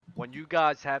when you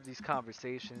guys have these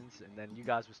conversations, and then you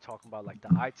guys was talking about like the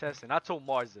eye test, and I told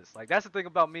Mars this. Like that's the thing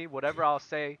about me. Whatever I'll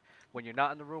say when you're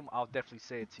not in the room, I'll definitely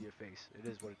say it to your face. It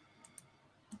is what.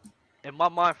 In my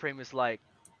mind frame, is like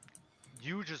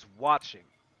you just watching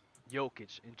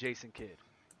Jokic and Jason Kidd,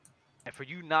 and for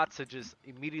you not to just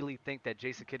immediately think that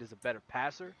Jason Kidd is a better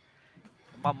passer.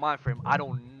 In my mind frame, I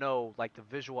don't know like the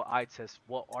visual eye test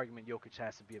what argument Jokic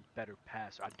has to be a better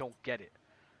passer. I don't get it.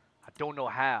 I don't know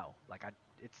how.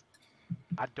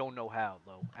 I don't know how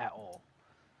though at all.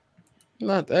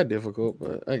 Not that difficult,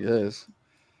 but I guess.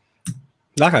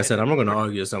 Like I said, I'm not going to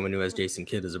argue with someone who has Jason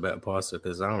Kidd as a better passer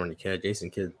because I don't really care. Jason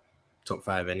Kidd, top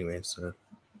 5 anyway, so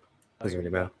doesn't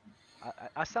really matter.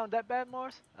 I sound that bad,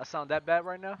 Mars? I sound that bad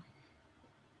right now?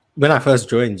 When I first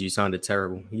joined, you sounded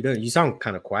terrible. You sound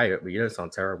kind of quiet, but you don't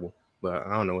sound terrible. But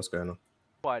I don't know what's going on.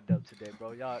 Quiet up today,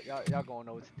 bro. Y'all gonna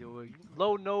know what to do.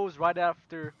 Low nose right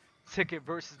after Ticket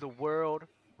versus the World,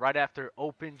 right after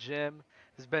Open Gym.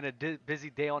 It's been a busy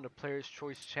day on the Players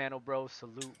Choice channel, bro.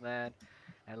 Salute, man.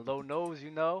 And Low knows, he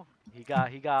got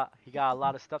a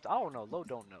lot of stuff. I don't know. Low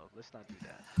don't know. Let's not do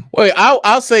that. Wait,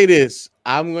 I'll say this.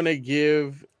 I'm gonna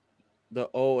give the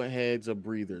old heads a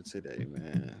breather today,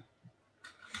 man.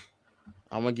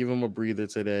 I'm gonna give him a breather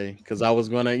today because I was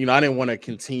gonna, I didn't want to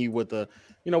continue with the,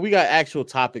 we got actual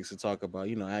topics to talk about,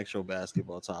 actual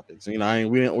basketball topics. We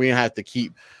didn't have to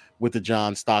keep with the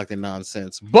John Stockton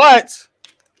nonsense. But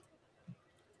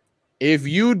if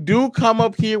you do come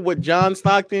up here with John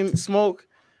Stockton smoke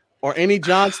or any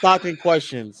John Stockton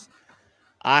questions,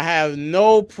 I have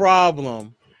no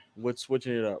problem with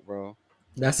switching it up, bro.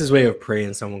 That's his way of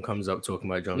praying someone comes up talking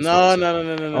about John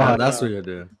No. That's what you're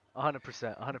doing.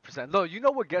 100%. No, you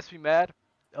know what gets me mad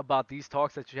about these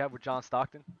talks that you have with John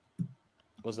Stockton?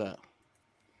 What's that?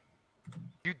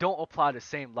 You don't apply the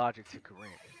same logic to Kareem.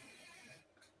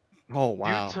 Oh,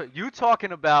 wow. You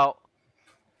talking about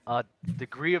a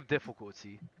degree of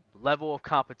difficulty, level of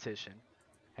competition,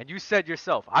 and you said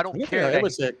yourself, I don't care. I never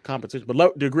said competition,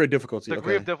 but degree of difficulty.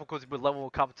 Degree of difficulty, but level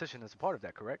of competition is a part of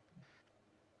that, correct?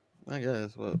 I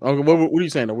guess. Well, okay, what are you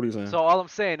saying? What are you saying? So all I'm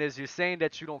saying is you're saying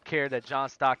that you don't care that John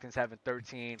Stockton's having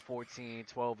 13, 14,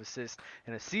 12 assists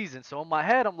in a season. So in my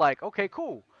head, I'm like, okay,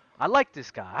 cool. I like this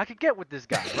guy. I could get with this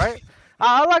guy, right?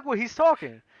 I like what he's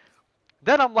talking.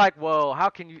 Then I'm like, well, how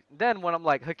can you? Then when I'm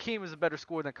like, Hakeem is a better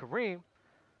scorer than Kareem.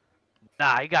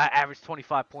 Nah, he got average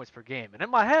 25 points per game. And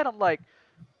in my head, I'm like,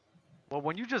 well,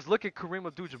 when you just look at Kareem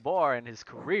Abdul-Jabbar and his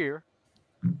career,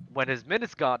 when his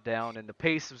minutes got down and the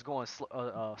pace was going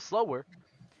slower,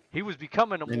 he was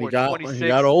becoming a more 26. He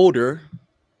got older.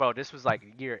 Bro, this was like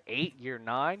year 8, year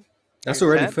 9. That's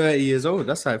already 30 years old.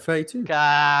 That's like 32.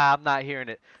 God, I'm not hearing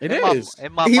it. It is.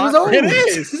 He was old. It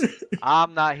is.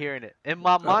 I'm not hearing it. In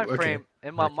my mind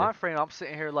frame, I'm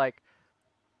sitting here like,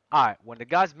 all right, when the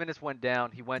guy's minutes went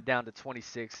down, he went down to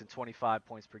 26 and 25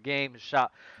 points per game. His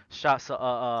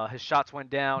shots went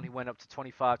down. He went up to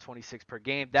 25, 26 per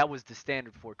game. That was the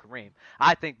standard for Kareem.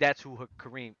 I think that's who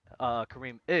Kareem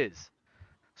is.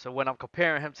 So when I'm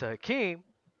comparing him to Hakeem,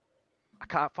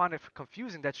 I find it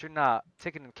confusing that you're not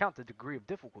taking into account the degree of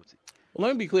difficulty. Well,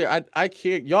 let me be clear. I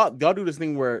care. Y'all do this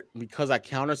thing where because I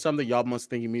counter something, y'all must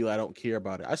think immediately I don't care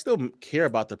about it. I still care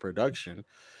about the production.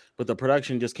 But the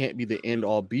production just can't be the end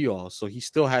all be all. So he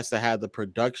still has to have the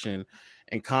production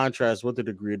in contrast with the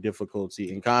degree of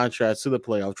difficulty, in contrast to the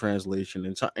playoff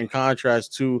translation, in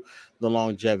contrast to the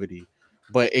longevity.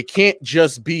 But it can't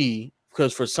just be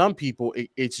because for some people,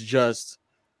 it's just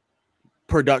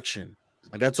production.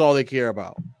 Like that's all they care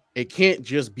about. It can't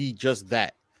just be just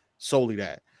that, solely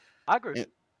that. I agree.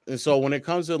 And so when it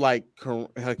comes to like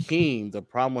Hakeem, the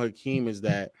problem with Hakeem is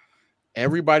that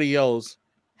everybody else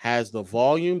has the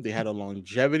volume, they had a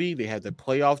longevity, they had the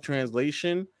playoff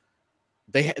translation.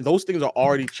 Those things are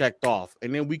already checked off,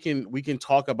 and then we can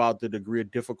talk about the degree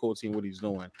of difficulty and what he's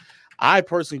doing. I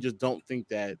personally just don't think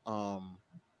that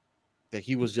that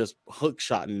he was just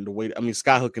skyhooking the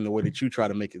way that you try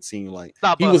to make it seem like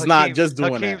he was not just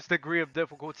doing that. Hakeem's degree of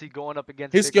difficulty going up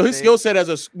against his skill set as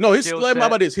his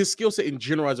skill set in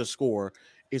general as a scorer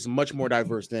is much more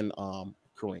diverse than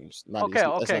Kareem's.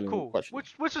 Okay, cool.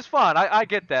 Which is fine. I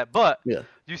get that. But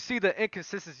you see the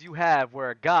inconsistencies you have where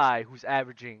a guy who's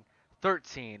averaging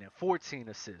 13 and 14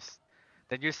 assists,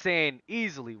 then you're saying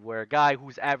easily where a guy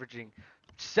who's averaging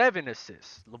 7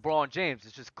 assists, LeBron James,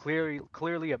 is just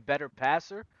clearly a better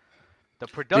passer. The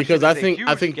production because I think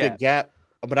gap.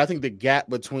 I think the gap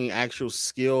between actual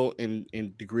skill and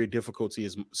degree of difficulty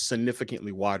is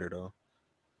significantly wider though.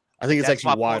 I think it's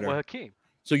actually wider. With Hakeem.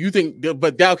 So you think,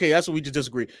 but that's what we just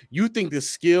disagree. You think the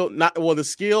skill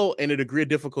and the degree of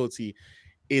difficulty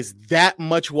is that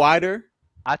much wider?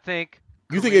 I think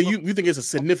You think Kareem, you think it's a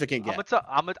significant gap?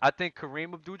 I think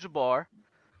Kareem Abdul-Jabbar.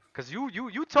 Cause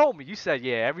you told me, you said,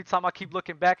 yeah, every time I keep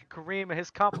looking back at Kareem and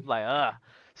his comp, I'm like,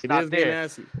 it's It not is getting there.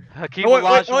 nasty. Hakeem No, wait.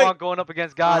 Olajuwon going up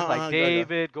against guys like Go ahead, go.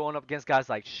 David, going up against guys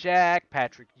like Shaq,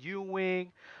 Patrick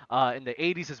Ewing, in the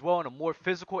 80s as well, in a more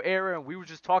physical era. And we were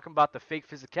just talking about the fake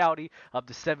physicality of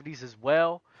the 70s as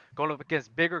well, going up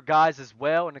against bigger guys as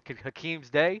well in Hakeem's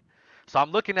day. So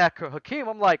I'm looking at Hakeem,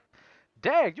 I'm like,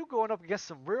 dang, you going up against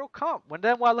some real comp. When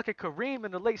I look at Kareem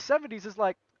in the late 70s, it's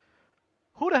like,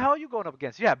 who the hell are you going up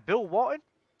against? You have Bill Walton.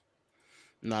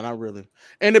 No, not really.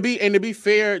 And to be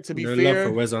fair, No love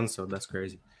for Wes Unseld. That's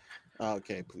crazy.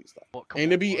 Okay, please stop. Well,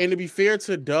 To be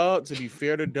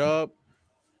fair to Dub,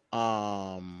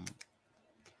 I'm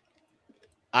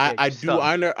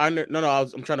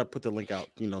trying to put the link out,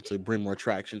 to bring more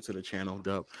traction to the channel,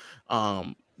 Dub.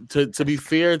 To be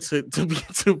fair to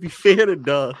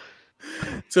Dub,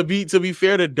 to be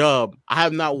fair to Dub, I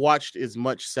have not watched as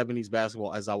much 70s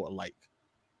basketball as I would like.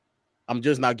 I'm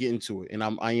just not getting to it, and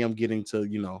I am getting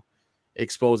to,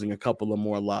 exposing a couple of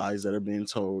more lies that are being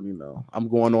told. I'm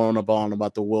going on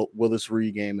about the Willis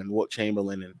Reed game and Wilt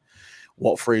Chamberlain and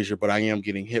Walt Frazier, but I am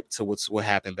getting hip to what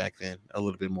happened back then a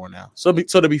little bit more now. So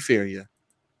to be fair, yeah.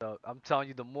 So I'm telling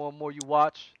you, the more and more you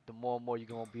watch, the more and more you're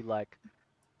gonna be like,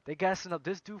 they gassing up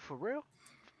this dude for real.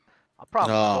 I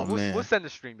promise. Oh, Bro. man. We'll send the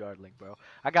StreamYard link, bro.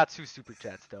 I got 2 super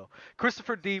chats though.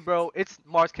 Christopher D, bro. It's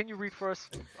Mars. Can you read for us?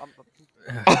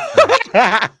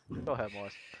 Go ahead,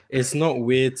 Mars. It's not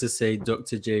weird to say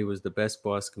Dr. J was the best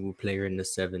basketball player in the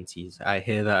 70s. I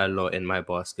hear that a lot in my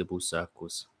basketball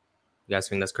circles. You guys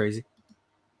think that's crazy?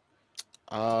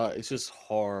 It's just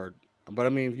hard. But I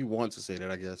mean, if you want to say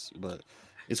that, I guess. But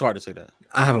it's hard to say that.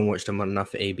 I haven't watched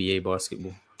enough ABA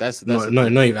basketball. That's no,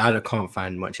 even I can't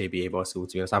find much ABA basketball,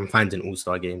 to be honest. I'm finding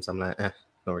all-star games. I'm like, not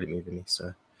really moving me.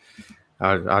 So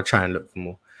I'll try and look for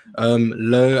more.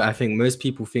 Low, I think most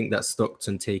people think that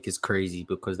Stockton take is crazy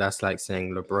because that's like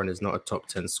saying LeBron is not a top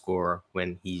 10 scorer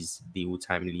when he's the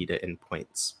all-time leader in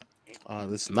points.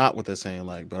 That's not what they're saying,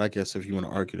 but I guess if you want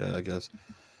to argue that, I guess.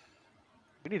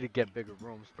 We need to get bigger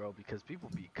rooms, bro, because people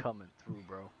be coming through,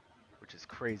 bro, which is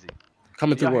crazy.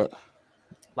 Coming through what?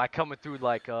 Like coming through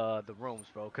the rooms,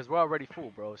 bro, because we're already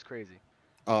full, bro. It's crazy.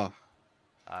 I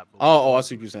see what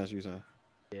you're saying.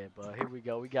 Yeah, but here we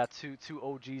go. We got two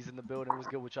OGs in the building. What's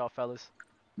good with y'all, fellas?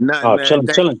 Nothing,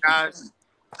 man. Chilling. Guys.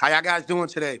 How y'all guys doing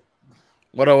today?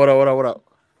 What up? All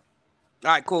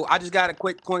right, cool. I just got a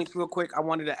quick point real quick. I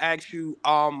wanted to ask you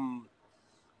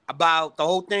about the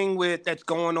whole thing that's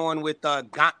going on with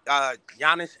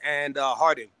Giannis and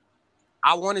Harden.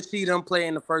 I want to see them play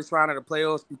in the first round of the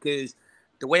playoffs because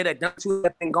the way that them two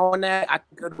have been going at, I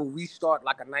think it'll restart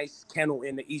like a nice kennel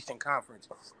in the Eastern Conference.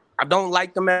 I don't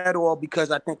like them at all because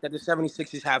I think that the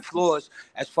 76ers have flaws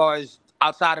as far as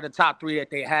outside of the top 3 that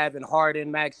they have in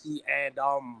Harden, Maxey, and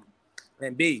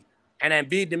Embiid. And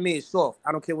Embiid to me is soft.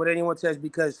 I don't care what anyone says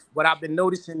because what I've been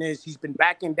noticing is he's been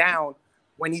backing down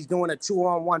when he's doing a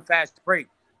 2-on-1 fast break.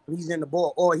 When he's in the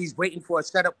ball or he's waiting for a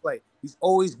setup play. He's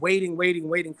always waiting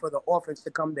for the offense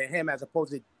to come to him as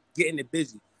opposed to getting it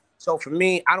busy. So for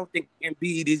me, I don't think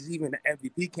Embiid is even an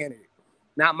MVP candidate.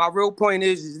 Now, my real point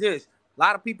is this. A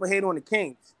lot of people hate on the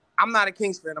Kings. I'm not a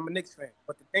Kings fan. I'm a Knicks fan.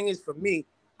 But the thing is, for me,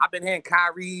 I've been hearing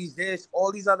Kyrie's,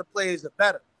 all these other players are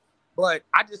better. But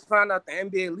I just found out the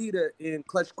NBA leader in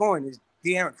clutch scoring is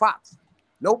De'Aaron Fox.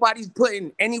 Nobody's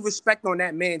putting any respect on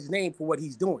that man's name for what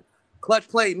he's doing. Clutch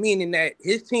play, meaning that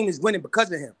his team is winning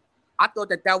because of him. I thought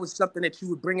that was something that you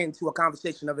would bring into a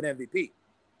conversation of an MVP.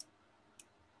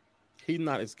 He's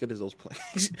not as good as those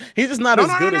players. He's just not as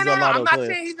good as a lot of players. I'm not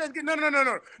saying he's as good. No.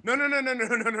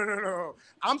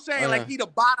 I'm saying like he the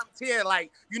bottom tier,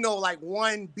 like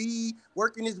 1B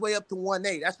working his way up to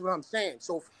 1A. That's what I'm saying.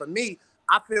 So for me,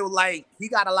 I feel like he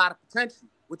got a lot of potential.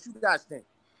 What you guys think?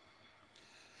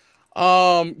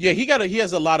 Yeah, he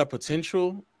has a lot of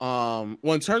potential. Well,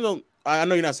 in terms of, I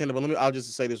know you're not saying it, but I'll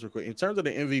just say this real quick. In terms of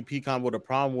the MVP combo, the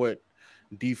problem with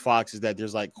D Fox is that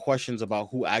there's questions about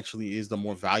who actually is the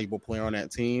more valuable player on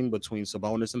that team between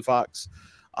Sabonis and Fox.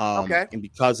 Okay. And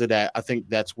because of that, I think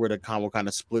that's where the combo kind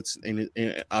of splits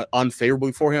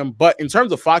unfavorably for him. But in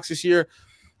terms of Fox this year,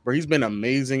 where he's been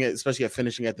amazing, especially at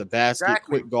finishing at the basket,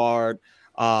 quick guard,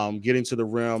 getting to the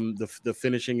rim, the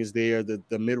finishing is there.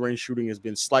 The mid-range shooting has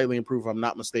been slightly improved, if I'm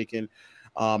not mistaken.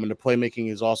 And the playmaking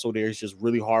is also there. It's just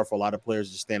really hard for a lot of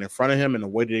players to stand in front of him. And the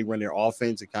way that they run their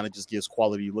offense, it kind of just gives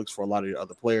quality looks for a lot of the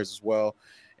other players as well.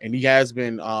 And he has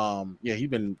been, he's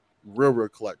been real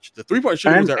clutch. The three-point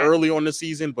shooting was early on the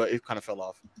season, but it kind of fell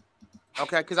off.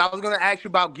 Okay, because I was going to ask you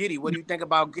about Giddey. What do you think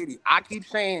about Giddey? I keep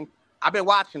saying I've been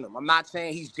watching him. I'm not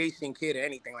saying he's Jason Kidd or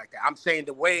anything like that. I'm saying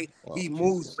the way he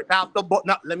moves without the ball.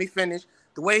 No, let me finish.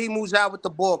 The way he moves out with the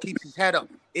ball, keeps his head up.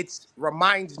 It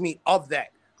reminds me of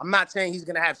that. I'm not saying he's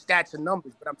going to have stats and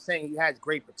numbers, but I'm saying he has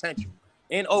great potential.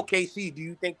 In OKC, do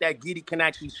you think that Giddey can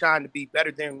actually shine to be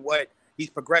better than what he's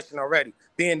progressing already?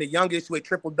 Being the youngest with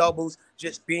triple doubles,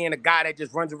 just being a guy that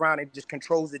just runs around and just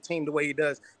controls the team the way he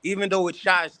does, even though it's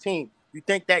Shy's team. You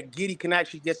think that Giddey can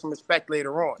actually get some respect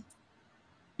later on?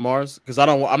 Mars, because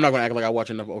I'm not going to act like I watch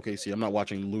enough OKC. I'm not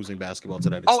watching losing basketball to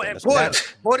that extent. Oh, and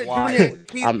Porter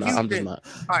Jr. I'm just not.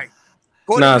 All right.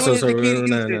 No.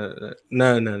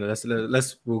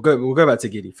 We'll go back to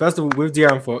Giddey. First of all, with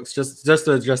De'Aaron Fox, just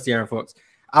to address De'Aaron Fox,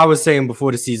 I was saying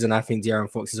before the season, I think De'Aaron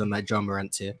Fox is on that Ja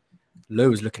Morant tier.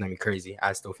 Lowe was looking at me crazy.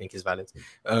 I still think it's valid.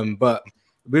 But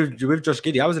with Josh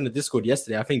Giddey, I was in the Discord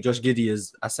yesterday. I think Josh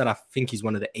Giddey I think he's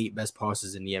one of the 8 best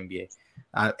passers in the NBA.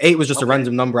 8 was just a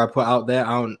random number I put out there.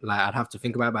 I'd have to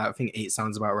think about it, but I think 8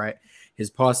 sounds about right. His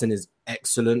passing is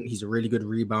excellent. He's a really good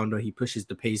rebounder. He pushes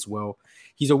the pace well.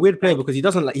 He's a weird player because he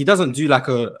doesn't do like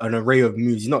an array of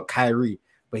moves. He's not Kyrie,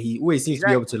 but he always seems to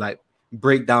be able to like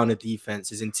break down a defense.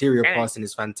 His interior passing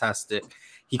is fantastic.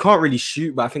 He can't really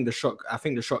shoot, but I think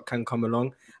the shot can come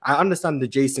along. I understand the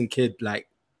Jason Kidd like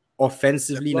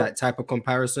offensively like type of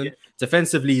comparison. Yeah.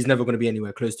 Defensively, he's never going to be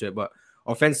anywhere close to it, but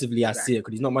offensively, I see it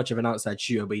because he's not much of an outside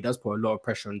shooter, but he does put a lot of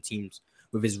pressure on teams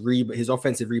with his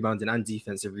offensive rebounding and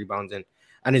defensive rebounding,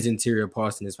 and his interior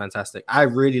passing is fantastic. I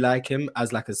really like him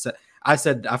as like I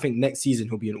think next season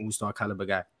he'll be an all-star caliber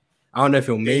guy. I don't know if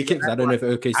he'll make it because I don't know if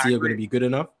OKC are going to be good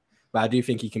enough, but I do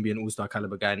think he can be an all-star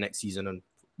caliber guy next season and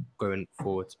going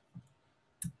forward.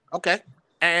 Okay.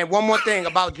 And one more thing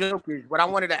about Jokic, what I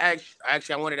wanted to ask,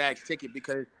 I wanted to ask Ticket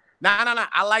because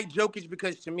I like Jokic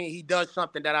because to me, he does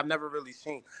something that I've never really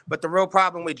seen. But the real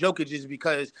problem with Jokic is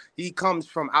because he comes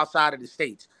from outside of the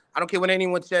States. I don't care what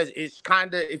anyone says. It's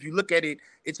kind of, if you look at it,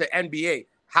 it's an NBA.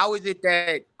 How is it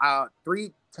that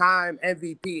 3-time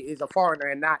MVP is a foreigner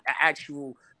and not an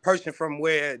actual person from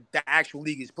where the actual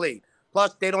league is played?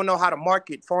 Plus, they don't know how to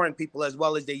market foreign people as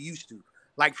well as they used to.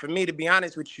 Like, for me, to be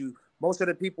honest with you, most of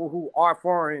the people who are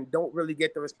foreign don't really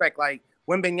get the respect. Like,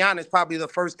 Wembanyama is probably the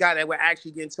first guy that we're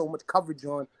actually getting so much coverage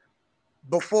on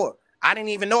before. I didn't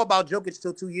even know about Jokic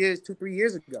till 2-3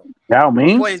 years ago. Yao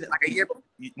Ming? Like a year.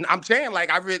 I'm saying, like,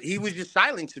 he was just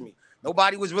silent to me.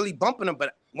 Nobody was really bumping him.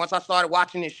 But once I started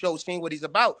watching his show, seeing what he's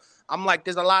about, I'm like,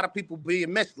 there's a lot of people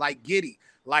being missed, like Giddey,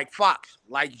 like Fox,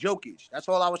 like Jokic. That's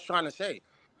all I was trying to say.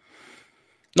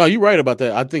 No, you're right about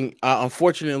that. I think,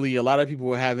 unfortunately, a lot of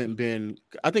people haven't been.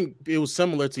 I think it was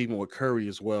similar to even with Curry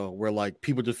as well, where like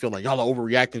people just feel like y'all are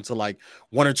overreacting to like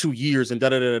 1 or 2 years and da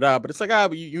da da da. But it's like,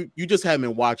 but you just haven't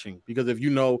been watching, because if you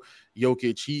know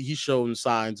Jokic, he's shown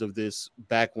signs of this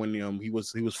back when he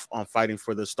was fighting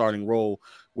for the starting role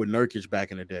with Nurkic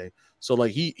back in the day. So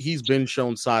like he's been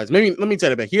shown signs. Maybe let me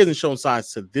tell you back. He hasn't shown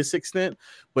signs to this extent,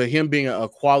 but him being a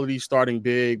quality starting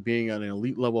big, being an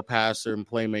elite level passer and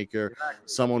playmaker,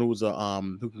 someone who's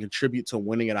who can contribute to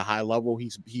winning at a high level.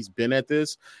 He's been at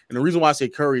this. And the reason why I say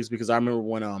Curry is because I remember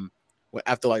when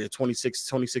after like the 2016,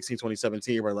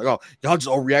 2017, everybody like, oh, y'all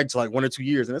just overreact to like 1 or 2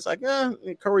 years. And it's like,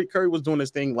 Curry was doing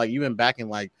this thing like even back in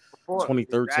like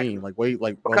 2013, like a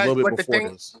little bit before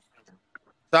this.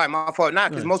 Sorry, my fault.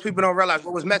 Because most people don't realize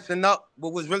what was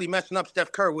really messing up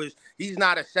Steph Curry was he's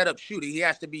not a setup shooter. He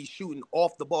has to be shooting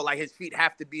off the ball. Like, his feet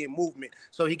have to be in movement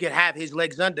so he can have his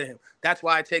legs under him. That's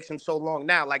why it takes him so long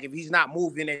now. Like, if he's not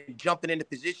moving and jumping into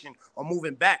position or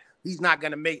moving back, he's not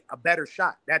going to make a better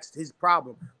shot. That's his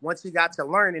problem. Once he got to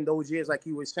learn in those years, like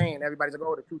he was saying, everybody's like,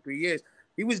 oh, the 2-3 years.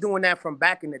 He was doing that from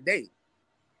back in the day.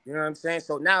 You know what I'm saying?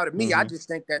 So now to me, I just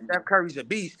think that Steph Curry's a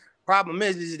beast. Problem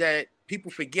is that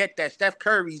people forget that Steph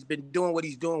Curry's been doing what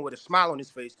he's doing with a smile on his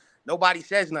face. Nobody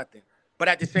says nothing. But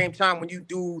at the same time, when you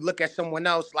do look at someone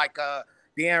else like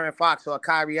De'Aaron Fox or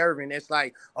Kyrie Irving, it's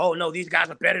like, oh, no, these guys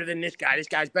are better than this guy. This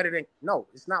guy's better than... No,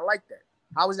 it's not like that.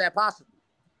 How is that possible?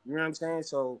 You know what I'm saying?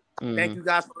 So thank you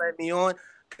guys for letting me on.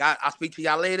 I'll speak to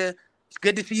y'all later. It's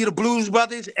good to see you, the Blues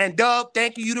Brothers. And Dub,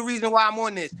 thank you. You the reason why I'm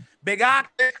on this. Big Ox,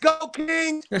 let's go,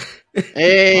 Kings.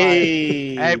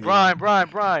 Hey. Hey, Brian.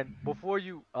 Before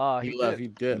you he left, he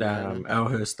did. Damn,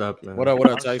 out here stuff, man. What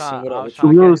up, Tyson?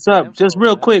 What's up? Just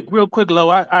real quick, Lo.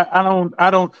 I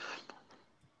don't.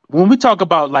 When we talk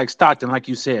about like Stockton, like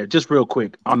you said, just real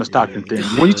quick on the Stockton thing.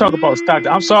 When you talk about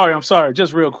Stockton, I'm sorry.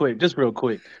 Just real quick.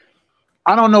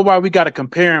 I don't know why we got to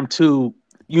compare him to.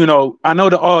 I know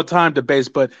the all-time debates,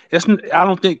 but I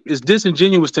don't think it's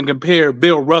disingenuous to compare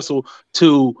Bill Russell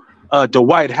to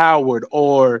Dwight Howard,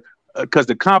 or because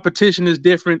the competition is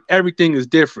different, everything is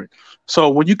different. So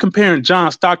when you comparing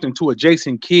John Stockton to a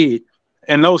Jason Kidd,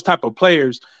 and those type of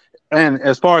players, and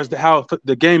as far as how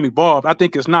the game evolved, I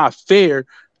think it's not fair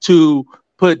to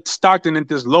put Stockton in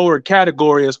this lower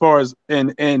category as far as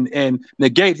and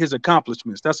negate his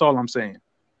accomplishments. That's all I'm saying.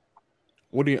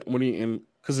 What do you?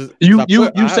 Because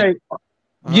you say,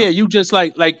 yeah, you just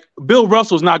like Bill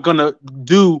Russell's not gonna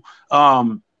do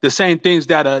the same things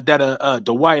that a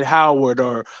Dwight Howard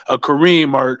or a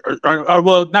Kareem or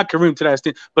well, not Kareem to that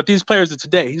extent, but these players of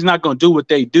today, he's not gonna do what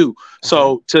they do. Okay.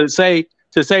 So to say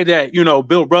that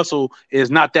Bill Russell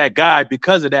is not that guy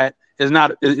because of that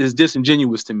is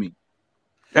disingenuous to me.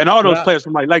 And all those players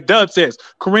from like Dub says,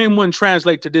 Kareem wouldn't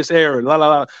translate to this era. La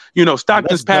la la.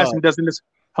 Stockton's passing doesn't this.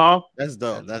 Huh? That's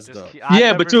dope. That's dope.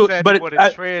 Yeah, but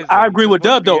I agree with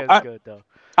Dub though.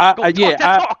 I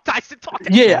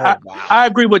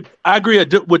agree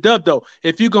with Dub though.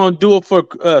 If you're gonna do it for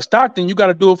Stockton, you got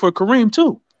to do it for Kareem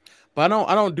too. But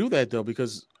I don't do that though,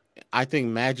 because I think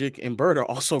Magic and Bird are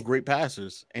also great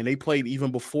passers, and they played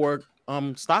even before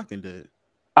Stockton did.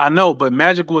 I know, but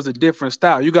Magic was a different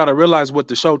style. You got to realize what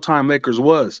the Showtime Lakers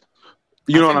was.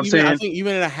 You know what I'm saying? I think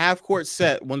even in a half court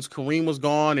set, once Kareem was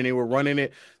gone and they were running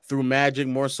it through Magic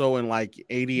more so in like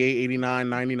 88, 89,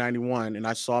 90, 91, and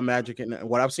I saw Magic and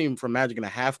what I've seen from Magic in a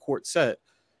half court set,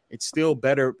 it's still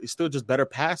better. It's still just better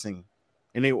passing,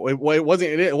 and it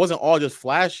wasn't all just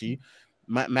flashy.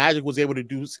 Magic was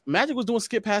doing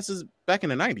skip passes back in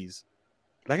the 90s.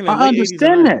 Back in the I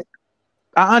understand that.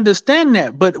 I understand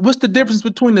that, but what's the difference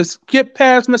between the skip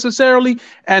pass necessarily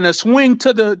and a swing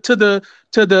to the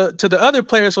other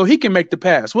player so he can make the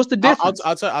pass? What's the difference?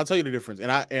 I'll tell you the difference,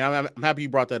 and I'm happy you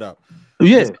brought that up.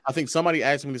 Yeah, I think somebody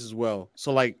asked me this as well.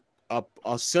 So like a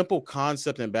simple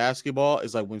concept in basketball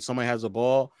is like when somebody has a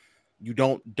ball, you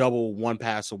don't double one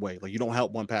pass away. Like you don't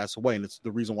help one pass away, and it's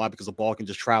the reason why, because the ball can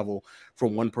just travel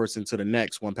from one person to the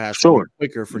next one pass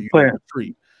quicker for you to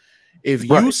retreat. If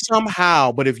you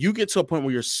somehow, but if you get to a point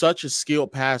where you're such a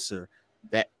skilled passer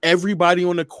that everybody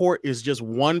on the court is just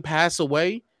one pass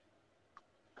away,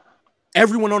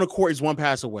 everyone on the court is one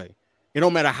pass away. It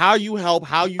don't matter how you help,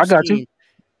 how you scheme.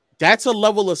 That's a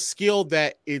level of skill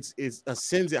that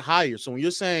ascends it higher. So when you're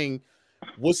saying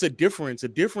what's the difference? The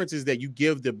difference is that you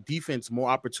give the defense more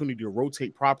opportunity to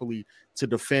rotate properly to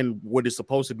defend what is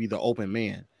supposed to be the open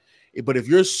man. But if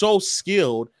you're so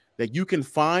skilled that you can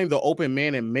find the open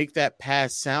man and make that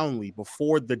pass soundly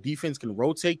before the defense can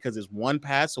rotate because it's one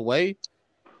pass away,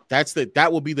 that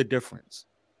will be the difference.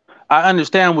 I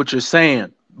understand what you're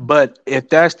saying, but if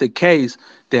that's the case,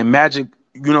 then Magic,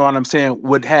 you know what I'm saying,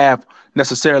 would have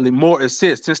necessarily more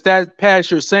assists. Since that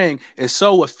pass you're saying is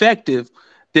so effective,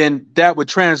 then that would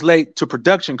translate to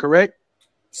production, correct?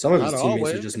 Some of his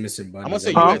teammates are just missing bunnies.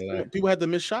 I'm gonna say people had to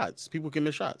miss shots. People can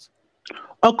miss shots.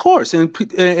 Of course, and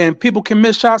people can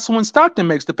miss shots when Stockton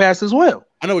makes the pass as well.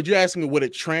 I know what you're asking me. Would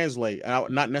it translate?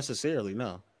 Not necessarily.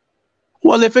 No.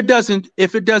 Well, if it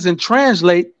doesn't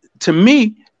translate to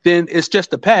me, then it's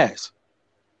just a pass.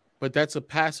 But that's a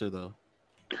passer, though.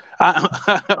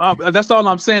 That's all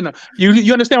I'm saying.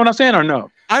 You understand what I'm saying or no?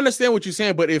 I understand what you're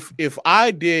saying, but if I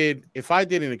did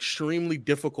an extremely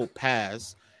difficult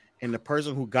pass and the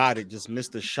person who got it just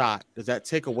missed a shot, does that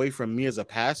take away from me as a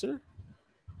passer?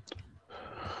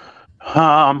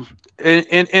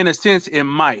 In a sense, it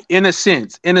might. In a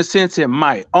sense, it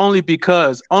might. Only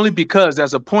because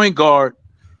as a point guard,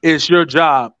 it's your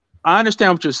job. I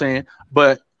understand what you're saying,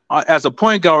 but as a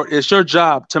point guard, it's your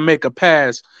job to make a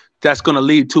pass that's going to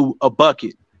lead to a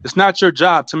bucket. It's not your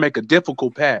job to make a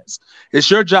difficult pass.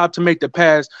 It's your job to make the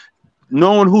pass,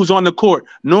 knowing who's on the court,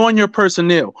 knowing your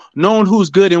personnel, knowing who's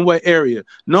good in what area,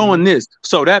 knowing this.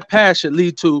 So that pass should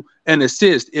lead to an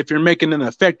assist if you're making an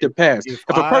effective pass. If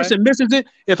a person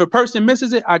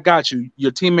misses it, I got you.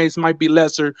 Your teammates might be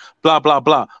lesser, blah, blah,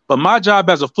 blah. But my job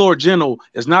as a floor general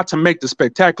is not to make the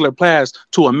spectacular pass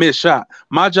to a missed shot.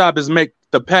 My job is make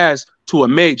the pass to a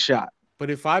made shot. But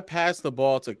if I pass the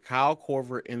ball to Kyle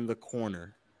Korver in the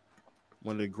corner,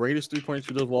 one of the greatest three-point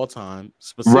shooters of all time,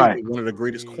 specifically one of the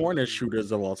greatest corner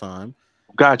shooters of all time.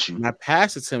 Got you. And I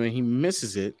pass it to him and he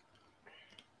misses it.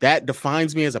 That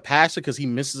defines me as a passer because he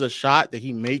misses a shot that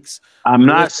he makes. I'm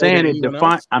not saying it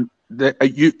defines.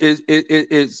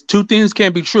 It's two things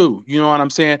can't be true. You know what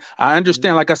I'm saying? I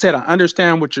understand. Like I said, I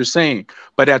understand what you're saying.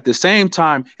 But at the same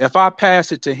time, if I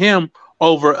pass it to him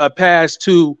over a pass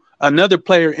to another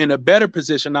player in a better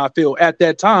position, I feel at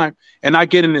that time, and I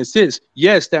get an assist,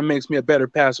 yes, that makes me a better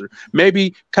passer.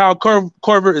 Maybe Kyle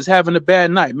Korver is having a bad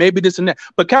night, maybe this and that,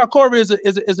 but Kyle Korver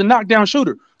is a knockdown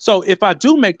shooter. So if I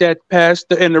do make that pass,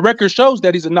 and the record shows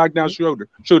that he's a knockdown shooter.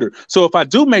 So if I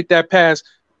do make that pass,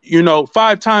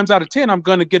 5 times out of 10, I'm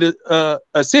going to get a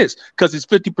assist because he's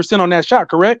 50% on that shot,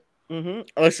 correct?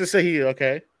 Let's just say he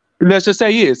okay. Let's just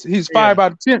say he is. He's 5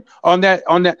 out of 10 on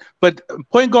that. But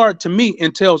point guard to me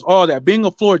entails all that. Being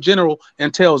a floor general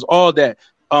entails all that.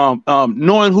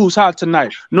 Knowing who's hot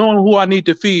tonight, knowing who I need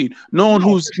to feed, knowing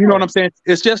who's, you know what I'm saying.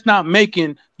 It's just not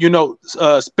making,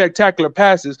 spectacular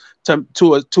passes to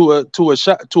a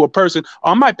shot to a person.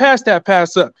 I might pass that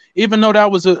pass up, even though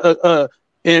that was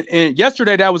and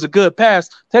yesterday that was a good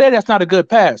pass. Today that's not a good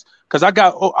pass because I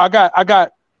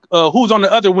got. Who's on the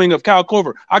other wing of Kyle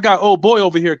Korver? I got old boy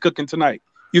over here cooking tonight.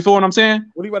 You feel what I'm saying?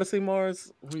 What are you about to say,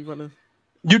 Mars? What are you about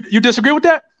to? You disagree with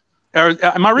that? Or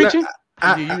am I reaching?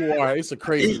 Yeah, you are. It's a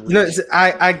crazy.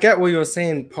 I get what you're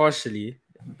saying partially,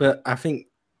 but I think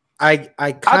I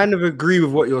kind of agree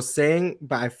with what you're saying,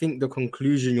 but I think the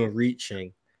conclusion you're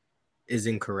reaching is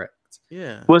incorrect.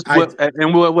 Yeah.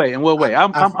 In what way?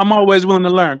 I'm always willing to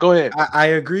learn. Go ahead. I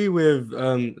agree with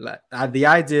the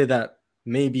idea that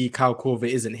maybe Kyle Korver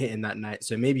isn't hitting that night,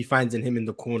 so maybe finding him in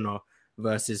the corner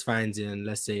versus finding,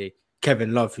 let's say,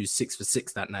 Kevin Love, who's 6 for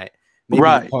 6 that night.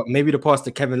 Maybe the pass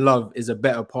to Kevin Love is a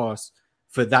better pass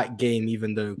for that game,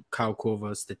 even though Kyle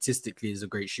Korver statistically is a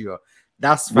great shooter.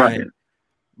 That's fine. Right.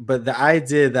 But the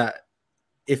idea that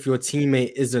if your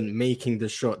teammate isn't making the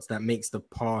shots, that makes the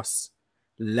pass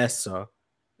lesser,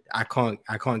 I can't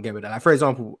get with that. Like, for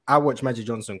example, I watch Magic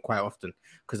Johnson quite often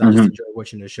because I just enjoy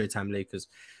watching the Showtime Lakers.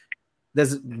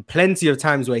 There's plenty of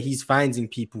times where he's finding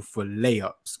people for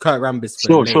layups. Kurt Rambis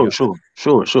for layups. Sure.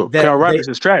 Kurt Rambis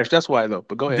is trash. That's why though.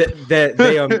 But go ahead.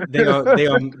 They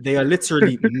are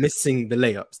literally missing the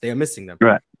layups. They are missing them.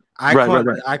 Right.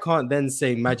 I can't then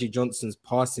say Magic Johnson's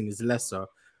passing is lesser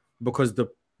because the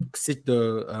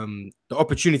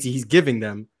opportunity he's giving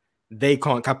them, they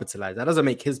can't capitalize. That doesn't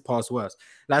make his pass worse.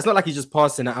 Like, it's not like he's just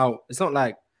passing it out. It's not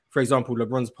like, for example,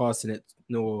 LeBron's passing it,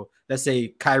 or let's say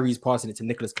Kyrie's passing it to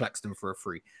Nicholas Claxton for a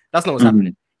free. That's not what's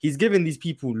happening. He's giving these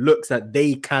people looks that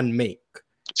they can make.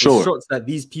 Sure. Shots that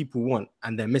these people want,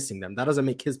 and they're missing them. That doesn't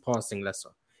make his passing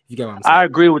lesser. You get what I'm saying? I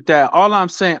agree with that. All I'm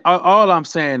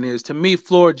saying is, to me,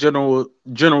 floor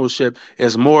generalship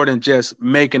is more than just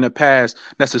making a pass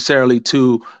necessarily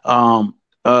to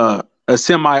a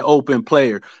semi-open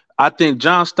player. I think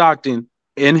John Stockton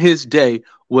in his day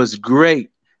was great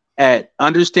at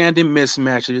understanding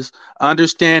mismatches,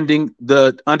 understanding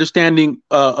the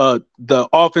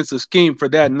offensive scheme for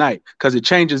that night, because it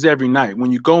changes every night.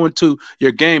 When you go into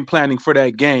your game planning for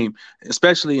that game,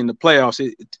 especially in the playoffs,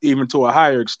 even to a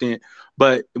higher extent.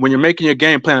 But when you're making your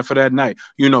game plan for that night,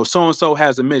 so-and-so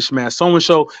has a mismatch.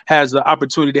 So-and-so has the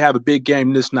opportunity to have a big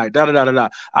game this night.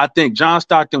 I think John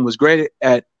Stockton was great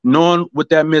at knowing what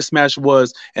that mismatch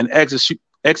was and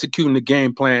executing the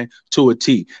game plan to a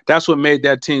T. That's what made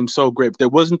that team so great. There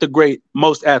wasn't the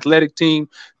most athletic team.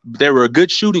 They were a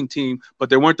good shooting team, but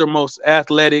they weren't the most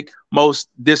athletic, most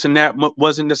this and that.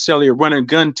 Wasn't necessarily a run and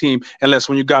gun team unless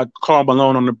when you got Karl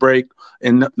Malone on the break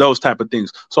and those type of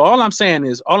things. So all I'm saying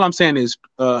is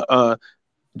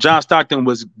John Stockton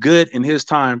was good in his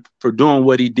time for doing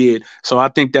what he did. So I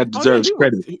think that deserves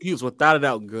credit. He was without a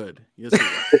doubt good. Yes,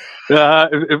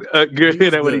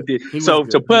 good at what he did. So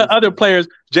to put other players,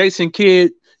 Jason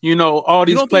Kidd, all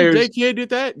these players. You don't think J. Kidd did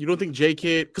that? You don't think J.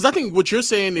 Kidd? Because I think what you're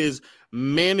saying is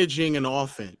managing an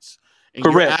offense. And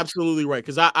correct. You're absolutely right.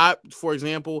 Because I, for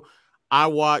example, I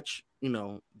watch,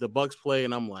 the Bucks play,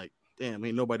 and I'm like, damn,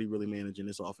 ain't nobody really managing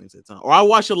this offense at the time. Or I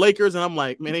watch the Lakers, and I'm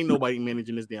like, man, ain't nobody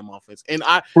managing this damn offense. And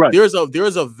there's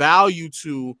a value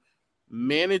to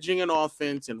managing an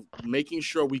offense and making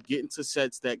sure we get into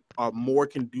sets that are more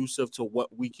conducive to what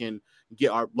we can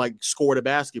get score the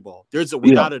basketball. There's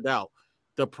without a doubt.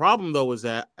 The problem though is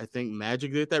that I think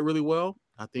Magic did that really well.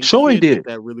 I think he did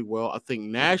that really well. I think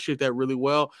Nash did that really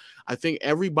well. I think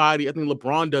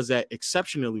LeBron does that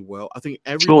exceptionally well. I think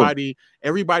everybody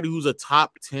who's a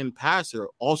top 10 passer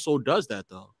also does that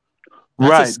though.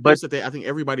 That's right. But I think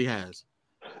everybody has.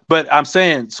 But I'm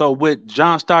saying, so with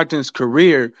John Stockton's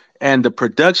career and the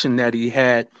production that he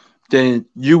had, then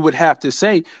you would have to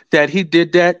say that he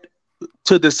did that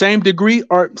to the same degree,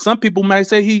 or some people might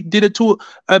say he did it to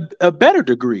a better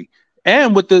degree.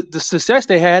 And with the success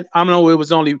they had, I don't know, it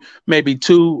was only maybe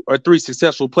 2 or 3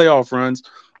 successful playoff runs,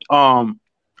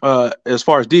 as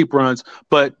far as deep runs.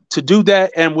 But to do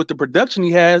that, and with the production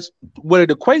he has, what it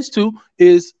equates to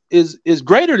is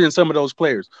greater than some of those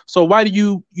players. So why do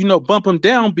you bump him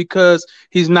down because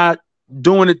he's not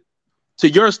doing it to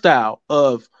your style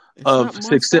of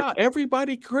success?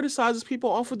 Everybody criticizes people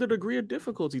off of the degree of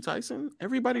difficulty, Tyson.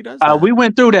 Everybody does that. We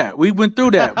went through that. But we went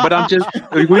through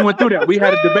that. We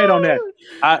had a debate on that.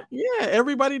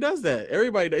 Everybody does that.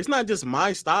 It's not just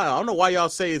my style. I don't know why y'all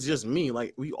say it's just me.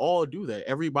 Like, we all do that.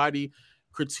 Everybody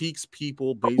critiques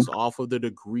people based off of the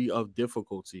degree of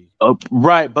difficulty.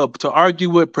 Right, but to argue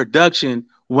with production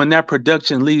when that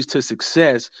production leads to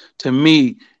success, to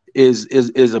me,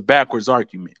 is a backwards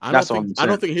argument. That's all I'm saying. I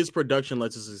don't think his production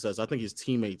led to success. I think his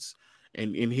teammates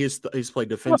and his play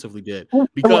defensively did.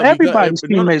 Everybody's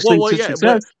teammates lead to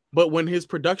success. But when his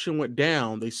production went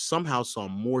down, they somehow saw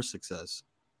more success.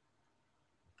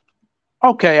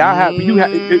 Okay, I have you.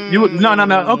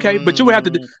 No. Okay, but you would have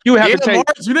to take. You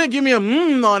didn't give me a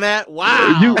on that.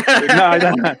 Wow. You would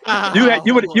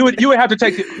have to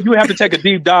take. You would have to take a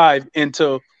deep dive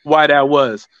into why that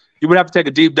was. You would have to take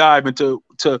a deep dive into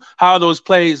how those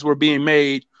plays were being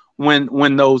made when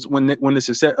the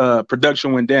success,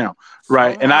 production went down,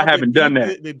 right? And I haven't done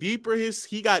that. The deeper they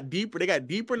got deeper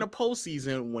in the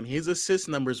postseason when his assist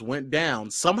numbers went down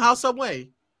somehow, some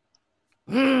way.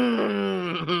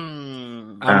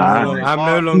 I'm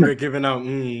no longer giving out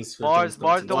Mars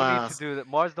don't need to do that.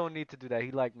 Mars don't need to do that.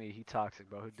 He like me. He toxic,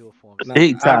 bro. He'll do it for him.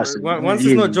 He toxic. Once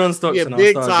it's not John Stockton,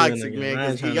 big toxic,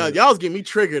 man. Y'all was getting me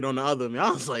triggered on the other man.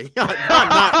 I was like,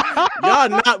 y'all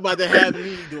not about to have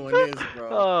me doing this,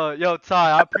 bro. Yo,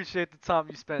 Ty, I appreciate the time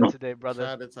you spent today, brother.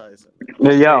 Shout out to Tyson.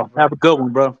 Yo, have a good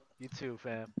one, bro. You too,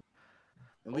 fam.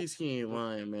 At least he ain't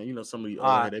lying, man. You know, somebody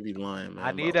they be lying, man.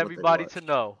 I need everybody to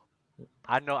know.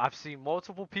 I know I've seen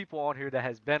multiple people on here that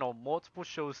has been on multiple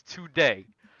shows today.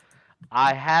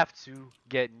 I have to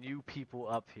get new people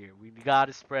up here. We got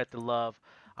to spread the love.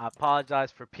 I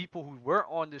apologize for people who were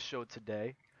on the show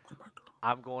today.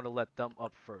 I'm going to let them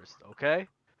up first, okay?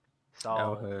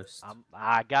 So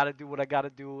I got to do what I got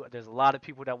to do. There's a lot of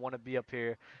people that want to be up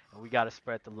here, and we got to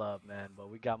spread the love, man. But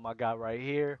we got my guy right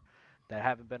here that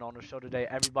haven't been on the show today.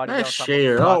 Everybody else.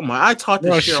 Share. Oh my! I talked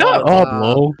to Share. Shut up,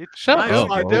 bro. Shut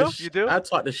up. You do? I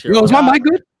talked to Share. Yo, is my mic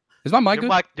good? Is my mic good?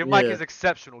 Your mic is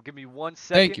exceptional. Give me 1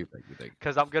 second. Thank you.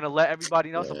 Because I'm gonna let everybody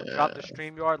know. So I'm gonna drop the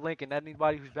StreamYard link, and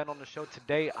anybody who's been on the show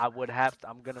today, I'm gonna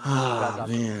move you guys out.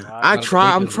 Man.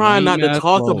 I'm trying not to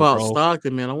talk about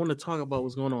Stockton, man. I want to talk about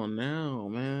what's going on now,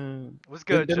 man. What's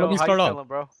good, Joe? How you feeling,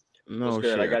 bro? No, what's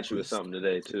good? I got you with something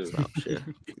today too.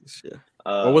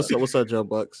 What's up, Joe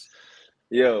Bucks?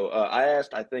 Yo, I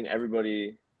asked, I think,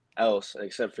 everybody else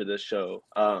except for this show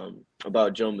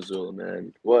about Joe Mazzulla,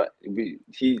 man.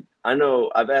 I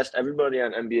know I've asked everybody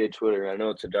on NBA Twitter. I know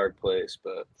it's a dark place,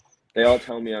 but they all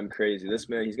tell me I'm crazy. This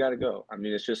man, he's got to go. I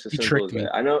mean, it's just as simple as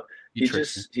that. I know he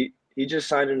just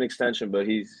signed an extension, but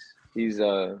he's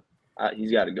got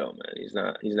to go, man. He's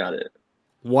not it.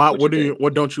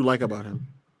 What don't you like about him?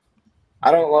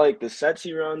 I don't like the sets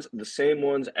he runs, the same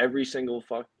ones every single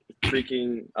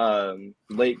freaking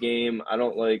late game. I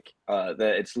don't like that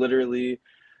it's literally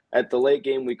at the late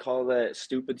game we call that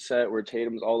stupid set where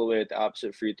Tatum's all the way at the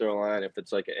opposite free throw line. If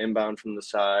it's like an inbound from the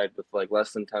side with like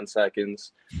less than 10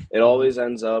 seconds, it always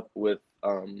ends up with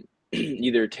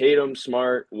either Tatum,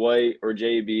 Smart, White, or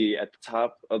JB at the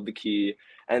top of the key.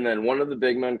 And then one of the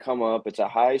big men come up, it's a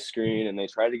high screen, and they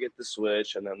try to get the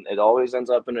switch, and then it always ends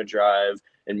up in a drive.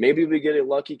 And maybe we get a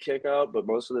lucky kick out, but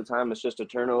most of the time it's just a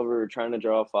turnover or trying to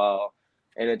draw a foul.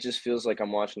 And it just feels like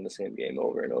I'm watching the same game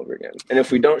over and over again. And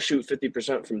if we don't shoot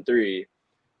 50% from three,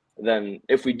 then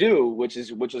if we do, which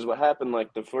is what happened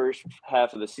like the first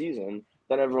half of the season,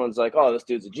 then everyone's like, oh, this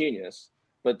dude's a genius.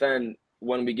 But then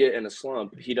when we get in a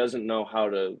slump, he doesn't know how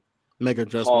to make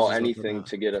adjustments, call anything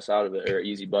to get us out of it, or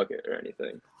easy bucket or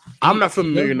anything. I'm not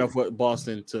familiar enough with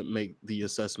Boston to make the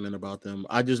assessment about them.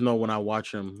 I just know when I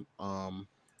watch them,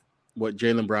 what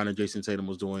Jaylen Brown and Jason Tatum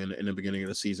was doing in the beginning of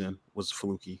the season was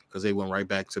fluky because they went right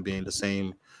back to being the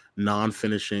same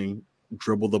non-finishing,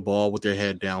 dribble the ball with their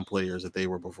head down players that they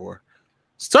were before.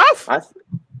 It's tough.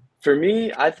 For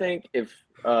me, I think if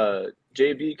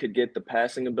JB could get the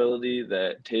passing ability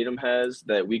that Tatum has,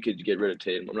 that we could get rid of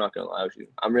Tatum. I'm not gonna lie with you.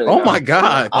 I'm really. Oh my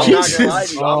God! I'm not gonna lie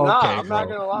to you. I'm not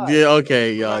gonna lie. Yeah.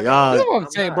 Okay. Yeah. You know what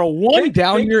I'm saying, bro?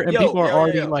 Down here, and people are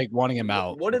already like wanting him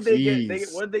out. What did they get?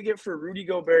 What did they get for Rudy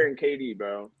Gobert and KD,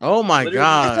 bro? Oh my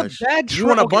gosh! It's a bad trade. You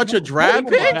want a bunch of draft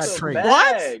picks?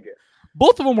 What?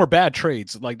 Both of them were bad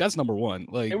trades. Like that's number one.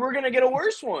 Like, and we're gonna get a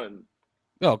worse one.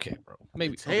 Okay, bro.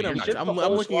 Maybe Tatum. I'm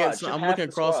looking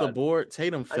across the board.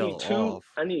 Tatum fell off.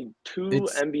 I need two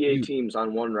NBA teams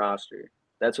on one roster.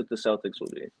 That's what the Celtics will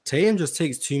be. Tatum just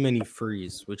takes too many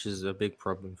threes, which is a big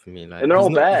problem for me. Like, and they're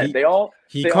all bad.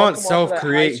 He can't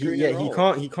self-create.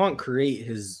 He can't create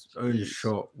his own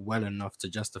shot well enough to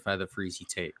justify the threes he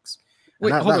takes.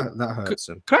 Wait, hold on. That hurts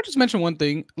him. Could I just mention one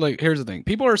thing? Like, here's the thing.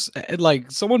 People are like,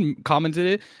 someone commented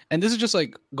it, and this is just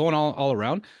like going all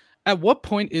around. At what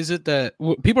point is it that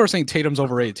people are saying Tatum's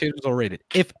overrated? Tatum's overrated.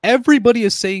 If everybody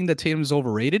is saying that Tatum's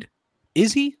overrated,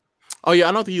 is he? Oh yeah,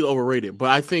 I don't think he's overrated, but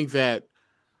I think that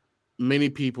many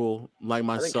people like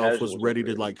myself was casuals ready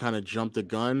to overrated. like kind of jump the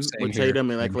gun Same with here,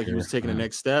 Tatum and same like he was here, taking the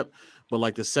next step. But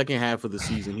like the second half of the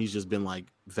season, he's just been like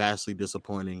vastly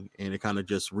disappointing, and it kind of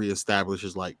just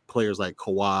reestablishes like players like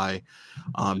Kawhi,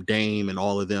 Dame, and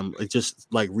all of them. It just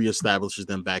like reestablishes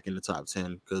them back in the top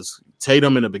 10. Because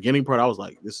Tatum in the beginning part, I was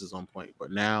like, this is on point,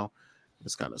 but now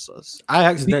it's kind of sus. I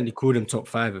accidentally called him top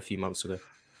 5 a few months ago.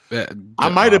 I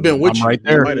might have been with I'm you. right I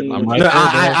there. might have been I'm with right you. No,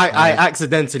 there, bro. I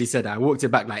accidentally said that. I walked it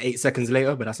back like 8 seconds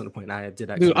later, but that's not the point. I did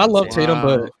actually. Dude, I love say it. Tatum,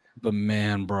 Wow. but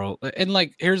man, bro. And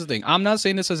like, here's the thing. I'm not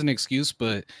saying this as an excuse,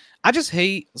 but I just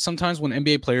hate sometimes when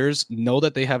NBA players know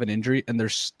that they have an injury and they're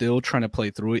still trying to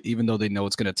play through it, even though they know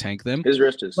it's gonna tank them. His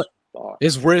wrist is But fucked.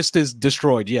 his wrist is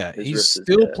destroyed. Yeah, His he's wrist is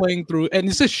still dead. playing through, and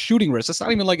it's a shooting wrist. It's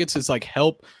not even like it's his like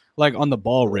help like on the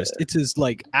ball wrist. It's his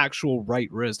like actual right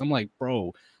wrist. I'm like,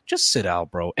 bro, just sit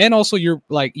out, bro. And also, you're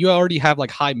like you already have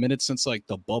like high minutes since like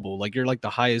the bubble. Like you're like the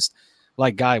highest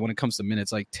like guy when it comes to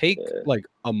minutes. Like take like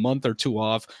a month or two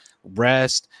off,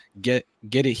 rest, get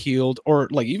it healed, or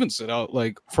like even sit out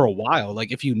like for a while,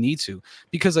 like if you need to,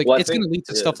 because like Well, I it's gonna think- lead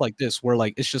to stuff like this where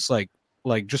like it's just like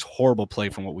just horrible play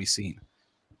from what we've seen,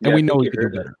 and Yeah, we I know think we he could do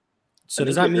heard it. better. So I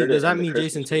does think that he mean heard it in the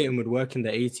Jason Christmas Tatum game. would work in the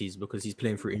 80s because he's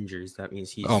playing through injuries? That means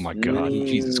he's. Oh my god,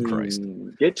 Jesus Christ!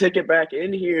 Get Ticket back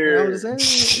in here.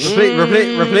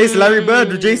 Replace Larry Bird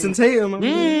with Jason Tatum.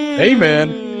 Hey man.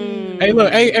 Hey,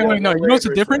 look. Hey, Yeah, wait. No, no you know what's the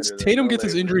Larry Bird difference? slander, though. Tatum No gets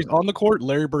his Larry injuries Bird. on the court.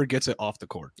 Larry Bird gets it off the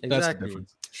court. That's the Exactly.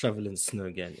 difference. Shoveling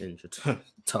snow, getting injured.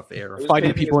 Tough era. It was Fighting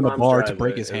paving people in his the mom's bar to driveway.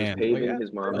 break his It was hand. paving Like,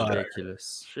 his mom's God. driveway.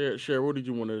 Ridiculous. Share. What did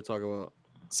you want to talk about?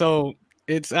 So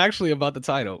it's actually about the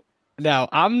title. Now,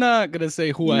 I'm not gonna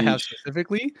say who I have Yeesh.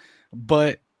 specifically,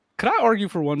 but could I argue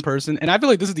for one person? And I feel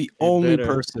like this is the only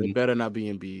person. It better not be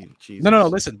Embiid. Jesus. No.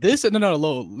 Listen,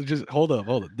 just hold up.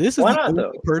 This is Why the not, only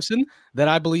though? person that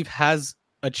I believe has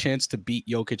a chance to beat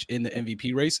Jokic in the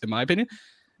MVP race, in my opinion,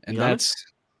 and Giannis?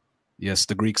 that's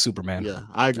the Greek Superman. Yeah,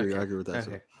 I agree. I agree with that.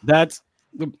 Okay. Too. That's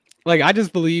like I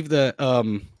just believe that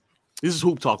This is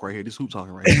hoop talk right here. This is hoop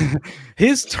talking right here.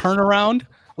 his turnaround,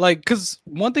 like, because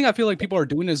one thing I feel like people are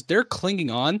doing is they're clinging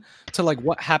on to like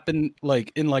what happened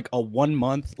like in like a 1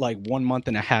 month, like 1 month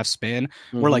and a half span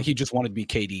where like he just wanted to be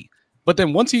KD. But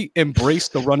then once he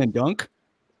embraced the run and dunk,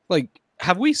 like,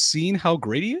 have we seen how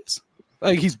great he is?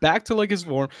 Like he's back to like his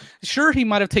form. Sure, he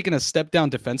might have taken a step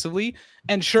down defensively,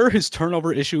 and sure, his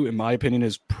turnover issue, in my opinion,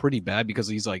 is pretty bad because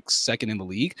he's like second in the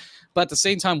league. But at the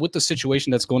same time, with the situation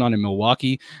that's going on in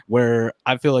Milwaukee, where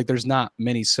I feel like there's not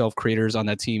many self-creators on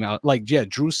that team out. Like, yeah,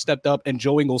 Drew stepped up, and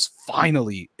Joe Ingles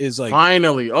finally is like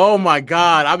finally. Oh my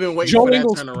God, I've been waiting Joe for that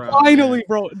Ingles turnaround. finally, man.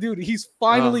 bro, dude, he's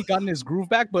finally gotten his groove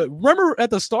back. But remember at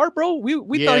the start, bro, we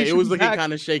thought he it should was be looking back.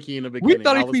 kind of shaky in the beginning. We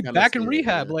thought I he was could be kinda back in scared,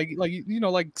 rehab, yeah.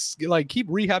 like keep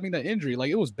rehabbing that injury.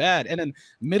 Like it was bad, and then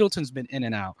Middleton's been in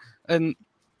and out. And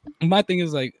my thing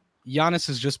is like Giannis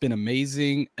has just been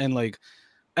amazing, and like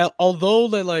although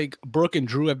that like Brooke and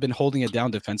Drew have been holding it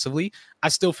down defensively, I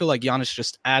still feel like Giannis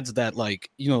just adds that like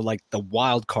like the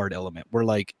wild card element where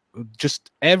like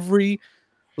just every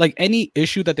like any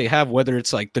issue that they have, whether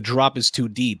it's like the drop is too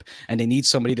deep and they need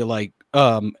somebody to like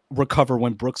recover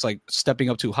when Brooks like stepping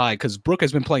up too high, because Brooke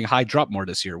has been playing high drop more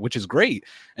this year, which is great,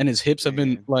 and his hips have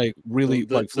been like really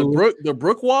like the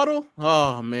Brook Waddle.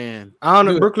 Oh man, I don't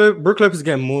know. Dude. Brook Lopez is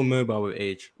getting more mobile with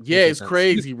age. Yeah, it's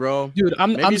crazy, bro. Dude,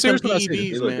 I'm Maybe serious some when I say this. PEDs,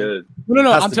 He looked man. good.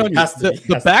 No, Has I'm to telling be, you, has to be,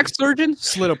 the has back to be. surgeon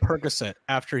slid a Percocet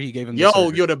after he gave him the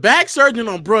surgery. Yo, the back surgeon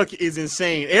on Brook is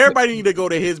insane. Everybody need to go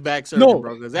to his back surgeon,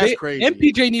 bro, because that's crazy.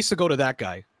 MPJ needs to go to that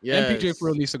guy. Yes. MPJ for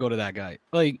real needs to go to that guy.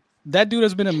 Like that dude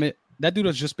has been that dude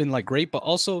has just been like great. But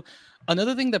also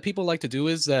another thing that people like to do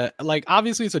is that like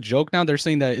obviously it's a joke now. They're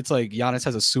saying that it's like Giannis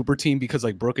has a super team because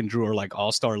like Brooke and Drew are like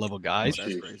all-star level guys. Oh,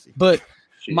 that's crazy. But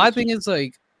my thing is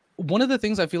like one of the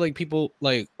things I feel like people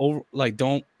like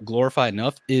don't glorify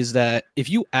enough is that if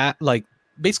you like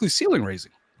basically ceiling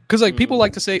raising, because like people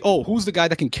like to say, oh, who's the guy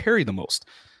that can carry the most?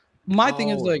 My thing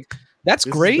is like that's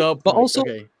great, but also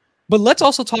but let's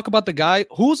also talk about the guy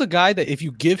who's a guy that if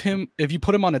you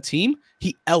put him on a team,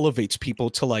 he elevates people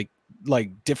to like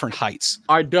different heights.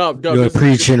 All right, Dub, You're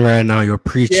preaching right now. You're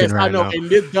preaching yes, right I know. now. And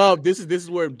this is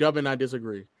where Dub and I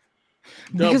disagree.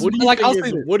 Dub, Because,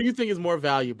 what do you think is more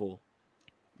valuable?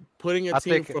 Putting a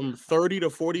team from 30 to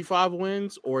 45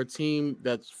 wins, or a team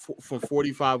that's from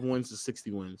 45 wins to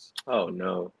 60 wins? Oh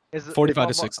no. 45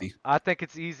 to 60. I think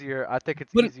it's easier. I think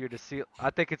it's easier to seal. I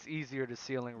think it's easier to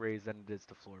ceiling raise than it is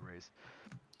to floor raise.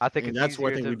 I think it's that's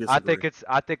where I easier think we to. disagree.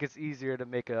 I think it's easier to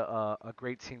make a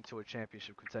great team to a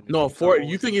championship contender. No,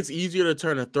 you think it's easier to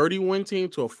turn a 30-win team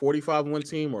to a 45-win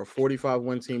team, or a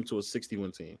 45-win team to a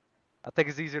 60-win team? I think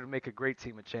it's easier to make a great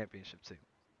team a championship team.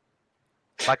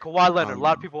 Like Kawhi Leonard, a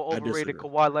lot of people I overrated disagree.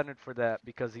 Kawhi Leonard for that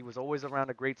because he was always around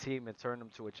a great team and turned them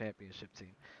to a championship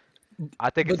team. I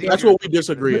think it's But easier That's what for we people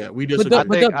disagree to. at. We but disagree. I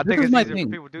this think is it's my easier for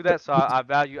thing. people to do that. So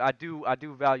I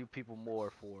do value people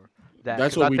more for that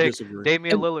That's because what I we think disagree.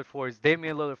 Damian Lillard,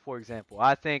 for example,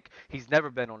 I think he's never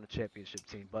been on the championship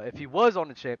team, but if he was on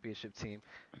the championship team,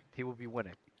 he would be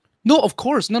winning. No, of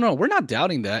course, no, we're not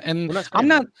doubting that, and We're not I'm saying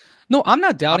not. that. No, I'm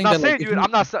not I'm doubting not that. Like, saying if you. you, I'm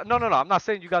not. No, no, no. I'm not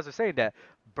saying you guys are saying that.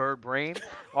 Bird brain.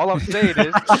 All I'm saying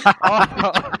is, all,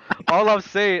 all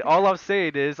I'm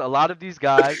saying is, a lot of these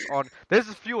guys on. There's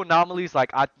a few anomalies. Like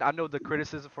I know the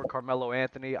criticism for Carmelo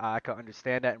Anthony. I can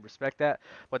understand that and respect that.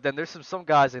 But then there's some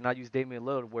guys, and I use Damian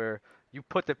Lillard, where you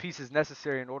put the pieces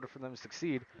necessary in order for them to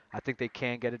succeed. I think they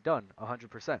can get it done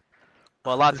 100%.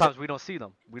 But a lot of times we don't see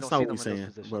them. We That's don't not see what them we're in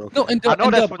those saying. positions. But okay. no, and I know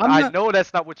and that's Dub, what I'm I not. know.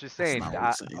 That's not what you're That's saying. not what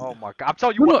we're saying. Oh my God! I'm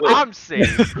telling you No, what I'm saying.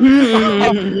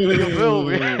 You feel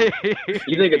me?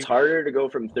 You think it's harder to go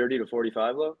from 30 to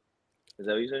 45 though? Is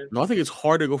that what you're saying? No, I think it's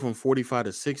hard to go from 45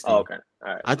 to 60. Oh, okay.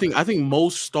 All right. I think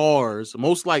most stars,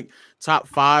 most like top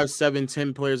 5, 7,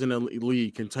 10 players in the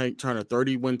league can turn a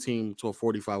 30-win team to a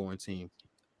 45-win team.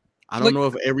 I don't Like, know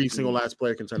if every single last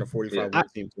player can turn a 45-win I,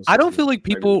 team to a I don't 60. feel like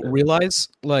agree people with that. realize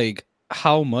like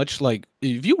how much like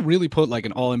if you really put like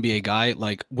an All NBA guy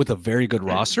like with a very good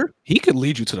roster, he could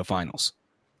lead you to the finals.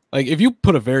 Like if you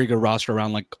put a very good roster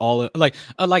around like all like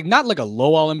not like a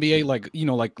low All NBA like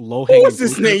like low hanging. What's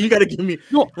his name? You got to give me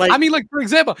No, like I mean like for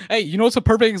example, hey, you know what's a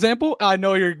perfect example? I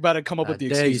know you're about to come up I with the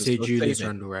dare you excuses. say so Julius save it.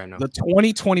 Randle right now. The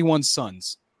 2021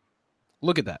 Suns.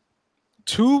 Look at that.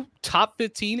 Two top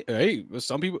 15. Hey,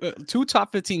 some people. Two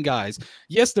top 15 guys.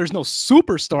 Yes, there's no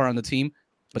superstar on the team.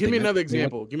 But give they me never- another they went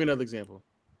example. Give me another example.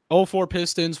 04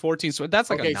 Pistons, 14. So that's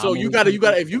like Okay, a so you anomaly.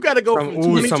 got to if you got to go Some from all-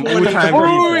 2020 some all-time to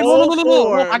defense. No,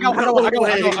 04. I got one. No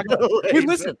way. Wait,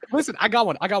 listen. I got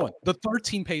one. The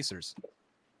 13 Pacers.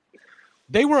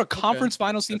 They were a conference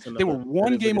finals team. That's They were another-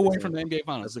 one that is a game good away from the example. NBA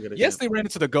finals. That's a good Yes, they example. ran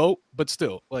into the GOAT, but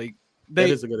still, like That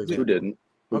they. is a good Who example. didn't?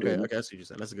 Who Okay, didn't? okay, I see what you're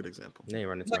saying. That's a good example. They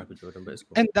run into Michael Jordan, but it's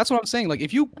cool. And that's what I'm saying. Like,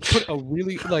 if you put a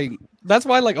really like, that's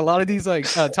why like a lot of these like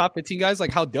top 15 guys,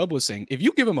 like how Dub was saying, if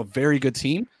you give him a very good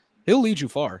team, he'll lead you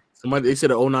far. Somebody they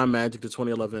said the 09 Magic to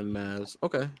 2011 Mavs.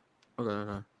 Okay.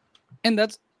 And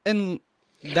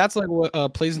that's like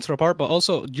what plays into the part. But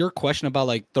also your question about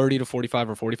like 30 to 45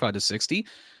 or 45 to 60.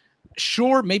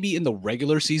 Sure, maybe in the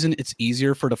regular season it's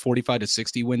easier for the 45 to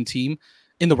 60 win team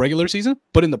in the regular season,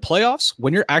 but in the playoffs,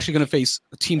 when you're actually going to face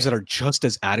teams that are just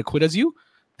as adequate as you,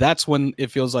 that's when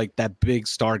it feels like that big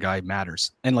star guy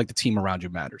matters and like the team around you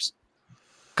matters.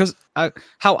 Because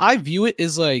how I view it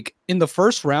is like in the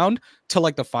first round to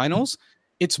like the finals,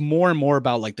 it's more and more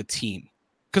about like the team.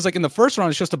 Because like in the first round,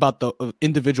 it's just about the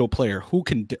individual player who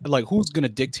can like who's going to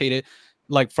dictate it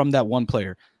like from that one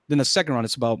player. Then the second round,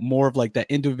 it's about more of like that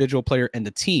individual player and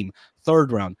the team.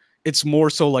 Third round, it's more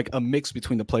so like a mix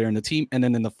between the player and the team. And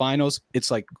then in the finals,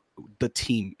 it's like the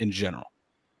team in general.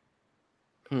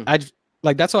 That's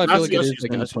how I feel like it is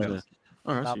like in the playoffs.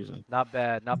 All right, Not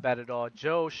bad at all.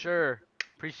 Joe, sure.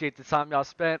 Appreciate the time y'all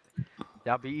spent.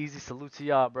 Y'all be easy. Salute to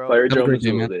y'all, bro. Fire Have a Joe great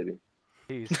day, Mazzulla, man. baby.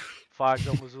 Peace. Fire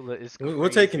Joe Mazzulla is crazy. We'll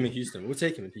take him in Houston.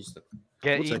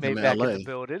 Get We'll take Ime him in back in LA. the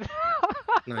building.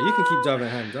 No, you can keep Javin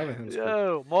Ham. Javin Ham's cool.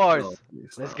 Yo, Mars. Oh,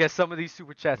 Let's get some of these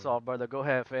super chats on, brother. Go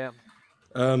ahead, fam.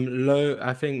 Low.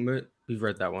 I think we've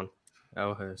read that one.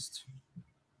 Elhurst.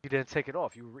 You didn't take it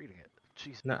off. You were reading it.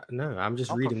 Jesus. No. I'm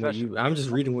just I'm reading what you. professional. I'm just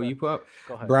I'm reading what you put up.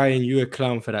 Go ahead. Brian, you a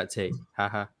clown for that take.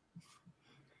 Haha.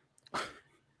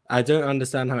 I don't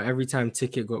understand how every time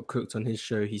Ticket got cooked on his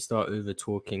show, he start over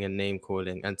talking and name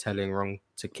calling and telling Ron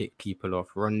to kick people off.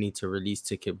 Ron need to release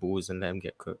Ticket balls and let him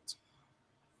get cooked.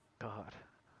 God.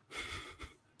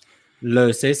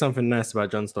 Low, say something nice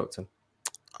about John Stockton.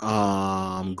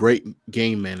 Great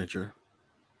game manager.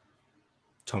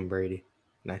 Tom Brady.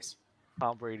 Nice.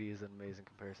 Tom Brady is an amazing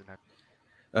comparison.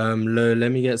 Low,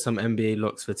 let me get some NBA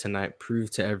locks for tonight.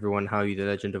 Prove to everyone how you the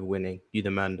legend of winning. You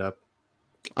the man up.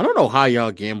 I don't know how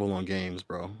y'all gamble on games,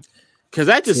 bro. Because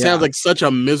that just sounds like such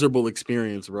a miserable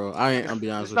experience, bro. I'll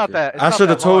be honest with you. I should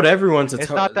have told everyone to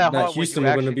tell not that that hard Houston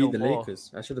when were you going to beat actually the know ball.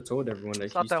 Lakers. I should have told everyone that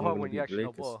It's not Houston that were hard going when to you beat the actually know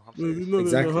Lakers. ball. I'm serious.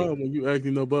 Exactly. When you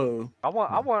acting no ball. I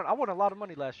won a lot of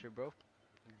money last year, bro.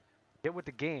 Get with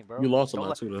the game, bro. You lost a Don't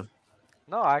lot too, though.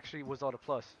 No, I actually was all the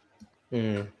plus.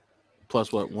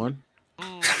 Plus what, 1?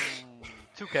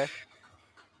 2K.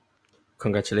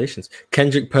 Congratulations.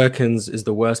 Kendrick Perkins is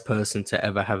the worst person to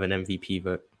ever have an MVP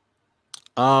vote.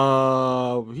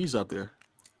 He's up there.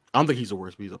 I don't think he's the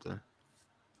worst, but he's up there.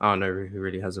 I don't know who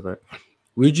really has a vote.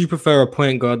 Would you prefer a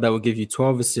point guard that will give you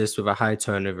 12 assists with a high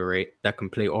turnover rate that can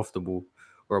play off the ball,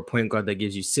 or a point guard that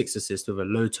gives you 6 assists with a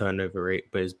low turnover rate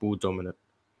but is ball dominant?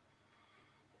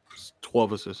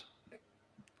 12 assists.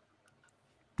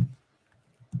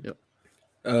 Yep.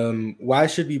 Why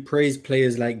should we praise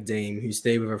players like Dame who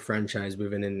stay with a franchise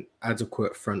with an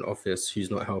inadequate front office who's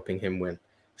not helping him win?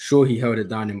 Sure, he held it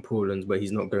down in Portland, but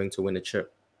he's not going to win a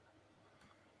chip.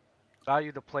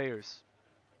 Value the players.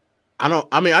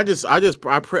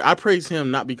 I praise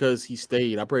him not because he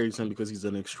stayed. I praise him because he's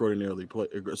an extraordinarily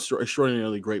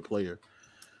great player.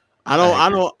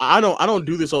 I don't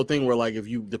do this whole thing where like if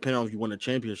you depend on if you win a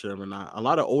championship or not. A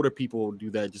lot of older people do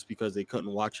that just because they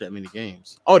couldn't watch that many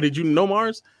games. Oh, did you know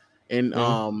Mars? In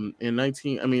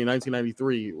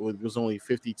 1993, it was only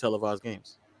 50 televised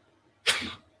games.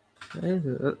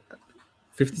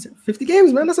 50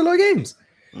 games, man. That's a lot of games.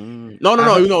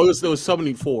 No. It was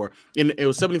 74. It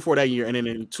was 74 that year, and then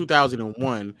in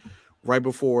 2001, right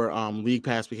before League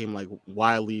Pass became like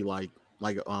widely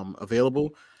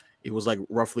available, it was like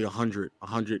roughly 100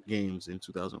 games in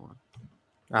 2001.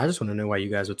 I just want to know why you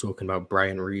guys are talking about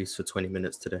Brian Reeves for 20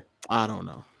 minutes today. I don't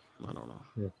know.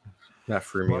 Yeah. That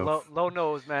threw me off. Low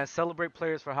knows, man. Celebrate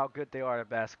players for how good they are at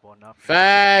basketball.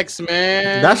 Facts,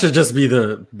 man. That should just be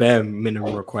the bare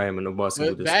minimum requirement of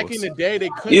basketball. Back in the day, they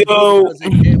couldn't because they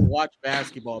didn't watch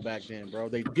basketball back then, bro.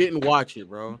 They didn't watch it,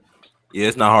 bro. Yeah,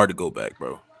 it's not hard to go back,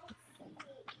 bro.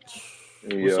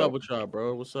 What's up with y'all,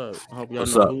 bro? What's up? I hope y'all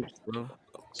What's know up? hoops, bro.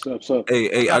 What's up?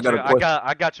 Hey, I got a question.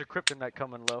 I got your kryptonite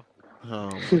coming, Low.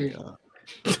 Oh my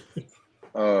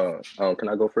god. Can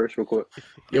I go first real quick?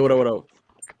 Yeah, what up?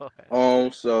 Go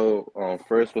ahead.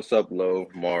 First, what's up, Low,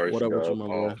 Mars? What up with you, my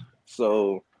boy?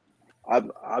 So, I've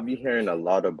been hearing a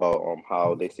lot about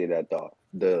how they say that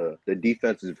the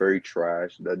defense is very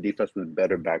trash. The defense was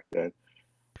better back then.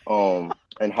 And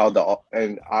how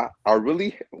I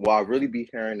really be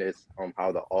hearing is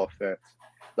how the offensive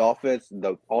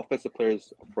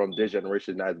players from this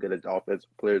generation not as good as the offensive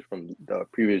players from the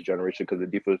previous generation because the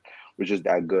defense was just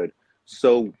that good.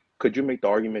 So could you make the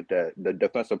argument that the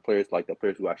defensive players, like the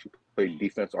players who actually play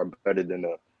defense, are better than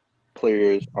the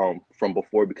players from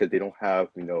before because they don't have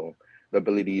the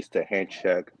abilities to hand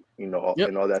check and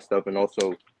all that stuff? And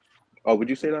also, would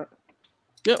you say that?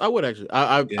 Yeah, I would actually.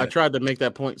 I tried to make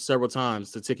that point several times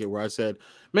to Ticket where I said,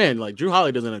 man, like Drew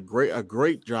Holiday does a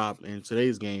great job in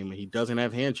today's game. He doesn't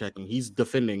have hand checking. He's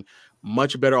defending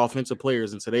much better offensive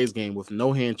players in today's game with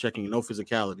no hand checking, no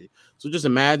physicality. So just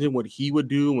imagine what he would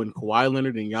do when Kawhi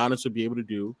Leonard and Giannis would be able to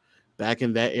do back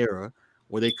in that era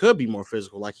where they could be more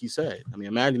physical, like he said. I mean,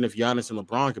 imagine if Giannis and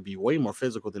LeBron could be way more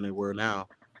physical than they were now.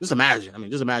 Just imagine. I mean,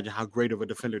 just imagine how great of a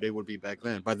defender they would be back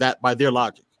then by their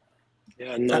logic.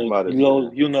 Yeah, we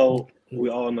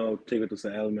all know Ticket to say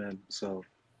man. So,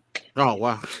 oh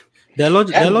wow, their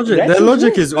logic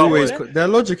is always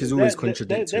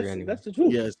contradictory. Anyway. That's the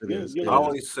truth. Yes, it is. I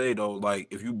always say though, like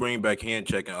if you bring back hand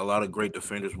checking, a lot of great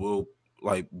defenders will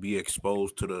like be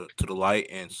exposed to the light,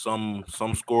 and some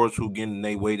scorers who getting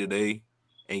their way today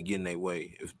ain't getting their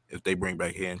way if they bring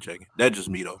back hand checking. That's just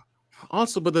me though.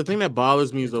 Also, but the thing that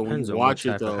bothers me is though when you watch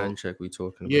it though, hand check we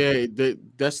talking about. Yeah,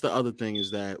 that's the other thing is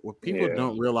that what people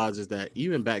don't realize is that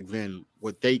even back then,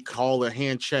 what they call a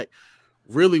hand check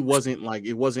really wasn't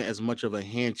as much of a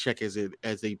hand check as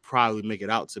they probably make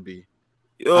it out to be.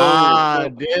 Yo,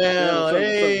 Dale,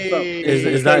 hey.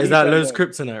 Is that Lowe's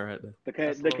kryptonite right there?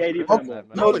 The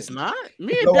KD. No, it's not.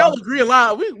 Me and Dale agree a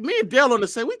lot. Me and Dale on the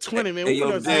same. We 20, man. Me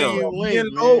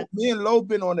and Lowe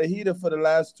been on the heater for the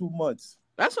last 2 months.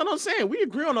 That's what I'm saying. We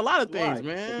agree on a lot of things,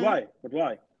 man. But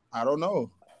why? I don't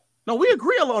know. No, we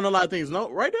agree on a lot of things.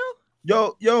 No, right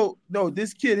now? No,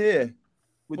 this kid here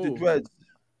with the dreads.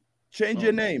 Change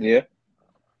your name. Yeah.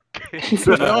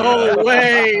 No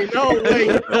way. No way.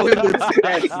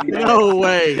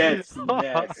 That's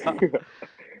nasty.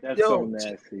 That's so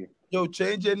nasty. Yo,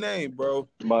 change your name, bro.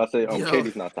 I say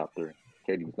KD's not top 3.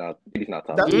 KD's not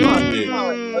top 3.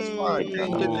 That's fine.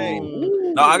 Change your name.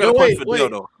 No, I got a question for Dale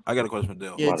though.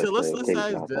 Yeah, let's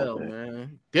ask Dale,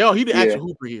 man. Dale, he the actual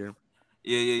hooper here.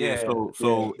 Yeah. So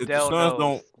if the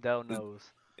Suns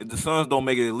if the Suns don't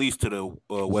make it at least to the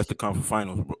Western Conference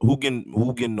Finals, who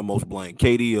getting the most blame?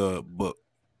 KD or Book?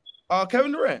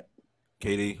 Kevin Durant.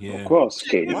 KD, yeah. Of course,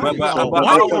 KD.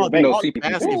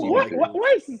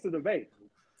 Why is this a debate?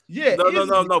 Yeah.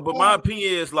 No. But my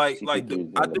opinion is I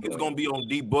think it's gonna be on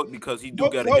D Book because he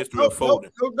got a history of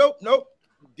folding. Nope.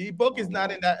 D Book is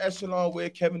not in that echelon where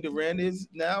Kevin Durant is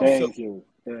now. Thank you.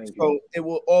 So it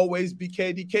will always be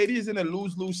KD. KD is in a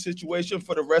lose-lose situation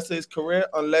for the rest of his career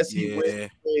unless he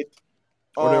wins with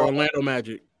the Orlando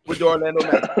Magic. With the Orlando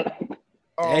Magic.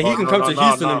 Yeah, he can come to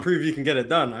Houston and prove he can get it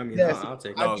done. I mean, Yes, I'll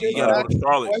take I it. just You gotta go asked to a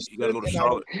Charlotte. You gotta go to question in our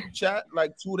Charlotte. group chat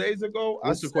like 2 days ago. What's I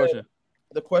the said, question?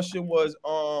 The question was,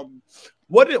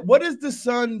 what is the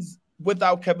Suns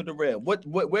without Kevin Durant?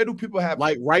 Where do people have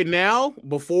Like right now,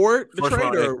 before the First trade,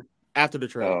 round or after the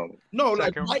trade? no,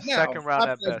 like Second- right now? second round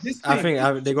at Like best. this I team.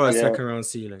 think they got a Yeah. second round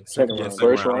ceiling. Second Yeah, round. second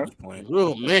First round. round. Just playing.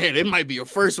 Oh man, it might be a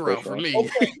first round for round. me.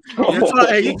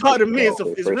 Okay. You talking to me? It's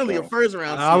First really a round. first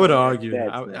round. I would ceiling. argue.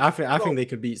 That's I think they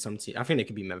could beat some team. I think they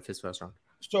could beat Memphis first round.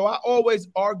 So I always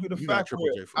argue the You got fact Triple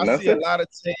where J for I that. see a lot of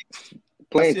takes. I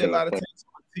Playing see a lot of takes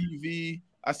on TV.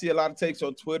 I see a lot of takes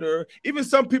on Twitter. Even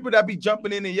some people that be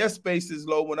jumping in your spaces,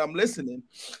 low when I'm listening,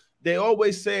 they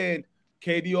always saying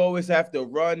KD always have to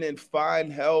run and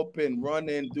find help and run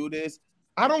and do this.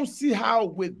 I don't see how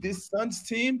with this Suns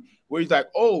team where he's like,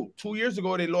 oh, 2 years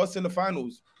ago they lost in the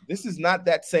finals. This is not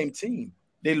that same team.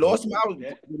 They lost Miles,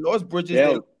 they lost Bridges, they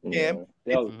lost Cam.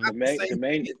 The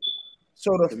main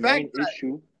So the the fact main that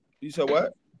issue. you said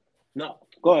what? No,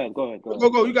 go ahead. Go.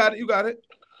 You got it.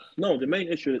 No, the main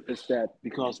issue is that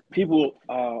because people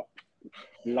are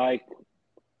like,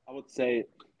 I would say,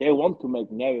 they want to make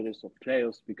narratives of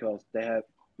players because they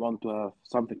want to have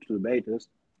something to debate this.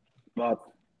 But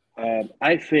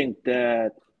I think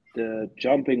that the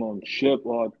jumping on ship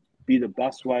or be the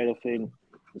bus rider thing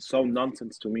is so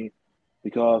nonsense to me,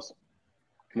 because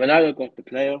when I look at the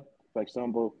player, for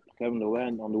example, Kevin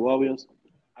Durant on the Warriors,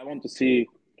 I want to see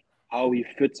how he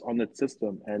fits on that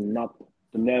system and not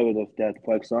the narrative that,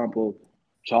 for example,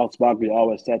 Charles Barkley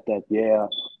always said that, yeah,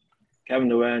 Kevin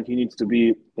Durant, he needs to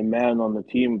be the man on the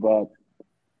team. But,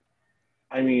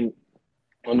 I mean,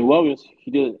 on the Warriors,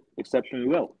 he did exceptionally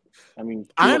well. I mean,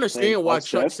 I understand why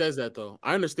Chuck says that, though.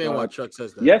 I understand why Chuck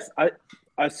says that. Yes, I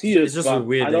see it. It's just so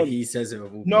weird that he says it.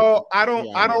 No, I don't.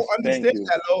 Yeah, I don't Thank understand you.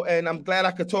 that, though, and I'm glad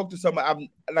I could talk to somebody.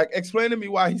 I'm like, explain to me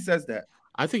why he says that.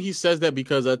 I think he says that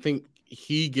because I think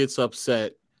he gets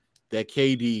upset that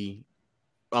KD,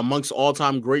 amongst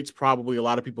all-time greats, probably a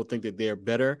lot of people think that they're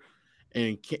better.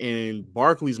 And in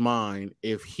Barkley's mind,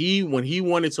 when he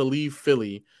wanted to leave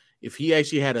Philly, if he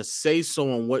actually had a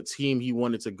say-so on what team he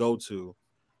wanted to go to,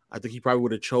 I think he probably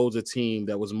would have chose a team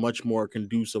that was much more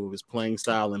conducive of his playing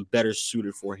style and better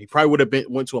suited for it. He probably would have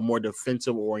went to a more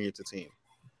defensive-oriented team.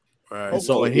 Right. And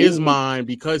so in his mind,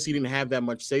 because he didn't have that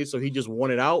much say-so, he just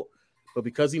wanted out. But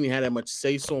because he didn't have that much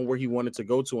say-so on where he wanted to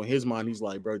go to, in his mind, he's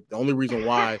like, bro, the only reason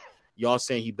why y'all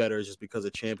saying he better is just because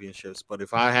of championships. But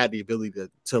if I had the ability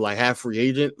to like have free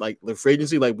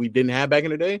agency like we didn't have back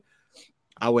in the day,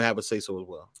 I would have a say-so as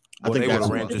well. I think they would that's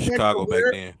have ran why. to Chicago back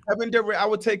then. Kevin Durant, I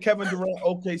would take Kevin Durant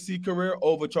OKC career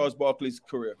over Charles Barkley's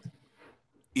career.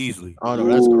 Easily. Oh no,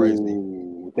 that's crazy.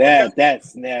 Ooh,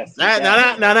 that's nasty.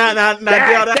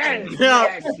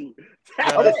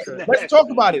 Let's talk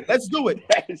about it. Let's do it.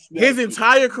 His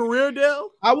entire career,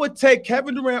 Dale. I would take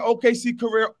Kevin Durant OKC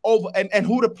career over and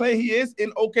who the player he is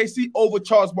in OKC over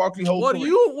Charles Barkley whole career.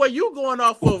 You going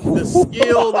off of the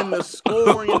skill and the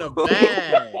scoring and the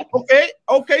bag? Okay,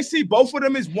 OKC, both of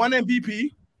them is one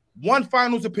MVP, one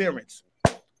finals appearance.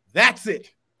 That's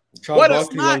it.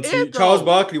 Charles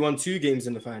Barkley won 2 games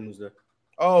in the finals, though.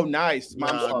 Oh, nice.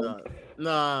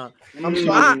 Nah. I'm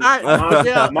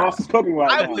sorry. Moss talking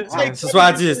right I now. would take That's why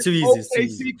I did. It's too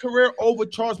easy. OKC career over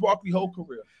Charles Barkley whole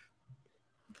career.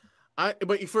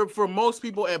 But for most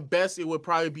people, at best, it would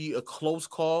probably be a close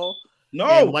call. No,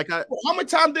 how many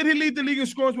times did he lead the league in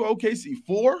scoring with OKC?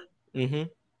 4. Okay.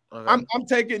 I'm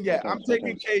taking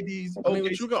KD's. I mean,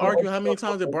 but you can argue how many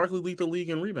times did Barkley lead the league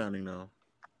in rebounding now?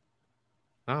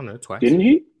 I don't know, twice. Didn't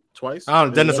he? Twice. I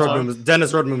don't know.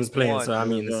 Dennis Rodman was playing, One. so I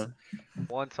mean,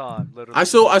 One time, literally. I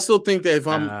still think that if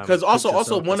I'm because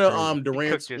also one of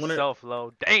Durant's yourself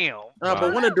low. Damn.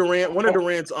 But one of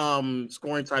Durant's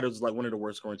scoring titles is like one of the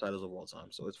worst scoring titles of all time,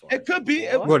 so it's fine. It could be.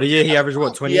 What the year he averaged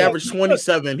 20? He averaged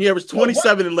 27. He averaged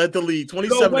 27 and led the league.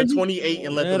 27 and 28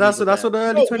 and led the league. That's what the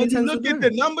early 2010s. When you look at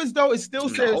the numbers though, it still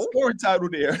says scoring title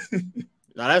there.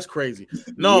 No, that's crazy.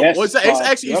 No, Yes, it's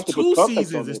actually you have to put 2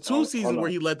 context seasons. on It's it. 2 seasons where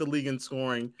he led the league in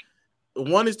scoring.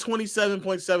 One is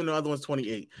 27.7, the other one's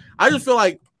 28. I just feel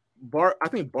like I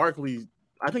think Barkley.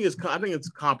 I think it's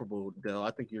comparable, Dale.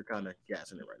 I think you're kind of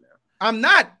gassing it right now. I'm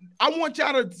not. I want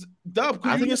y'all to dub.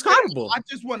 I think it's comparable. I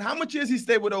just want. How much years he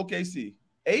stayed with OKC?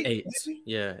 8. 8.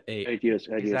 Yeah, 8. 8 years.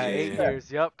 He's at 8 years.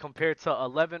 Yep. Compared to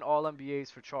 11 All NBAs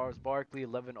for Charles Barkley,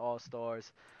 11 All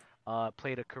Stars.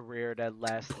 Played a career that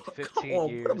lasted 15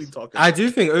 years. What are we talking about? I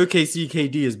do think OKC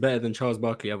KD is better than Charles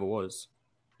Barkley ever was.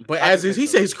 But as he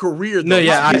says, his career. No,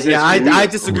 I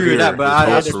disagree with that. But I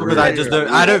don't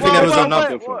think there was enough.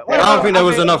 I don't think there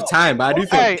was enough time. But I do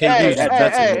think KD is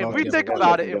better.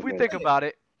 If we think about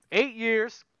it, 8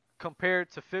 years,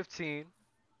 compared to 15.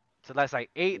 So that's like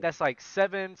 8. That's like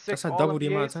 7, 6 That's like All double the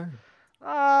amount of NBAs. time.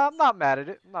 I'm not mad at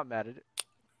it.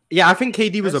 Yeah, I think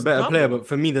KD was a That's better player, double. but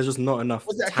for me, there's just not enough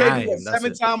Was that time. KD was That's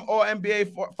it. 7-time All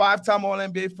NBA, 5-time All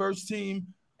NBA first team,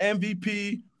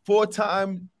 MVP,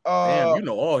 4-time. Damn, you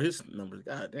know all his numbers.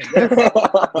 God damn.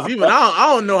 'Cause even I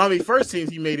don't know how many first teams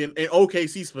he made in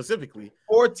OKC specifically.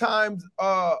 4 times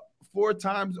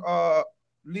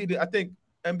leading. I think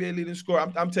NBA leading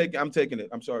scorer. I'm taking it.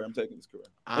 I'm sorry, I'm taking this correct.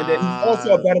 And then he's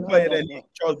also a better player than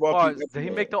Charles Mars, Barkley. did he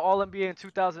make the All NBA in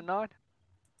 2009?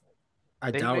 I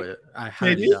Did he doubt make- it. I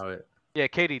highly KD? doubt it. Yeah,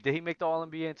 Katie, did he make the All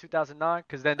NBA in 2009?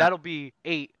 Because then that'll be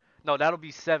 8. No, that'll be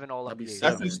 7 All That'd be NBAs.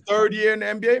 That's 7. his third year in the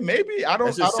NBA. Maybe I don't.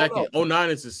 That's I his don't second. know. 09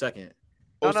 is his second.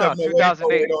 No, 07, 08,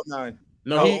 2008. 09.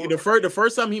 No, he the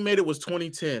first time he made it was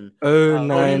 2010. Oh, He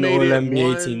nine made All it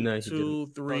NBA 1, team. No, he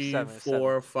 2, 3, 7,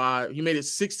 4, 5. He made it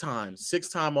 6 times.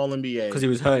 6-time All NBA. because he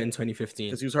was hurt in 2015.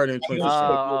 Because he was hurt in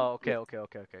 2015.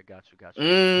 Okay. Got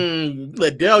you.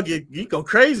 Let Dell he go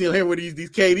crazy on here with these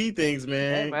KD things,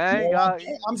 man. Hey, man, Yeah,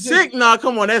 you I'm just, Sick? Nah,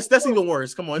 come on. That's even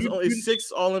worse. Come on, You- it's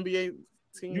 6 All NBA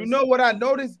teams. you know what I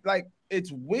noticed? Like it's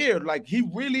weird. Like he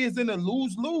really is in a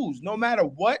lose-lose. No matter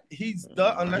what he's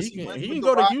done, unless he wins can with go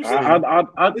the to Rockets. Houston.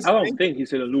 I don't think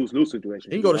he's in a lose-lose situation.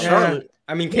 He can go to Yeah. Charlotte.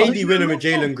 I mean, Well, KD he's winning not with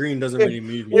wrong. Jalen Green doesn't If- really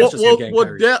move me. That's just him getting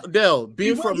carried. Dell, He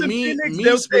being was from in me, Phoenix,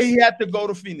 they'll say he had to go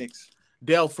to Phoenix.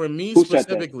 Dell, for me Who said that?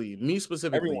 specifically,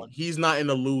 Everyone. he's not in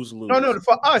a lose-lose. No,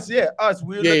 for us, us.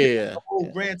 We're looking Yeah. at the whole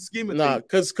grand scheme of Nah,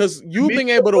 things. because you Me being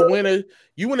able to personally-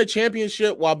 win a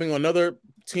championship while being on another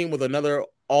team with another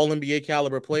All NBA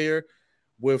caliber player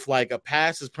with like a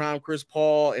past his prime Chris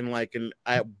Paul and like an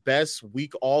at best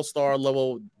weak all-star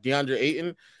level DeAndre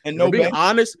Ayton. And If no we're being bench.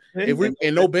 honest,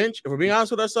 And no bench, if we're being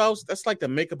honest with ourselves, that's like the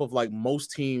makeup of like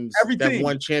most teams Every that team.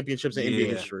 won championships in NBA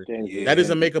Yeah. history. Yeah. That is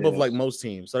the makeup of like most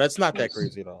teams. So that's not that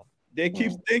crazy at all. They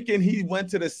keep thinking he went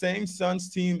to the same Suns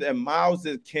team that Miles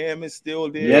and Cam is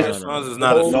still there. Yes. The Suns is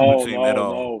not a super team at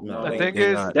all. no. The They- thing they're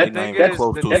is, not- the they're thing not is, even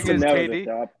close the to a thing super is, team.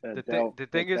 KD. The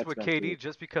thing is with KD,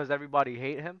 just because everybody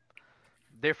hate him,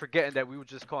 they're forgetting that we were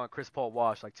just calling Chris Paul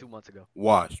washed like 2 months ago.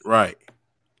 Watch, right.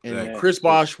 And Exactly. Chris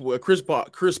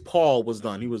Paul was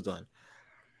done. He was done.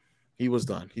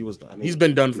 He's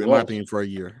been done, in my opinion, for a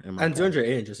year. And DeAndre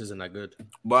Ayton just isn't that good.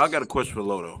 But I got a question for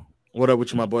Lodo. What up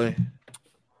with you, my boy?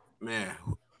 Man,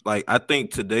 like I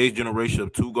think today's generation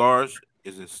of two guards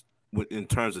in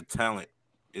terms of talent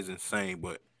is insane.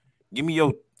 But give me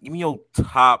your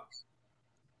top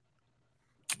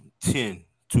 10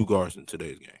 two guards in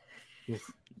today's game.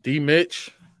 D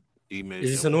Mitch. D-Mitch.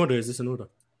 Is this an order? Is this an order?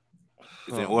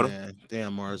 Is it in order? Man.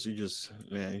 Damn, Mars, you just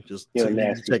You're you're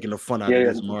nasty. taking the fun out Yeah,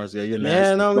 of this, Mars. Yeah, you're nasty.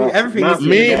 Yeah, no, I mean, everything Nah, needs to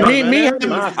Me, be in order, me,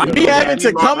 man. me having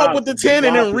to come up with the 10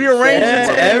 and then rearrange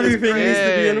Yeah, it. everything needs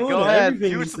to be in Yeah, order. go ahead.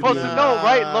 Everything You were needs to be supposed in to order. know,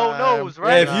 right? Low nose, Yeah,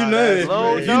 right? if you know,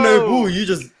 Low if you know nose. ball, you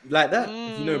just like that.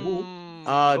 If you know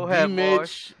ball, Go ahead,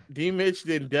 Mars. D Mitch,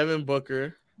 then Devin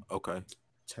Booker. Okay.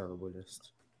 terrible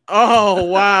list. Oh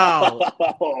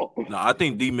wow. No, I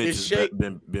think D-Mitch Is has Shea-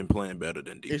 been playing better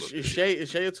than is D-Book.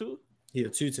 Shea a 2? He a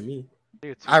 2 to me.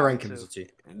 Yeah, I rank him as a 2.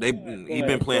 He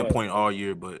been playing point all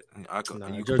year, but I could. Nah,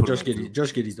 you could put Josh him in Giddey.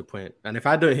 Josh Giddey's the point. And if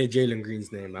I don't hear Jalen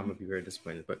Green's name, I'm gonna be very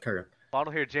disappointed. But carry on. If I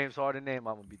don't hear James Harden name,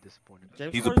 I'm gonna be disappointed.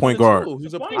 James He's a Harden's point a guard. 2.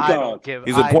 He's a point Point I guard. don't give.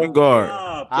 He's a I- point guard.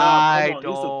 I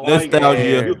don't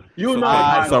Nostalgia. You So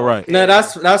know, it's all right. No,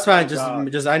 that's fine. God.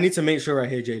 Just I need to make sure I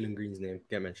hear Jalen Green's name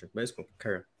get mentioned. But it's cool.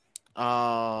 Carry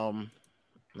on.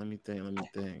 Let me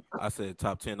think. I said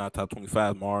top 10, not top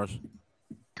 25. Mars.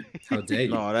 How dare you?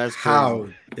 No, that's How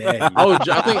crazy. dare you? Oh,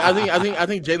 I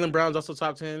think Jalen Brown's also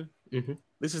top 10. Mhm.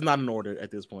 This is not an order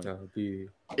at this point. No, be-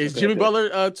 Is Jimmy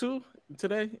Butler 2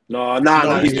 today? No,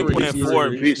 he's he's three. sweet. He's four.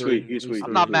 He's sweet. He's sweet.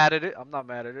 I'm not mad at it.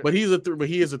 But he's a 3. But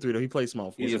he is a 3 though. He plays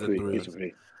small. He is a 3. He's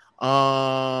sweet.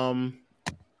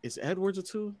 Is Edwards a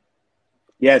 2?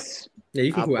 Yes. Yeah,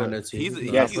 you can I put put- Anna too. He's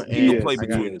Yes, he he can is. play I got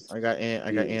between. it. I got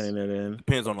Ant in there then.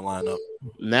 Depends on the lineup.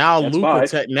 Now That's Luca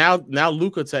five. now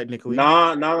Luca technically.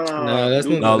 No. that's not- No, that's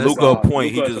Luka not- a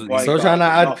point. He Luka's just a point So guard. trying to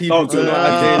add No, people don't to do not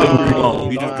that. add Jalen Jalen too long.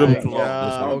 Green. He just dribbled too long.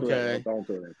 Yeah, Don't do okay. that. Don't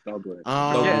do it. Don't do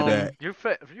Um, that. You're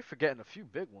forgetting a few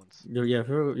big ones.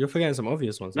 You're forgetting some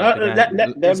obvious ones. No, Like, let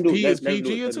them Is do. P Let is them do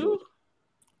PG it, a let them 2? do it.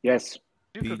 Yes.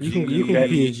 You could- you can Okay.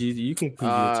 PG a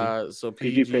 2. So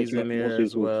PG PG's in there mostly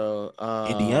as good. well.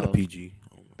 Indiana PG.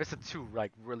 It's a 2,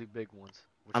 like really big ones.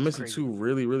 which I'm is missing crazy. 2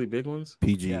 really, really big ones.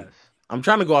 PG. Yes. I'm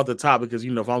trying to go off the top because if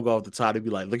I'm going off the top, they'd be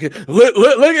like, look at him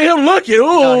looking.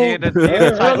 No, he Ooh. in the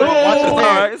tight zone. Watch his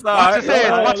hands. It's all Watch right. his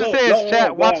hands. Watch his hands,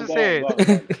 chat. Watch his Go hands.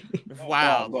 on.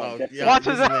 Wow. Go on. Yeah, Watch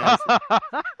this his is nasty.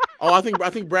 Oh, I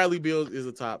think Bradley Beal is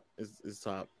the top. Is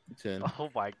top. 10. Oh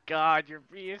my God, you're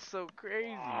being so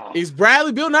crazy. Is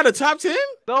Bradley Beal not a top 10?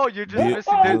 No, you're just Yeah.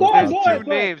 missing. Yeah. There's Go two ahead.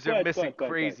 names you're Go ahead, missing go ahead, go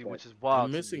ahead, crazy, go ahead. which is wild. I'm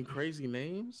to me. missing crazy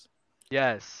names.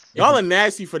 Yes, Y'all are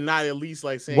nasty for not at least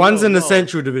like saying One's yo, in the no.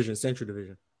 Central Division. Central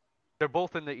Division. they're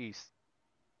both in the East.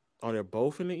 Oh, they're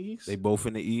both in the East. They both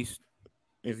in the East.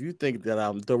 If you think that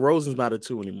DeRozan's not a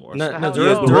 2 anymore, No, Hell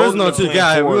DeRozan no. not too. DeRozan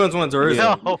Yeah, playing everyone's four. one DeRozan.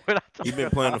 Yeah. No, we're not He's talking been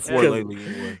playing the about four that. lately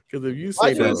anyway. because if you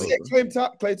Why say you that, say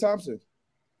Klay Thompson?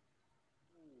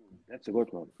 That's a good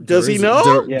one. does he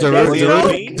know? Yeah, Does he know?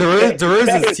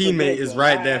 DeRozan's teammate is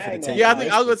right there for the take. Yeah, I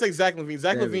think I was gonna say Zach LaVine.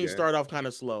 Zach There we LaVine go. started off kind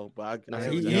of slow, but I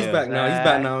He's Yeah. back now. He's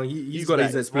back now. He's got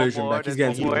his back. explosion back. He's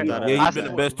getting One more. to Yeah, he's been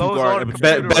the best two Lowe's guard on ever the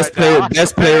played. computer best right now.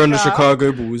 best player on the Nah.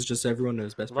 Chicago Bulls. Just everyone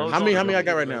knows best player. Lowe's How on many? the How many I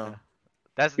got right computer now?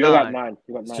 That's You got 9. 9.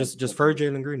 You got 9. Just throw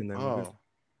Jalen Green in there. we're good. Oh,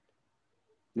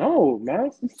 No,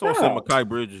 man. Someone said Mikal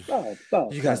Bridges.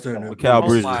 Stop. You guys don't know. Mikal Oh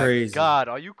Bridges. my Crazy. God,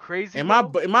 are you crazy? am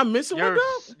bro? I missing one? You're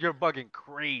Though? you're bugging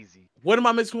crazy. What am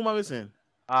I missing? Who am I missing?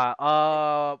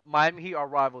 Miami Heat are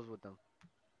rivals with them,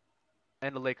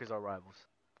 and the Lakers are rivals.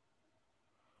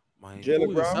 Miami. Jalen Who,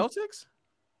 the Brown? Celtics?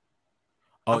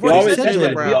 Oh, I've already said Jalen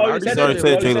Jalen Brown. Brown. I You already He's said already Jalen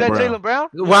said You Brown. said Jalen Jalen Brown?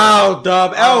 Wow,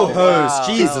 Dub. L host. wow.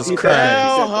 Jesus He Christ.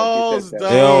 Hell He hoes, said dog.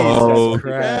 that. Hell Jesus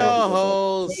Christ. Hell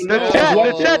hoes.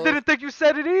 The chat didn't think you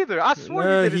said it either. I swear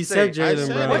No, you didn't he say said it. I Jalen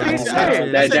said Brown. What did he I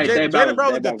say? said They Jalen Brown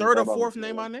was the bound- third or they fourth bound-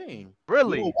 name I named.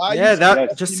 Really? Why Yeah, you that saying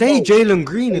just Tebow? say Jalen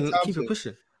Green and Klay keep it Thompson.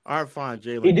 pushing. All right, fine,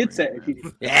 Jalen. He did Green, say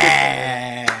man.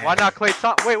 Yeah. Why not Klay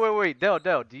Thompson? Wait. Dell,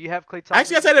 do you have Klay Thompson?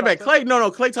 Actually, I said it back. Clay, no,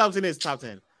 Clay Thompson is top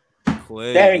 10.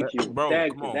 Clay. Thank you. Bro,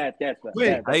 Thank come you. on. That's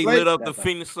Wait, He Clay- lit up the that's right.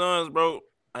 Phoenix Suns, bro.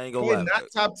 I ain't gonna Klay lie. not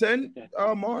top 10,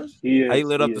 Mars? He is. He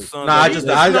lit up he the is. Suns. Nah, I every just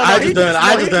day. don't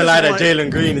like that Jalen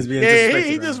Green is being Yeah, disrespected.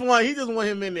 he just want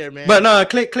him in there, man. But no,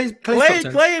 Clay's Clay top 10. in the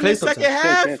Clay's top second 10.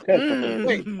 half.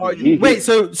 Wait, are you? Wait,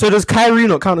 so does Kyrie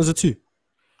not count as a 2?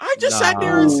 I just sat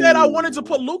there and said I wanted to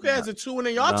put Luka as a 2, and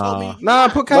then y'all told me Nah,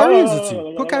 put Kyrie as a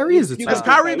No, 2. Put Kyrie as a 2. has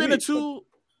Kyrie been a 2?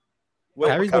 Wait,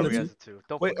 Kyrie's been a Kyrie 2. has a 2.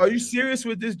 Don't wait, put are you Kyrie. serious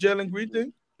with this Jalen Green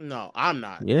thing? No, I'm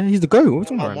not. Yeah, he's the GOAT. What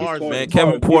you Oh, talking about? Mars, Man, man.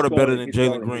 Kevin Porter better than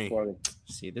Jalen Green.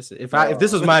 See, this is, if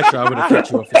this was my show, I would have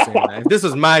kicked you off for saying that. If this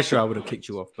was my show, I would have kicked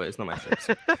you off, but it's not my show.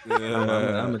 So I'm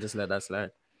gonna just let that slide.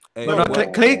 Hey, But no,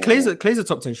 well, Clay's a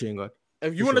top 10 shooting guard.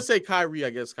 If you For want to sure. say Kyrie, I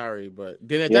guess Kyrie. But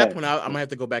then at Yeah. that point, I might have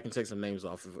to go back and take some names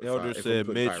off. Y'all just said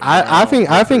we put Mitch. Kyrie.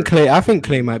 I think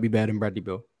Clay might be better than Bradley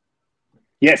Beal.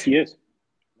 Yes, he is.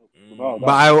 But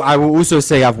I will also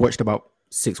say I've watched about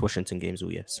 6 Washington games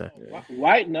all year. So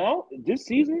Right now, this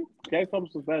season, Klay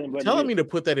Thompson's better than Bradley Telling Beal. me to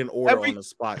put that in order Every- on the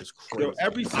spot is crazy. Yo,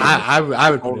 every season, I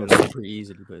would put it on pretty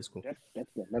easily, but it's cool.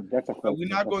 That's a we're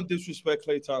not going to disrespect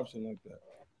Klay Thompson like that.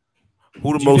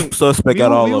 Who the Do you most think- suspect we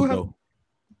out all- all we all of have- though?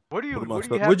 What do you What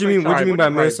have? What do you mean? Klay What do you mean by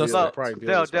Thompson? most Probably suspect? Probably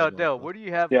Dell, Beal is Dell. Where do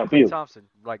you have Yeah, Klay Beal. Thompson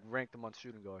like ranked among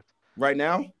shooting guards? Right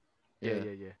now, Yeah.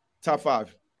 top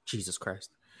 5. Jesus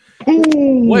Christ.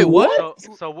 Wait, what?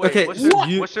 So wait, Okay, what's so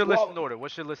your list in order?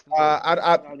 What's your list in order?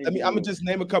 I mean, I'm gonna just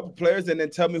name a couple players and then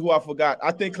tell me who I forgot.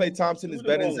 I think Klay Thompson is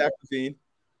better than Zach LaVine.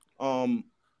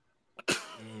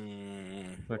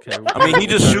 Okay. I mean, he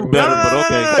just shoot better, but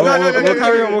okay. We'll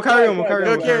carry on. We'll carry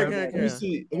on. Okay. Let me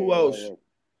see who else.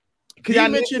 Can D y'all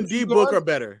mentioned name D some Book guards? are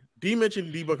better. D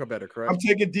mentioned D Book are better, correct? I'm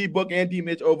taking D Book and D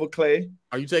Mitch over Klay.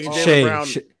 Are you taking Jalen Shea. Brown?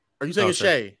 Are you taking Oh, sorry.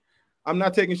 Shea? I'm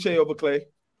not taking Shea over Klay.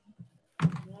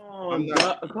 Come on,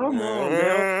 man.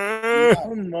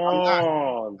 Come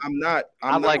on. I'm not.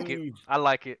 I like it. I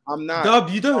like it. I'm not. Dub,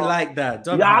 you don't like that.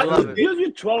 Dub, Yeah, you love don't. it.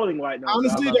 you're trolling right now.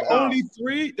 Honestly, Dub.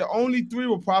 the only three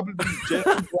will probably be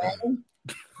Jalen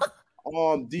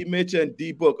Brown, D Mitch and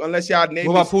D Book. Unless y'all name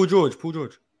What me. about Paul George? Paul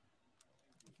George.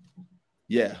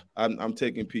 Yeah, I'm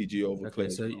taking PG over Okay,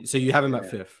 Klay. so you have him at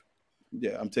 5th.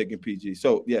 Yeah, I'm taking PG.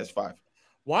 So yes, 5.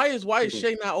 Why is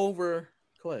Shea not over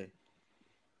Clay?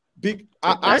 Big.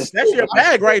 That's your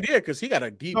bag right there because he got a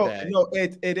deep bag. No,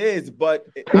 it is, but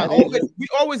we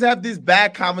always have this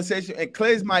bad conversation, and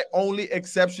Clay's my only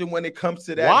exception when it comes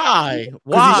to that. Why?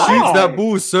 Because he shoots Why? that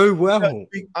ball so well.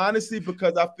 Honestly,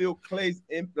 because I feel Clay's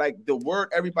like the word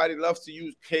everybody loves to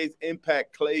use, Clay's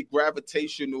impact, Clay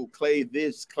gravitational, Clay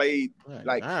this, Clay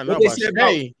like I don't know what they about say about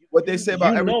Shea. what they say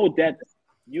about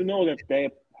You know that they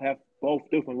have both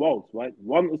different roles, right?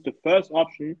 One is the first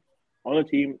option on the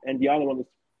team, and the other one is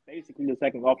basically the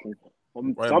second option.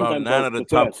 Right about 9 of the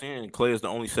top 10, Klay is the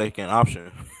only second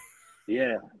option.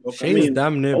 Yeah, Shay's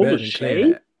damn near better than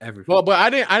Klay at everything. Well, but I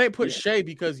didn't put Shea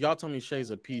because y'all told me Shea's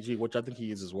a PG, which I think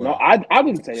he is as well. No, I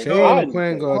didn't say that. Shea No, I ain't the didn't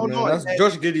point say guard, Hold man. on, That's and-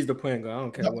 Josh Giddey's the point guard. I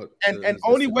don't care what. And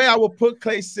only way I would put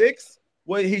Clay 6,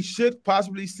 where he should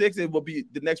possibly 6, it will be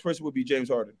the next person would be James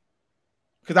Harden.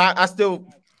 Because I still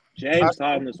James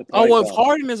Harden is a Oh, point well, if guard.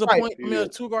 Harden is a Right. point, I mean, a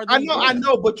two guard. I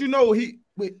know, but you know,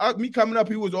 me coming up,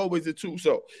 he was always a 2.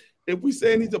 So if we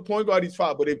saying he's a point guard, he's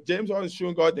 5. But if James Harden's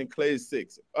shooting guard, then Clay is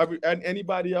 6. And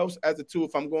anybody else as a 2,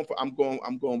 if I'm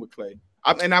going with Clay.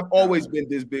 And I've always been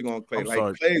this big on Clay.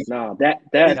 Like Clay, y'all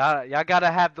gotta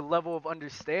have the level of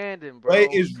understanding, bro. Clay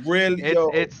is really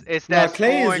it's that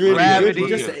Clay is scoring really gravity,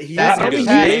 good. that He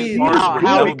impact,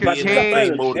 how he could He's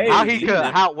change, motivated.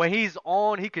 how when he's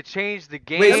on, he could change the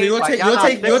game. Wait, so you're Like, y'all not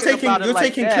taking thinking about it like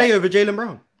taking that. Clay over Jaylen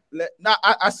Brown? No,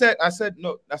 I said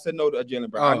no. I said no to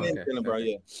Jaylen Brown. Oh, I named okay. Jaylen Brown.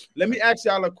 Yeah. Let me ask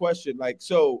y'all a question. Like,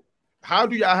 so how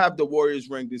do y'all have the Warriors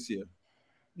ranked this year?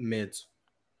 Mid.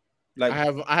 Like,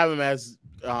 I have him as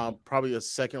probably a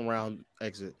second round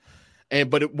exit,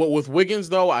 but with Wiggins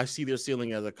though, I see their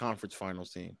ceiling as a conference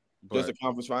finals team. Just the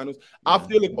conference finals. I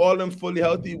feel like all of them fully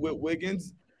healthy with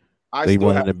Wiggins. They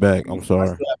running it back. I'm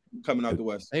sorry. Coming out the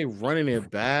West. They running it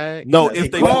back. No,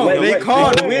 if they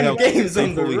can't win games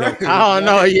on the road. I don't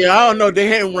know. Yeah, I don't know. They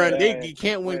can't run. They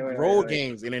can't win road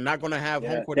games, and they're not going to have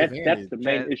home court advantage. That's the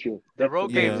main issue. The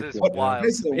road games is wild.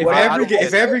 Listen,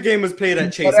 If every game was played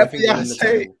at Chase, I think they're in the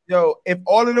title. Yo, if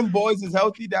all of them boys is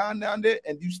healthy down there,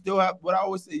 and you still have what I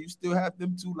always say, you still have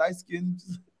them 2 light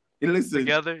skins. Listen,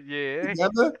 Together, yeah.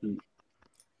 Together.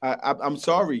 I'm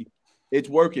sorry, it's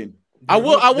working. I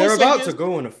will. They're say about this. to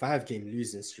go on a 5-game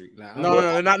losing streak. Like, No.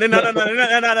 Hey,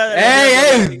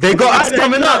 they got us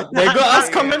coming up. They got us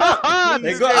coming up.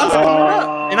 They got us coming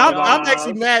up. And I'm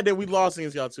actually mad that we lost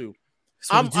against y'all too.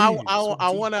 So I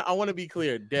want to be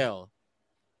clear, Dell.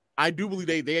 I do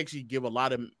believe they actually give a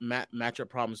lot of matchup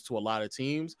problems to a lot of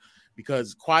teams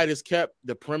because quiet is kept.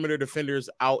 The perimeter defenders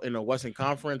out in the Western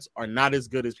Conference are not as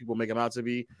good as people make them out to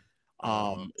be.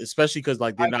 Especially because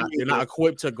like they're not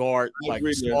equipped to guard like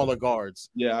smaller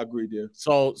guards. Yeah, I agree there.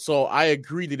 So I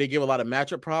agree that they give a lot of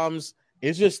matchup problems.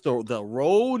 It's just the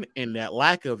road and that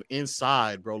lack of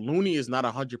inside, bro. Looney is not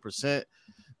 100%.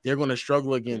 They're going to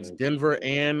struggle against Denver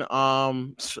and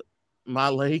my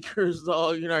Lakers.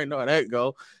 Though you already know how that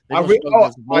go. It's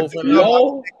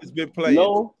been playing.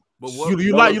 No, but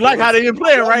you like how they been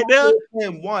playing right there.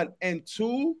 And 1 and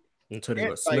 2. Until they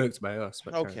got smoked by us.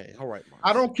 Okay, all right.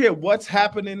 I don't care what's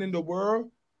happening in the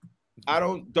world.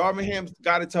 Darvinham's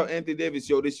got to tell Anthony Davis,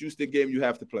 yo, this Houston game you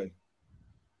have to play.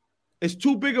 It's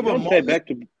too big of a moment.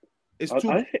 It's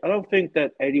too. I don't think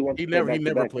that 81. He never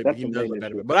played. He never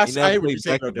played. But I hear what you're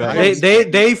saying.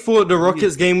 They thought the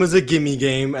Rockets game was a gimme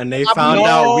game, and they found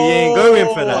out we ain't going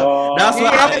for that. That's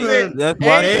what happened. They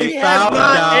found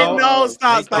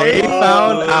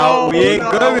out we ain't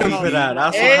going for that.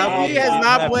 That's what happened. He has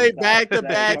not played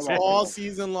back-to-backs all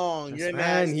season long.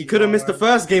 Man, he could have missed the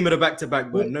first game of the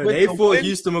back-to-back, but no, they thought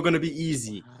Houston were going to be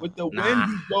easy. With the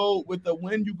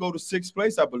win, you go to 6th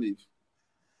place, I believe.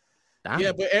 Damn.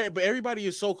 Yeah, but everybody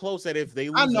is so close that if they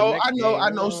lose, I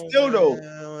know. Still though,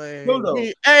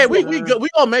 we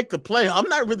gonna make the play. I'm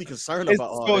not really concerned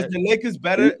about all that. Is the Lakers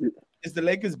better? Is the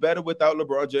Lakers better without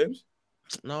LeBron James?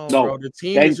 No, bro. The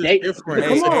team is just different.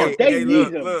 Come on, they need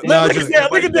him. Look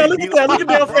at their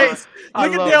face.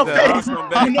 Look at their face.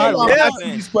 You know why I'm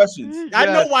asking these questions. I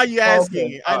know why you're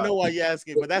asking it. I know why you're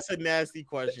asking, but that's a nasty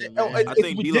question. I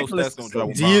think D'Lo's stats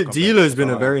gonna drop. D'Lo's been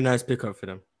a very nice pickup for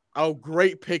them. Oh,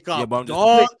 great pickup, yeah, but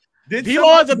dog.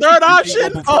 D'Lo is the third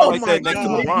option. Oh my god!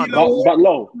 But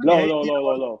low. You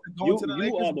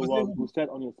are the one who said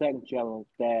on your second challenge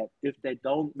that if they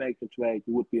don't make the trade,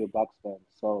 you would be a Bucks fan.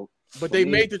 So, but they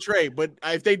made the trade. But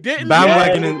if they didn't,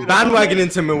 bandwagon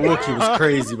into Milwaukee was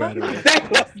crazy. By the way, that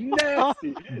was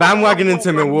nasty. Bandwagon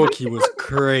into Milwaukee was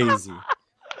crazy.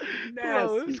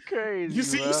 Bro, it's crazy. You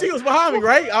see what's behind me,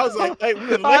 right? I was like, hey, we're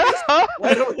the Lakers.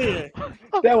 Right over here.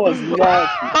 That was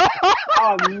nasty.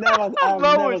 I've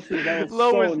never seen that. Was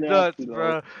low so is nasty, nuts,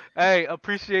 bro. Hey,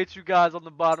 appreciate you guys on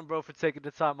the bottom, bro, for taking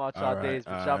the time out y'all days.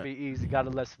 But y'all be easy. Gotta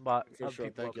let some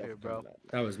people up here, bro.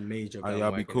 That was major.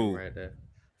 Y'all be cool. Right there.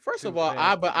 First of all,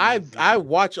 I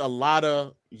watch a lot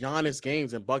of Giannis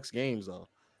games and Bucks games though.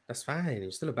 That's fine.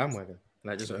 You're still a bandwagon.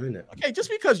 Like, just own it. Okay,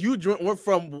 just because you went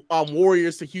from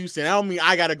Warriors to Houston, I don't mean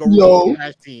I gotta go with the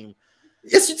trash team.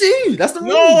 Yes, you do. That's the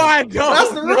rules. No, I don't.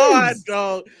 That's the rules. No, I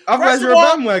don't. Otherwise, you're a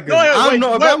bandwagon. I'm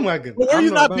not a bandwagon. But were you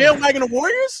not bandwagon the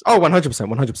Warriors? Oh,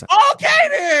 100%. Okay,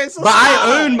 then. So but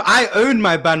I own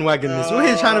my bandwagonness. You're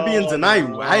here trying to be in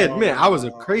denial. I admit, I was a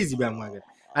crazy bandwagon.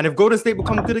 And if Golden State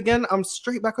become good again, I'm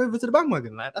straight back over to the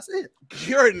bandwagon. Like, that's it.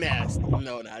 You're nasty.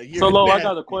 No, so, Lo, I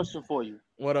got a question for you.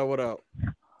 What up?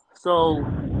 So,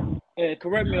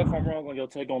 correct me if I'm wrong on your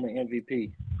take on the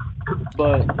MVP,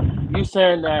 but you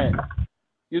saying that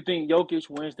you think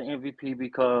Jokic wins the MVP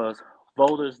because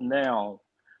voters now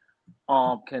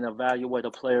can evaluate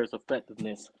a player's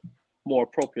effectiveness more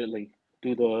appropriately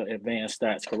through the advanced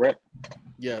stats, correct?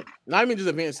 Yeah, not even just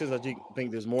advances. I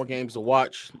think there's more games to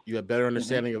watch. You have better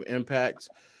understanding of impact,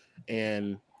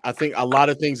 and I think a lot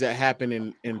of things that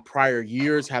happened in prior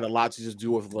years had a lot to just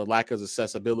do with the lack of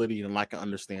accessibility and lack of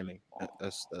understanding.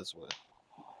 That's what.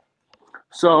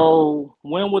 So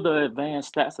when were the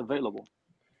advanced stats available?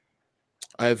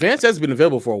 Advanced has been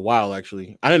available for a while,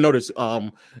 actually. I didn't notice.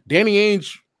 Danny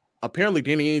Ainge, apparently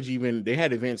Danny Ainge even they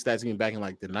had advanced stats even back in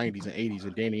like the 90s and 80s,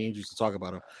 and Danny Ainge used to talk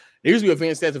about them. There used to be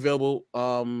advanced stats available.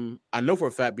 I know for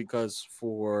a fact because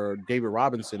for David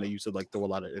Robinson, they used to like throw a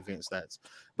lot of advanced stats,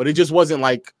 but it just wasn't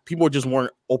like people just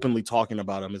weren't openly talking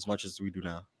about them as much as we do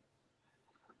now.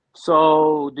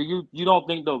 So do you don't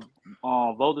think the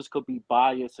voters could be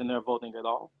biased in their voting at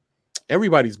all?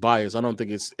 Everybody's biased. I don't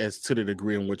think it's as to the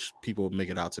degree in which people make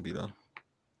it out to be, though.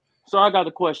 So I got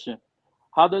a question.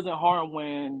 How doesn't Harden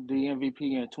win the MVP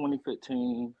in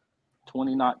 2015,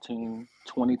 2019,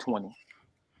 2020?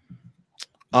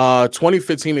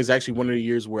 2015 is actually one of the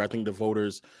years where I think the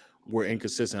voters were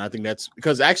inconsistent. I think that's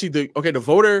because actually the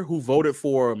voter who voted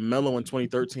for Melo in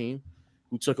 2013,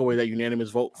 who took away that unanimous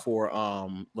vote for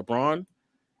LeBron,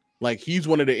 like he's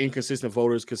one of the inconsistent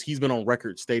voters because he's been on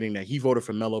record stating that he voted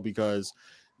for Melo because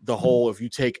the whole if you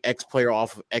take X player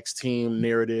off of X team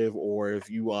narrative, or if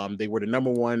you they were the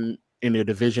number one in their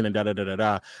division and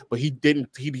but he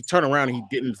turned around and he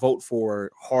didn't vote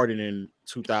for Harden in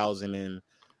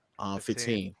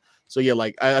 2015. So yeah,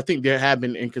 like I think there have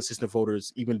been inconsistent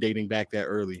voters even dating back that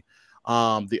early.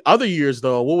 The other years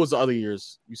though, what was the other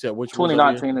years? You said which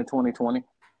 2019 and 2020.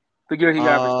 The year he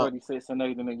averaged 36 and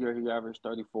 8, and the year he averaged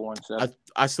 34 and 7.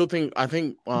 I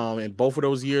think in both of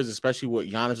those years, especially what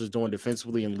Giannis was doing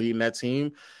defensively and leading that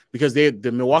team, because the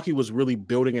Milwaukee was really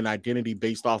building an identity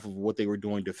based off of what they were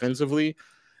doing defensively.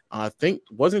 I think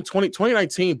wasn't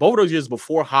 2019, both of those years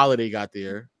before Holiday got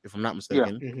there, if I'm not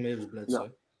mistaken. Yeah. It was Bledsoe.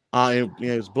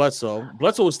 It was Bledsoe.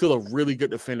 Bledsoe was still a really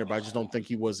good defender, but I just don't think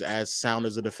he was as sound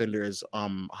as a defender as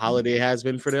Holiday has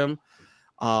been for them.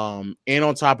 And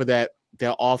on top of that,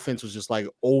 their offense was just like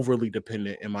overly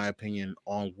dependent, in my opinion,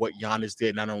 on what Giannis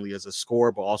did, not only as a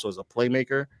scorer, but also as a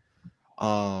playmaker.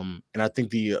 And I think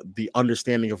the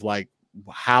understanding of like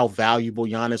how valuable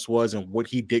Giannis was and what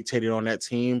he dictated on that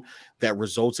team that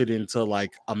resulted into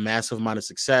like a massive amount of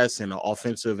success and an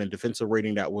offensive and defensive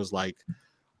rating that was like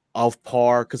of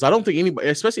par. Because I don't think anybody,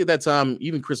 especially at that time,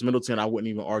 even Chris Middleton, I wouldn't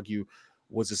even argue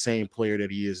was the same player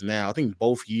that he is now. I think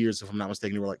both years, if I'm not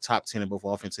mistaken, they were like top 10 in both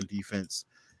offense and defense.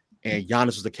 And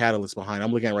Giannis was the catalyst behind.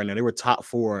 I'm looking at it right now. They were top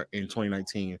 4 in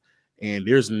 2019. And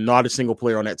there's not a single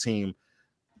player on that team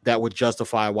that would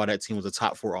justify why that team was a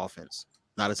top 4 offense.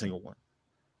 Not a single one.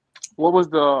 What was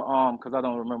the because I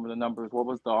don't remember the numbers. What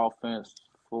was the offense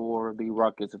for the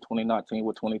Rockets in 2019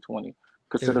 with 2020?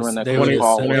 Considering that they were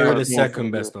the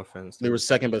second best offense. They were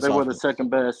second best. They were the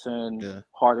second best, and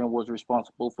Harden was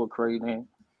responsible for creating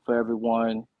for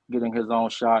everyone, getting his own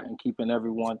shot, and keeping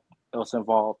everyone else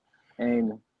involved.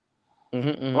 And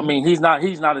I mean, he's not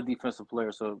a defensive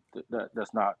player, so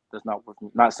that's not worth me.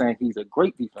 Not saying he's a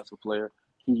great defensive player.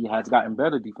 He has gotten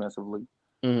better defensively,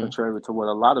 contrary to what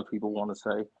a lot of people want to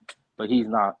say. But he's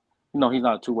not, he's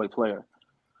not a two-way player.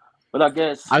 But I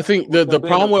guess I think the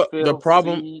problem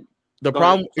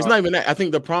it's not even that. I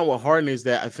think the problem with Harden is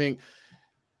that I think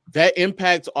that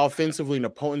impact offensively and the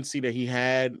potency that he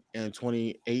had in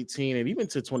 2018 and even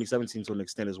to 2017 to an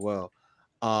extent as well.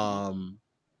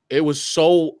 It was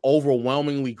so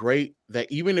overwhelmingly great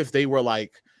that even if they were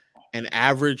like an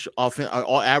average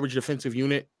average defensive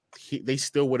unit, they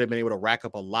still would have been able to rack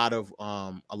up a lot of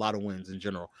wins in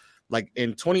general. Like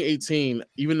in 2018,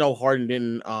 even though Harden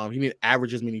didn't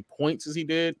average as many points as he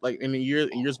did like in the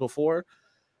years before,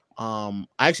 I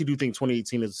actually do think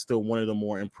 2018 is still one of the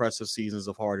more impressive seasons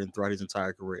of Harden throughout his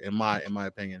entire career, in my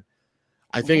opinion.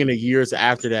 I think in the years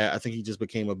after that, I think he just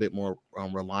became a bit more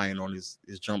reliant on his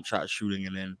jump shot shooting,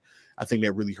 and then I think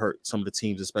that really hurt some of the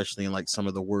teams, especially in like some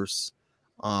of the worst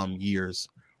years.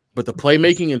 But the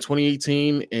playmaking in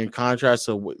 2018, in contrast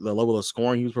to the level of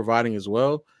scoring he was providing as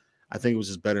well, I think it was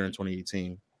just better in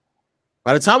 2018.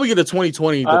 By the time we get to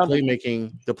 2020,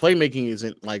 the playmaking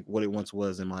isn't like what it once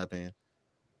was, in my opinion.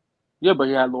 Yeah, but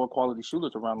he had lower quality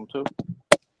shooters around him too.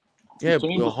 Yeah, the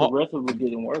team was progressively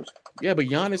getting worse. Yeah, but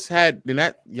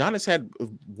Giannis had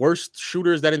worse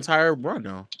shooters that entire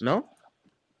run. No.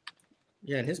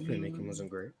 Yeah, and his playmaking wasn't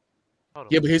great.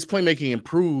 Yeah, but his playmaking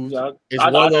improved. Yeah, I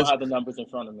don't have the numbers in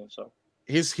front of me, so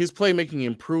his playmaking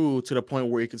improved to the point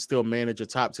where he could still manage a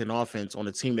top 10 offense on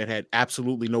a team that had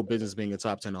absolutely no business being a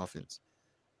top 10 offense.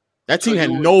 That team had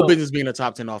no business being a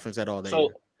top 10 offense at all.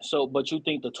 So, but you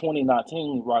think the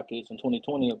 2019 Rockets and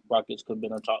 2020 Rockets could have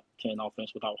been a top 10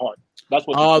 offense without Harden? That's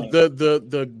what you're saying.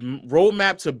 The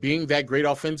roadmap to being that great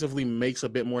offensively makes a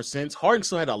bit more sense. Harden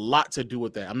still had a lot to do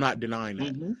with that. I'm not denying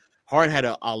that. Mm-hmm. Harden had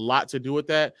a lot to do with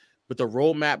that, but the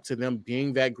roadmap to them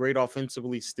being that great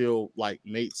offensively still like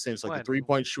made sense. Like the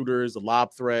 3-point shooters, the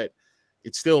lob threat,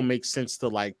 it still makes sense to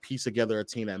like piece together a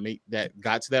team that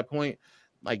got to that point.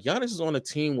 Like Giannis is on a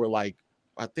team where like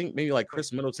I think maybe like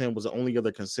Chris Middleton was the only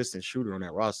other consistent shooter on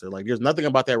that roster. Like there's nothing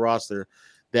about that roster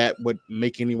that would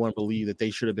make anyone believe that they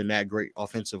should have been that great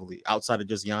offensively outside of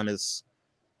just Giannis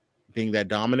being that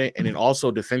dominant. And then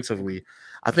also defensively,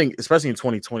 I think, especially in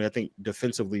 2020, I think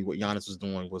defensively what Giannis was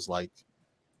doing was like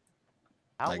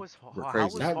crazy.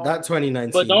 That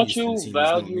 2019 but don't Houston you team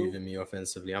value is not moving me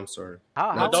offensively. I'm sorry.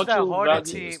 How don't is that you Harden value-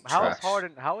 team? That team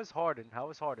is How is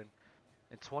Harden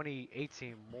in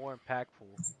 2018 more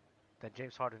impactful than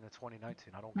James Harden in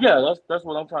 2019? I don't. Yeah, that's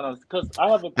what I'm trying to. Because I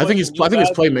have a I think his question.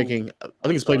 playmaking. I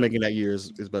think his playmaking that year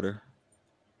is better.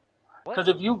 Because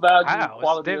if you value Wow,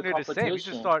 quality it's of damn near the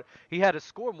same. competition, He had to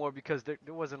score more because there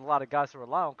wasn't a lot of guys to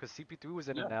rely on because CP3 was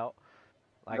in and out.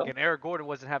 Like, and Eric Gordon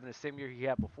wasn't having the same year he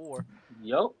had before.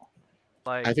 Yep.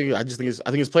 Like, I think his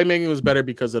playmaking was better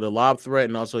because of the lob threat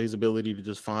and also his ability to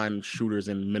just find shooters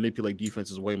and manipulate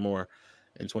defenses way more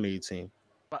in 2018.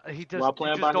 But he While just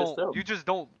playing by himself. you just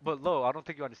don't. But Lo, I don't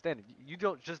think you understand it. You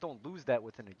don't lose that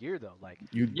within a year though. Like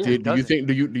Do you think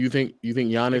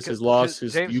Giannis has lost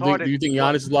his? Do you think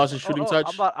Giannis has lost his shooting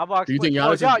touch? Do you think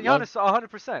Giannis? Giannis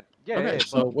 100%. Yeah. Okay, Yeah.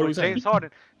 so what are we saying?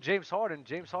 James Harden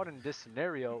in this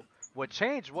scenario, what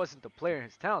changed wasn't the player and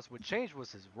his talents. What changed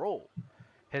was his role.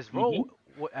 His role,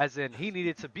 as in he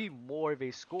needed to be more of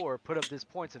a scorer, put up these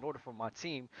points in order for my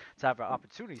team to have an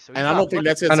opportunity. So and I don't think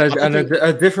that's it. And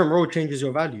a different role changes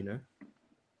your value, no?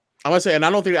 I must say, and I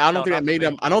don't think that made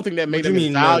him. I don't think that made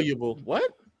him valuable. What?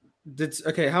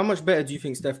 Okay, how much better do you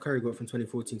think Steph Curry got from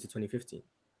 2014 to 2015?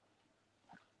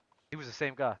 He was the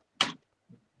same guy.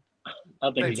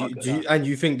 I think. And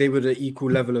you think they were the equal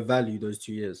level of value those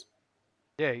 2 years?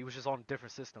 Yeah, he was just on a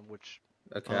different system, which.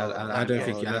 Okay, I don't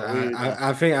think.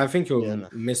 I think you're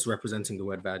misrepresenting the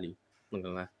word value. I'm not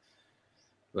gonna lie.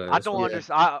 But I don't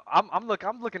understand. I'm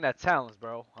looking at talents,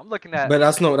 bro. I'm looking at. But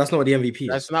that's not what the MVP is.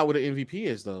 That's not what the MVP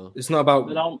is, though. It's not about.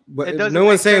 No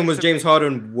one's saying was James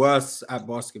Harden worse at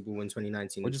basketball in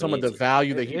 2019. We're just talking about the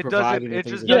value that he provided.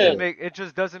 It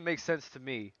just doesn't make sense to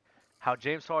me how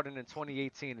James Harden in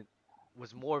 2018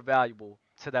 was more valuable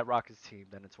to that Rockets team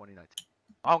than in 2019.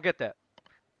 I don't get that.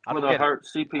 I don't get hurt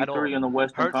CP3 in the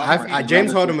Western Conference.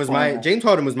 James Harden was my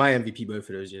MVP both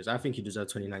of those years. I think he deserved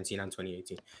 2019 and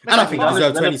 2018, and I think he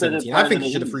deserved 2017. I think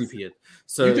he should have three-peated.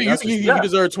 So you think he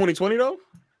deserved 2020 though?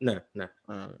 No.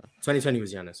 2020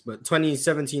 was Giannis, but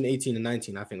 2017, 18, and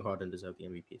 19, I think Harden deserved the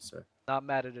MVP. So not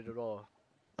mad at it at all.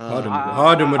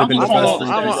 Harden would have been the first.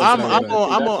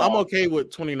 I'm okay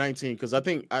with 2019 because I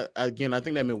think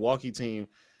that Milwaukee team.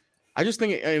 I just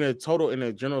think in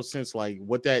a general sense, like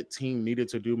what that team needed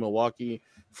to do, Milwaukee,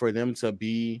 for them to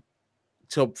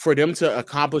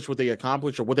accomplish what they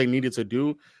accomplished or what they needed to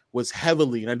do was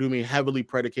heavily, and I do mean heavily,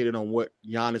 predicated on what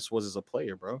Giannis was as a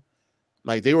player, bro.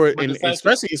 Like they were,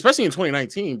 especially in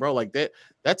 2019, bro. Like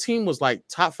that team was like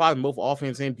top 5 in both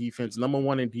offense and defense, number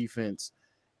 1 in defense,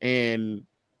 and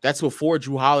that's before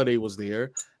Jrue Holiday was there.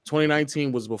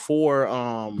 2019 was before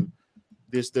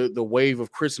the wave of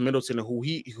Chris Middleton, who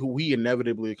he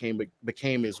inevitably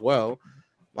became as well.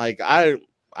 Like I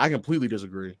completely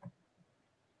disagree.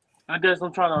 I guess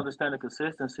I'm trying to understand the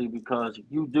consistency because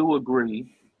you do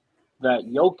agree that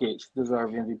Jokic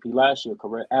deserved MVP last year,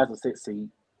 correct? As a 6th seed.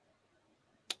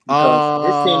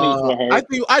 I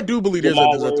do believe there's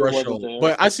a threshold,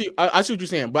 but I see what you're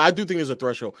saying. But I do think there's a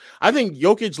threshold. I think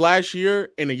Jokic last year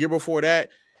and the year before that,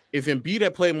 if Embiid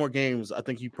had played more games, I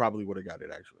think he probably would have got it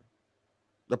actually.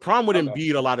 The problem with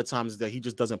Embiid a lot of times is that he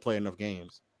just doesn't play enough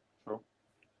games. True.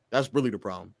 That's really the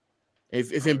problem. If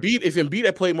Embiid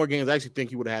had played more games, I actually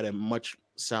think he would have had a much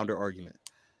sounder argument.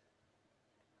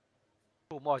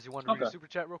 Cool, Mars, you want to read a super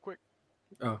chat real quick?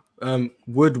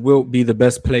 Would Wilt be the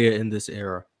best player in this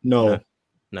era? No.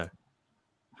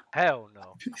 Hell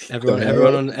no.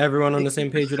 Everyone on the same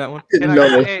page with that one? Can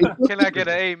I get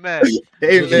an amen?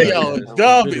 Amen. Yo,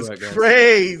 Dub is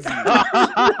crazy.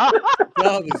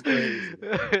 Dub is crazy.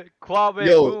 Kwame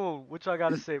Boom, what y'all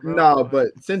gotta say, bro? No, but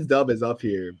since Dub is up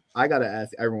here, I gotta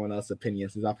ask everyone else's opinion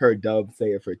since I've heard Dub say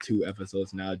it for 2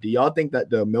 episodes now. Do y'all think that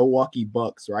the Milwaukee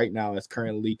Bucks right now, as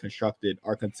currently constructed,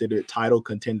 are considered title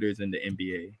contenders in the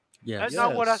NBA? That's Yes.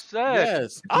 not what I said.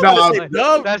 Yes. I'm No, gonna say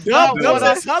Dub. That's Dub. not Dub what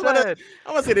I said- I'm said.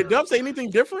 gonna say, did Dub say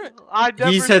anything different? I never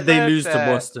He said they lose that.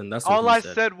 to Boston. That's what All he I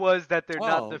said. said was that they're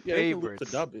not the Yeah, they can lose favorites.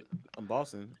 to Dub it. I'm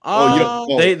Boston. Oh,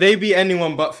 yeah. They beat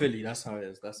anyone but Philly. That's how it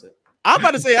is. That's it. I'm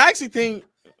about to say, I actually think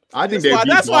I think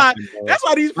that's why these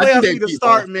I think playoffs they need to beat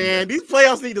start, Boston, man. These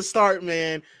playoffs need to start,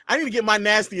 man. I need to get my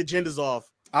nasty agendas off.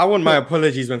 I want my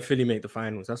apologies when Philly make the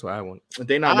finals. That's what I want.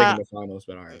 They're not making the finals,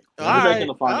 but all right. All right, making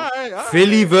the finals. all right.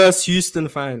 Philly versus Houston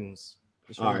finals.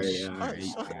 All right,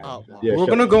 Yeah, We're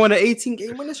gonna go on an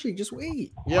 18-game winning streak. Just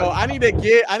wait. Yo, I need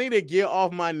to get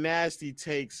off my nasty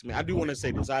takes, man. I do want to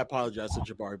say this. I apologize to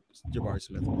Jabari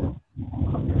Smith.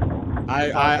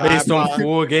 Based on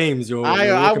 4 games, you're I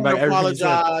looking want back to everything you said.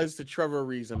 apologize to Trevor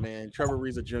Ariza, man. Trevor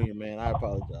Ariza Jr., man. I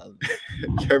apologize.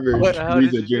 Trevor What the hell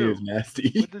did Ariza you Jr. do? is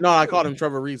nasty. No, I called him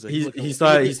Trevor Ariza. He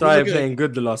started playing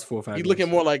good the last 4 or 5 He's games. looking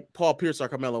more like Paul Pierce or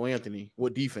Carmelo Anthony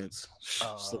with defense.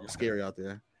 It's looking scary out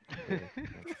there.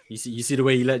 You see the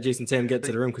way he let Jason Tatum get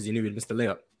to the rim because he knew he'd missed the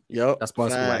layup. Yep, That's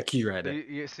basketball facts. IQ right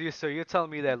there. So you're telling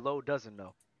me that Lowe doesn't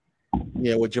know?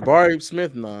 Yeah, with Jabari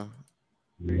Smith, nah.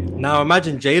 Now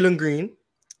imagine Jalen Green,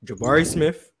 Jabari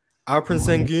Smith, Alperen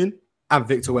Sengun, and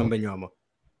Victor Wembanyama.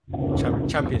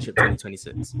 Championship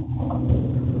 2026.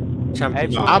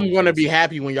 Championship. I'm gonna be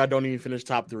happy when y'all don't even finish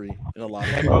top 3 in a lot.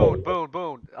 Hey,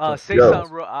 boom. Say Yo.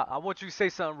 something real. I want you to say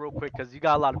something real quick because you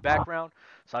got a lot of background.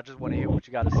 So I just want to hear what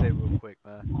you got to say real quick,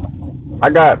 man. I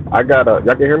got y'all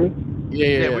can hear me?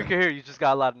 Yeah. We can hear you. You just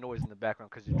got a lot of noise in the background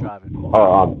because you're driving.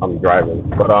 Oh, I'm driving,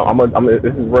 but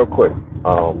this is real quick.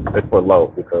 It's for Low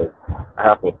because I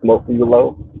have some smoke for you,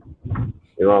 Low.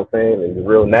 You know what I'm saying? And it's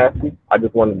real nasty. I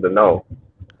just wanted to know.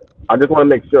 I just want to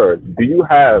make sure. Do you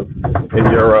have in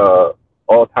your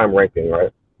all-time ranking,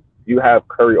 right? Do you have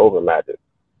Curry over Magic?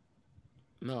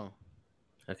 No.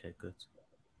 Okay, good.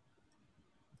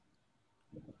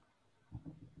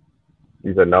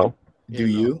 You said no. Do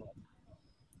you?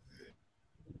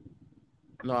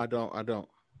 No, I don't.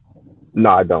 No,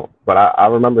 I don't. But I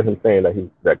remember him saying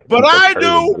that But I Curry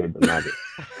do. was better than Magic.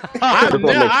 just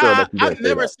wanna make sure that you didn't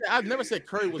say that. I've never said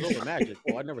Curry was over Magic.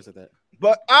 Oh, I never said that.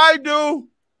 But I do.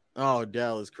 Oh,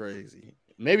 Dell is crazy.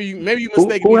 Maybe you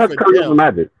mistake Who me has for Curry Dell. over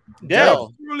Magic?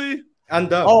 Dell. Really? And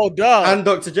Dub. Oh, Dell. And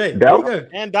Dr. J. Dell? There you go.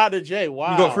 And Dr. J.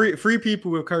 Wow. You got three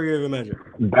people with Curry over Magic.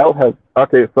 Dell has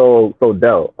okay. So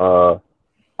Dell.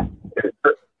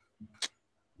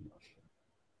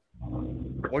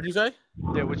 What'd you say?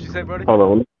 Yeah, what you say, brother? Hold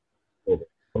on.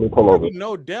 Let me pull over.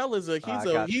 No, Dell is I got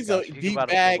you, he's got a you. He's deep about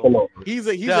to bag. pull over. He's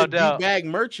Dell, a Dell. deep bag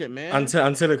merchant, man.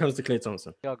 Until it comes to Klay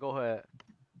Thompson. Yo, go ahead.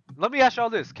 Let me ask y'all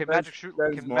this: Can Thanks- Magic shoot?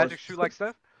 thanks, Can Mars. Magic shoot like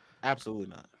Steph? Absolutely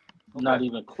not. Not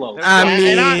even close. I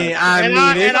mean, and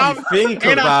I'm- if you think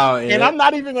and about it. And I'm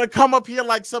not even gonna come up here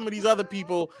like some of these other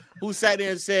people who sat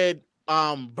there and said,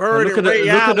 Bird Look and at Ray the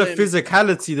Allen.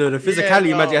 physicality, though. The physicality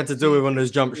no, Magic had to do with on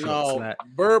those jump shots. No, Like,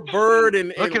 Bird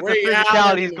and Look at the Ray physicality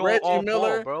Allen he's and going Reggie all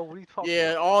Miller. ball, bro. What are you talking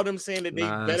Yeah, all of them saying that they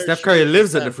better. Steph Curry shoot than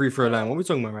lives at the Steph. free throw line. What are we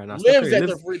talking about right now? Steph Lives Curry at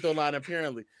the free throw line,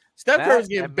 apparently. Steph Matt Curry's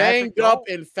getting and Magic banged up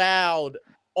don't. and fouled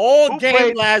all Who game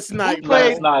played- last night. Who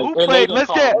played? night. Who They played? made Let's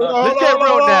them get call. let's get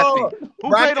real nasty. Who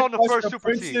played on the Bracket first question, super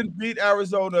Princeton team? beat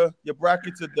Arizona. Your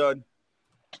brackets are done.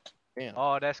 Damn.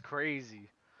 Oh, that's crazy.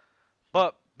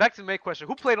 But back to the main question: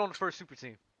 Who played on the first super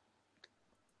team?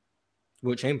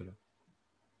 Will Chamberlain.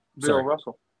 Bill Sorry.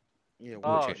 Russell. Yeah,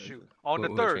 Oh Will shoot! On the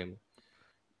Will third.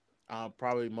 Chamberlain.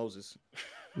 probably Moses.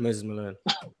 Moses Malone.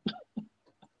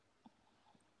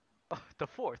 The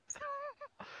fourth.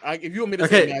 If you want me to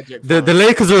say Okay, Magic, the fine.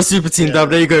 Lakers are a super team, Dub.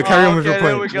 There you go. Carry on with your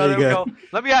There point. we go. There There you we go. go.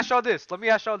 Let me ask y'all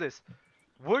this.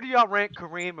 Where do y'all rank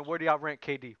Kareem and where do y'all rank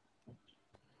KD?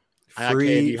 I got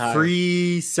KD higher.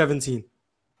 317.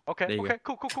 Okay. There you Okay.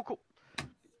 Cool.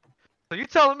 So you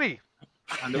telling me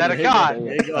that a There you guy? go,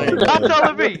 there you go. Y'all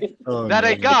telling me Oh, that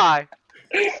a man. guy,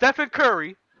 Stephen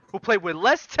Curry, who played with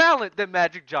less talent than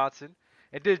Magic Johnson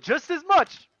and did just as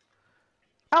much,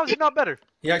 how is he not better?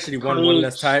 He actually won one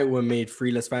less title and made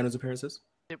 3 less finals appearances.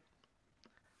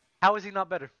 How is he not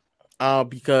better?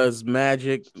 Because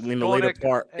Magic in the Go later next.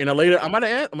 part, I'm in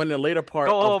the later part.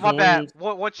 Oh, of my bad.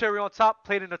 Kareem's- One cherry on top.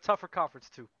 Played in a tougher conference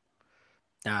too.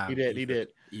 He did.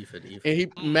 Eford.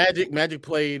 And Magic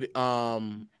played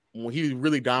when he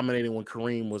really dominated when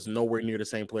Kareem was nowhere near the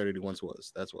same player that he once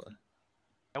was. That's why.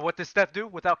 And what did Steph do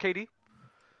without KD?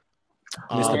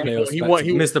 Missed the playoffs.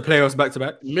 He missed the playoffs back to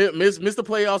back. missed the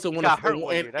playoffs and Got hurt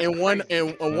one year. That's one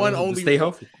only Stay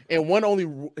healthy. and one only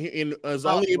was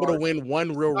only able to win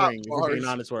one real ring. If we're being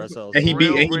honest with ourselves. And he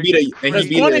beat a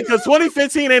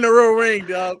 2015 ain't a real ring,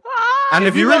 dog. And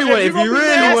if you really want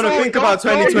to think about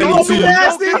Don't 2022,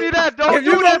 give me that. Don't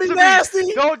do that to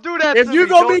me. Don't do that to me. If you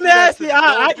gonna be nasty,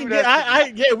 I can get.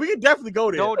 Yeah, we can definitely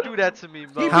go there. Don't do that to me,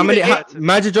 bro. how many?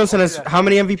 Magic Johnson has how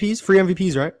many MVPs? 3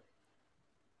 MVPs, right?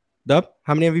 Dub,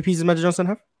 how many MVPs does Magic Johnson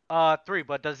have? 3,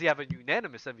 but does he have a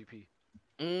unanimous MVP?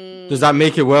 Does that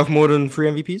make it worth more than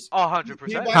 3 MVPs?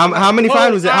 100%. How many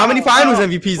finals? How many finals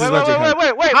MVPs does Magic have?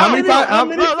 Wait. How many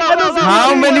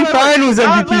finals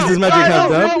MVPs does Magic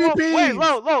have? Dub? Wait,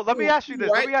 low. Let me ask you this.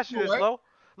 Low.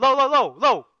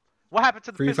 What happened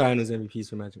to the 3 Pistons? finals MVPs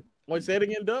for Magic. Wait, say it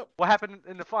again, Dub. What happened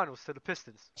in the finals to the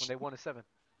Pistons when they won in 7?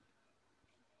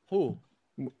 Who?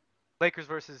 Lakers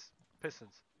versus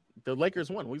Pistons. The Lakers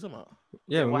won. What are you talking about?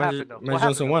 Yeah, what Magic, happened, though? Magic What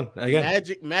Johnson happened, won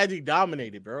again. Magic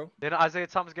dominated, bro. Did Isaiah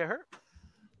Thomas get hurt?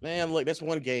 Man, look, that's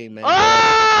one game, man.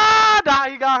 Nah,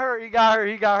 he got hurt. I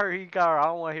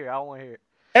don't want to hear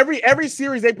it. Every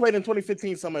series they played in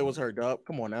 2015, somebody was hurt, Dub.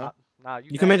 Come on now. Nah,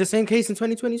 You can make the same case in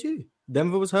 2022.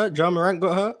 Denver was hurt. John Morant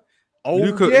got hurt. Oh,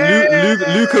 Luka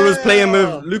was playing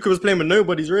with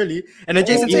nobodies really, and then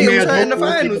Jason Tatum was hurt in the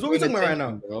finals. What are we talking about right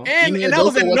now? And that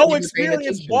was a no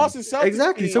experience Boston Celtics.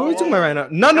 Exactly. So what are we talking about right now?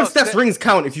 None of Steph's rings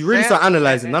count. If you really start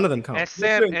analyzing, none of them count. And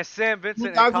Sam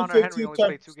Vincent and Connor Henry only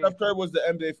played 2 games. Steph Curry was the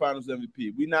NBA Finals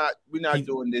MVP. We're not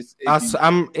doing this.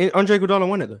 Andre Iguodala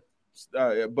won it though.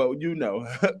 But you know,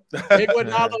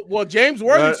 well, James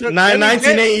Worthy took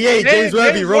 1988. James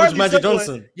Worthy, Rose Magic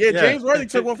Johnson. Yeah, James Worthy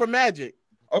took one from Magic.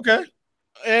 Okay.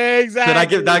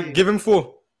 Exactly. Did I give him 4?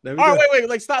 All right, wait.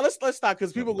 Like, stop. Let's stop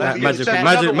because people. Magic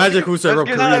also robbed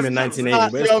Kareem in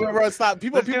 1980. Bro, stop.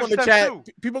 People in the chat.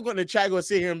 People going to chat go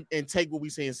sit here and take what we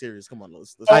saying serious. Come on,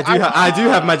 let's I do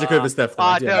have Magic over Steph.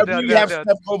 You have Steph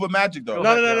over Magic though.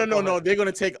 No. They're going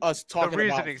to take us talking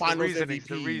about finals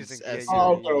MVPs. Okay.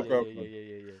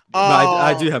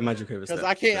 I do have Magic over Steph. Because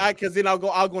I can't. Because then I'll go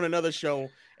on another show.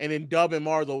 And then Dub and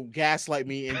Mars will gaslight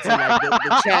me into like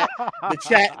the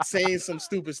chat saying some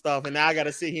stupid stuff, and now I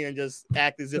gotta sit here and just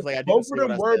act as if like I didn't. Both of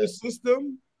them were the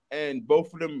system, and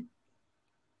both of them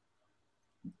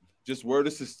just were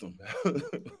the system.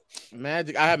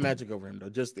 Magic, I have Magic over him though.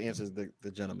 Just answers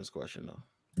the gentleman's question though.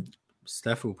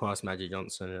 Steph will pass Magic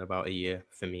Johnson in about a year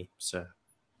for me. So,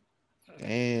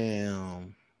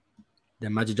 damn.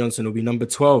 Then Magic Johnson will be number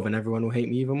 12, and everyone will hate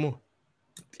me even more.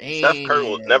 Steph Curry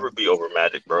will never be over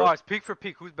Magic, bro. Mars, peak for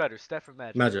peak, who's better, Steph or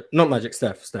Magic? Magic, not Magic.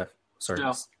 Steph. Sorry.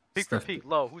 Peak for peak,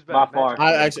 low. Who's better?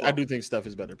 I do think Steph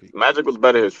is better. Peak. Magic was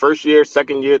better his first year,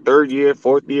 second year, third year,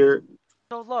 fourth year.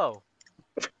 So low.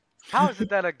 How is it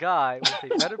that a guy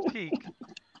with a better peak,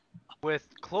 with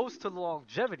close to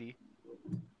longevity,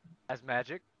 as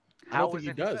Magic? I don't think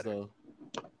he does though.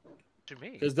 What you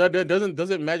mean? Because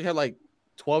doesn't Magic have like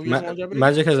 12 years longevity?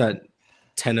 Magic has like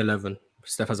 10, 11.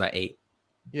 Steph has like 8.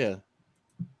 Yeah.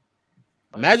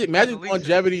 Magic's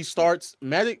longevity starts.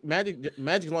 Magic's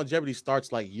longevity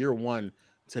starts like year 1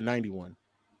 to 91.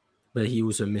 But he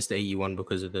also missed 81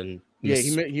 because of the he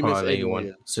missed 81.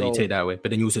 Yeah. So you take that away, but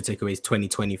then you also take away his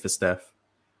 2020 for Steph.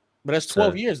 But that's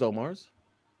 12 years though, Mars.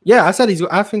 Yeah, I said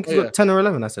I think he's got 10 or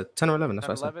 11. I said 10 or 11. That's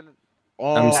what I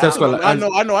said. Steph's got I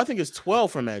know. I think it's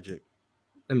 12 for Magic.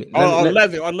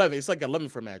 11. It's like 11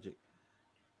 for Magic.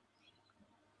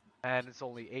 And it's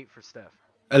only 8 for Steph.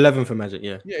 11 for Magic,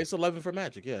 yeah. Yeah, it's 11 for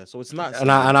Magic, yeah. So it's not.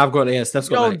 And I've got Steph's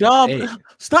got like Dub, 8.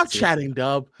 Stop chatting,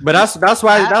 Dub. But that's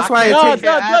why Dub, stop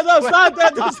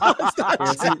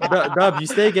that. Dub, you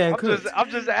stay getting cooked. I'm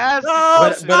just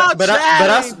asking.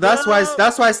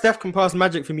 That's why Steph can pass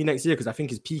Magic for me next year because I think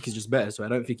his peak is just better. So I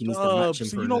don't think he needs to match him.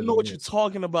 So you don't know what you're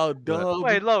talking about, Dub.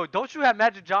 Wait, Lo, don't you have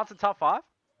Magic Johnson top 5?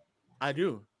 I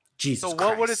do. Jesus. So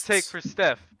what would it take for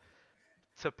Steph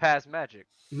to pass Magic?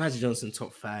 Magic Johnson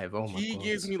top 5. Oh my god. He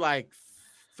gives me like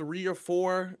 3 or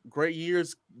 4 great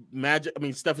years.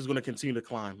 Steph is going to continue to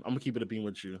climb. I'm gonna keep it a beam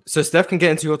with you. So Steph can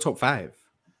get into your top 5.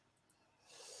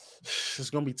 It's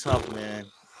gonna be tough, man.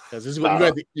 Because you're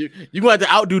gonna have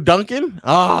to outdo Duncan.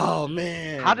 Oh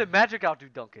man. How did Magic outdo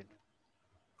Duncan?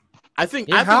 Magic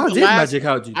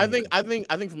outdo Duncan? I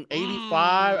think from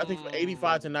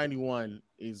 85 to 91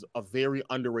 is a very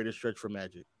underrated stretch for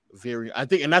Magic. I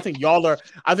think y'all are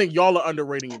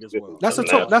underrating it as well. That's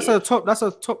a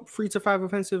top 3 to 5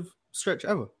 offensive stretch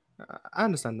ever. I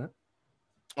understand that.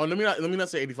 Oh, let me not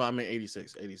say 85. I mean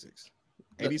 86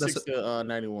 to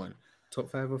 91.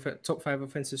 Top 5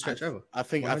 offensive stretch ever. I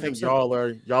think y'all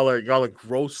are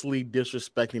grossly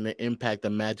disrespecting the impact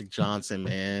of Magic Johnson,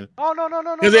 man. Oh no.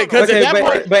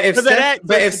 But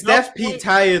if Steph peaked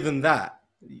higher than that.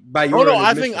 I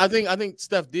think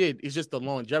Steph did. It's just the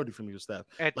longevity for me with Steph.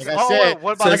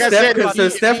 So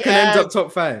Steph can end up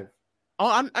top 5.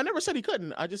 Oh, I never said he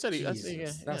couldn't. I just said he.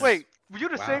 Wait, you're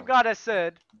the same Wow. guy that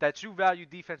said that you value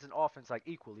defense and offense like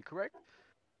equally, correct?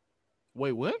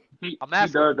 Wait, what? He I'm he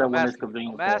asking does you. that I'm when it's asking you.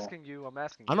 convenient I'm for him. asking you. I'm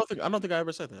asking I you. don't think I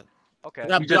ever said that. Okay.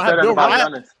 Yeah, You just said that you're about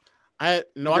right. Giannis. I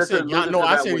You said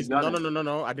with he's no.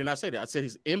 Giannis. I did not say that. I said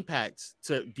his impacts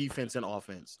to defense and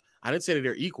offense. I didn't say that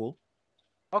they're equal.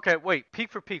 Okay, wait.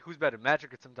 Peak for peak, who's better,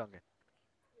 Magic or Tim Duncan?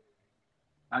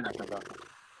 I got that.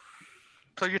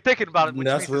 So you're thinking about it, which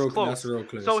That's means real. it's close. That's real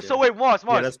close. So wait, Mars,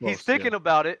 Yeah, that's he's close, thinking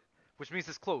about it, which means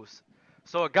it's close.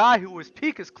 So a guy who his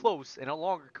peak is close in a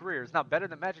longer career is not better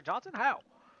than Magic Johnson? How?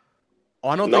 Oh,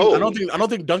 I don't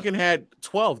think Duncan had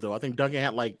 12 though. I think Duncan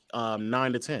had like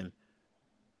 9 to 10.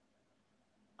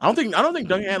 I don't think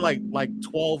Duncan had like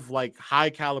 12 like high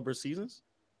caliber seasons.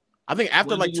 I think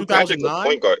after like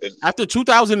 2009, after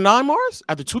 2009, Mars,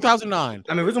 after 2009.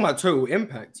 I mean, we're talking about total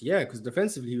impact, yeah, because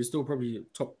defensively he was still probably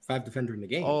top 5 defender in the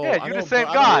game. Oh, Yeah, you're the same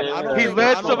guy. He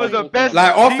led some of the best.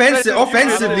 Like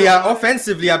offensively,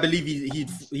 defensive I believe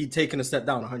he'd taken a step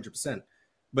down 100%.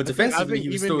 But defensively, he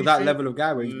was still that level of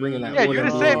guy where he's bringing that. Yeah, you're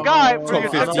the same guy for your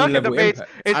Tim Duncan debates.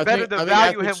 Impact. It's better to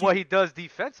value him what he does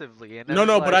defensively. And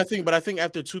No, but I think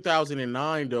after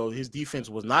 2009 though, his defense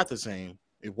was not the same.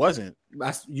 It wasn't.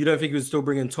 You don't think he was still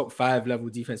bringing top 5 level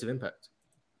defensive impact?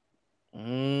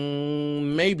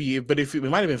 Maybe, but if it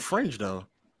might have been fringe though.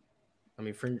 I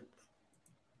mean, fringe.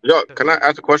 Yo, can I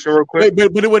ask a question real quick?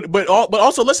 But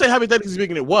also, let's say hypothetically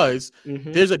speaking, it was.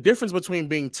 There's a difference between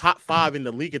being top 5 in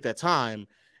the league at that time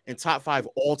and top 5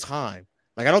 all time.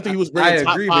 Like I don't think he was bringing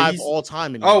top 5 all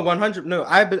time. Oh, 100. No,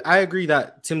 I agree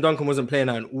that Tim Duncan wasn't playing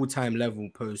at an all-time level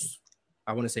post.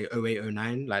 I want to say 08,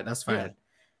 09. Like that's fine. Yeah.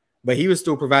 But he was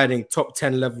still providing top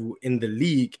 10 level in the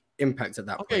league impact at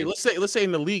that point. Okay, let's say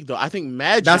in the league though. I think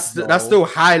Magic. That's still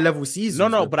high level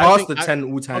seasons. No, but past I think the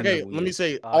 10 all time. Okay, let me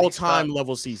say all time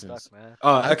level seasons.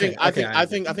 I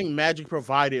think Magic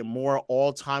provided more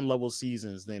all time level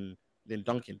seasons than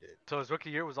Duncan did. So his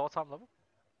rookie year was all time level.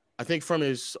 I think from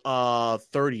his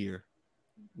third year.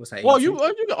 What's that? Well, you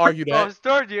can argue that. His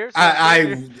third year.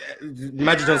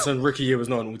 Magic Johnson's rookie year was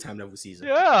not an all-time level season.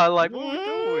 Yeah, like what we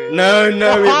doing? No, it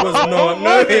was not.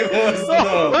 No, it was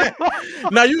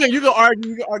not. Now you can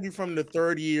argue from the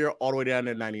third year all the way down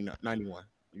to 91.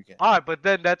 You can. All right, but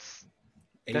then that's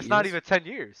not even 10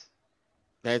 years.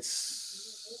 That's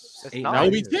now it'll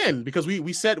be 10 because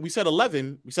we said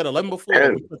 11. We said 11 before. Yeah.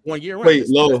 We took 1 year. Wait,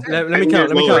 low. Let me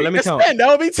count. That's 10. That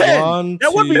would be 10. 1,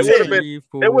 that would be 2,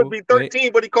 10. It would be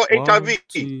 13, but he caught HIV. 1,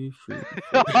 2, 3,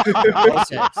 4,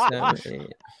 7,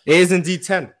 8. It is indeed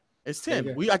 10. It's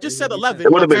 10. I just said 11.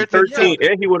 It would have been 13,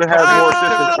 and he would have had more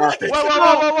assists than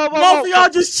Whoa. Both of y'all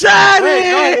just chatting.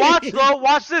 Wait, no,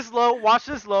 watch this low.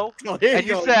 Oh, and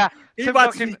you said Tim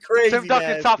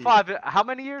Duncan top 5. How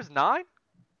many years? 9?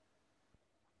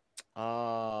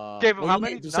 Gave him how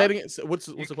many? Say it again. What's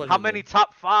the question? How many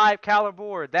top 5 caliber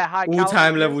or that high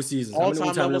all-time level seasons?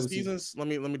 All-time level seasons. Let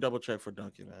me double check for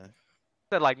Duncan, man.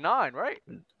 Said like 9, right?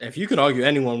 If you could argue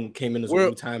anyone came in as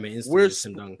all-timer instantly,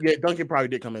 Tim Duncan. Yeah, Duncan probably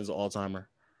did come in as an all-timer.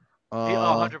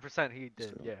 100% he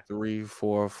did. Yeah. 3,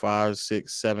 4, 5,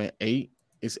 6, 7, 8.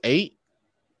 It's 8.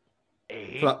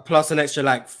 8. Plus an extra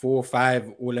like 4 or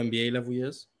 5 all NBA level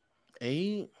years.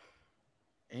 8.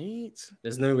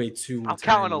 There's no way 2. I'm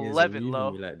counting 11 low.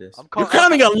 Like this. You're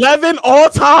counting 11 all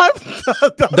time?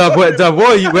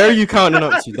 Where are you counting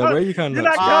up to? Where are you counting You're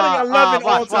not counting 11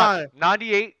 all time.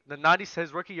 98, the 90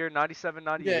 his rookie year, 97,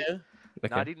 98, yeah.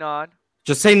 Okay. 99.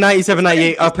 Just say 97,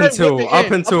 98 up until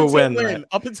when? Right?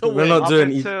 Up until we're not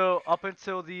doing up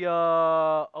until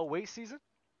the 08 season.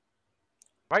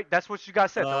 Right, that's what you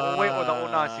guys said. The 08 or the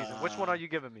 09 season. Which one are you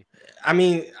giving me? I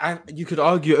mean, you could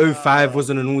argue 05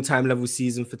 wasn't an all-time level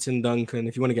season for Tim Duncan.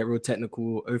 If you want to get real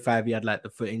technical, 05 he had like the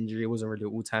foot injury. It wasn't really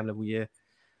an all-time level year.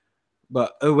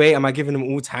 But 08, am I giving him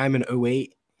all-time in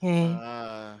 08?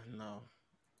 No.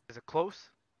 Is it close?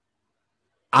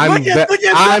 I'm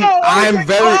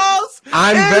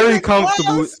very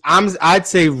comfortable. I'd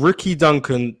say rookie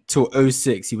Duncan till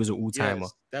 06. He was an all-timer.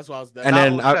 Yes, that's what I was. And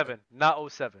then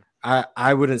not 07.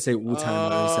 I wouldn't say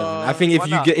all-time at 07. I think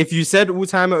if you said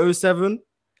all-time at 07,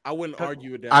 I wouldn't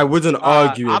argue with that. I wouldn't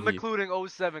argue. I'm including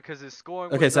 07 because his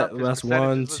scoring. Okay, was so up, that's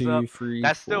 1, 2, 3.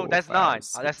 That's 4, that's 5, 9.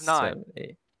 6, That's 9. 7,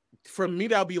 8. For me,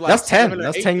 that'll be like that's 10. 7 or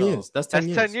That's 8, 10 though. years. That's 10 That's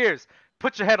years. 10 years.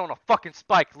 Put your head on a fucking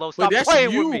spike, Lo. Stop Wait, playing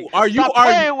you. with me. Are you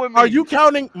Are you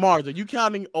counting Mars? Are you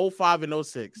counting 05 and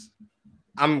 06?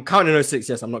 I'm counting 06.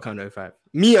 Yes, I'm not counting 05.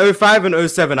 Me 05 and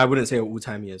 07, I wouldn't say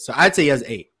all-time years. So I'd say he has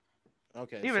 8.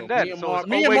 Okay, Even so then, me and, so it's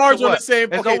me and 08 Mars to are on the what?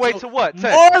 same. It's Okay, 08 so to what?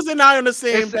 10. Mars and I on the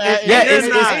same It's- bat. Yeah, and it's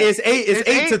you're not. it's eight It's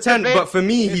 8 to 10, debate- but for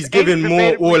me, it's he's 8 given more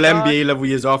debatably All 9. NBA level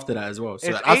years after that as well. So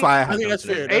It's that's why I I have think that's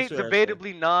Duncan. fair. It's That's fair. 8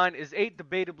 debatably 9 is 8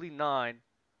 debatably 9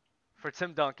 for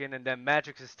Tim Duncan, and then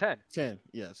Magic's is 10. 10,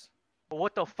 yes. But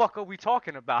what the fuck are we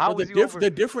talking about? How But is he over?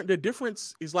 the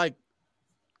difference is like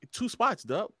 2 spots,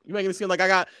 dub. You making it seem like I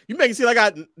got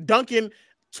Duncan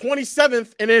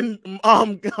 27th and then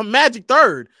Magic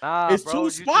 3rd. Nah, It's bro, 2 you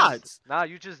spots.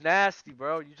 You just nasty,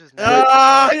 bro. You just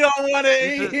nasty. You don't want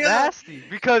to. You just nasty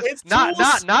because It's not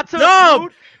two to Dub,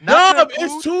 include, not to Dub,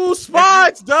 include, it's 2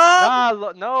 spots, Dub.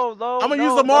 Nah, no, low. I'm gonna no,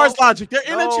 use the Mars low. logic. They're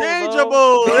No, interchangeable.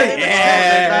 low. They're No, Yeah.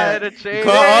 they're not You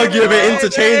interchangeable. can't argue with it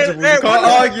interchangeable. You can't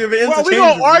argue with it Well, we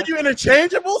interchangeable. gonna argue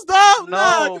interchangeables, Dub?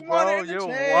 Nah, No, come on, bro, they're you're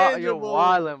interchangeable.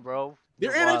 wildin', bro.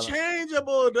 They're You're wildin'.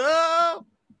 interchangeable, Dub.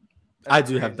 I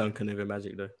do have Duncan over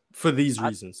Magic though, for these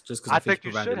reasons. Just because I I think think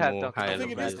you provided should have more Duncan. higher I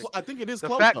think it level is. players. I think it is The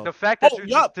close. fact, though. the fact that Oh, you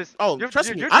yup. just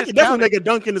Trust me, you're I can definitely discounting- make a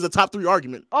Duncan as a top 3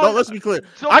 argument. Oh, No, let's be clear.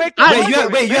 So I- make the I- Wait,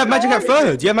 argument. you have Magic at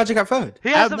third. You have Magic at third. He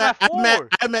has him at 4.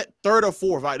 I'm at 3rd or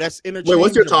 4th. Right? That's interchangeable. Wait,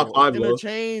 what's your top 5, Lo?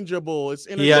 Interchangeable. It's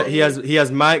He interchangeable.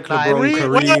 has Mike, Nah, LeBron, Wait,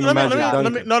 Kareem, Magic,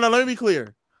 Duncan. Let me be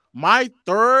clear. My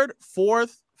 3rd,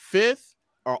 4th, 5th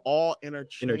are all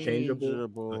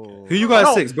interchangeable. Who you got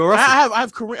No, 6? Bill Russell. I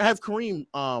have Kareem.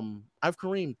 I have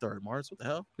Kareem 3rd. Mars, what the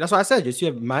hell? That's what I said. Just you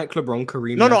have Mike, LeBron,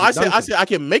 Kareem. No, I Magic, said I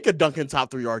can make a Duncan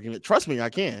top 3 argument. Trust me, I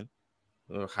can.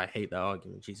 Ugh, I hate that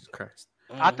argument. Jesus Christ.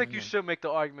 I think you should make the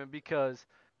argument because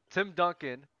Tim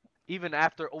Duncan, even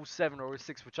after 07 or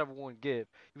 06, whichever one give,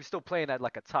 he was still playing at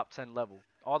like a top 10 level.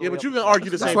 All the Yeah, way but up you to can top argue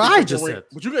the 10. same That's thing what I for just Kareem. said.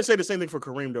 But you can say the same thing for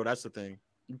Kareem, though. That's the thing.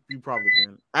 You probably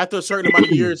can. After a certain amount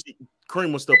of years,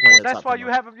 Kareem was still playing at That's top why 10 you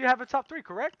level. have a top 3,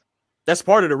 correct? That's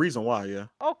part of the reason why, yeah.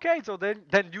 Okay, so then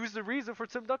use the reason for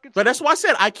Tim Duncan. But too. that's why I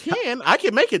said I can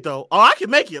make it though. Oh, I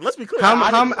can make it. Let's be clear. How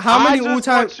I many just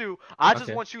all-time? want you- I just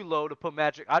Okay. want you low to put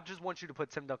Magic. I just want you to put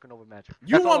Tim Duncan over Magic.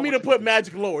 You That's all I want me to you put do.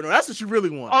 Magic lower? No, that's what you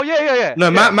really want. Oh yeah. No,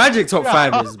 yeah. Magic top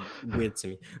Yeah. 5 is weird to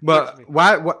me. But me.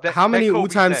 why? What? That- How many that Kobe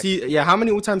all-time said. How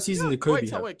many all-time seasons did Kobe Wait,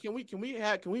 have? wait.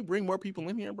 Can we bring more people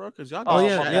in here, bro? Because y'all. Oh Oh,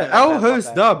 yeah, my yeah. bad, L my bad, host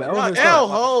my dub. bad. L host L dub.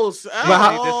 host. But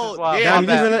how- This is why. Damn, my you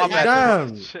bad, using my it- bad.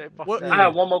 damn. Shit, my What- bad. I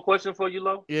have one more question for you,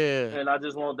 Lo, Yeah. and I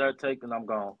just want that take, and I'm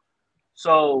gone.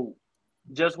 So,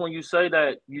 just when you say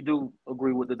that you do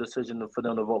agree with the decision for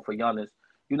them to vote for Giannis,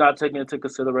 you're not taking into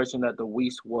consideration that the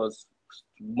West was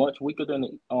much weaker than the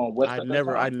West. I at that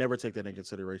never time? take that into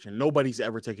consideration. Nobody's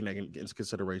ever taken that into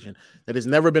consideration. That has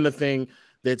never been a thing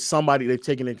that somebody they've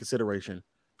taken into consideration.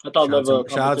 I thought level of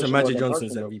Shout out to competition Magic was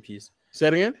Johnson's important, MVPs. Say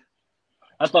it again. though.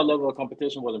 I thought level of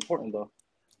competition was important though.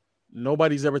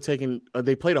 Nobody's ever taken.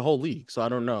 They played a whole league, so I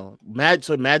don't know.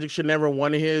 Magic should never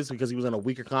won his because he was in a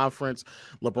weaker conference.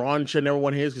 LeBron should never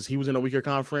won his because he was in a weaker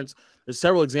conference. There's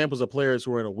several examples of players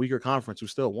who were in a weaker conference who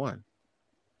still won.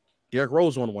 Derrick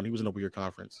Rose won one. He was in a weaker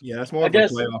conference. Yeah, that's more I of a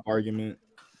guess- playoff argument.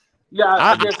 Yeah,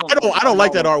 I guess don't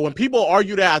like that art. When people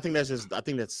argue that, I think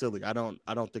that's silly. I don't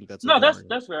think that's a No, good that's argument.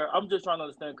 that's fair. I'm just trying to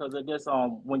understand because I guess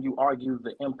when you argue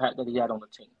the impact that he had on the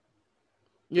team.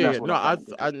 Yeah, That's what no, I'm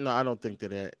trying I don't think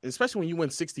that. Especially when you win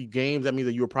 60 games, that means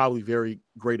that you were probably very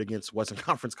great against Western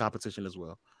Conference competition as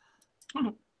well.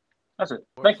 That's it.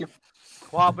 Thank you.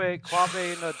 Quabe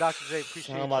and Dr. J,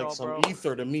 appreciate Sound like y'all, some bro.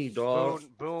 ether to me, dog.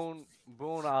 Boone.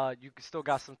 You still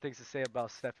got some things to say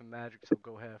about Steph and Magic, so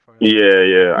go ahead first.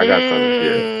 Yeah, I got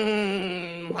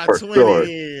something. My For twin sure.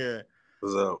 here.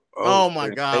 What's up? Oh my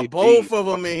God, both of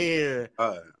them in here.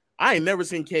 I ain't never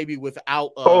seen KB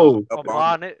without A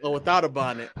bonnet. without a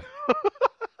bonnet.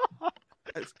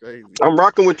 That's crazy. I'm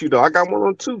rocking with you though. I got one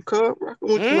on too, cuz. Rocking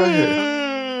with you right here.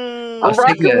 I'm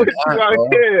rocking with you right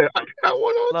here. I got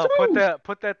one on Lo, too.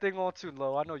 put that thing on too,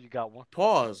 Lo. I know you got one.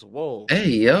 Pause. Whoa. Hey,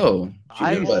 yo.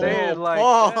 I ain't saying like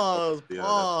pause.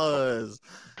 Pause.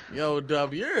 Yo,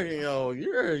 Dub,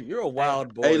 you're a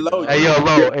wild boy. Hey, Lo. dog. Hey yo,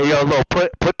 Lo.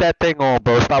 Put that thing on,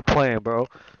 bro. Stop playing, bro.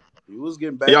 You was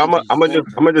getting back. Yeah, I'm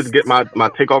gonna just get my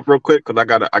take off real quick because I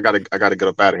gotta get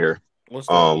up out of here. What's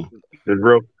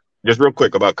that? Just real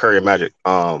quick about Curry and Magic.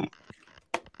 So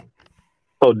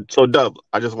Dub,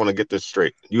 I just want to get this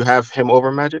straight. You have him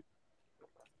over Magic,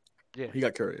 Yeah. He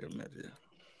got Curry. Magic.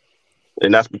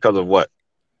 and that's because of what?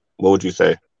 What would you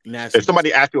say? Nasty. If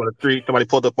somebody asked you on the street, somebody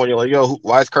pulled up on you like, "Yo,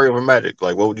 why is Curry over Magic?"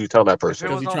 Like, what would you tell that If person? it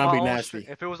Because was he on trying to my be own nasty.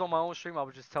 if it was on my own stream, I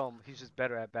would just tell him he's just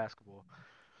better at basketball.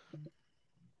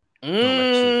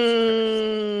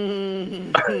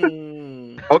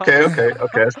 Okay,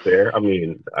 that's fair. I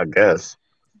mean, I guess,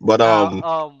 but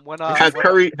When has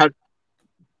Curry has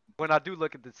when I do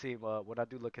look at the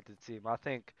team, I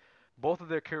think both of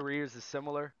their careers is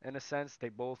similar in a sense. They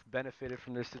both benefited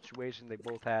from their situation. They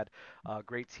both had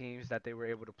great teams that they were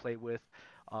able to play with.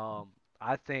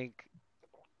 I think,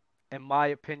 in my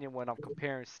opinion, when I'm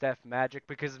comparing Steph Magic,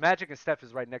 because Magic and Steph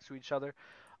is right next to each other,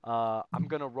 I'm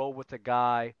gonna roll with the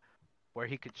guy where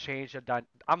he could change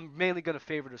I'm mainly gonna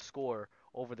favor the scorer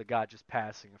over the guy just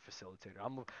passing and facilitator.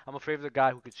 I'm a favor the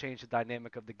guy who could change the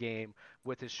dynamic of the game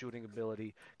with his shooting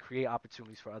ability, create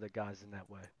opportunities for other guys in that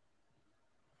way.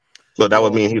 So that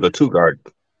would mean he's a two guard.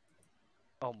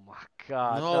 Oh my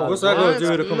God! No, what's that going to do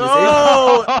with the conversation?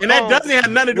 No, and that doesn't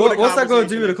have nothing to do with the What's that going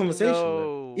to conversation. do with the conversation?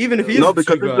 No. Even if he is No, a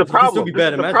because two this is guard, the he can still problem. be This better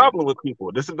is than the Magic. problem with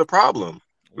people. This is the problem.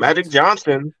 Magic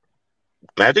Johnson,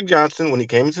 when he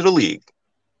came into the league,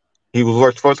 he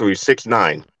was supposed to be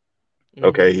 6'9".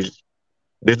 Okay,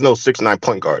 there's no 6'9"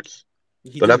 point guards.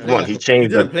 So that's one. He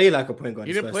changed. He didn't play like a point guard.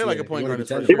 He didn't play like a point guard.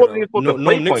 He wasn't even supposed to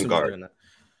play point guard.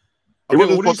 He Okay,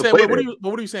 wasn't what are you supposed to saying? play What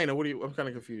there. are you saying? I'm kind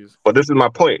of confused. But this is my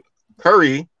point.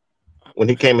 Curry, when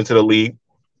he came into the league,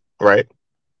 right?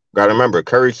 Got to remember,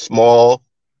 Curry's small.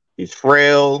 He's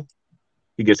frail.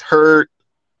 He gets hurt.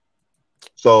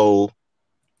 So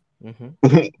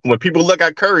when people look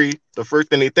at Curry, the first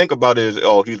thing they think about is,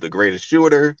 oh, he's the greatest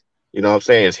shooter. You know what I'm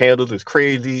saying? His handles is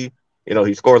crazy. You know,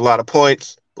 he scored a lot of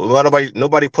points. But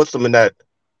nobody puts him in that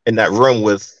room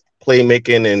with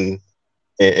playmaking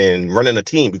and running a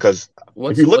team, because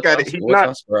if you look at it, he's not.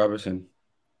 Oscar Robertson?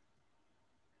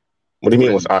 What do you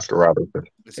mean? What's Oscar Robertson?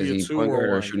 Is he point guard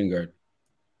or shooting guard?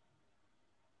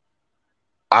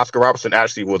 Oscar Robertson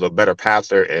actually was a better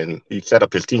passer, and he set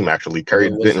up his team. Actually, Curry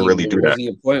didn't really do that.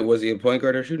 Was he a point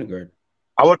guard or shooting guard?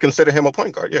 I would consider him a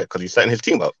point guard, yeah, because he's setting his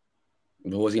team up.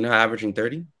 But was he not averaging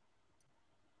 30?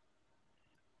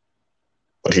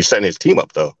 But he's setting his team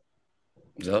up, though.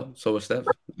 So was Steph.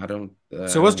 I don't.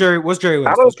 So what's Jerry West? What's Jerry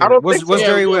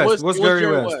West?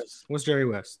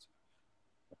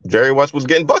 Jerry West was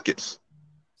getting buckets.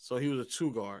 So he was a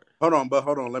two guard. Hold on.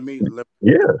 Let me.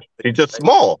 Yeah, he's just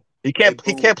small. He can't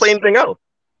play anything else.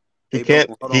 He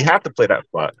can't. He has to play that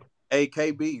spot.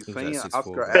 AKB saying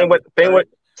Oscar.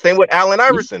 Same with Allen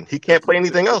Iverson. He can't play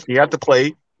anything else. He had to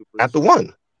play at the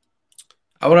one.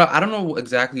 I don't know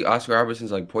exactly Oscar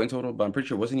Robertson's like point total, but I'm pretty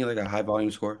sure wasn't he like a high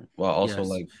volume scorer? Well, also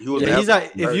like he's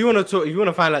like, if you want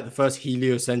to find like the first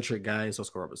heliocentric guy, it's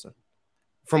Oscar Robertson.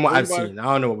 From what I've seen, I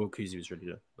don't know what Bokuzi was really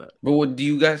doing, but what do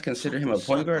you guys consider him, a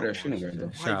point guard or a shooting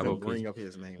guard? Bring up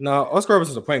his name. No, Oscar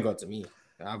Robertson's a point guard to me.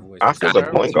 Oscar's a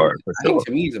point guard. I think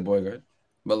to me he's a point guard.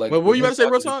 But like, what were you about to say,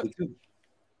 Ross?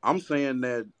 I'm saying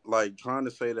that, like, trying to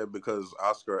say that because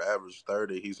Oscar averaged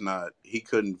 30, he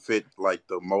couldn't fit like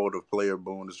the mold of player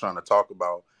Boone is trying to talk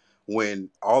about, when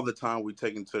all the time we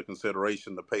take into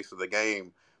consideration the pace of the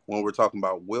game when we're talking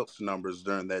about Wilt's numbers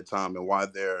during that time and why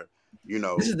they're, you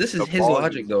know, this is his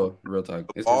logic though. Real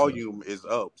talk. The volume is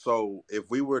up. So if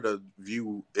we were to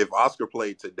view if Oscar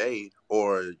played today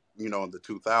or, you know, in the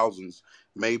 2000s,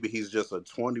 maybe he's just a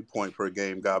 20-point per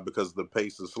game guy because the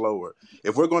pace is slower.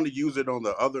 If we're going to use it on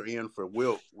the other end for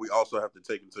Wilt, we also have to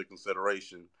take into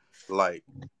consideration, like,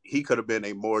 he could have been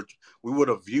we would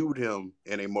have viewed him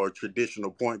in a more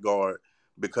traditional point guard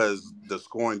because the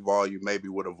scoring volume maybe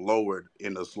would have lowered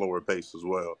in a slower pace as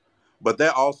well. But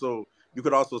that also, you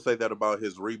could also say that about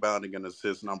his rebounding and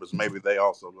assist numbers. Maybe they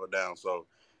also go down. So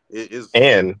you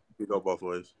go both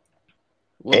ways.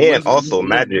 Also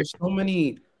Magic. So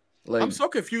many. Like, I'm so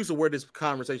confused with where this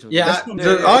conversation is. Yeah,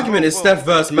 the argument is Steph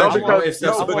versus Magic. But I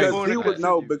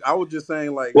was just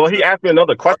saying, like. Well, he asked me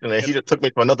another question, and he just took me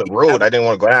to another road. I didn't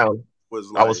want to go down.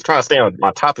 I was trying to stay on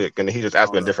my topic, and he just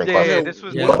asked me a different question.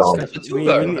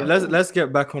 Let's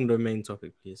get back on the main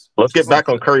topic, please. Let's get back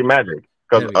on Curry Magic,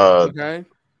 because okay.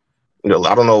 You know,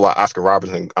 I don't know why Oscar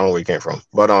Robertson. I don't know where he came from,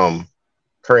 but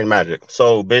Curry and Magic.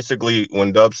 So basically,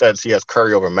 when Dub says he has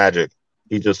Curry over Magic,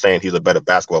 he's just saying he's a better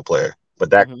basketball player. But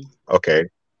that okay.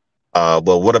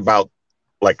 But what about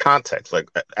like context? Like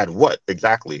at what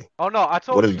exactly? Oh no, I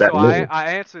told you. So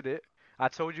I answered it. I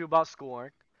told you about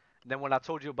scoring. And then when I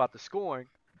told you about the scoring,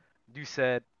 you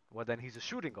said, "Well, then he's a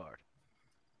shooting guard."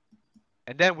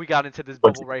 And then we got into this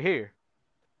bubble right here.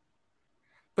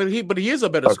 But he is a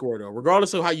better scorer though,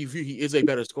 regardless of how you view. He is a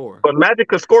better scorer. But Magic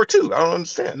could score too. I don't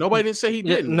understand. Nobody didn't say he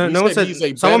didn't. No one said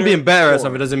someone being better at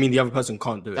something doesn't mean the other person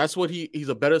can't do it. That's what he's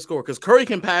a better scorer because Curry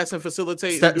can pass and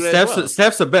facilitate. And do that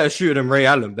Steph's a better shooter than Ray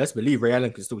Allen. Best believe Ray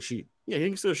Allen can still shoot. Yeah, he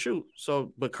can still shoot.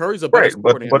 So, but Curry's a better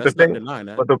scorer.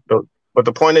 But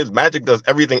the point is, Magic does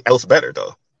everything else better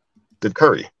though than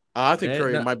Curry. I think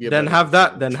Curry might be. Then have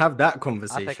that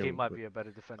conversation. I think he might be a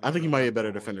better defender. I think he might be a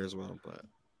better defender as well. But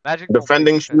Magic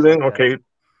defending, shooting, okay.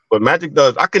 What Magic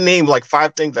does, I can name like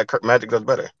 5 things that Magic does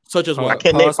better. Such as I what?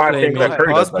 can't name 5 things that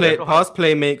Curry does better. Pass,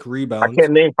 play, make, rebound. I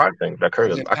can't name 5 things that Curry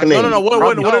does. I can name. No.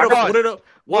 What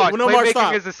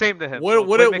playmaking is the same to him.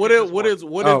 What is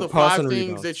the 5 things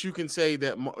rebound. that you can say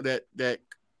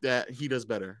that he does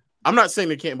better? I'm not saying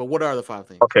they can't, but what are the 5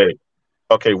 things? Okay.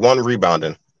 1,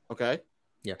 rebounding. Okay.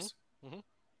 Yes.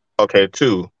 Okay.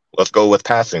 2, let's go with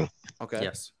passing. Okay.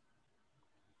 Yes.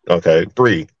 Okay.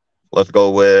 3, let's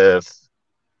go with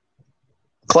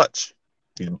clutch.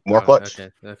 He's more clutch.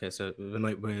 Okay. So we're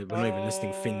not even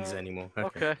listing things anymore.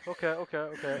 Okay. But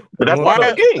that's why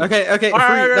that game. Okay.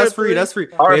 That's free.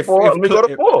 All right, 4. Let me go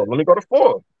to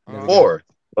 4. 4.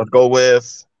 Let's go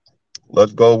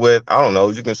with. I don't know.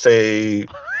 You can say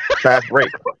fast break.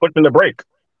 Pushing the break.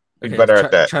 He's better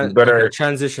at that. He's better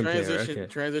transition player. Okay.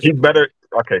 He's better.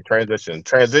 Okay, transition,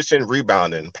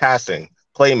 rebounding, passing,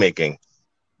 playmaking.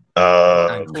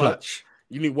 And clutch.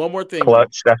 You need one more thing.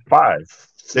 Clutch. That's 5.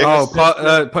 6.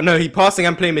 No, he passing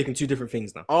and playmaking 2 different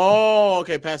things now. Oh,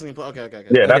 okay, passing and play. Okay.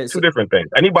 Yeah, that's 2 different things.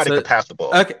 Anybody can pass the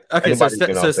ball. Okay. So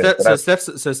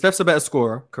Steph's a better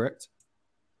scorer, correct?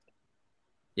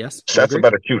 Yes. Steph's a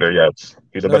better shooter. Yes,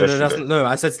 he's a better shooter. No,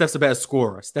 I said Steph's a better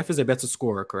scorer. Steph is a better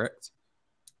scorer, correct?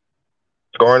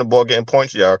 Scoring the ball, getting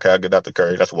points. Yeah, okay, I'll give that to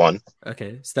Curry. That's 1.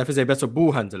 Okay. Steph is a better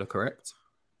ball handler, correct?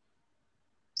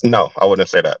 No, I wouldn't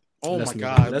say that. Oh my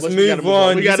God! Let's move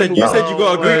on. You said you got to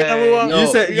go. You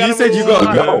said you got to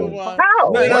go.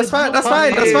 No, that's fine. You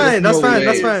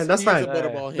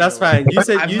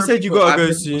said you got to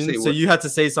go soon, so you had to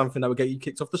say something that would get you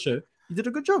kicked off the show. You did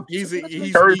a good job.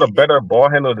 Curry's a better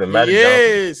ball handler than Magic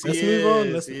Johnson. Let's move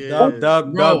on. Let's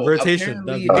dub rotation.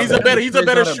 He's a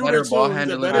better shooter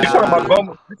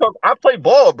too. I play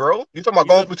ball, bro. You talking about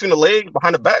going between the legs,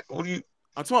 behind the back? What do you?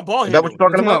 I'm talking about ball handling. Is that what you're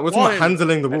talking about? We're talking about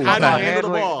handling the ball. How do you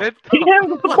handle the ball? He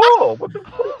handles the ball.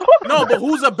 No, but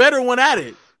who's a better one at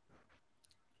it?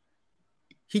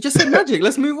 He just said Magic.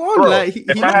 Let's move on. Bro, like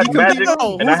if I had Magic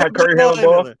and I had Curry handle the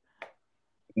ball,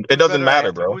 it doesn't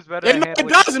matter, bro. It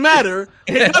does matter.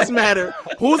 It does matter.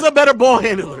 Who's a better ball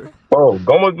handler? Bro,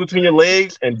 going between your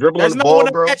legs and dribbling That's the not ball,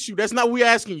 what bro. I asked you. That's not what we're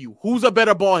asking you. Who's a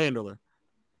better ball handler?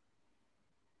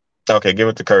 Okay, give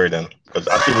it to Curry then, because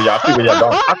I see where y'all going.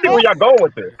 I see where y'all going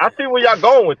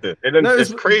with this. And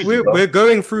it's crazy. We're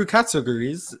going through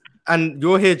categories, and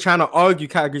you're here trying to argue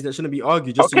categories that shouldn't be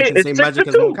argued. Just so you can say Magic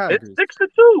has more categories. It's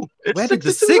 6-2. Where did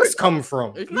the 6 come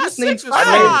from? It's You not just named 6,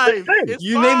 5. it's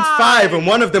You named 5, and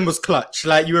one of them was clutch.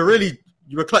 Like you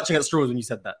were clutching at straws when you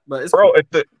said that. But it's bro, cool. if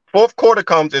the 4th quarter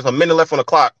comes, there's a minute left on the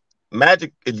clock.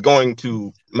 Magic does more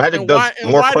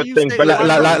clutch things better.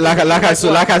 Like I saw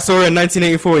in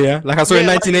 1984, yeah. Like I saw in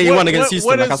 1981 against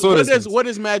Houston. Like I saw this. What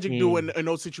does Magic do in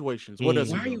those situations? What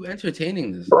does? Why are you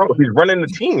entertaining this, bro? He's running the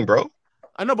team, bro.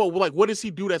 I know, but like, what does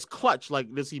he do that's clutch? Like,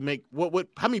 does he make what?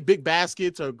 How many big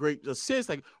baskets or great assists?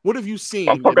 Like, what have you seen?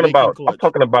 I'm talking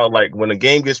about like when the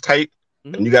game gets tight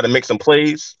and you got to make some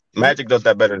plays. Magic does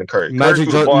that better than Curry. Magic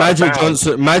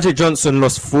Johnson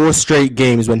lost 4 straight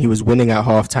games when he was winning at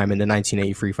halftime in the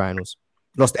 1983 finals.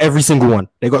 Lost every single one.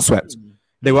 They got swept.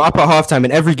 They were up at halftime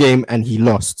in every game, and he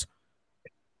lost.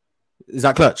 Is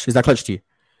that clutch? Is that clutch to you?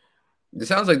 It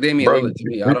sounds like Damian Lillard to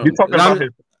me. I don't.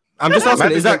 I'm just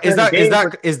asking. Is that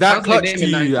clutch to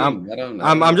you? I'm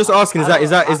just asking. Is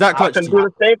that clutch to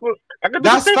you?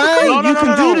 That's fine. You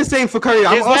can do the same for Curry.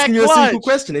 I'm asking you a simple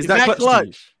question. Is that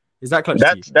clutch? Is that clutch?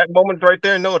 That moment right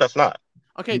there. No, that's not.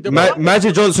 Okay.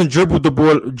 Magic Johnson dribbled the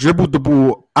ball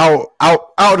out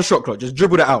of the shot clock. Just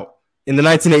dribbled it out in the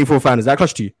 1984 finals. Is that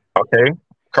clutch to you? Okay.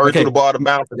 Curry threw the ball out of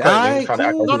bounds.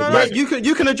 No.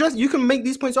 You can address. You can make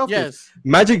these points after. Yes.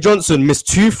 Magic Johnson missed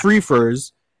 2 free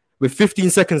throws with 15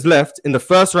 seconds left in the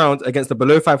first round against the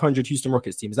below 500 Houston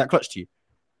Rockets team. Is that clutch to you?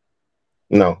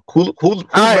 No.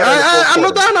 I'm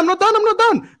not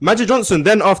done. Magic Johnson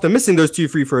then, after missing those 2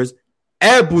 free throws,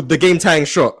 airballed the game-tying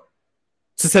shot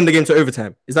to send the game to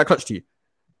overtime. Is that clutch to you?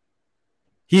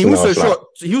 He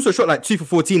also shot like 2 for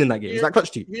 14 in that game. Is that clutch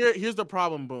to you? Here's the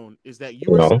problem, Boone, is that you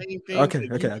were saying things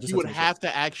that you would have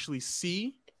to actually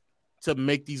see to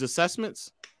make these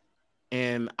assessments,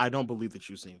 and I don't believe that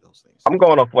you're seeing those things. I'm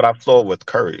going off what I saw with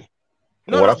Curry.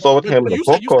 I saw with him in the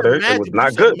 4th quarter, it was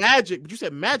not good. But you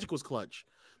said Magic was clutch.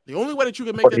 The only way that you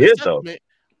can make that assessment.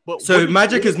 So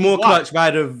Magic is more clutch by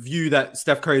the view that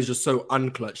Steph Curry is just so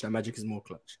unclutch that Magic is more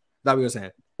clutch. Is that what you're saying?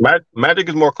 Magic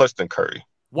is more clutch than Curry.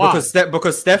 Why?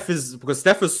 Because Steph is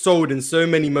sold in so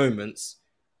many moments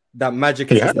that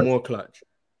Magic is just more clutch.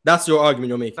 That's your argument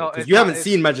you're making. Because you haven't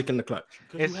seen Magic in the clutch.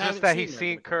 It's just that he's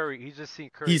seen Curry. He's just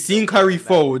seen Curry. He's seen Curry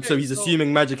fold, so he's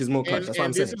assuming Magic is more clutch. That's what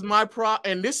I'm saying. This is my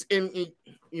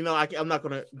I'm not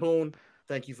gonna Boone.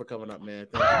 Thank you for coming up, man.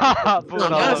 Thank you. Boone, I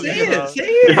love say you, it. bro. Say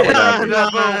it.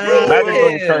 Magic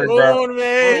on the turn, bro.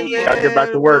 Man, Gotta get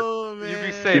back to work. You be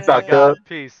Peace safe, my out, guy. cuz.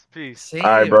 Peace, peace. Say All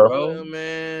right, it, bro. bro.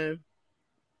 Man.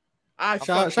 I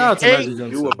Shout fucking out to hate, Magic You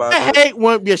Johnson. about I it. hate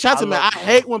when shout I to man. love I you,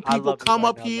 hate bro. when I people love you come right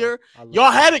up now, here. bro. I love Y'all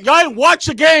you. had it. Y'all didn't watch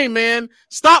the game, man.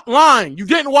 Stop lying. You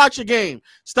didn't watch the game.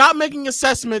 Stop making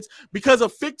assessments because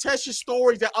of fictitious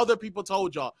stories that other people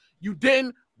told y'all. You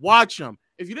didn't watch them.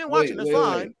 If you didn't watch them, that's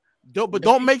fine. But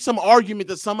don't make some argument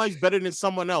that somebody's better than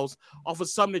someone else off of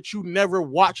something that you never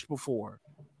watched before.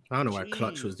 I don't know why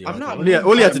Clutch was the I'm not argument.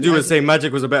 All he had to do was say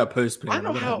Magic was a better post player. I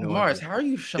know how Mars. How are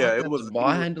you shocked Yeah, it at was- the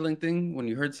ball handling thing when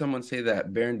you heard someone say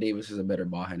that Baron Davis is a better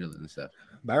ball handler than Steph?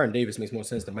 Baron Davis makes more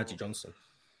sense than Magic Johnson.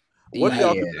 What do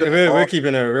y'all Yeah. think We're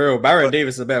keeping it real. Baron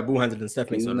Davis is a better ball handler than Steph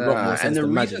makes a lot more sense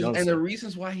than Magic Johnson. And the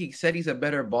reasons why he said he's a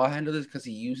better ball handler is because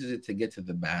he uses it to get to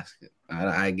the basket.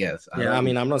 I guess. I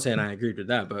mean, I'm not saying I agreed with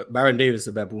that, but Baron Davis is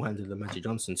a better ball handler than Magic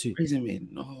Johnson too. Reason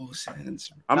made no sense.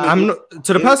 I'm not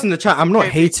to the person in the chat. I'm not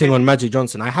hating on Magic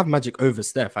Johnson. I have Magic over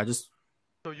Steph. I just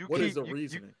So you What keep is the you,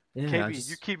 reasoning? you, Yeah, I KB, just-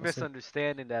 you keep that's it.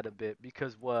 misunderstanding that a bit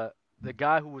because what the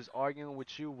guy who was arguing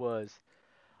with you was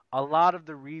a lot of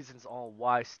the reasons on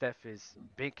why Steph is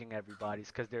binking everybody is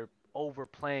because they're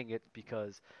overplaying it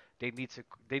because they need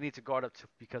to guard up to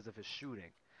because of his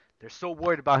shooting. They're so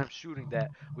worried about him shooting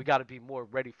that we got to be more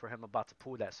ready for him about to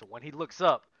pull that. So when he looks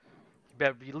up, you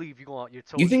better believe you're going. Your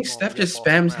toes. You think is gonna Steph be up just off the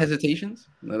spams ground. hesitations?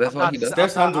 No, that's all he does.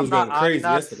 Steph's handle was going crazy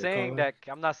I'm not yesterday, saying Colin. that.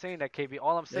 I'm not saying that, KB.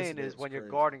 All I'm saying Yesterday is was when you're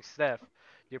crazy. guarding Steph,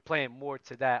 you're playing more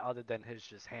to that other than his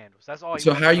just handles. That's all.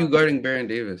 So how are you guarding Baron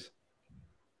Davis?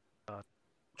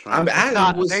 I'm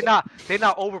asking. They're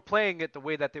not overplaying it the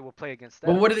way that they will play against Steph.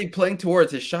 But what are they playing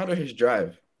towards? His shot or his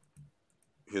drive?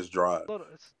 His drive.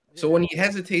 So when he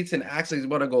hesitates and acts like he's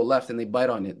about to go left and they bite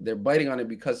on it, they're biting on it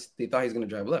because they thought he's going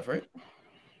to drive left, right?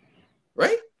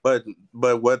 Right? But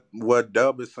what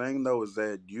Dub is saying though is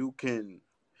that you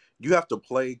have to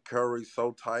play Curry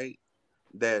so tight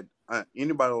that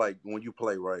anybody like when you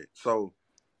play right. So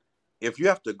if you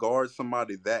have to guard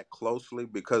somebody that closely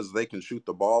because they can shoot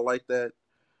the ball like that,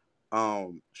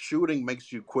 shooting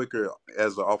makes you quicker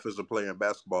as an offensive player in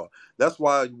basketball. That's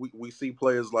why we see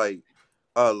players like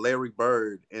Larry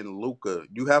Bird and Luka.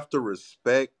 You have to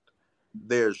respect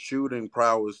their shooting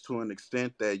prowess to an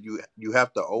extent that you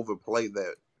have to overplay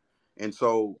that. And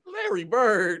so Larry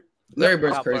Bird. Larry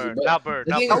Bird's Not crazy. Bird, but not Bird,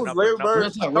 the not thing Bird, is- not Larry Bird, Bird.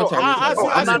 Real talk, No, real talk, real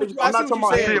talk. I'm not I see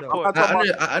what you're saying. though.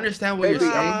 I understand what you're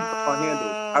Maybe saying.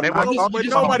 I'm They not were- talking But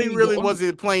just- nobody you really just-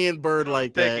 wasn't playing Bird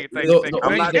like that. Thank The you. only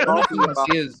I'm not thing talking I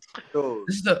about see is those.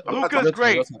 this is the I'm not Luka's talking-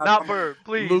 great, real talk. not Bird.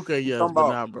 Please. Luka, yes, I'm but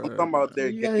talking not about, Bird. I'm talking about their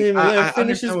Yeah, game. yeah, I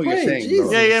understand what you're saying,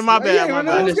 bro. Yeah, my bad, my man,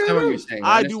 bad. I what's understand going what on? you're saying.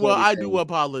 I understand what you're I saying. do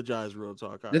apologize, real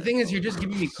talk. The thing is, you're just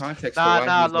giving me context. for Nah,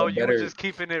 why he's Lo, a you were better. just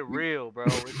keeping it real, bro.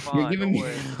 It's fine. giving Don't me-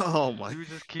 worry. Oh my! You were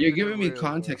just You're keeping giving it me real,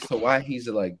 context to why he's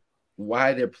like,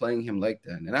 why they're playing him like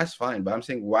that, and that's fine. But I'm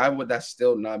saying, why would that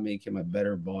still not make him a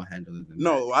better ball handler than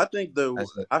No, I think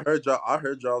That's it. I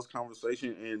heard y'all's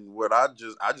conversation, and what I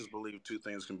just believe two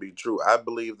things can be true. I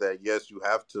believe that yes, you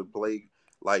have to play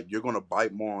like you're gonna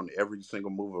bite more on every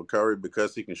single move of Curry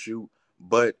because he can shoot,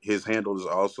 but his handle is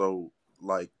also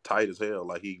like tight as hell.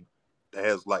 Like he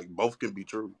has like both can be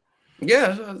true.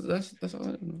 Yeah, that's all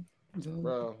I know.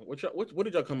 Bro, what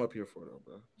did y'all come up here for, though,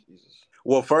 bro? Jesus.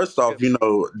 Well, first off, you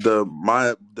know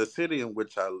the city in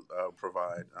which I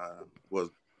provide was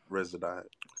reside.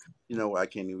 You know, I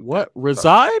can't even What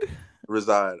reside?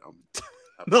 reside.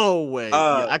 No way.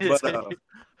 Yeah, I can But tell.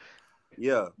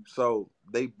 yeah, so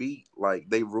they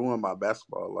ruined my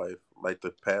basketball life like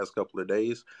the past couple of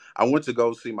days. I went to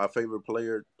go see my favorite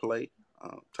player play,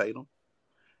 Tatum,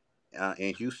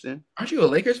 in Houston. Aren't you a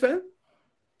Lakers fan?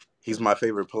 He's my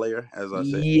favorite player, as I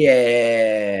said.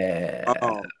 Yeah.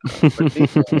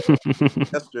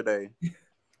 Yesterday,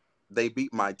 they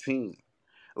beat my team.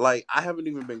 Like I haven't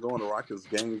even been going to Rockets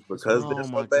games because they're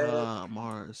so bad.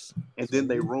 Mars. And then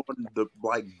they ruined the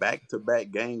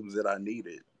back-to-back games that I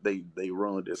needed. They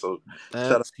ruined it. So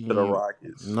shout out to the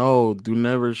Rockets. No, do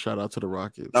never shout out to the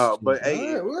Rockets. No, but hey,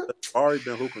 Jabari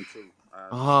been hooping too.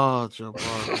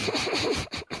 Jabari.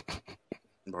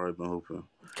 Jabari been hooping.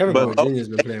 Kevin But Porter Jr. has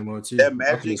been playing well too. That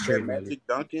After his Magic trade value.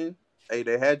 Duncan, hey,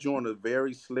 they had you on a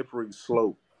very slippery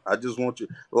slope. I just want you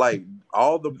like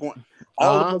all of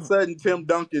a sudden Tim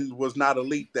Duncan was not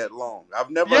elite that long. I've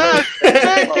never Yes,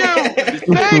 thank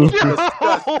you. Thank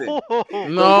you.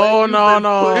 No.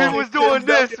 He was doing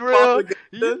this, real.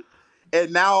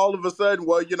 And now all of a sudden,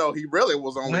 well, you know, he really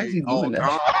was only on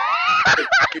time.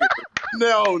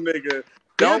 No, nigga.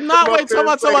 Don't not come up wait, here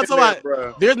talk saying about. that,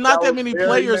 bro. There's not that was many very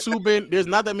players who've been. There's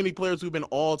not that many players who've been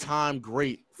all time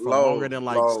great for longer than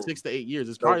like low. 6 to 8 years.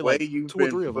 It's The probably way like you've 2 or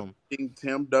been 3 of them. pushing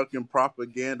Tim Duncan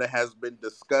propaganda has been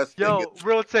disgusting. Yo,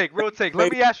 real take.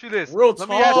 Let me ask you this. Real Let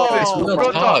me ask you this.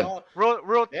 talk. Real talk.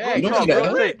 Real Yeah, you don't talk. see that, Real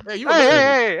huh? take. Hey, you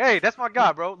Hey, that's my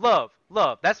guy, bro. Love.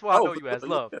 That's what I Oh, know you as.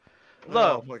 Love. Oh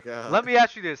Love. my god. Let me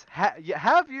ask you this.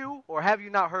 Have you or have you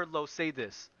not heard Lo say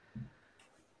this?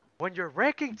 When you're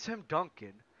ranking Tim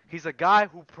Duncan, he's a guy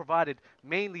who provided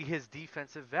mainly his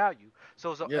defensive value.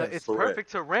 So Yes, it's correct.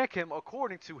 perfect to rank him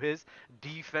according to his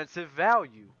defensive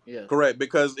value. Yeah. Correct,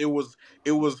 because it was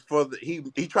for the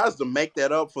he tries to make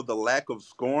that up for the lack of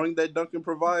scoring that Duncan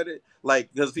provided. Like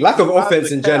because Lack of tries offense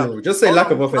to in cap- general. Just say Hold lack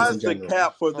on, of he offense tries in to general.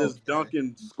 cap for this Okay.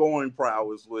 Duncan scoring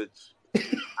prowess, which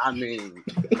I mean,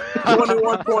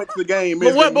 21 points a game. But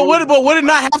isn't moving. would it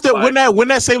not have to? Like, Wouldn't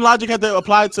that same logic have to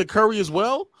apply to Curry as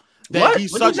well? That What?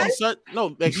 he's What'd such you say?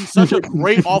 that he's such a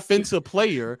great offensive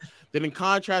player that in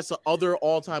contrast to other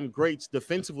all-time greats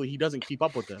defensively, he doesn't keep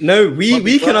up with them. No, But we can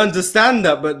because- understand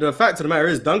that, but the fact of the matter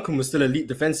is Duncan was still elite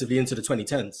defensively into the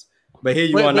 2010s. But here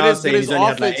you But- are but now his- saying but he's his only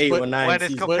had like offense- 8 but or 9 When it's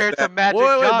seasons. compared to Wait, Magic wait,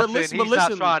 but Johnson, listen, he's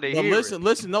not trying to hear it.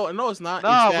 listen. No, it's not. No,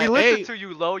 It's we that, listen hey, to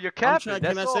you, Lo. You're I'm capping.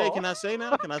 trying, That's all. Can I say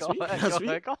now? Can I Go speak? ahead, Can I go speak?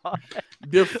 ahead, go on.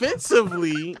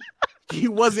 Defensively, he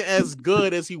wasn't as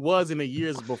good as he was in the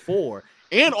years before.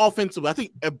 And offensively, I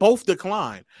think both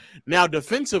declined. Now,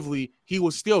 defensively, he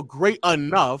was still great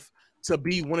enough to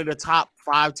be one of the top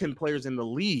 5-10 players in the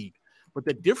league. But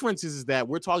the difference is that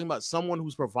we're talking about someone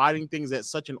who's providing things at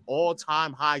such an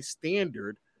all-time high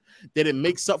standard that it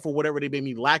makes up for whatever they may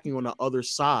be lacking on the other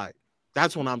side.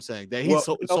 That's what I'm saying. That he's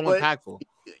so what? impactful.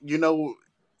 You know,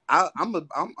 I'm gonna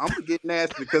get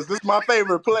nasty because this is my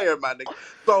favorite player, my nigga.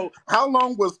 So, how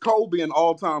long was Kobe an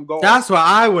all-time guard? That's what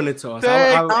I wanted to ask.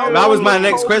 That was my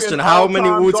next question. How many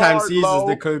all-time seasons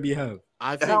did Kobe have?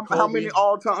 I think how many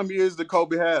all-time years did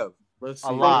Kobe have? Let's see.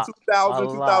 A lot. 2000, A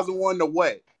lot. 2001 to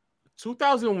what?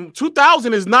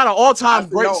 2000 is not an all-time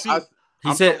great season.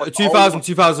 He said 2000,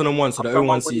 2001, so the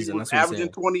 01 season. That's what I'm averaging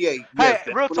saying. 28. Hey, Yes,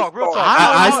 real talk.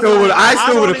 I still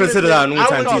would have considered that an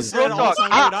all-time talk, season. real talk.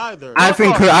 I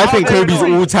think Kobe's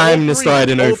all-time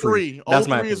started in 03. That's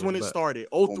my 03 is when it opinion, started.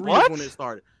 03 What? is when it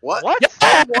started. What? What?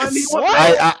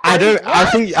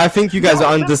 I think you guys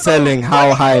are underselling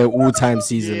how high an all-time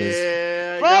season is.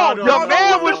 Yeah, Bro, your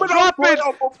man was dropping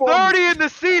 30 in the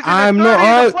season I'm and 30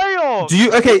 not. in the playoffs. Do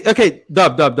you okay?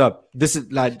 Dub. This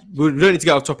is like we don't need to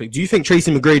get off topic. Do you think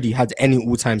Tracy McGrady had any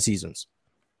all-time seasons?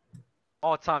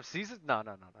 All-time seasons? No.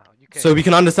 You can't. So we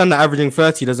can understand that averaging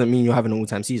 30 doesn't mean you have an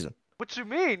all-time season. What you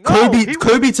mean? No,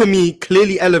 Kobe to me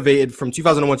clearly elevated from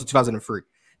 2001 to 2003.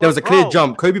 There was a clear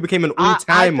jump. Kobe became an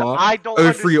all-timer. I don't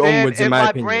 03 understand onwards, in my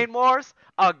opinion. brain, Mars,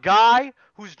 a guy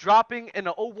who's dropping in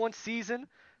the 01 season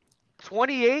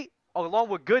 28 along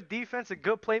with good defense and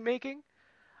good playmaking,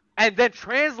 and then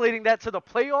translating that to the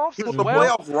playoffs as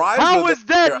well. How is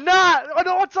that not an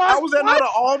all-time? How is that not an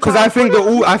all-time? Because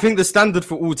I think the standard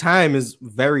for all time is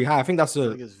very high. I think that's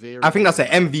an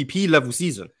MVP level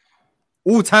season.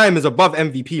 All time is above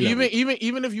MVP level.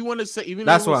 Even if you want to say even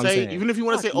That's if you what I'm say saying. even if you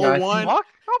want to say Yeah, 01,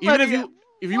 even if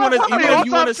you want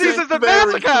to say seasons the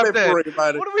Magic have then? What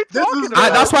are we talking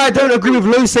about? That's why I don't agree with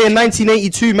Lowe saying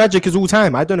 1982 Magic is all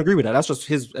time. I don't agree with that. That's just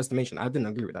his estimation. I didn't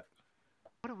agree with that.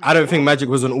 I don't think Magic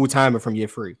was an all timer from year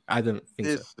 3. I don't think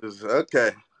so. This is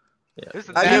okay. Yeah. This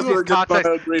is I guess we're just context.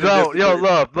 gonna agree to Yo, disagree.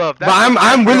 love. But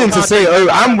I'm willing to say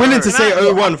I'm willing to say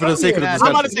 01 for the sake of the I'm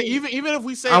about to discussion. say even if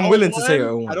we say I'm willing to 01, say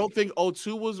 01. I don't think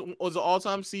 02 was an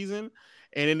all-time season,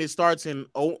 and then it starts in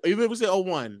even if we say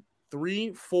 01,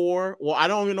 3, 4. Well, I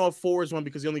don't even know if 4 is one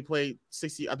because he only played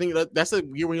 60. I think that's the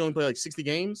year where he only played like 60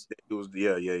 games. It was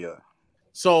yeah.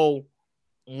 So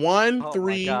 1, Oh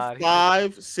 3, my God.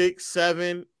 5, 6,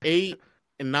 7, 8,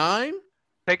 and 9.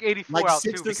 Take 84 Like out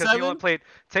 6 too to because he 7? only played.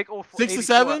 Take 6 to 84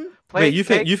 7. Wait, you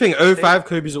think 05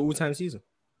 Kobe's an all-time season?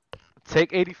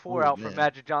 Take 84 Oh, out for man.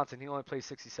 Magic Johnson. He only played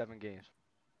 67 games.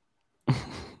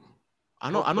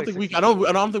 I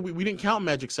don't think we didn't count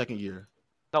Magic's second year.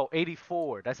 No,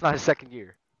 84. That's not his second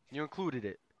year. You included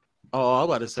it. Oh, I was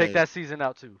about to say. Take that season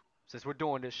out too, since we're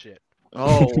doing this shit.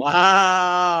 Oh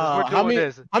wow! We're doing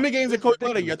this. How many games did Kobe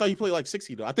play that year? I thought he played like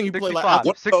 60 though. I think he played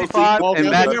like 65 Oh, and okay,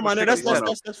 Magic never mind. was That's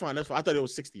 67. fine. That's fine. I thought it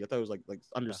was 60. I thought it was like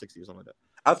under 60 or something like that.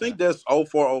 I think that's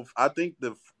 04. I think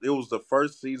it was the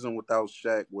first season without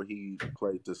Shaq where he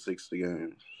played the 60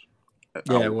 games.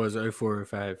 Yeah, it was 04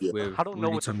 05 with I don't know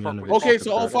Rudy what the fuck Tomjanovich. we're Okay, talking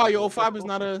so about. 05 is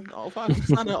not an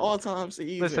all-time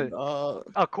season. Listen,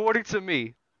 according to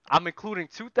me, I'm including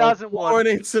Report 2001.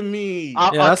 it to me. Yeah,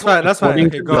 that's fine. That's fine.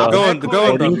 Okay, go on,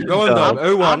 Dub. I'm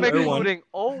 01. including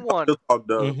 01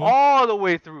 Mhm. all the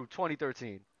way through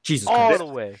 2013. Jesus all Christ. the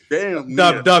way.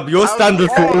 Damn, Dub, your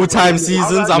standard for all-time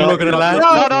seasons, I'm not gonna lie.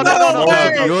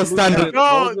 No. Your standard.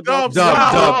 Dub.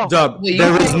 Dub.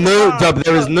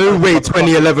 There is no way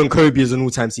 2011 Kobe is an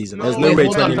all-time season. There's no way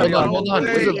 2011. Hold on. I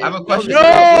have a question.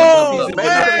 No!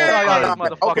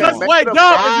 Wait,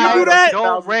 Dub, if you do that,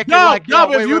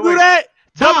 Dub, if you do that,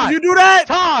 Dub, if you do that,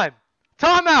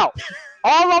 time out.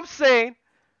 All I'm saying,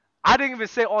 I didn't even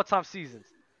say all-time seasons.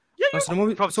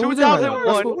 From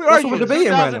 2001, That's what we're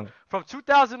debating right now. From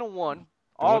 2001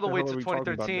 all the way to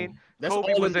 2013,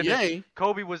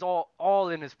 Kobe was all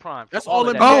in his prime. That's all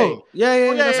in. Oh,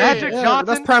 yeah. Magic Johnson.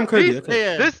 That's prime Kobe.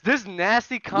 This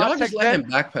nasty context. Y'all just let him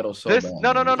backpedal so bad.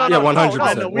 No. Yeah,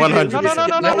 100%.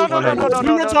 100%.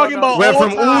 We were talking about we're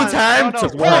from all time to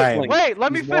prime. Wait,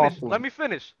 let me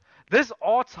finish. This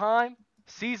all-time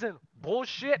season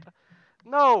bullshit.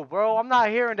 No, bro, I'm not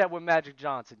hearing that with Magic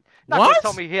Johnson. You're not gonna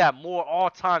tell me he had more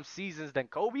all-time seasons than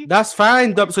Kobe. That's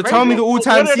fine, Dub. So tell me the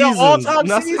all-time seasons.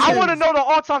 I want to know the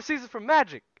all-time seasons for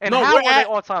Magic and how were they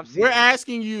all-time seasons. We're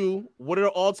asking you what are the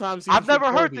all-time seasons. I've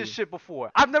never heard this shit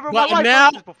before. I've never in my life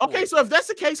heard this before. Okay, so if that's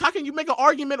the case, how can you make an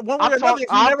argument one way or another if you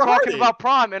I'm never heard talking it? about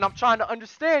prime, and I'm trying to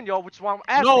understand y'all, which is why I'm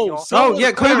asking y'all. Oh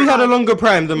yeah, Kobe had a longer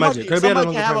prime than Magic. Kobe had a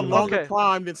Somebody can have a longer longer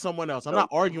prime than someone else. I'm not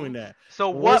arguing that. So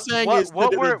what we're saying is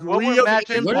what were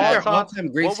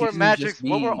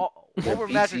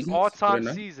Magic's all-time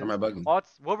seasons?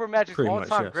 What were Magic's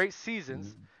all-time great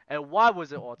seasons, and why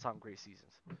was it all-time great seasons?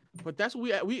 But that's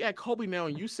what we at Kobe now,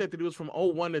 and you said that it was from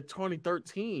 01 to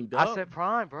 2013. Dub. I said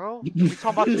prime, bro. We talking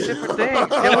about two different things.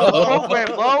 Get with the program,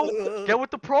 bro. Get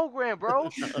with the program, bro.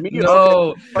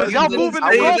 No, because y'all moving the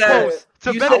goalposts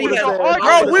to benefit your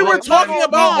argument. Bro, we were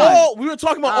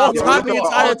talking about all time the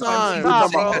entire time.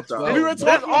 We were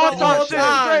talking about all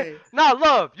time. Nah,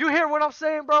 love. You hear what I'm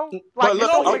saying, bro? Like, you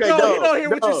don't hear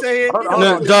what you're saying.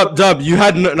 No, Dub, you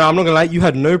had no. I'm not gonna lie. You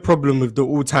had no problem with the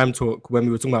all-time talk when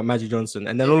we were talking about Magic Johnson,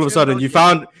 and then all of a sudden you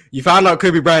found out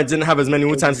Kobe Bryant didn't have as many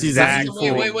all-time seasons as you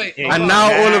thought. Wait. And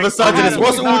now all of a sudden it's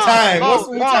what's all-time? What's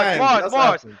all-time?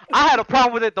 Mars. I had a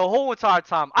problem with it the whole entire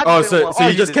time. So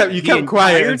you just kept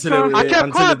quiet until I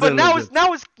kept quiet, but now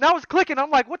it's clicking.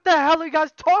 I'm like, what the hell are you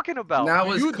guys talking about?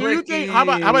 Now it's do you think? How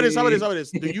about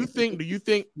this? Do you think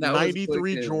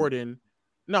 93 Jordan?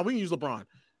 No, we can use LeBron.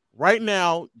 Right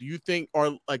now, do you think,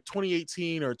 or like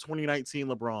 2018 or 2019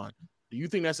 LeBron, do you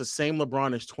think that's the same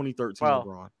LeBron as 2013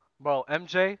 LeBron? Bro,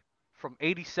 MJ from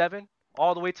 87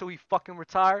 all the way till he fucking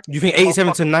retired. You think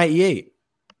 87 to 98?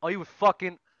 Oh, he was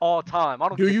fucking all time. I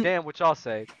don't give a damn what y'all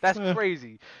say. That's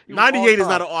crazy. 98 is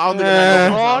not. I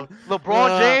don't think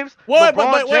LeBron James. What?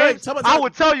 James. I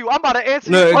would tell you. I'm about to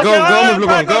answer. No, go on with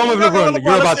LeBron. Go on with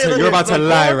LeBron. You're about to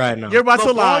lie right now. You're about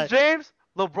to lie.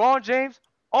 LeBron James,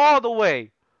 all the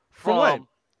way from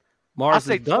I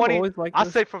say 20. I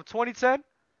say from 2010.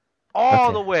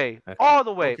 All the way.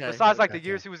 Okay. Besides, like the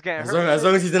years he was getting hurt. As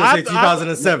long as he's gonna say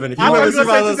 2007. If you remember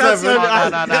 2007,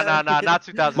 not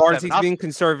 2007. Mars, he's being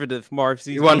conservative. Mars,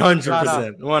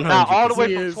 100%. Now, all the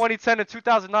way from 2010 to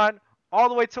 2009. All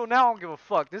the way till now, I don't give a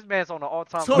fuck. This man's on the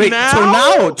all-time. Till now?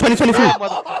 2023.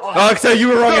 Oh, so you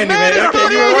were wrong anyway. Okay,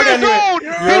 you were wrong anyway.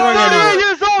 He's 38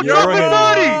 years old, dropping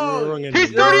 30.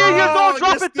 He's 38 years old,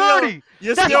 dropping 30.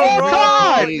 That's all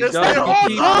time. That's all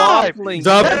time.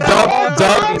 Dub.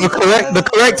 The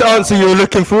correct answer you were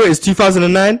looking for is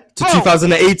 2009 to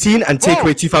 2018 and take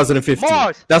away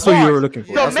 2015. That's what you were looking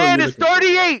for. The man is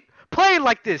 38. Playing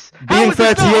like this. Being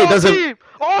 38 doesn't.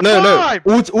 No.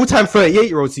 All-time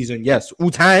 38-year-old season. Yes.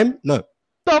 All-time. No.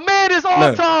 The man is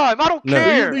all-time. I don't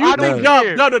care. No.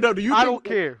 I don't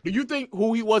care. Do you think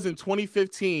who he was in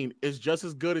 2015 is just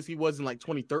as good as he was in like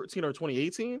 2013 or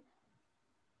 2018?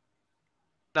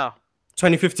 No.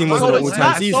 2015 wasn't an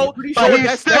all-time season. But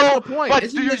he's still.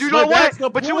 But you know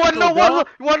what? But you want to know what?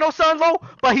 You want to know something low?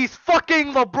 But he's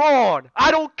fucking LeBron. I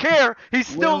don't care. He's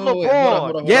still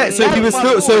LeBron. Yeah. So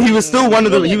he was still one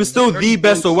of the. He was still the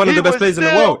best or one of the best players in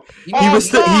the world. He was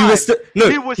still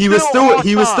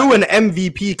an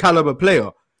MVP caliber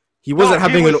player. He wasn't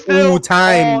having an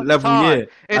all-time level year.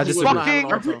 It's fucking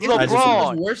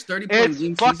LeBron.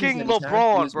 It's fucking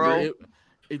LeBron, bro.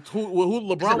 Who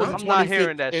LeBron was? I'm not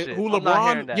hearing that shit. Who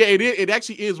LeBron? Yeah, it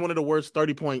actually is one of the worst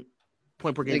 30-point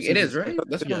per game. It is, right?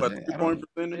 That's what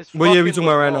Well, yeah, we talking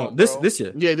about right now. This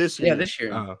year. Yeah, this year. Yeah, this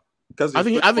year. Because I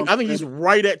think he's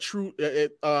right at true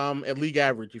at league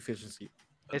average efficiency.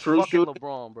 It's fucking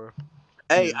LeBron, bro.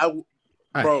 Hey,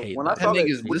 I Bro, hate when I that. saw that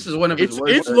This tweet, is one of his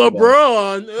worst. It's words,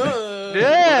 bro. LeBron.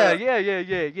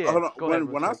 Yeah. hold on. Go ahead,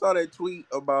 real When I quick. saw that tweet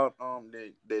about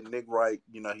that Nick Wright,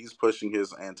 he's pushing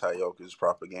his anti-Jokic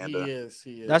propaganda. He is.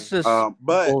 That's just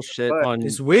But bullshit. On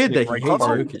It's weird that he Nick hates hold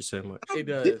on. Jokic so much. It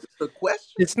This does. is the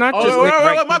question. It's not Oh, just wait, Nick wait,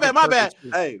 Wright. wait, my bad, my bad.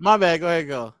 Hey, My bad. Go ahead,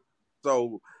 go.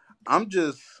 so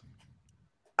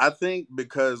I think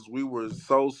because we were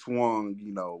so swung,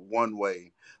 one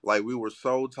way, like we were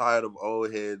so tired of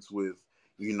old heads with,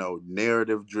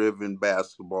 narrative driven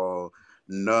basketball,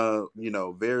 no,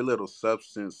 very little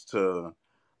substance to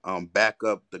back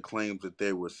up the claims that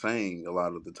they were saying a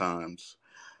lot of the times.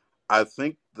 I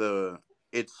think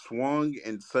it swung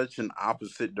in such an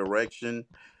opposite direction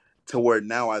to where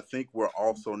now I think we're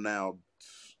also now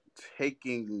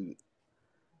taking,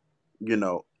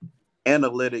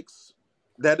 analytics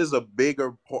that is a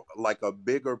bigger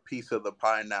piece of the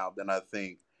pie now than I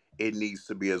think it needs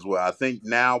to be as well. I think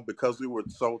now because we were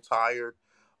so tired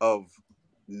of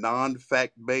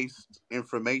non-fact based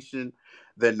information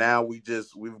that now we've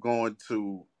gone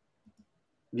to,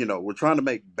 we're trying to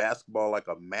make basketball like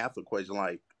a math equation,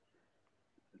 like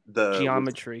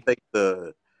Geometry. take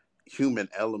the human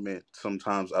element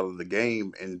sometimes out of the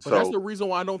game, and But that's the reason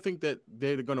why I don't think that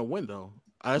they're gonna win, though.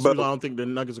 That's the reason why I don't think the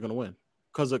Nuggets are gonna win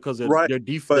because right, their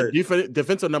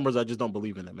defensive numbers. I just don't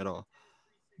believe in them at all.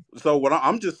 So what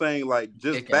I'm just saying, like,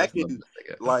 just back in,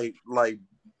 like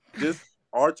just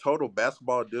our total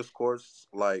basketball discourse,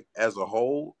 like as a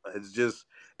whole, it's just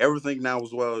everything now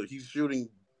as well. He's shooting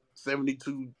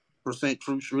 72%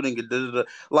 true shooting. And da-da-da.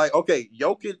 Like, okay,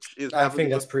 Jokic is. I think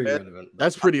that's pretty relevant.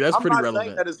 That's pretty I'm not relevant.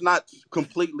 saying that it's not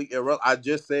completely irrelevant. I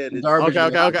just said it's Okay.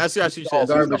 I see what you said.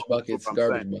 Garbage buckets.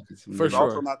 For it's sure.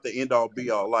 also not the end all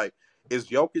be all. Like, is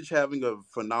Jokic having a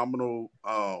phenomenal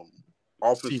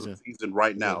offensive season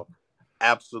right now?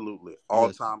 Absolutely,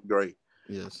 all time great.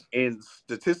 Yes. And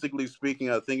statistically speaking,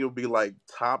 I think it would be like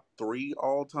top 3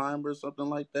 all time or something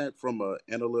like that from an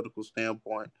analytical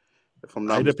standpoint. If I'm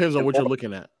not It depends on mistaken. what you're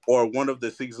looking at. Or one of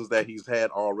the seasons that he's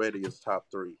had already is top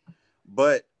 3.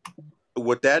 But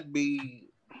would that be?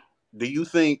 Do you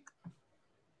think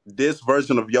this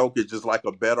version of Jokic is like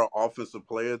a better offensive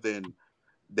player than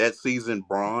that season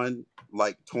Bron,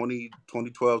 like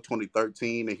 2012,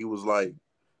 2013, and he was like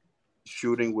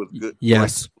shooting with good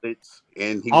splits,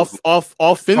 and he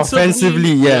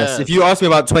offensively, yes. If you ask me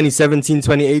about 2017,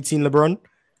 2018 LeBron,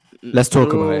 let's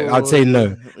talk about it. I'd say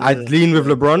no. I'd lean with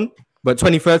LeBron, but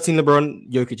 2013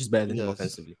 LeBron, Jokic is better than him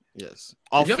offensively. Yes.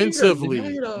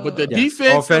 Offensively, but the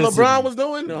defense that LeBron was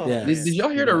doing. Did y'all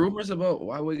hear the rumors about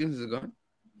why Wiggins is gone?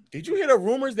 Did you hear the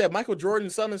rumors that Michael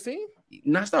Jordan's son is team?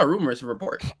 No, it's not rumors, it's a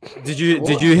report. Did you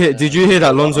hear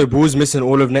that Lonzo Ball's missing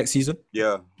all of next season?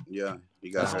 Yeah.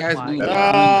 You got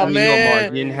Oh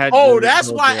man! Oh,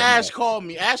 that's why Ash called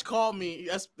me. Ash called me.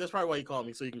 That's probably why he called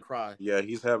me so you can cry. Yeah,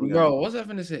 he's having. Bro, what's I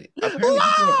finna say? Apparently,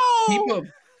 people.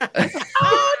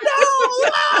 Oh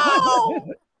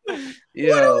no! Yo.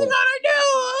 What are we gonna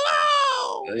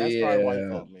do? That's probably why he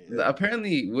called me.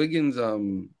 Apparently, Wiggins,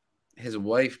 his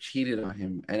wife cheated on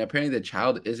him, and apparently the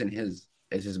child isn't his.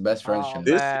 It's his best friend's child.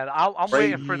 Man, I'm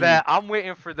waiting for that. I'm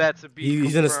waiting for that to be.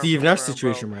 He's in a Steve Nash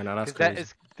situation right now. That's crazy.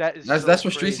 That's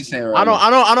what Streecy's saying right now.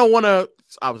 I don't want to.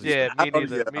 Yeah, me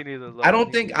neither. Me neither. I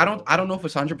don't know if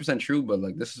it's 100% true, but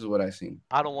like this is what I've seen.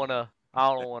 I don't want. I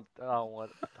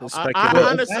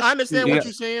understand what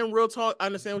you're saying. Real talk. I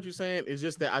understand what you're saying. It's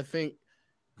just that I think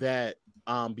that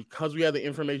because we have the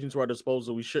information to our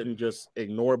disposal, we shouldn't just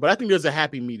ignore it. But I think there's a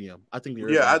happy medium. I think there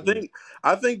is. Yeah,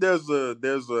 I think there's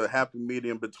a happy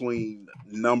medium between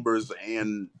numbers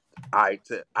and I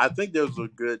think there's a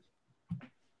good.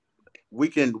 We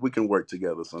can work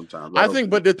together sometimes. I think,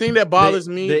 but the thing that bothers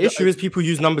me, the issue is people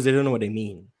use numbers, they don't know what they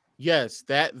mean. Yes,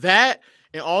 that,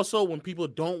 and also when people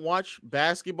don't watch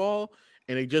basketball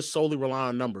and they just solely rely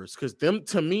on numbers, because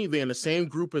to me, they're in the same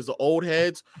group as the old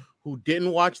heads who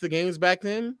didn't watch the games back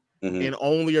then and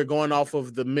only are going off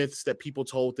of the myths that people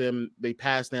told them they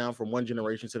passed down from one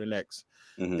generation to the next.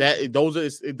 Those are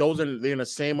they're in the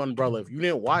same umbrella. If you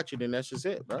didn't watch it, then that's just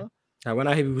it, bro. Like when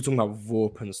I hear people talking about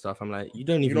VORP and stuff, I'm like, you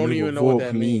don't even know what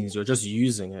VORP means. You're just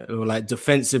using it. Or like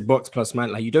defensive box plus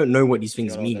man. Like you don't know what these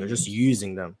things mean. You're just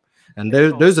using them. And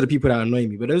those are the people that annoy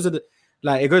me. But those are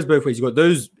it goes both ways. You got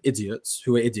those idiots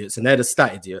who are idiots, and they're the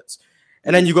stat idiots.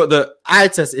 And then you got the eye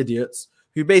test idiots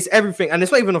who base everything, and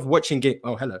it's not even off watching game.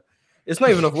 Oh, hello. It's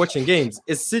not even off watching games.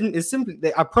 It's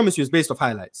simply, I promise you, it's based off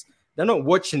highlights. They're not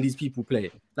watching these people play.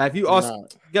 Like if you ask,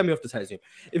 get me off the title.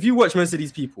 If you watch most of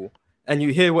these people, and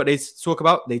you hear what they talk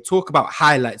about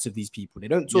highlights of these people. They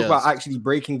don't talk about actually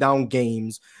breaking down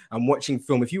games and watching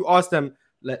film. If you ask them,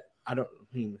 like, I don't.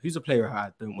 Who's a player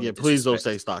I don't want? Yeah, to please don't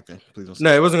disrespect? say Stockton. Please don't. Say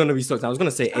No, it wasn't going to be Stockton. I was going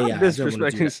to say AI. I don't wanna do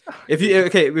Disrespecting.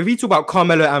 that. If you talk about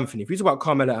Carmelo Anthony,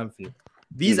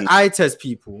 these eye test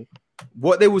people,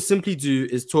 what they will simply do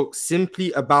is talk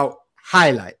simply about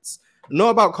highlights, not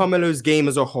about Carmelo's game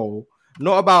as a whole,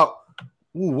 not about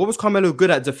what was Carmelo good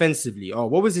at defensively, or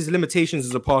what was his limitations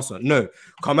as a passer. No,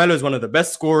 Carmelo is one of the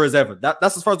best scorers ever.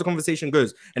 That's as far as the conversation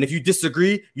goes. And if you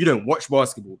disagree, you don't watch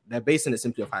basketball. They're basing it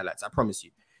simply off highlights. I promise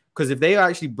you. Because if they are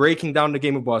actually breaking down the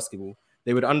game of basketball,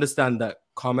 they would understand that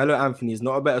Carmelo Anthony is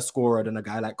not a better scorer than a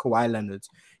guy like Kawhi Leonard.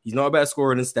 He's not a better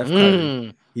scorer than Steph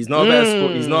Curry. He's not a better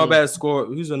scorer. He's not a better scorer.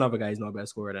 Who's another guy? He's not a better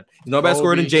scorer than. He's not a better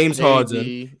scorer than James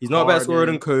Harden. He's not a better scorer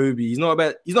than Kobe. He's not a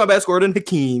better scorer than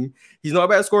Hakeem. He's not a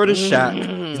better scorer than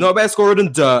Shaq. He's not a better scorer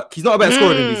than Dirk. He's not a better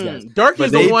scorer than these guys. Dirk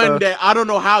is the one that I don't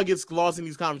know how it gets lost in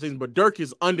these conversations, but Dirk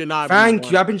is undeniably.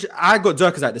 Thank you. I got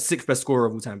Dirk as like the 6th best scorer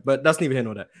of all time, but that's neither here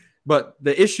nor there. But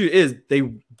the issue is they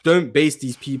don't base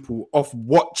these people off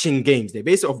watching games. They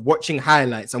base it off watching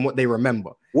highlights and what they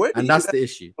remember. And that's the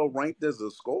issue. Ranked as a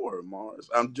scorer, Mars.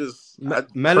 I'm just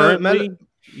Melo.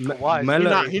 He's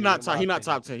not top 10. He's not a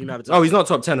top 10. Oh, he's not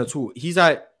top 10 at all. He's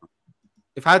like,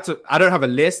 if I had to, I don't have a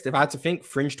list. If I had to think,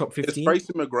 fringe top 15. Is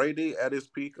Tracy McGrady at his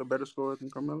peak a better scorer than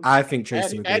Carmelo? I think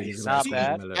Tracy McGrady is not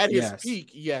bad. At his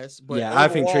peak, yes. But yeah, I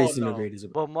think Tracy McGrady is a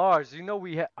But Mars, you know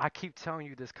I keep telling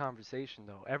you this conversation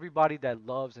though. Everybody that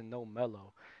loves and know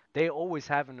Melo, they always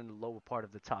have him in the lower part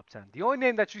of the top 10. The only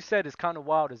name that you said is kind of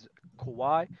wild is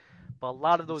Kawhi, but a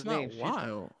lot of those names.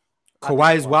 Wild.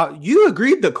 Kawhi is wild. You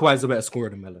agreed that Kawhi is a better scorer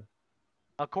than Melo.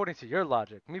 According to your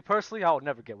logic. Me personally, I would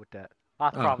never get with that.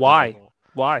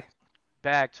 Why?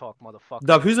 Bag talk, motherfucker.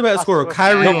 Dub, who's a better scorer,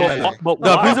 Kyrie or Melo?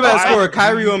 Dub, who's a better scorer,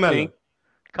 Kyrie or Melo?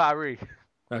 Kyrie.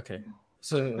 Okay.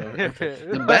 So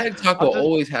the bag talk will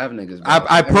always have niggas.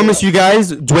 I promise you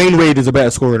guys, Dwayne Wade is a better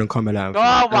scorer than Carmelo.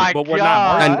 Oh my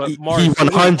god! And he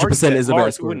 100% is a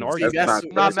better scorer. I'm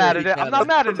not mad at it. I'm not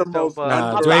mad at it though.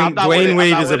 But Dwayne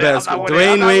Wade is a better scorer.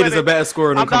 Dwayne Wade is a better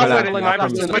scorer than Carmelo.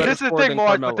 But this is the thing,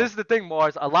 Mars. But this is the thing,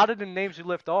 Mars. A lot of the names you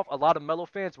lift off, a lot of Melo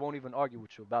fans won't even argue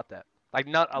with you about that. Like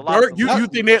not a lot. Dirk, you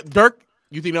think that Dirk?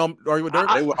 You think they'll argue with Dirk?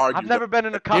 They would argue. I've never been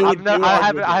in a I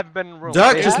haven't been in a room.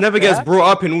 Dirk just never gets brought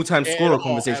up in all-time scorer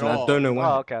conversation. I don't know why.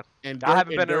 Oh, okay. I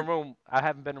haven't been in a room. I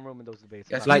haven't been in a room in those debates.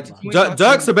 Like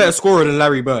Dirk's a better scorer than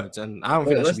Larry Bird, and I don't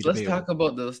think that should be Let's talk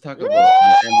about the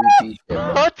MVP.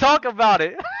 Let's talk about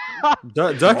it.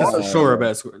 Dirk is for sure a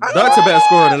better scorer. Dirk's a better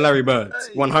scorer than Larry Bird,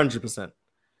 100%,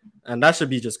 and that should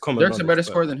be just common. Dirk's a better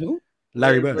scorer than who?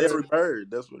 Larry Bird. Larry Bird.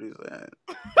 That's what he's saying.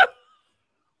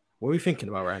 What are we thinking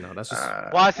about right now? That's just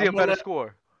why is he a better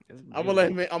scorer? I'm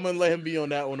gonna let him be on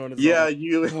that one on his yeah, own.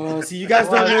 you. See, you guys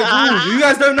don't know ball. You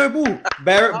guys don't know ball.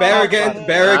 Better getting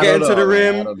to the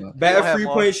rim. Better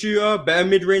 3-point shooter. Better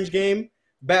mid-range game.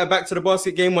 Better back to the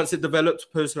basket game once it developed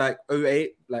post like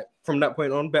 08. Like from that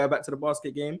point on, better back to the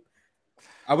basket game.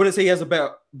 I wouldn't say he has a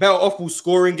better off-ball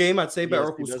scoring game. I'd say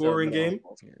better off-ball scoring game.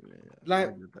 Like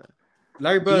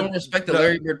Larry Bird. You don't respect the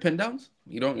Larry Bird pin downs?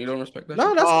 You don't respect that?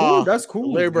 No, that's cool. That's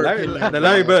cool. The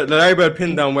Larry Bird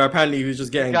pin down where apparently he was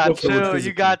just getting.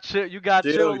 You got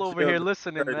chill over here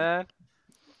listening, man.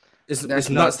 It's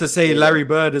nuts to say Larry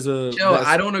Bird is a. Joe,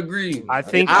 I don't agree. I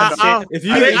think I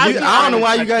don't know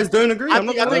why you guys don't agree. I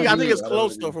think it's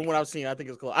close though. From what I've seen, I think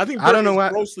it's close. I think Bird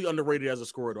is grossly underrated as a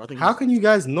scorer. Though. I think. How can you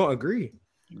guys not agree?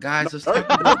 Guys, let's talk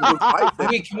about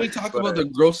can we talk about the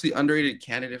grossly underrated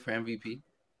candidate for MVP?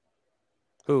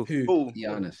 Who?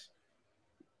 Giannis.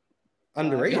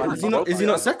 Underrated? Is he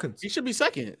not second? He should be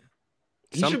second.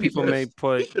 Some people may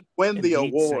put. He should win the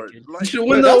award. He should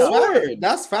win the award.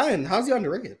 That's fine. How's he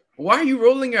underrated? Why are you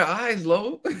rolling your eyes,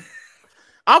 Lo?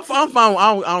 I'm fine.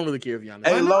 I don't really care if Giannis.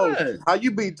 Hey, Lo, how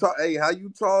you be talk? Hey, how you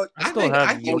talk? I think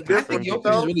Jokic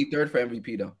is really third for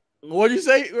MVP though. What'd you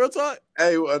say? Real talk?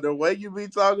 Hey, the way you be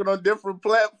talking on different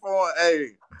platforms, hey.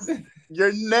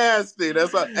 You're nasty.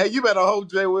 That's all. Hey, you better hope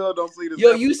Jay Will don't see this.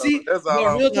 Yo, you see? That's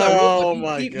all. Real talk. Oh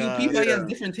my god. People have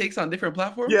different takes on different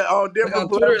platforms. Yeah, on different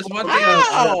Twitter is one thing. You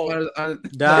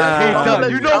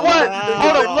know what?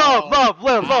 Hold up,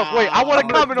 love. Wait, I want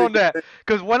to comment on that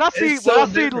because when I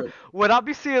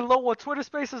be seeing Low on Twitter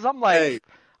Spaces, I'm like,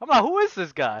 who is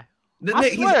this guy?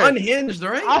 He's unhinged,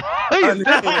 right?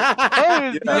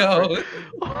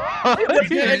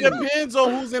 It depends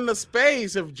on who's in the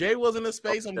space. If Jay was in the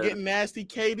space, I'm getting nasty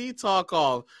KD talk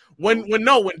off. When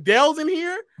Dell's in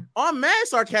here, I'm mad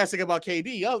sarcastic about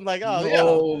KD. I'm like,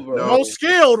 most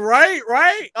skilled, right?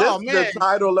 Oh man. The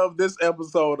title of this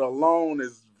episode alone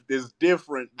is is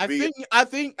different. I think the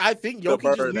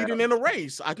Jokic is bird leading out. in the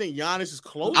race. I think Giannis is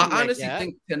closing. I that honestly gap.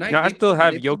 think tonight. No, I they still play-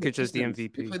 have they play the Jokic as the Pistons. They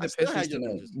MVP. play the I still have Pistons Jokic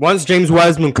tonight. as- Once James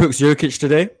Wiseman cooks Jokic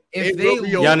today, If It they will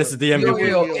be lose, Giannis is the yo, MVP.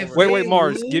 yo, It if will Wait, they wait,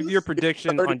 Mars, give lose, your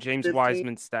prediction 30, on James 15.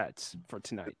 Wiseman's stats for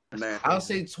tonight. Nasty. I'll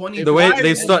say 20. the way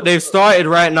Wiseman- they've started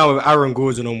right now with Aaron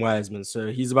Gordon on Wiseman, so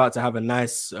he's about to have a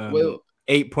nice Well,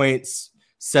 8 points,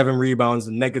 7 rebounds,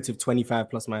 and negative 25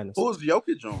 plus minus. Who's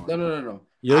Jokic on? no.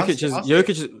 Jokic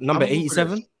is number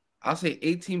 87. I'll say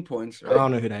 18 points. I Right?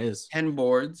 don't know who that is. 10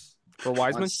 boards For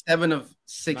Wiseman? on 7 of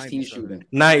 16 97. shooting.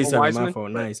 97, my Wiseman?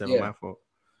 fault. 97, Yeah. my fault.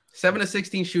 7 of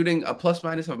 16 shooting, a plus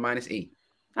minus of -8.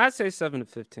 I'd say 7 to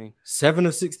 15. 7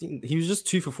 of 16. He was just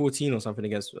 2 for 14 or something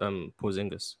against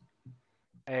Porzingis.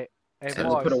 Hey, So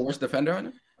Mars. put a worse defender on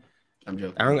it? I'm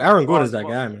joking. Aaron Gordon's that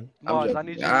Mars, guy, man. I'm Mars, I joking.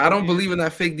 need you. I don't believe in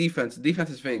that fake defense.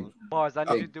 Defense is fake. Mars, I need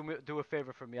Hey. you to do a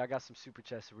favor for me. I got some super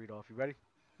chats to read off. You ready?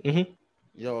 Mm-hmm.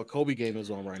 Yo, a Kobe game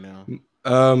is on right now.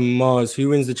 Mars, who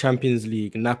wins the Champions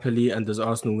League? Napoli, and does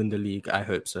Arsenal win the league? I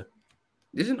hope so.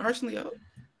 Isn't Arsenal out?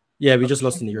 Yeah, we just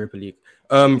lost in the Europa League.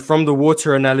 From the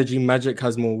water analogy, Magic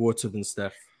has more water than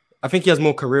Steph. I think he has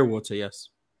more career water, yes.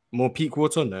 More peak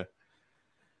water, no.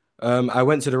 I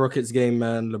went to the Rockets game,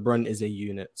 man. LeBron is a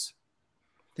unit.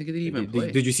 I think he didn't even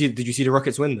play. Did you see the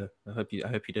Rockets win though? I hope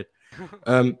you did.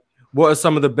 What are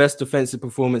some of the best defensive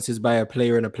performances by a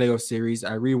player in a playoff series?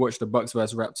 I rewatched the Bucks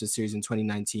vs Raptors series in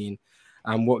 2019,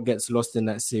 and what gets lost in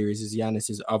that series is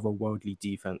Giannis's otherworldly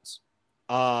defense.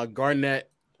 Garnett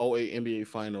 08 NBA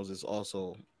Finals is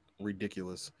also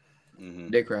ridiculous.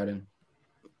 Dick riding.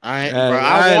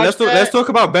 Let's talk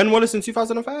about Ben Wallace in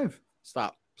 2005.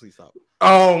 Stop, please stop.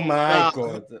 Oh my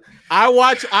god! When I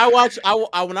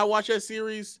watch that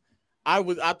series, I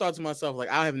thought to myself, like,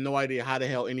 I have no idea how the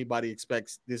hell anybody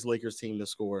expects this Lakers team to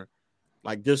score.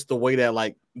 Like, just the way that,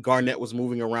 like, Garnett was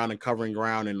moving around and covering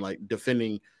ground and, like,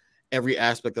 defending every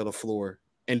aspect of the floor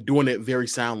and doing it very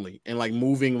soundly and, like,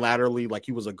 moving laterally like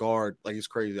he was a guard. Like, it's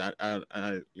crazy.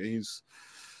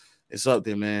 It's up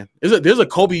there, man. There's a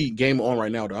Kobe game on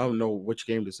right now, though. I don't know which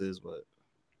game this is, but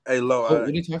hey, Lo, what are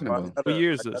you talking about? What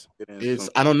year is this?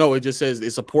 I don't know. It just says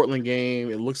it's a Portland game.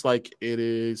 It looks like it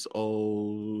is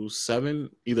 07,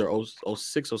 either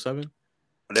 06 or 07.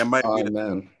 That might be the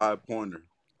man. 5-pointer.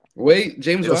 Wait,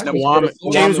 James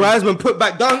Wiseman put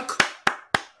back dunk.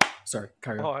 Sorry,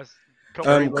 carry on.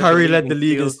 Curry led the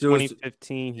league in steals.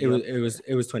 2015. It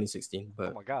was 2016, but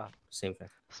Oh my god. same thing.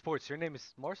 Sports, your name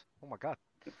is Mars? Oh my god.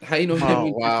 How you know he Oh,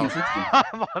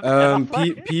 didn't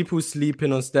wow. People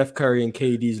sleeping on Steph Curry and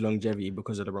KD's longevity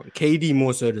because of the wrong. KD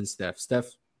more so than Steph.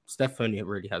 Steph only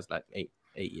really has like eight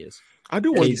years. I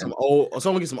do want to get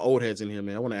some old heads in here,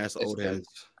 man. I want to ask the old heads.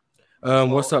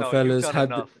 What's up, no, fellas? you've done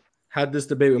enough. Had this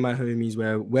debate with my homies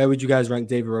where would you guys rank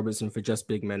David Robertson for just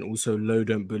big men? Also, low,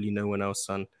 don't bully no one else,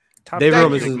 son.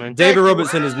 David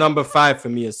Robertson is number 5 for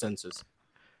me as centers.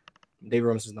 David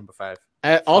Robinson's number 5.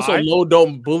 Also, low,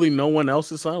 don't bully no one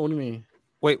else's son. What do you mean?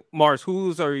 Wait, Mars,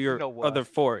 whose are your other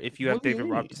 4 if you have What do you David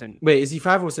mean? Robinson? Wait, is he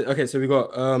 5 or 6? Okay, so we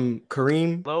got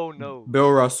Kareem, Low, no. Bill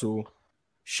Russell,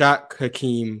 Shaq,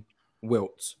 Hakeem,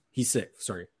 Wilt. He's 6,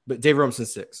 sorry. But David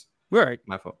Robinson's 6. Right.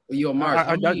 My fault. Yo, Mars,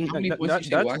 how many points you say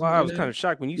That's Wiseman why I was gonna kind have? of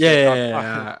shocked when you said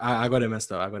Yeah. I got it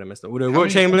messed up. Although How Wilt many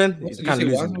Chamberlain, points he's did you kind say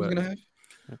of losing. Wiseman was But gonna have?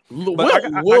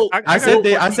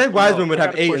 I said Wiseman would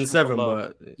have 8 and 7,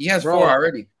 but He has 4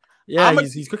 already. yeah,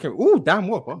 he's cooking. Ooh, damn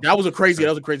what? Bro. That was a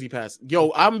crazy pass.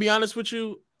 Yo, I'm gonna be honest with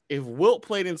you. If Wilt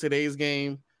played in today's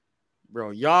game,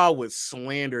 bro, y'all would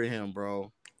slander him,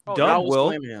 bro. Dub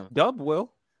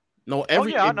will. No,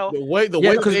 I know. the way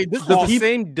because they the talk-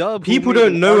 same Dub. people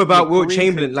don't know about Wilt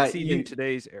Chamberlain. Like in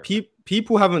today's era.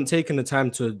 People haven't taken the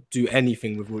time to do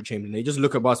anything with Wilt Chamberlain. They just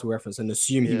look at Basketball Reference and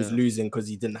assume he was Yeah. losing because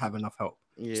he didn't have enough help.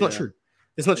 Yeah. It's not true.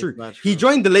 It's not true. not He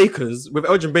joined the Lakers with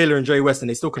Elgin Baylor and Jerry West, and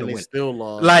they still couldn't and they win. still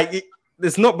lost. Like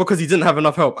it's not because he didn't have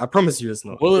enough help. I promise you, it's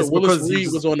not. Willis It's because he Reed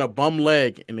just- was on a bum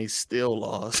leg and they still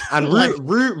lost. And Like,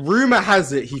 rumor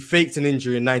has it he faked an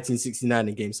injury in 1969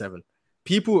 in Game 7.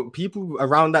 People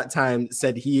around that time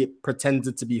said he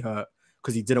pretended to be hurt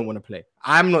because he didn't want to play.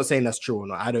 I'm not saying that's true or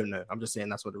not. I don't know. I'm just saying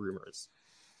that's what the rumor is.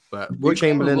 But Wilt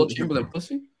Chamberlain,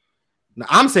 pussy? No,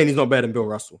 I'm saying he's not better than Bill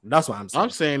Russell. That's what I'm saying. I'm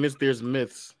saying there's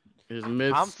myths. There's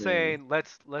myths. I'm saying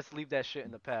let's leave that shit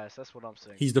in the past. That's what I'm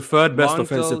saying. He's the 3rd best Lonzo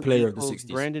offensive player of the equals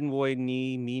 60s. Brandon Boyd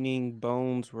knee, meaning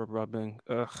bones were rubbing.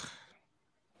 Ugh.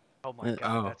 Oh my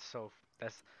god,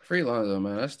 that's free Lonzo,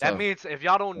 man. That's that tough. means if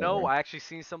y'all don't know, I actually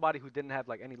seen somebody who didn't have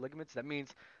like any ligaments. That means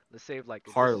let's say like if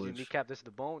this is your Cartilage. kneecap, this is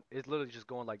the bone. It's literally just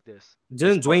going like this.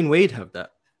 Didn't Dwayne Wade have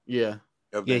that? Yeah.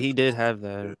 Yeah, he did have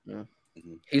that. Yeah.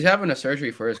 He's having a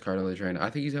surgery for his cartilage right now. I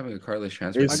think he's having a cartilage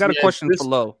transplant. I got a question for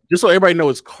Low. Just so everybody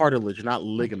knows, it's cartilage, not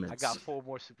ligaments. I got 4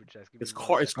 more super chats. It's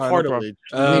cartilage.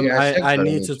 I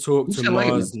need to talk to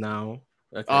Mars now.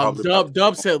 Okay.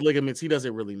 Dub said ligaments. He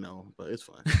doesn't really know, but it's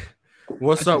fine.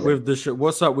 What's up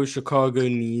with Chicago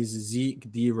knees?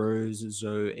 Zeke, D Rose,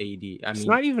 Zoe, AD. I mean, It's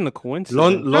not even a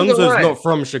coincidence. Lonzo's not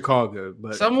from Chicago,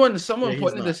 but someone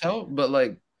pointed this out, but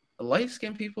like light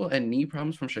skinned people and knee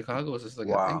problems from Chicago is just like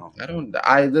wow.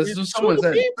 There's just someone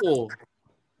said people.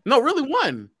 No, really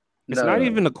one. It's not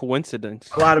even a coincidence.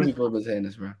 A lot of people have been saying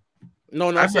this, bro.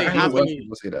 No, I'm saying how many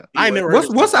people say that. I never.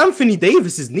 What's Anthony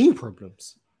Davis's knee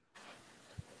problems?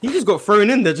 He just got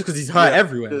thrown in there just because he's hurt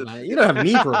everywhere. Like, you don't have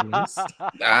knee problems.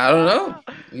 I don't know.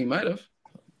 He might have.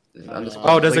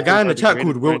 There's a guy in the chat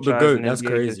called Wilt the Goat. That's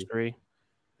crazy. Greatest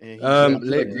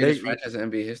franchise in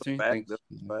NBA history.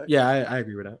 Yeah, I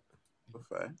agree with that.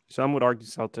 Some would argue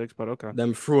Celtics, but okay.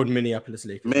 Them fraud Minneapolis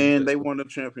Lakers. Man, they won the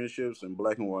championships in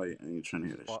black and white. I ain't trying to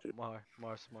hear that shit. Mars,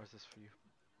 this for you.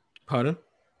 Pardon?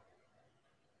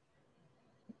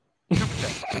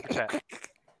 Super chat.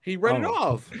 He read it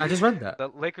off. I just read that. The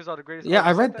Lakers are the greatest. Yeah,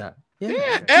 I read that.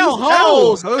 Yeah. L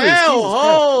hoes.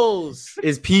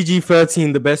 Is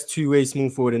PG-13 the best two-way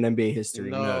small forward in NBA history?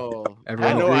 No.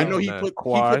 Everyone I know he put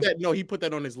that. No, he put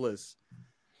that on his list.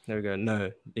 There we go.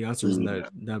 No, the answer is no.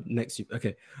 Next,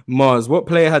 okay. Mars, what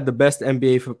player had the best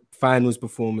NBA Finals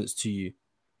performance to you?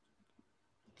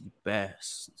 The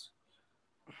best.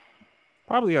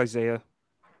 Probably Isaiah.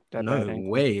 No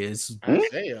way. It's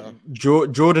Isaiah.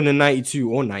 Jordan in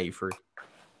 92 or 93.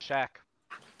 Shaq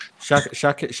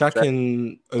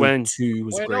in 02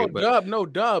 was great. No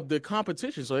dub. The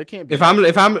competition, so it can't be.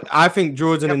 I think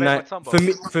Jordan in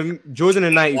Jordan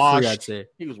in 93, I'd say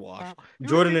he was washed.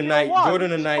 Jordan in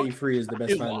 93 is the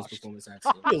best Finals performance. I'd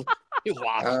say. He was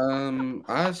washed.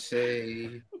 I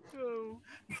say.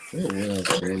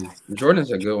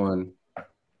 Jordan's a good one.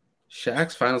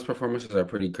 Shaq's Finals performances are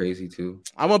pretty crazy too.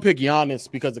 I'm gonna pick Giannis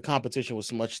because the competition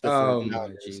was much different. Oh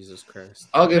my Jesus Christ!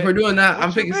 Okay, if we're doing that,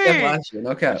 I'm picking Steph last year.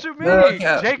 Okay. What you mean?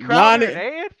 Jay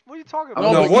Crowder, what are you talking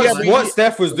about? No, what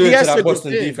Steph was doing to that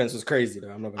Boston defense was crazy. Though.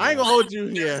 I ain't gonna hold you.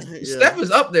 Yeah. Steph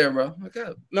is up there, bro.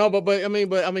 Okay. No, but I mean,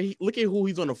 look at who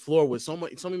he's on the floor with. So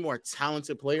many more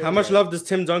talented players. How much love does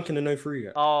Tim Duncan in 03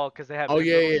 get? Oh, because they have. Oh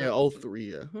yeah, 03.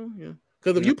 Yeah.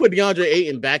 Because if you put DeAndre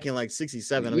Ayton back in like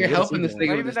 67, you're helping this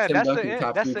nigga with this Tim Duncan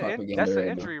top 2 propaganda. That's the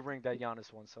injury ring that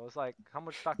Giannis won. So it's like, how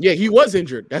much stock? Yeah, he was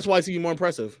injured. That's why it's even more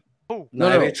impressive. No.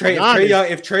 If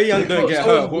Trae Young don't get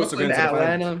hurt, who's going to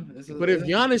Atlanta? But if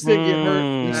Giannis didn't get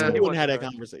hurt, we still wouldn't have that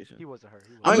conversation. He wasn't hurt.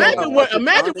 Imagine what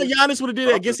Giannis would have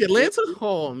did against Atlanta.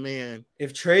 Oh man,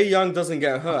 if Trae Young doesn't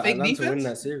get hurt, Atlanta win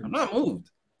that series. I'm not moved.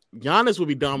 Giannis would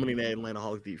be dominating that Atlanta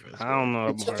Hawks defense. I don't know.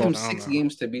 It took him 6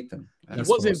 games to beat them. He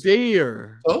wasn't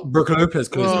there. Oh? Brook Lopez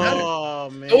closed. Oh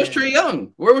man, so was Trae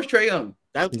Young. Where was Trae Young?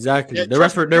 Exactly.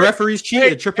 The referees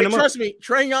cheated, tripping him up. Trust me,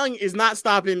 Trae Young is not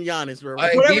stopping Giannis, bro.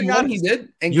 Game one he did.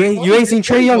 And you ain't seen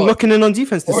Trae Young locking in on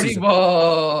defense this 40 season.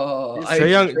 Ball.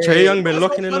 Trae Young been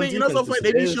locking in on defense. You know so funny?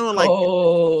 They be showing like.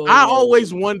 I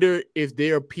always wonder if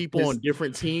there are people on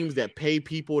different teams that pay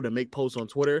people to make posts on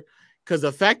Twitter. Because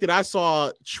the fact that I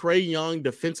saw Trae Young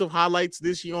defensive highlights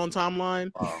this year on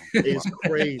timeline is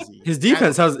crazy. His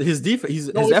defense his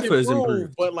effort is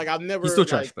improved. But like I've never he's still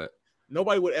trash, but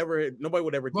nobody would ever well,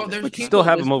 there's people still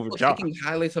have him over Josh.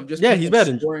 Highlights of just he's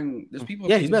better than scoring. There's people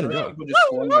he's better than Josh.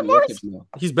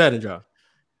 He's better than Josh.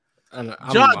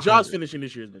 Josh finishing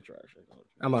this year has been trash.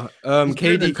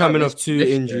 KD coming off 2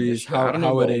 injuries.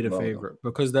 How are they the favorite?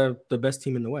 Because they're the best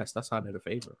team in the West. That's how they're the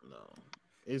favorite. No.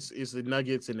 It's the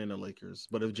Nuggets and then the Lakers.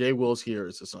 But if Jay Will's here,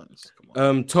 it's the Suns. Come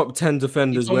on. Top 10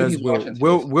 defenders. Where's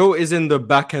Will? Will is in the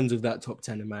back end of that top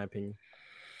 10, in my opinion.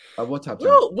 What top 10?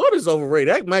 What is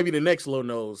overrated? That might be the next low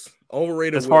nose.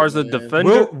 Overrated. As far as the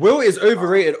defender, Will is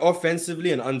overrated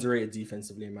offensively and underrated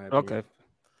defensively, in my opinion. Okay.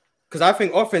 Because I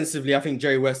think offensively, I think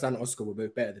Jerry West and Oscar were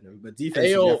both better than him. But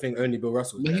defensively, I think only Bill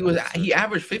Russell. He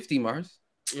averaged 50, Mars.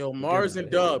 Yo, Mars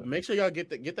and Dub, make sure y'all get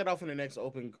that off in the next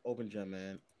open gym,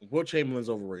 man. Will Chamberlain's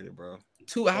overrated, bro.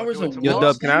 2 hours of Yo,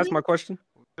 Dub, can I ask my question?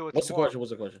 What's the question?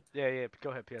 Yeah.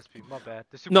 Go ahead, PSP. My bad.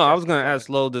 No, I was gonna ask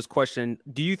Lo this question.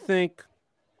 Do you think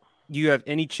you have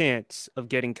any chance of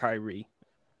getting Kyrie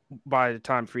by the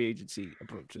time free agency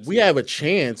approaches? We have a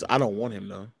chance. I don't want him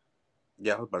though.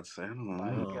 Yeah, I was about to say. I don't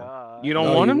know. You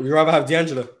don't want him? You rather have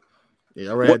D'Angelo.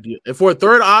 Yeah, right. And for a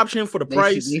third option for the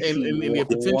price and the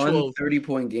potential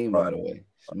 30-point game, by the way,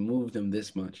 moved him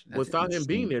this much without him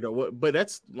being there though. But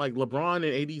that's like LeBron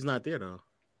and AD's not there though.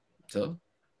 So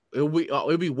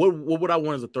it'll be what would I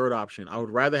want as a third option? I would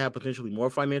rather have potentially more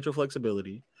financial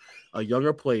flexibility, a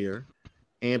younger player,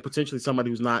 and potentially somebody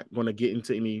who's not going to get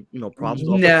into any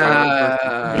problems.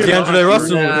 D'Angelo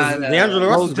Russell. D'Angelo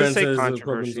Russell. Just say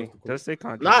controversy. Just say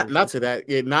controversy. Not to that.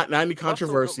 Yeah, not any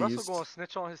controversies. Russell going to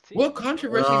snitch on his team. What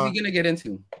controversy is he gonna get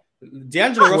into?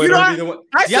 D'Angelo Russell going to be the one.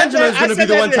 D'Angelo is going to be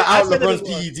the one to out LeBron's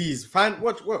PEDs. Fine,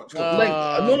 watch.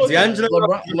 D'Angelo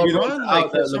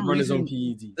LeBron, for some LeBron is on reason,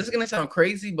 PEDs. this is gonna sound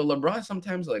crazy, but LeBron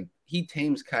sometimes he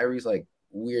tames Kyrie's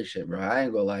weird shit, bro. I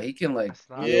ain't gonna lie, he can back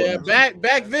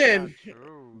then.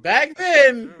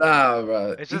 Nah,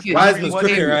 bro. It's just Wiseman's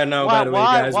cooking right now, by the way,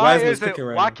 guys. Wiseman's cooking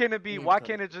right now. Why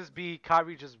can't it just be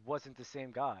Kyrie just wasn't the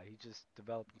same guy? He just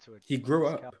developed into it. He grew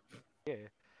up. Yeah.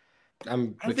 I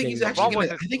don't think he's actually.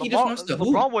 I think he just wants to hoop.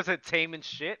 LeBron wasn't taming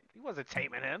shit. He wasn't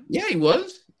taming him. Yeah, he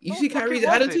was. You see Kyrie's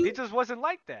attitude? He just wasn't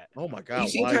like that. Oh my god. You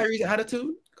see Kyrie's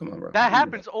attitude? Come on, bro. That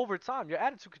happens over time. Your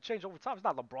attitude could change over time. It's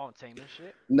not LeBron taming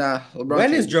shit. Nah, LeBron.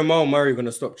 When is Jamal Murray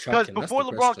gonna stop tracking? Because before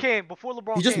LeBron came,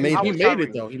 he just made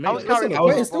it though. He made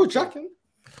it. He's still tracking.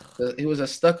 He was a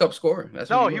stuck-up scorer.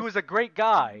 He was a great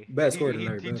guy. Best scorer.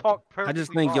 He talked perfectly. I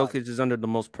just think Jokic is under the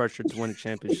most pressure to win a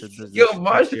championship. Yo,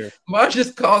 Marsh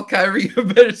just called Kyrie a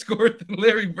better scorer than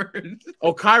Larry Bird.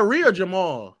 Oh, Kyrie or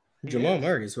Jamal? Jamal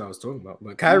Murray is what I was talking about.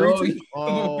 But Kyrie,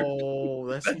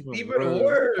 that's even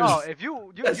worse. Oh, if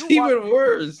you that's even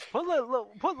worse.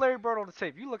 Put Larry Bird on the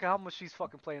tape. You look at how much she's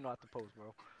fucking playing out the post,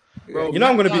 bro. You know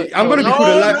I'm gonna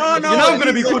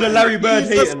be called a Larry Bird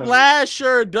hater. He's a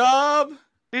slasher, dub.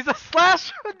 He's a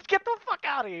slasher. Get the fuck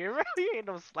out of here. He ain't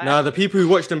no slasher. Nah, the people who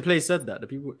watched him play said that. The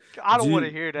people. I don't want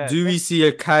to hear that. Do we see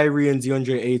a Kyrie and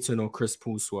DeAndre Ayton or Chris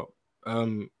Paul swap?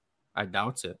 I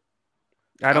doubt it.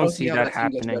 I don't see that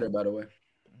happening. Better, by the way.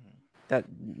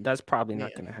 That's probably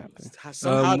not going to happen.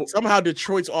 Somehow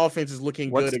Detroit's offense is looking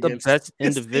good against. What's the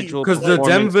best individual? Because the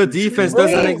Denver defense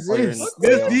doesn't exist.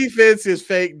 This defense is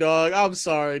fake, dog. I'm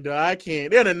sorry, dog. I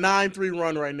can't. They're in a 9-3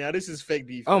 run right now. This is fake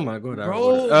defense. Oh my god,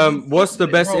 bro. What's the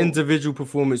best individual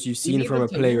performance you've seen from a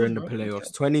player in the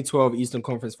playoffs? 2012 Eastern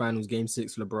Conference Finals, Game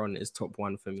 6. LeBron is top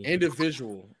 1 for me.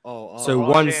 Individual. So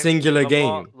one singular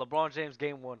game. LeBron James,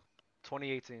 Game 1,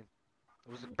 2018.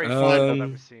 It was a great fight I've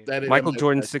ever seen. Michael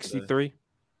Jordan 63.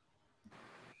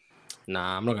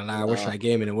 Nah, I'm not gonna lie. I watched that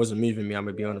game and it wasn't moving me. I'm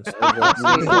gonna be honest. I'm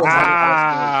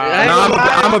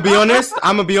gonna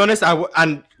be honest.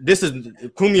 And this is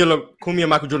call me a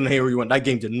Michael Jordan hater you want. That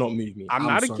game did not move me. I'm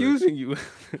not accusing you.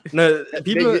 No,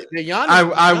 people.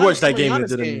 I watched that game and it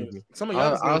didn't move me.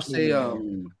 I'll say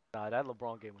Nah, that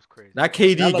LeBron game was crazy. That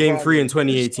KD game 3 in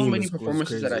 2018. So many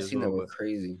performances that I've seen that were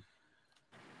crazy.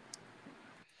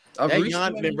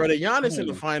 Giannis in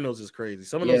the finals is crazy.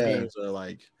 Some of those games are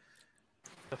like.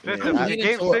 The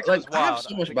game 6 was wild. I have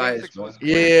so much bias, bro.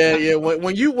 Yeah.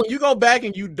 When you go back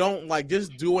and you don't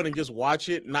just do it and just watch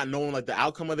it, not knowing the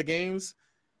outcome of the games,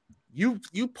 you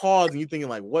pause and you thinking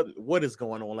what is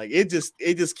going on? It just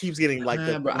keeps getting bro,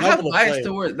 I have bias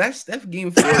towards that Steph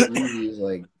game 4 movie is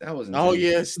that was insane. Oh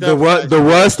yeah, the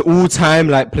worst all time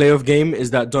playoff game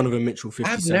is that Donovan Mitchell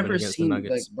 57 I've never against seen the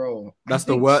Nuggets. bro. That's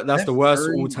the worst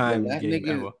all time game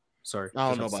ever. Sorry, I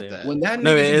don't know about that. When that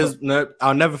no, it is no.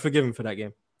 I'll never forgive him for that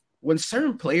game. When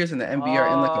certain players in the NBA are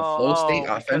in a flow state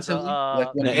offensively,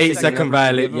 when the 8-second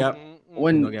violate, yep.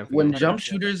 When jump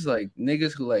shooters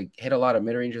niggas who hit a lot of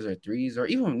mid ranges or threes, or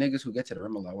even niggas who get to the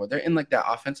rim a lot, where they're in that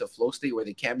offensive flow state where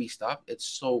they can't be stopped, it's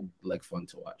so fun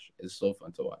to watch. It's so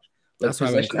fun to watch. That's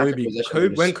why when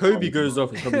Kobe goes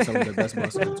off, it's probably some of the best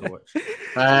basketball to watch.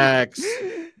 Facts.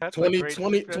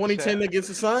 2010 against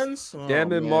the Suns.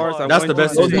 Damn it, Mars! That's the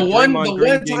best. The one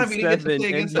time he didn't get to play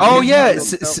against. Oh yeah,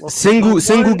 single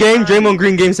game. Draymond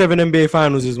Green Game 7 NBA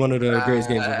Finals is one of the greatest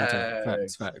games of all time.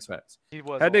 Facts.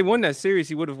 Had they won that series,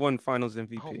 he would have won Finals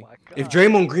MVP. Oh my God. If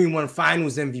Draymond Green won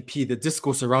Finals MVP, the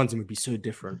discourse around him would be so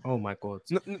different. Oh my God.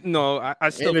 No,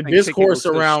 I still think the discourse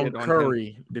around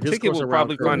Curry. The discourse will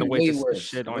probably find a way to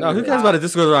shit on him. No, who cares about the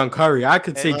discourse around Curry? I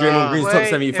could say Draymond Green's top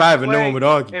 75 and no one would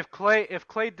argue. If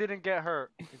Clay didn't get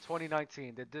hurt in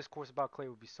 2019, the discourse about Clay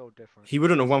would be so different. He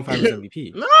wouldn't have won Finals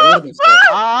MVP. No, he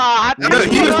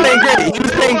was playing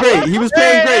great. He wasn't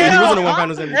a one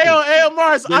Finals MVP. Hey,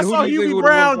 Mars, I saw Hubie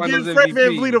Brown give Fred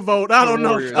VanVleet a vote. I don't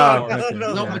know.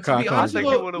 No, but to be honest,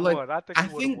 I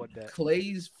think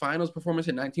Clay's finals performance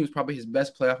in 19 was probably his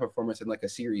best playoff performance in a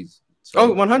series.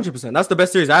 So, 100%. That's the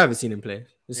best series I've ever seen him play.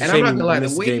 And I'm not gonna lie,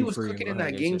 the way he was cooking in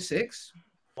that game 6.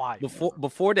 Why?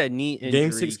 Before that knee injury,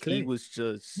 Game 6 he was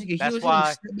just. That's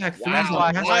why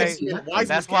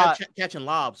catching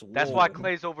lobs. That's why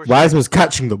Clay's over. Wiseman's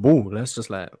catching the ball. That's just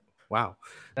wow.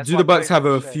 Do the Bucks have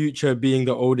a future being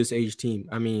the oldest age team?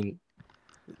 I mean,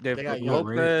 they got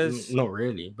Lopez. Not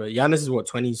really, but Giannis is what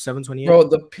 27, 28. Bro,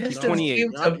 the Pistons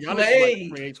 28. to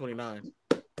play. 29.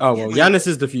 Oh well, Giannis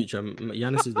is the future.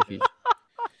 Giannis is the future.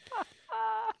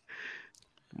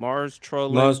 Mars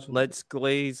trolling. Mars- Let's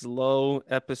glaze low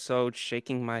episode.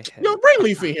 Shaking my head. Yo, bring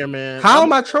Leaf in here, man. How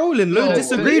am I trolling? Lou Yo,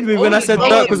 disagreed with me when I said Lo,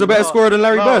 Dirk was a better Lo, scorer than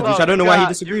Larry Lo, Bird, Lo, which I don't know you why he got-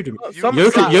 disagreed with me. you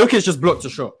Jokic, got- Jokic just blocked a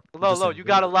shot. Lo, you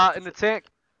got a lot in the tank.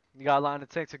 You got a lot in the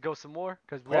tank to go some more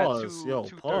because we're at Pause, yo,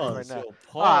 2:30 pause, right now.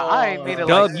 yo, I ain't mean it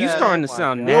Dub, like you that. starting to Oh my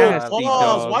sound God. nasty, Pause.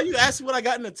 dog. Why you asking what I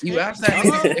got in the tank? You asked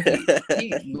that. He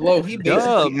basically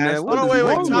Dub, man, asked. what Hold on, wait,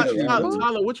 wrong with you, Tyler, bro?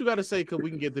 Tyler, what you got to say? Because we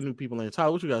can get the new people in.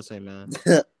 Tyler, what you got to say, man?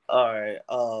 All right.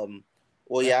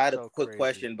 Well, yeah, I had a so quick crazy.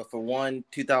 question, but for one,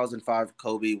 2005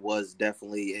 Kobe was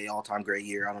definitely a all-time great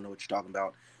year. I don't know what you're talking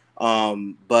about.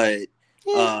 But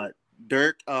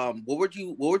Dirk, what would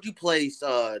you place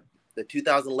the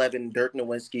 2011 Dirk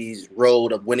Nowitzki's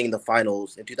road of winning the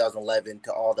finals in 2011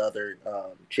 to all the other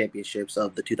championships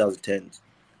of the 2010s?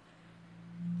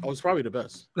 Oh, it's probably the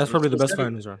best. That's probably the best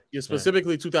finals run. Yeah,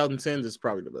 specifically 2010s is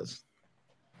probably the best.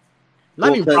 Not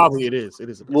Well, even 'cause- probably, it is. It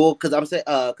is. Well, because I'm saying,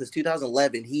 because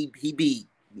 2011 he beat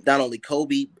not only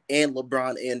Kobe and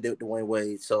LeBron and Dwayne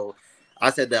Wade. So I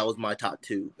said that was my top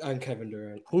two. And Kevin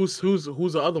Durant. Who's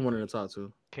the other one in the top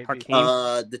two?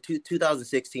 KD. The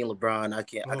 2016 LeBron.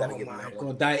 I gotta give him that one.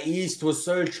 God, that East was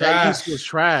so That trash. East was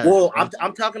trash. Well, bro.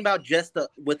 I'm talking about just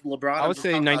with LeBron. I I'm would just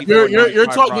say talking about 94. You're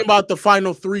 95 talking Rockets. about the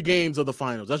final 3 games of the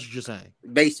finals. That's what you're saying.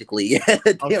 basically, yeah.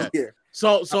 Damn Okay. near.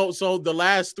 So the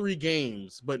last 3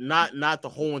 games, but not the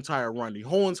whole entire run. The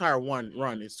whole entire run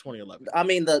is 2011. I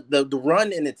mean, the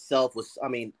run in itself was. I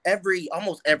mean,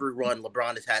 almost every run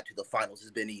LeBron has had to the finals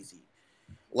has been easy.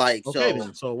 Like Okay, so.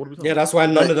 then. So what are we talking Yeah, that's why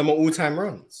none of them are all-time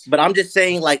runs. But I'm just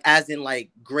saying, like, as in, like,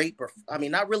 great. I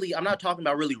mean, not really. I'm not talking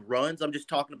about really runs. I'm just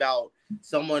talking about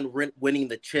someone winning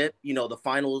the chip. You know, the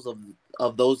finals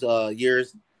of those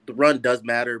years. The run does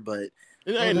matter, but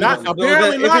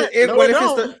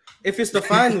If it's the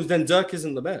finals, then Dirk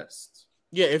isn't the best.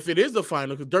 Yeah, if it is the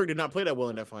final, because Dirk did not play that well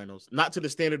in that finals, not to the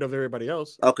standard of everybody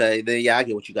else. okay, then yeah, I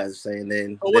get what you guys are saying.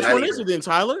 Then, Oh, which one is it then,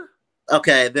 Tyler?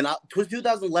 Okay, then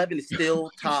 2011 is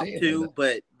still top saying 2, that.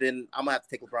 but then I'm gonna have to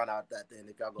take LeBron out of that. Then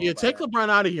if y'all go, Yeah, take LeBron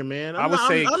out of here, man. I would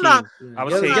say I'm King. not. I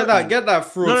would I'm say not- Get that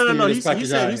fraud. No. He stimulus package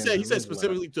out said here, man.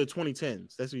 specifically to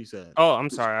 2010s. That's what he said. Oh, I'm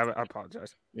sorry. I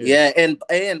apologize. yeah, and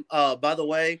by the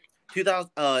way,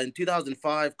 in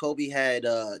 2005, Kobe had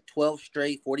 12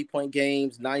 straight 40-point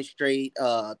games, 9 straight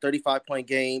 35-point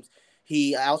games.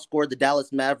 He outscored the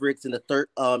Dallas Mavericks in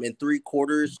in 3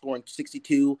 quarters, scoring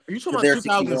 62. Are you to talking their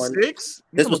about 2006?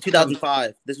 This was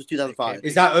 2005. This was 2005.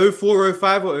 Is that 04,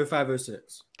 05, or 05,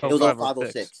 06? It was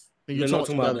 0506. We're not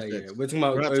talking about that year. We're talking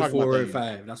about 04,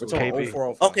 05. That's what we're talking about.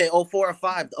 04, 05. Okay, 04 or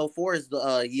 05. 04 is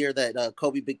the year that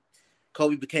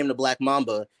Kobe became the Black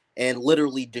Mamba and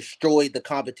literally destroyed the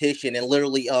competition. And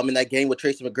literally, in that game with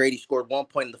Tracy McGrady, scored 1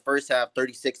 point in the first half,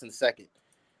 36 in the second.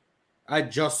 I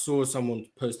just saw someone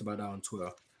post about that on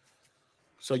Twitter.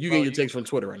 So you get your takes from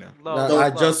Twitter right now. I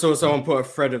just saw someone put a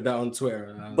thread of that on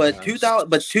Twitter. But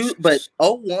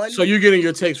 01. So you're getting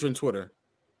your takes from Twitter.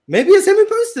 Maybe it's him who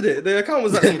posted it. The account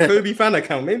was like some Kobe fan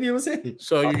account. Maybe it was him.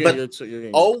 So you but get your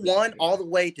 01 all the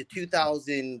way to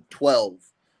 2012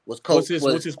 was Kobe.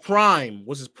 What's his prime?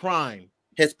 What's his prime?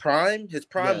 His prime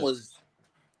Yes. was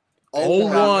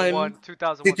 01 to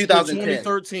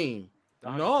 2013.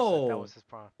 No, that was his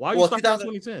prime. Why are you Well, talking about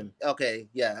 2010? Okay,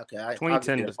 yeah, okay.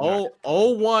 2010 was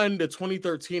Oh, 01 to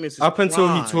 2013 is his Up until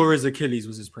he prime. tore his Achilles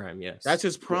was his prime. Yes, That's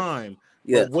his prime.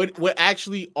 Yeah. But what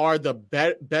actually are the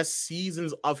best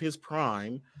seasons of his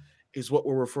prime is what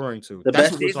we're referring to. The That's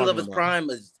best what we're seasons of talking his about. prime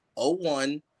is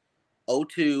 01,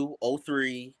 02,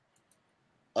 03,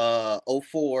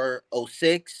 04,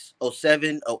 06,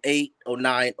 07, 08,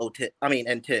 09, 010. I mean,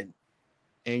 and 10.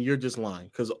 And you're just lying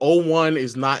because 01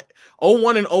 is not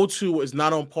 01 and 02 is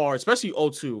not on par, especially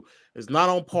 02 is not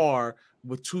on par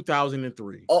with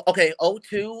 2003. Oh, okay,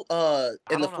 02, in the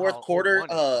know fourth how quarter, 01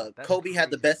 is not. That's Kobe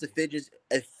had the best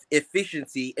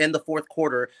efficiency in the fourth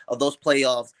quarter of those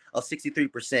playoffs of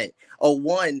 63%.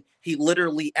 01, he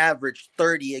literally averaged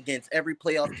 30 against every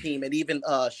playoff team, and even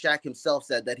Shaq himself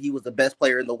said that he was the best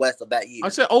player in the West of that year. I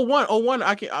said 01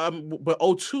 I can but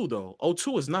 02 though.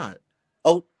 02 is not.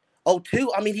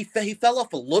 02, I mean, he fell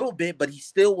off a little bit, but he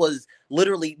still was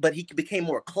literally, but he became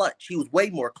more clutch. He was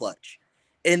way more clutch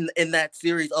in that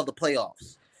series of the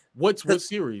playoffs. What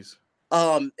series?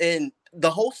 In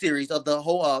the whole series of the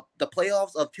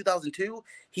playoffs of 2002,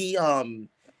 he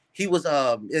was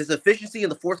his efficiency in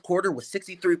the fourth quarter was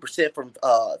 63% from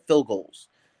field goals.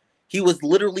 He was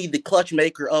literally the clutch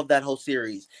maker of that whole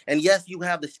series. And yes, you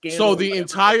have the scandal. So the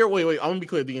entire wait, I'm gonna be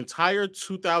clear. The entire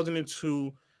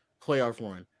 2002 playoff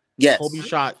run. Yes.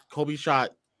 Kobe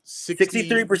shot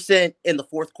 63% in the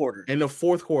fourth quarter. In the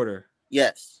fourth quarter.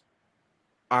 Yes.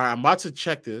 All right, I'm about to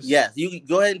check this. Yes, you can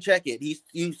go ahead and check it. He's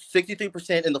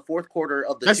 63% in the fourth quarter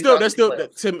of the. That's still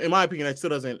Tim. In my opinion, that still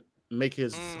doesn't make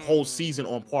his whole season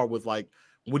on par with like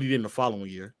what he did in the following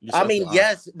year. I mean,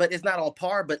 yes, but it's not on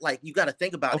par. But like, you got to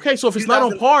think about it. Okay, so if it's not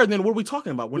on par, then what are we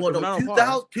talking about? Well,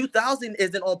 no, 2000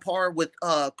 isn't on par with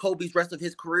Kobe's rest of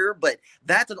his career, but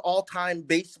that's an all-time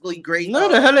basically great. No,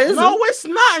 the hell it isn't. No, it's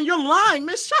not. You're lying,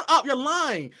 man. Shut up. You're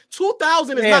lying.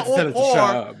 2000 is not on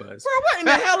par. Up, bro, what in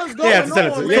the hell is going on?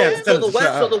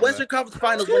 So the Western Conference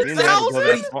Finals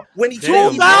when he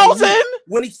 2000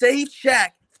 when he saved Shaq.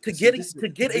 To get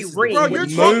a ring. Bro, you're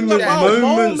talking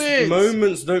about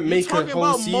moments don't make a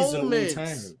whole season all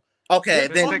time. Okay,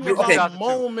 then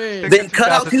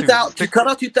cut out 2000. Cut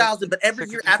out 2000, but every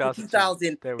year after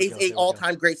 2000 is a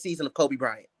all-time great season of Kobe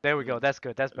Bryant. There we go. That's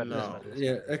good. That's better. No.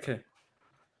 Yeah. Okay.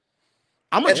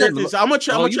 I'm gonna check this. I'm gonna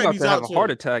check these out. Have a heart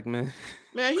attack, man.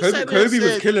 Man, Kobe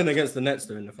was killing against the Nets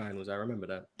though in the finals. I remember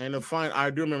that. And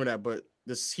I do remember that. But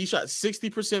he shot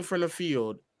 60% from the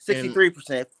field.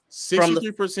 63%.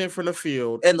 63% from the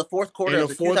field in the fourth quarter. In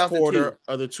the fourth quarter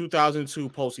of the 2002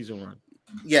 postseason run.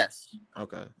 Yes.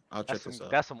 Okay, I'll check this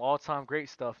out. That's some all-time great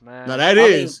stuff, man. Now that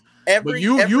is. But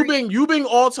you being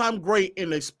all-time great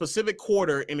in a specific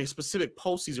quarter in a specific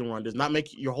postseason run does not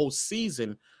make your whole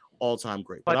season all-time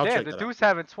great. But I'll damn, check the that dude's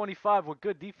having 25 with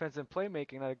good defense and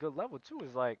playmaking at a good level too.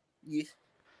 Is like. Yeah.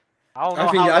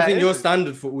 I think your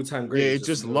standard for all-time great. Yeah, it's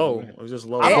just low. It's just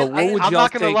low. But what would y'all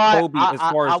take Kobe as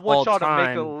far as I want y'all to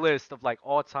make a all-time? list of like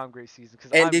all-time great seasons.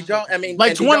 And did y'all? I mean,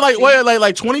 like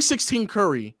 2016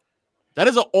 Curry. That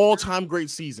is an all-time great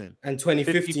season. And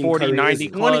 2015 40, 90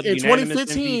 club, and unanimous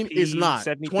 2015 MVP, is not.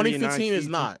 73 and 2015 is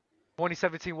not.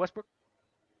 2017 Westbrook.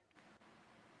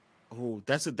 Oh,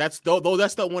 that's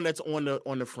the one that's on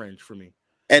the fringe for me.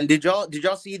 And did y'all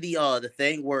see the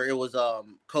thing where it was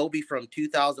Kobe from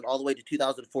 2000 all the way to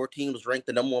 2014 was ranked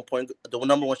the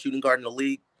number one shooting guard in the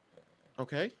league?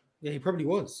 Okay. Yeah, he probably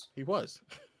was. He was.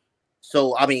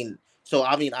 So I mean,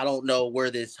 I don't know where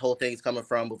this whole thing's coming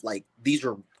from. With like these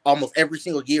are almost every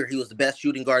single year he was the best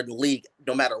shooting guard in the league,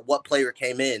 no matter what player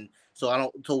came in. So I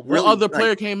don't. So really, what other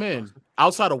player came in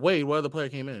outside of Wade? What other player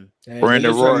came in?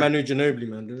 Brandon Roy, Manu Ginobili,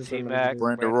 man.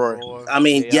 Brandon Roy. I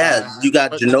mean, you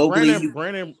got Ginobili.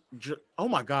 Brandon. Oh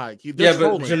my God! But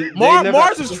trolling.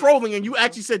 Mars is trolling, and you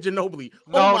actually said Ginobili.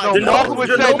 Ginobili would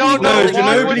say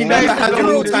Ginobili never had an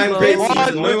all-time great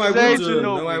season.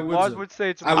 No, I wouldn't. Mars would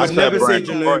say I would never say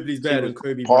Ginobili's better than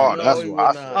Kobe Bryant. That's what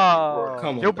I said.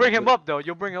 Come on. You'll bring him up though.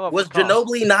 You'll bring him up. Was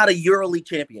Ginobili not a EuroLeague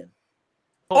champion?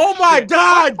 Oh my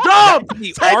God, Dub!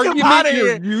 Take him out of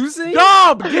here.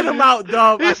 Dub, get him out,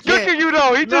 Dub. He's cooking you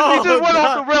though. He just went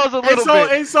off the rails a little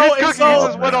bit. And so,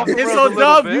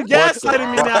 Dub, you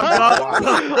gaslighting me now, Dub.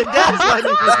 You're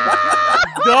gaslighting me.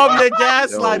 Dub, you're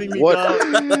gaslighting me, Dub.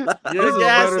 You're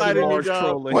gaslighting me,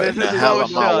 Dub. What in the hell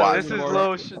am I watching? This is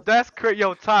low shit. That's crazy.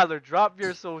 Yo, Tyler, drop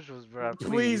your socials, bro.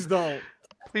 Please don't.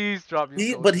 Please drop your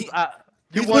socials. But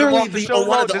you he's want him literally off the show,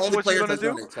 one of this the is only what you're players gonna that's do?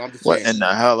 done it. So I'm just What saying. in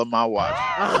the hell am I watching?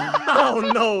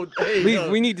 Oh no,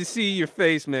 We need to see your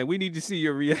face, man. We need to see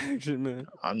your reaction, man.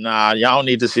 Nah, y'all don't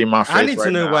need to see my face. I need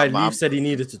to know why now. Leaf said he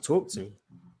needed to talk to him.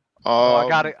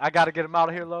 I gotta get him out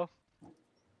of here, Lo.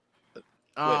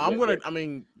 I'm gonna. I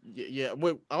mean, yeah.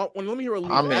 Wait, let me hear what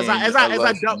Leaf. I mean, as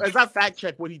I fact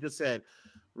check what he just said.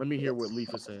 Let me hear what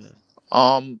Leaf is saying.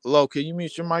 Lo, can you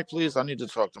mute your mic, please? I need to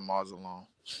talk to Mars alone.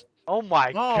 Oh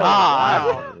my God!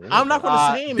 Wow. I'm not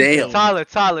gonna say anything. Damn. Tyler.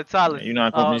 You're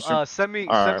not gonna mute your. Send me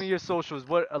your socials.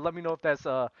 What? Let me know if that's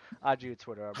IG or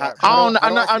Twitter.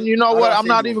 You know what? I'm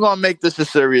not even gonna make this a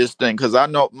serious thing because I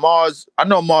know Mars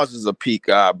is a peak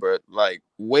guy, but like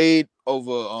Wade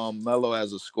over Melo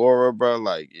as a scorer, bro.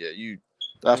 Like, yeah,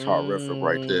 that's horrific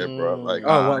right there, bro. Like,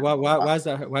 why is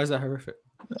that horrific?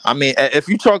 I mean, if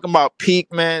you're talking about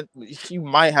peak, man, you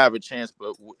might have a chance,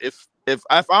 but if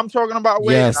I'm talking about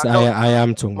Wade, yes, I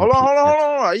am talking. Hold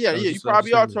on. Yeah, you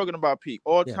probably are talking about peak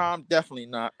all time. Definitely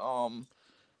not.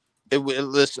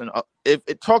 Listen, if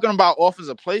talking about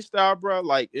offensive play style, bro,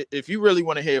 like if you really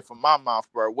want to hear it from my mouth,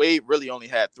 bro, Wade really only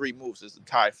had 3 moves his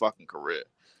entire fucking career.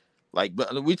 Like,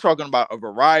 but we talking about a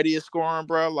variety of scoring,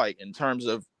 bro. Like in terms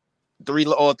of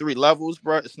all three levels,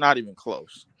 bro, it's not even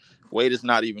close. Wade is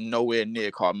not even nowhere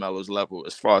near Carmelo's level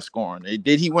as far as scoring.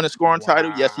 Did he win a scoring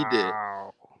title? Yes, he did.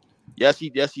 Yes,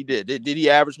 he did. Did he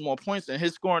average more points in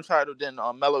his scoring title than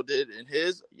Melo did in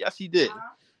his? Yes, he did.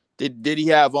 Did he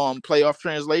have playoff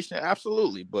translation?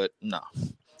 Absolutely, but no.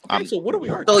 Okay, so what are we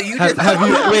arguing? So you just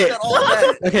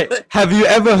Have you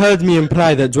ever heard me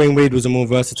imply that Dwayne Wade was a more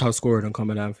versatile scorer than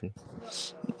Carmelo Anthony?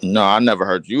 No, I never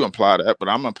heard you imply that, but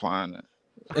I'm implying it.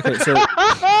 Okay, so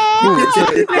cool.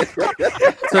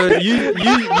 So you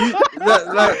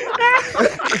like.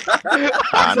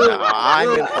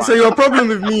 So your problem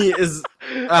with me is,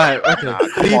 alright, okay. Nah,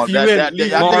 come Leaf, on, you that, win. that,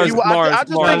 Leaf, I think you. Mars, I just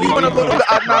think you went a little bit.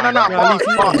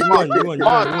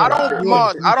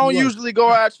 Mars. I don't usually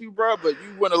go at you, bro, but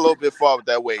you went a little bit far with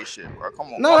that Wade shit, bro.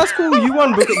 Come on. No, that's cool. You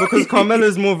won because Carmelo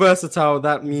is more versatile.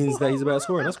 That means that he's a better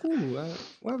scorer. That's cool.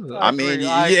 Whatever. I mean,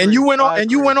 and you went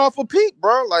off a peak,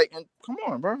 bro. Like, come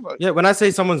on, bro. Like, yeah, when I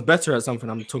say someone's better at something,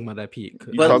 I'm talking about their peak.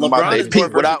 You talking about their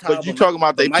peak without, but you talking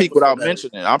about their peak without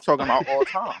mentioning it. I'm talking about all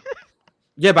time.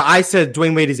 Yeah, but I said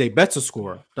Dwayne Wade is a better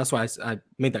scorer. That's why I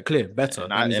made that clear. Better.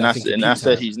 And I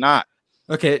said he's not.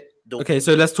 Okay. Okay,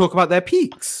 so let's talk about their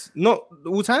peaks. Not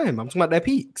all time. I'm talking about their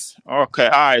peaks. Okay,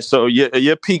 all right. So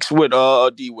your peaks with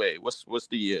D Wade. What's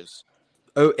the years?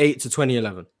 08 to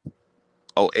 2011.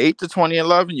 08 to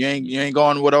 2011. You ain't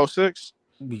going with 06?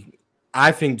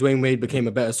 I think Dwayne Wade became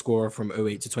a better scorer from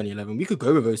 08 to 2011. We could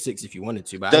go with 06 if you wanted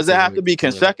to. But does it have to be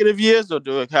consecutive years, or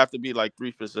do it have to be like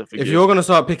 3 specific if years? you're gonna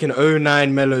start picking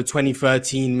 09 Melo,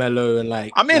 2013 Melo, and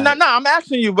like, I mean, I'm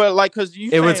asking you, but like, because you,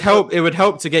 it would help. It would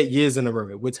help to get years in a row.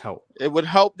 It would help. It would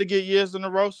help to get years in a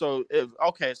row. So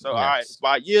all right,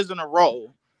 by years in a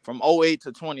row from 08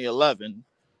 to 2011,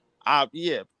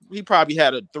 he probably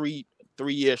had a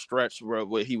three-year stretch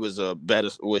where he was a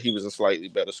slightly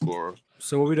better scorer.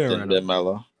 So what we doing right than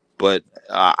Melo? But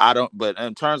I don't. But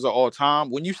in terms of all time,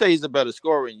 when you say he's a better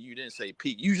scorer and you didn't say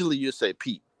peak, usually you say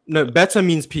peak. No, better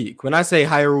means peak. When I say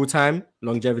higher all time,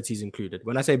 longevity is included.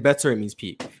 When I say better, it means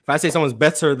peak. If I say someone's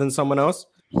better than someone else,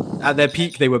 at their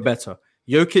peak, they were better.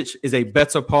 Jokic is a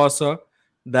better passer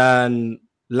than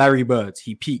Larry Bird.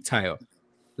 He peaked higher.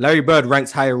 Larry Bird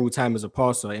ranks higher all time as a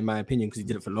passer, in my opinion, because he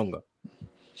did it for longer.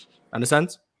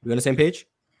 Understand? We on the same page?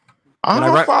 I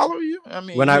don't follow you. I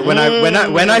mean, when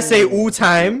I say all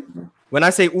time,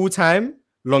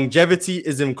 longevity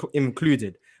is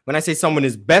included. When I say someone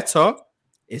is better,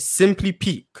 it's simply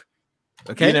peak.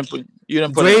 Okay. You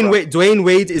didn't put Dwayne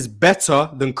Wade is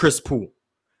better than Chris Paul.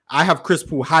 I have Chris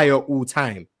Paul higher all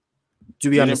time.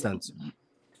 Do we understand?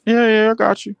 Yeah, I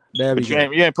got you. There we but go.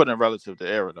 You ain't putting it relative to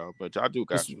era though, but I do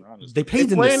got you. Honestly. They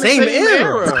played in the same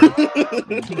era.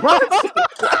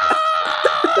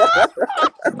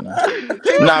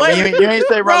 Nah, you ain't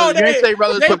say relative. You ain't say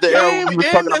relative to era when you was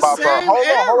talking about Bird.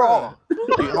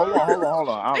 Hold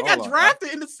on. They got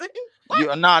drafted in the same.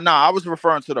 Nah. I was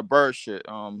referring to the Bird shit.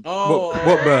 What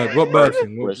Bird? What Bird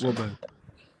thing? What Bird?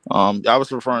 I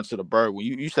was referring to the Bird. When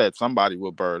you said somebody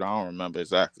with Bird, I don't remember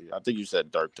exactly. I think you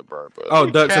said Dirk to Bird.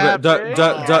 But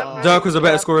Dirk was a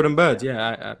better scorer than Bird.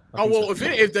 Yeah.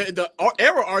 If the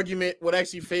era argument would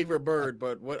actually favor Bird,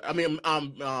 but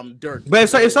Dirk.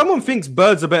 But if someone thinks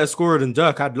Bird's a better scorer than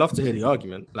Dirk, I'd love to hear the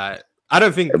argument. Like, I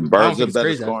don't think Bird's a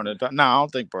better scorer than Dirk. No, I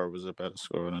don't think Bird was a better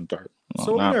scorer than Dirk.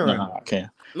 I can't.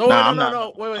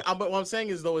 No. Wait. But what I'm saying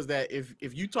is that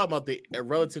if you talk about the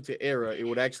relative to era, it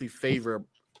would actually favor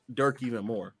Dirk even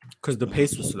more because the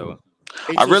pace was slower.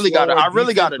 I really got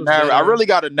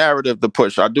a narrative to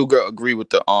push. I do agree with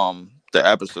the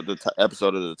episode of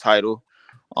the title.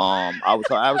 I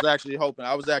was actually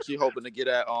hoping to get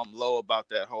at Low about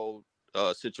that whole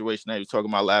situation that he was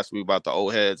talking about last week about the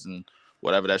old heads and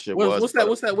whatever that shit was.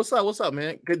 What's up,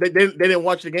 man? They didn't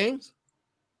watch the games.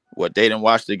 What, they didn't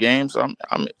watch the games? I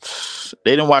mean,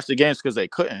 they didn't watch the games because they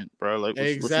couldn't, bro. Like,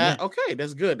 exactly. Okay,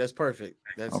 that's good. That's perfect.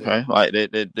 That's okay. It. Like,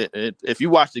 if you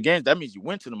watch the games, that means you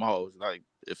went to them hoes. Like,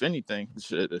 if anything,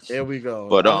 there we go.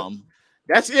 But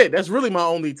that's it. That's really my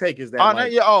only take. Is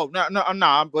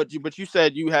that? But you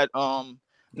said you had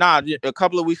a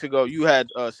couple of weeks ago you had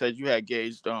said you had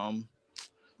gauged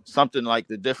something like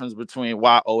the difference between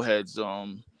why old heads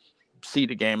see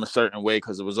the game a certain way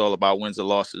because it was all about wins and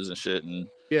losses and shit and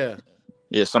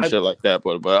some shit like that.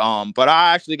 But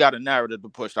I actually got a narrative to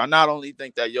push. I not only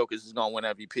think that Jokic is gonna win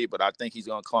MVP, but I think he's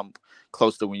gonna come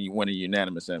close to when you win a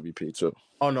unanimous MVP too.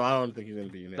 Oh no, I don't think he's gonna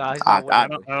be unanimous. I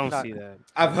don't see that.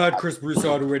 I've heard Chris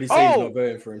Broussard already say he's not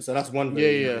voting for him, so that's one.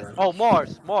 Yeah. Oh,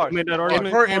 Mars. Made that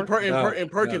argument.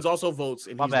 And Perkins also votes,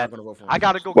 and he's not gonna vote for him. I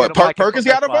gotta go get a mic. Perkins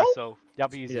got a vote, so y'all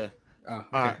be easy. Yeah. All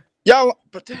right. Y'all,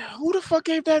 but who the fuck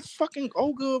gave that fucking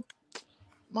good?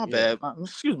 My bad.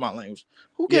 Excuse my language.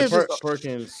 Who gave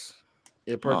Perkins?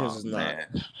 Yeah, Perkins is not. Man.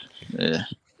 Yeah.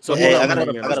 So I got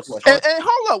a question. And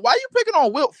hold up, why you picking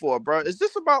on Wilt for, bro? Is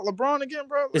this about LeBron again,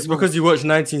 bro? It's because you watched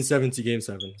 1970 Game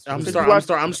 7. I'm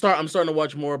starting to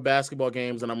watch more basketball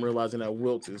games, and I'm realizing that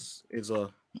Wilt is a.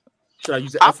 Should I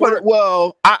use the I F put word? it.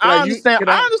 Well, I understand.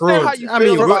 I understand how Fraud. you I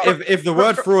feel mean, about if the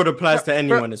word fraud applies to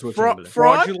anyone, it's Will Chamberlain.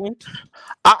 Fraudulent.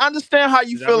 I understand how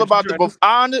you Is that feel what about you're the.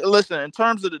 trying to Listen, in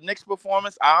terms of the Knicks'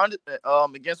 performance,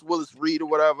 against Willis Reed or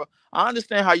whatever. I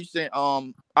understand how you say.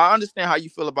 I understand how you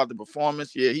feel about the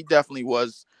performance. Yeah, he definitely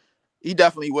was. He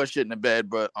definitely was shit in the bed.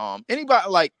 But anybody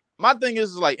like my thing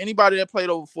is like anybody that played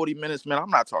over 40 minutes, man, I'm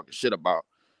not talking shit about.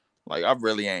 Like I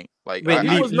really ain't. Like Wait, He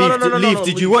Leaf, was no. Leaf,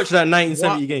 did you watch that Wa-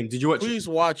 1970 game? Did you watch it? Please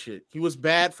watch it. He was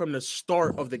bad from the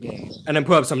start of the game. And then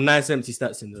put up some nice empty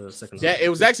stats in the second half. Yeah, it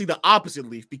was actually the opposite,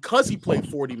 Leaf. Because he played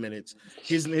 40 minutes,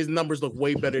 his numbers look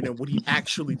way better than what he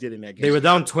actually did in that game. They were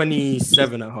down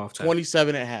 27 at halftime.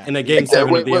 27 and a half. In a game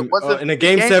 7 of the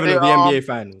NBA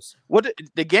Finals. What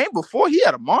the game before he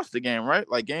had a monster game, right?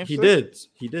 Like game. He 6?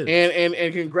 did.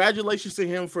 And congratulations to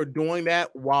him for doing that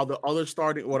while the other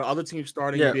team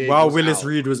starting. Yeah, while Willis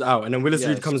Reed was out, and then Willis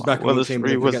Reed comes back and Wilt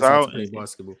Chamberlain gets out to play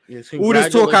basketball. Yes, all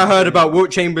this talk I heard about Wilt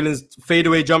Chamberlain's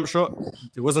fadeaway jump shot,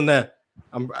 it wasn't there.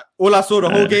 All I saw the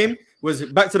whole game was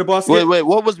back to the basket. Wait,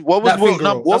 what was Wilt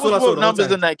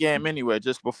numbers in that game anyway?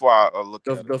 Just before I look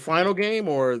at the final game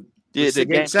or the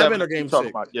game 7 or game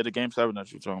 6? Yeah, the game 7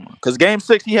 that you're talking about. Because game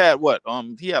 6 he had what?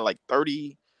 He had like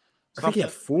 30. I think he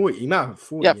had 40. He might have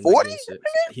 40. Yeah, 40.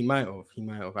 He might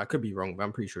have. I could be wrong, but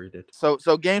I'm pretty sure he did. So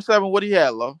game 7, what he had,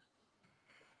 Lo?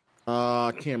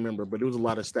 I can't remember, but it was a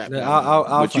lot of stats.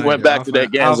 But you went back to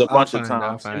that game a bunch of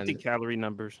times. Empty calorie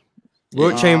numbers.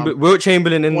 Wilt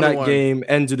Chamberlain in 21. That game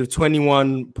ended with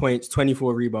 21 points,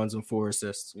 24 rebounds, and 4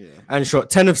 assists, and shot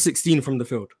 10 of 16 from the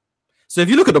field. So if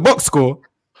you look at the box score,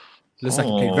 looks like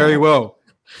he played very well.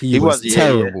 He was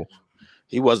terrible.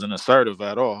 He wasn't assertive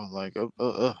at all. Like,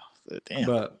 damn.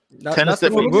 But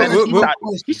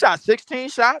he shot 16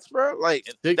 shots, bro. Like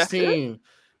 16.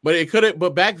 But it could have.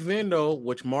 But back then, though,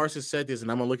 which Mars has said this,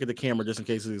 and I'm gonna look at the camera just in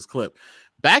case of this clip.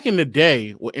 Back in the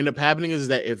day, what ended up happening is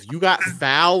that if you got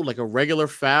fouled, like a regular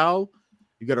foul,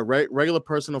 you got a regular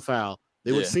personal foul,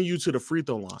 they would send you to the free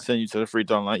throw line. Send you to the free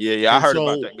throw line. Yeah, I heard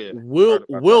about that. Yeah,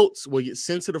 Wilt will get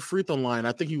sent to the free throw line.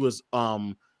 I think he was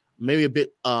maybe a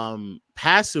bit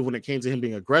passive when it came to him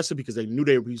being aggressive because they knew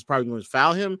he was probably going to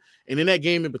foul him. And in that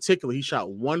game in particular, he shot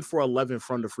 1 for 11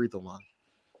 from the free throw line.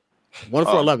 1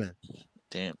 for 11.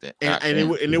 Damn.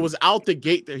 And it was out the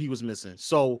gate that he was missing.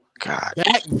 So back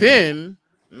then,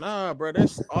 nah, bro,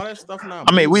 that's all that stuff now.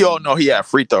 I mean, we all know he had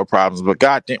free throw problems, but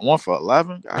goddamn, 1 for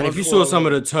 11. And if you saw some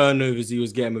of the turnovers he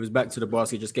was getting, it was back to the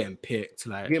basket, just getting picked,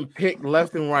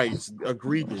 left and right.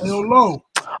 Egregious. Low.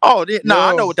 Oh,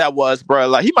 I know what that was, bro.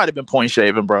 Like he might have been point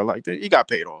shaving, bro. Like he got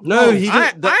paid off. No, he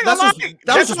didn't. That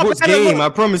was just Wilt's game. I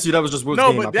promise you, that was just Wilt's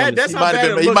game. No, but that's how bad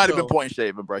it looked. He might have been point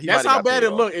shaving, bro. That's how bad it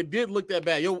looked. It did look that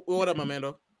bad. Yo, what up, my man?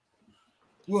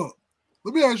 Well,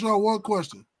 let me ask y'all one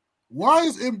question. Why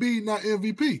is Embiid not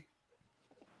MVP?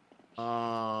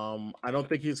 I don't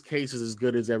think his case is as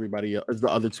good as everybody else, as the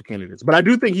other two candidates. But I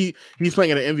do think he's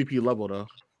playing at an MVP level, though.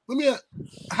 Let me ask,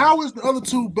 how is the other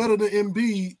two better than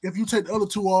Embiid if you take the other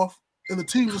two off and the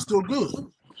teams are still good?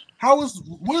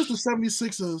 Where's the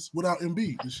 76ers without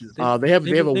Embiid this year? They have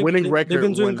a winning record. They've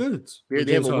been doing good.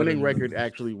 They have a winning record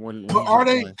actually. But are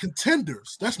they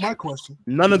contenders? That's my question.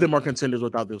 None of them are contenders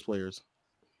without those players.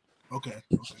 Okay.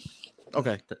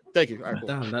 Thank you. All right, cool.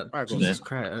 Damn, that all right, cool. Jesus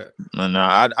Christ. Let me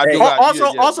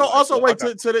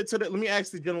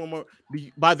ask the gentleman more.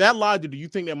 By that logic, do you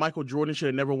think that Michael Jordan should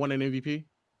have never won an MVP?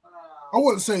 I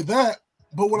wouldn't say that,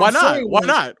 but Why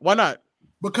not?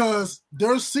 Because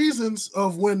there's seasons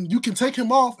of when you can take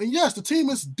him off, and yes, the team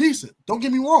is decent. Don't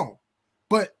get me wrong,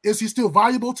 but is he still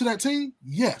valuable to that team?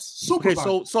 Yes, super. Okay,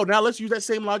 valuable. so now let's use that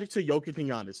same logic to Jokic and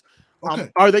Giannis.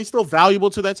 Okay. Are they still valuable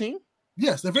to that team?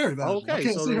 Yes, they're very valuable. Okay, I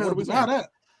can't so see what are we how saying? that.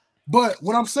 But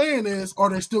what I'm saying is, are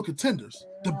they still contenders?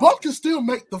 The Bucks can still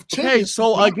make the championship. Okay,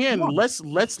 so again, let's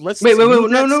wait.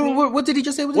 No. What did he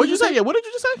just say? What did you say? Yeah, what did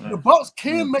you just say? The Bucks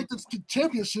can make the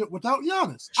championship without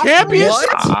Giannis. Championship?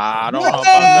 I don't know about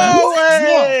No that.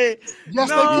 way. Yes,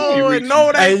 no, they can. no,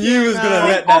 And you was gonna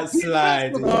let that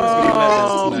slide.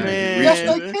 Oh man.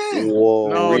 Yes, they can.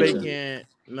 Whoa, no, they can't.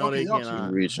 No, Okay, they y'all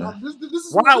cannot. This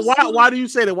is Why do you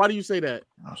say that? Why do you say that?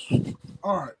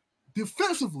 All right.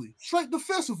 Defensively, straight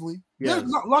defensively, Yes. they're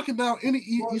not locking down any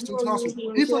Eastern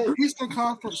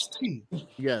Conference team.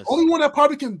 Yes. Only one that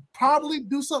can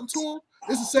do something to them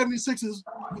is the 76ers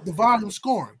with the volume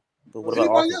scoring. But what about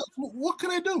Anybody offense? else? What can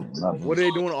they do? What are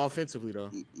they doing offensively though?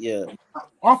 Yeah.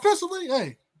 Offensively,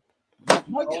 hey,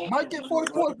 might get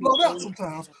 40 points blown out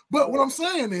sometimes. But what I'm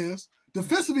saying is,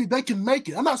 defensively, they can make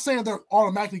it. I'm not saying they're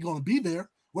automatically going to be there.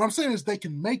 What I'm saying is they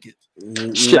can make it.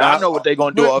 Shit, I know what they're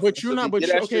gonna do. But you're not. But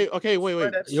okay,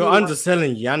 wait. You're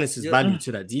underselling Giannis's value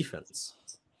to that defense.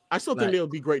 I still think Like, they would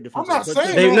be great I'm defensively. not but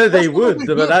saying They that. know They're they still gonna would, be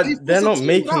but good they're defensive not team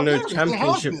making without no Giannis. They have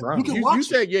championship been. run. You can you watch it.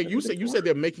 said you said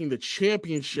they're making the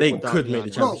championship. They without could make the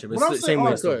Giannis. No, championship. what It's I'm the saying, same all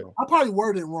way. right, So I probably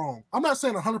worded it wrong. I'm not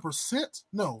saying 100%.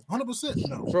 No, 100%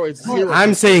 no. Bro, it's But 0%.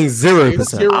 I'm saying It's 0%.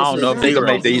 0%. I don't know if they can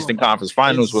make the Eastern Conference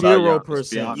Finals It's without Giannis. To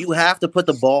be 0%. honest. You have to put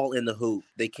the ball in the hoop.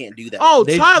 They can't do that. Oh,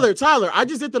 They- Tyler, I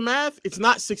just did the math. It's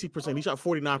not 60%. He shot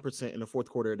 49% in the fourth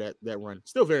quarter of that run.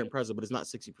 Still very impressive, but it's not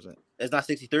 60%. It's not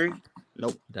 63.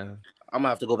 Nope. Damn. I'm gonna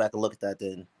have to go back and look at that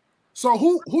then. So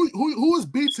who is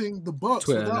beating the Bucks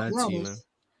Twitter without lied to you, man. Giannis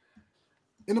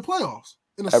in the playoffs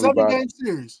in a Everybody. 7-game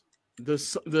series? The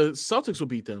Celtics will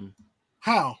beat them.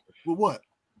 How? With what?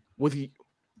 With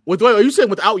what you saying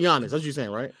without Giannis? That's what you're saying,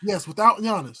 right? Yes, without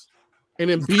Giannis. And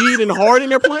Embiid and Harden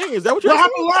they're playing. Is that what you're What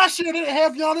saying? happened last year? They didn't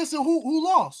have Giannis, and who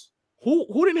lost?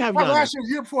 Who didn't have Not Giannis? last year,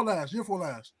 year before last.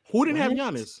 Who didn't have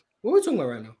Giannis? What are we talking about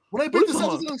right now? When they beat the What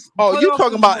are you Celtics. Oh, you playoffs,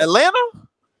 talking about Atlanta?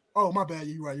 Oh, my bad.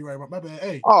 You're right. My bad.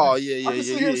 Hey. Oh yeah, I can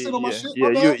sit here and sit on my shit. My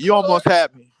yeah. bad. You almost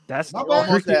had me. That's My You bad.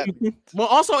 almost had me. Well,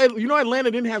 also, you know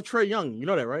Atlanta didn't have Trae Young. You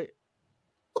know that, right?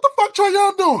 What the fuck Trae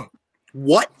Young doing?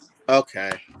 What?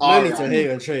 Okay. No need to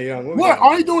hate on Trae Young. What?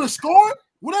 All he doing is scoring?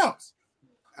 What else?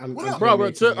 Bro, All all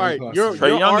right,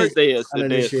 Trae Young is their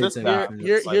assistant. Here's the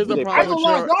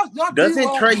problem. Doesn't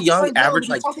Trae Young average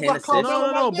like 10 assists?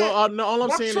 No. But all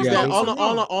I'm saying is Yeah, that he's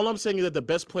all I'm saying is that the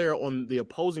best player on the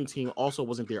opposing team also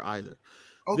wasn't there either.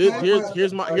 Okay.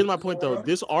 Here's my point though.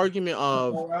 This argument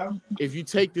of if you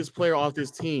take this player off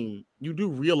this team, you do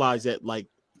realize that like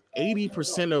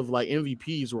 80% of like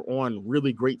MVPs were on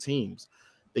really great teams.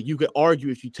 That you could argue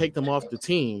if you take them off the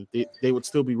team, they would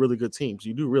still be really good teams.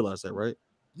 You do realize that, right?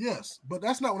 Yes, but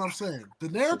that's not what I'm saying. The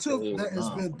narrative that has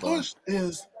been pushed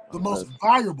is the most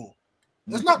valuable.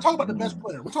 Let's not talk about the best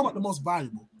player. We're talking about the most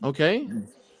valuable. Okay.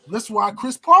 That's why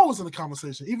Chris Paul was in the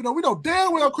conversation, even though we know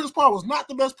damn well Chris Paul was not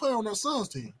the best player on that Suns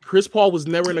team. Chris Paul was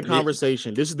never in the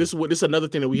conversation. This is another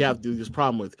thing that we have to do this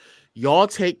problem with. Y'all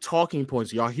take talking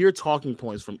points. Y'all hear talking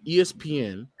points from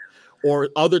ESPN or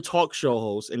other talk show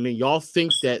hosts, and then y'all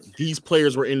think that these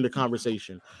players were in the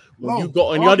conversation. When you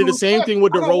go and y'all did the same thing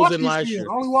with DeRozan last year.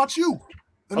 I only watch you.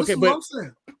 And Okay, this is what I'm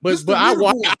saying. but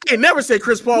I never said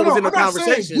Chris Paul was in the I'm not saying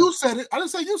conversation. you said it. I didn't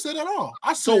say you said it at all.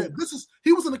 I said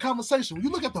he was in the conversation. When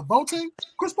you look at the voting,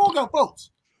 Chris Paul got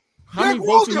votes. How many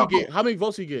votes did he get? How many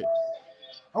votes did he get?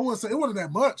 I wouldn't say it wasn't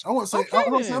that much. I wouldn't say.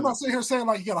 I'm not sitting here saying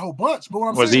like he got a whole bunch. But what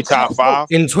I'm Was saying he top 5?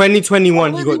 In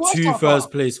 2021, he I believe he got was 2 top first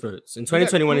 5. place votes. In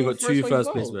 2021, he got 2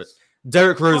 first place votes. votes.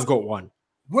 Derrick Rose got 1.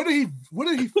 Where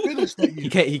did he finish that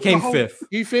year? He came 5th.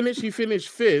 He finished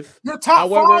 5th. You're top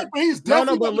 5, but he's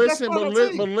definitely but the best listen, player on the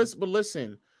team. but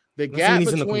listen. The I'm not saying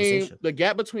he's in the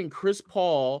gap conversation. between Chris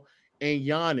Paul and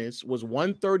Giannis was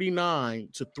 139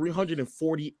 to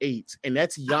 348, and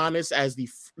that's Giannis as the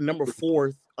number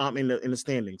 4th in the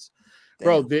standings.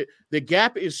 Bro, the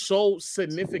gap is so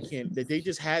significant that they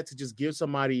just had to just give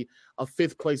somebody a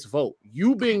 5th place vote.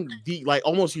 You being like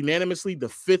almost unanimously the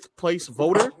 5th place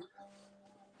voter,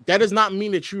 that does not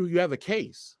mean that you have a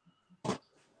case.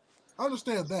 I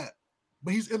understand that,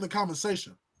 but he's in the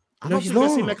conversation. I don't think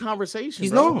that's in the conversation.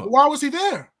 He's bro. not. Why was he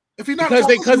there? If he not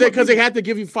because they had to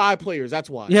give you 5 players. That's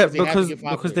why. Yeah, they had to because give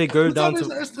 5 players. they go down It's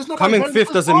to nobody coming better than 5th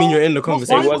Chris doesn't mean Paul. you're in the They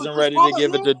conversation. wasn't ready to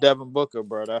give it to Devin Booker,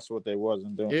 bro. That's what they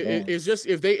wasn't doing. It's just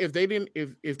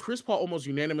if Chris Paul almost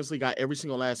unanimously got every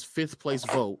single last 5th place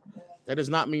vote, that does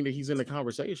not mean that he's in the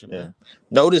conversation. Yeah. Man.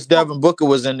 Notice Devin Booker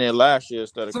was in there last year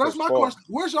instead of So Chris that's my Paul. question.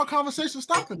 Where's your conversation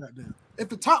stopping at then? If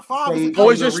the top 5 is Oh,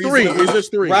 it's just 3. It's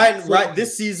just 3. Right.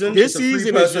 This season, This it's a season is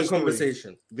three-person just 3.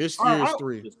 conversation. This All right, year is I-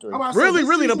 3. I'm about to say,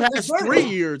 Really, this the season past is 3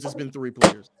 years, it's been 3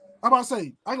 players. I'm about to say,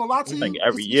 I ain't gonna lie to I you. think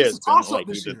every it's year just it's a been toss-up like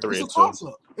this either year. 3 It's or a 2.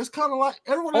 toss-up. It's kind of like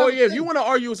everyone. Oh has yeah, a if you thing. want to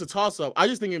argue it's a toss-up, I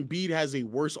just think Embiid has a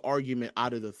worse argument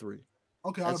out of the 3.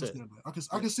 Okay, I That's understand that.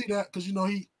 I can see that because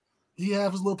he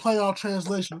have his little playoff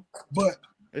translation, but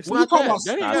It's when you not talk that. about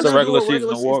That ain't Nah, got it's a nothing to do regular with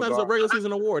season award, It's not a God. regular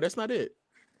season award. That's not it.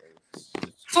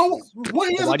 so what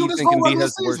he Why hasn't do done you this think whole Embiid regular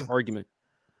has the worst season? argument?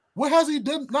 What has he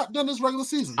not done this regular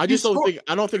season? I He just don't scored- think.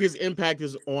 I don't think his impact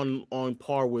is on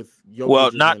par with Jokic.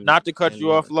 Well, not to cut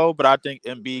you off, Low, but I think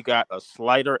Embiid got a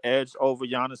slighter edge over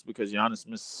Giannis because Giannis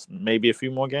missed maybe a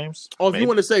few more games. Oh, if Maybe. you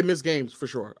want to say missed games, for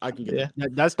sure, I can get Yeah.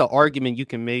 that. That's the argument you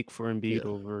can make for Embiid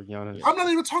over Giannis. I'm not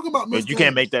even talking about missed But you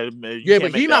can't games. make that. Yeah,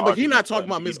 but he not talking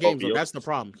about missed games. Though. Jokic. That's the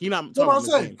problem. He not You know talking what I'm about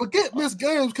missed saying? games. Forget missed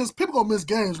games because people gonna miss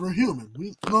games. We're human. You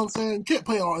know what I'm saying? You can't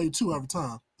play all 82 every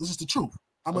time. It's just the truth.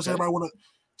 How much Okay. everybody want to.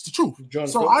 It's the truth. John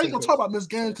So Stockton I ain't gonna talk about missed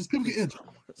games because people get injured.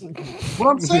 What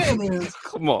I'm saying is,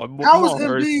 Come on, how is come on,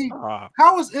 Hurst. Embiid? Stop.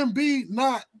 How is Embiid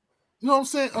not? You know what I'm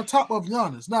saying? On top of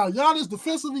Giannis. Now Giannis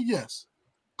defensively, yes,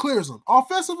 clears him.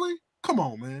 Offensively, Come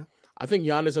on, man. I think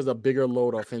Giannis has a bigger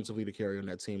load offensively to carry on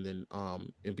that team than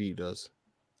Embiid does.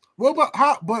 What about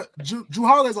how? But Drew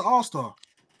Holiday's an all-star.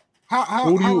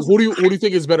 Who do you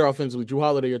think is better offensively, Drew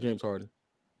Holiday or James Harden?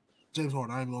 James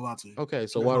Harden. I ain't gonna lie to you. Okay,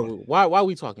 so why are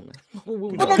we talking, man?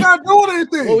 What am I gotta do with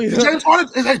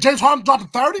anything? James Harden dropping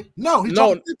 30? No, he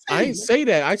dropped 15. I didn't say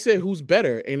that. I said who's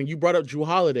better, and you brought up Drew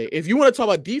Holiday. If you want to talk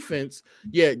about defense,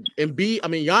 yeah,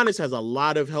 Giannis has a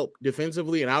lot of help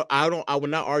defensively, and I would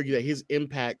not argue that his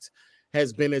impact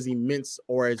has been as immense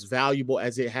or as valuable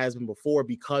as it has been before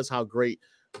because how great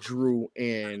Drew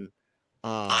and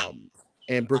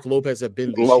Brook Lopez have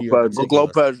been this year. Brook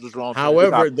Lopez is wrong.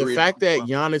 However, the fact that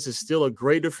Giannis is still a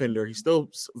great defender, he's still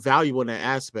valuable in that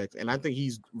aspect, and I think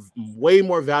he's way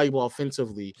more valuable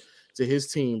offensively to his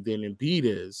team than Embiid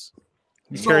is.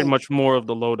 He's carried much more of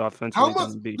the load offensively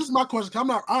than Embiid. This is my question.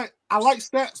 I like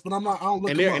stats, but I'm not. I don't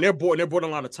look. And they're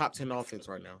borderline a top 10 offense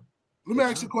right now. Let me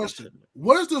ask you a question.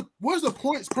 What is the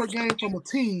points per game from a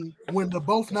team when they're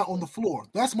both not on the floor?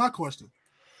 That's my question.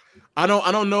 I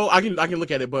don't know. I can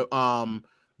look at it, but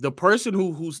the person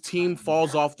whose team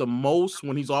falls off the most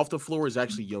when he's off the floor is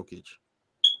actually Jokic.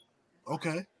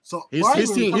 Okay, so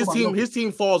his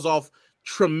team falls off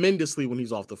tremendously when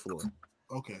he's off the floor.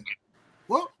 Okay,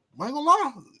 well, I ain't gonna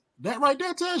lie, that right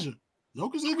there tells you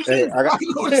Jokic MVP. Hey, if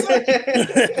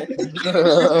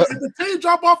the team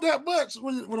drop off that much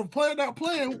when a player not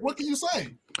playing, what can you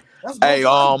say? Hey,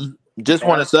 just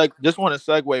want to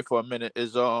segue for a minute.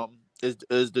 Is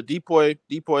the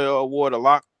Depoy award a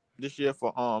lock this year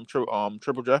for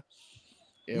Triple J?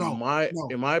 In my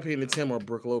opinion, it's him or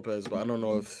Brook Lopez, but I don't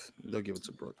know if they'll give it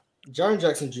to Brook. Jaren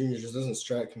Jackson Jr. just doesn't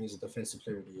strike me as a defensive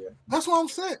player of the year. That's what I'm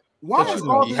saying. Why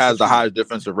he has the highest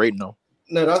defensive rating though?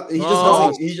 No, he just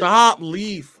doesn't. Stop,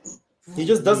 Leaf. He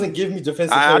just doesn't give me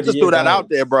defensive. I just threw that out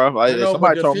there, bro. Like,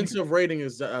 defensive rating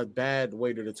is a bad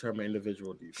way to determine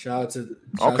individual defense. Shout out to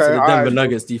the Denver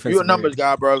Nuggets defense. You a numbers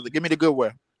guy, bro. Give me the good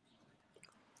way.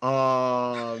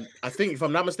 I think if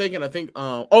I'm not mistaken,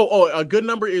 a good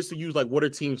number is to use like what are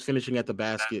teams finishing at the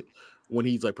basket when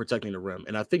he's like protecting the rim,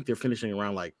 and I think they're finishing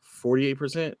around like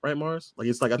 48%, right, Mars? Like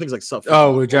I think it's like something.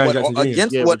 Oh, with Jaren Jackson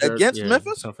Jr. Against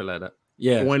Memphis? Something like that.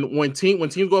 Yeah. When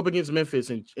teams go up against Memphis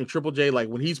and Triple J, like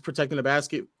when he's protecting the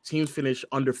basket, teams finish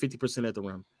under 50% at the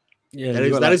rim. Yeah,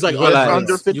 that is like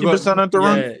under 50% at the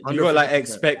rim. Yeah, you got like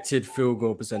expected field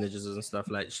goal percentages and stuff.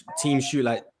 Like teams shoot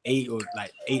like 8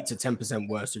 to 10%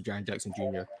 worse with Jaren Jackson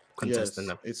Jr. contesting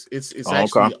them.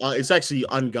 It's actually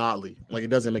ungodly. Like it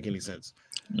doesn't make any sense.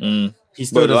 He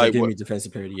still doesn't give me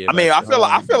defensive player of the year. I mean, I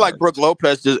feel like Brook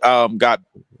Lopez just got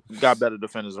better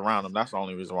defenders around him. That's the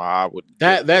only reason why I would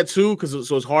that too, because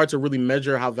so it's hard to really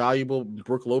measure how valuable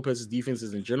Brook Lopez's defense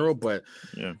is in general. But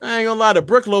yeah, I ain't gonna lie, the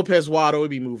Brook Lopez waddle would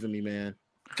be moving me, man.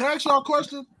 Can I ask y'all a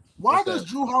question? Why does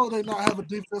Drew Holiday not have a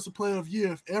defensive player of the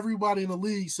year if everybody in the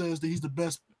league says that he's the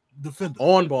best defender?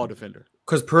 On-ball defender.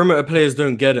 Because perimeter players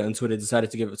don't get it until they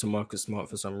decided to give it to Marcus Smart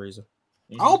for some reason.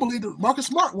 I don't believe that Marcus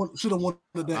Smart should have won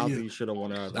that year. I don't think he should have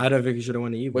won it. I don't think he should have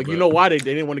won it either. But you know why they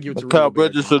didn't want to give it to Kyle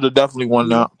Bridges should have definitely won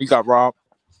that. He got robbed.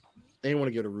 They didn't want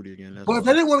to give it to Rudy again. But if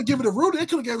they didn't want to give it to Rudy, they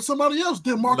could have given it to somebody else.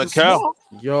 Then Marcus Smart.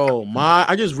 Yo,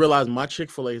 I just realized my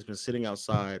Chick-fil-A has been sitting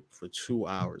outside for 2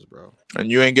 hours, bro.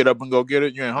 And you ain't get up and go get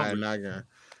it? You ain't hungry? I'm not gonna.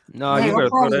 No, you better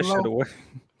throw that shit away.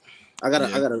 I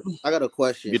got a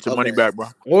question. Get your money back, bro.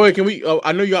 Wait, can we?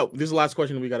 I know you got this is the last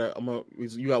question. We gotta.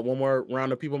 You got one more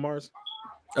round of people, Mars.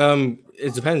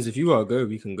 It depends. If you want to go,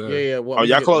 we can go. Yeah. Well,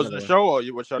 y'all closing the show or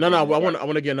you? No. I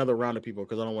want to get another round of people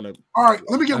because I don't want to. All right,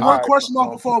 let me get one question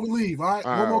off before we leave. All right,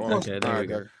 one more question. Okay, there we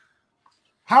go.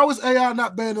 How is AI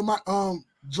not better than my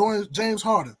James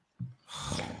Harden?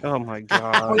 Oh my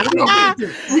god.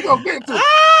 We gonna get to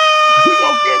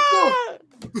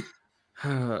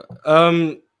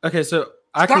it. Okay, so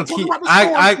I can keep.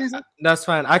 That's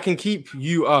fine. I can keep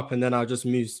you up, and then I'll just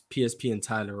move PSP and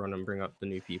Tyler on and bring up the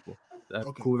new people.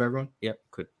 Cool with everyone? Yep,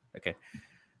 good. Okay.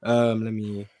 Let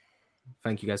me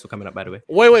thank you guys for coming up. By the way,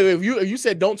 wait. You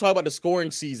said don't talk about the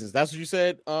scoring seasons. That's what you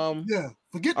said. Yeah.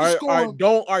 Forget the scoring.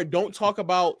 Don't talk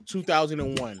about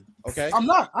 2001. Okay. I'm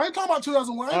not. I ain't talking about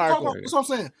 2001. I ain't talking about. That's what I'm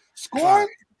saying. Scoring.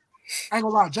 I ain't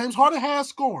gonna lie. James Harden has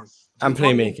scoring. And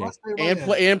playmaking. And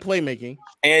playmaking.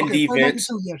 And defense.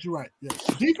 Yes, you're right. Yes.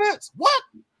 Defense? What?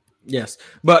 Yes.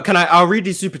 But I'll read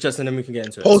these super chats and then we can get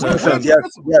into it.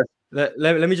 Yes.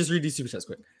 Let me just read these super chats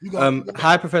quick.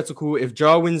 Hypothetical, if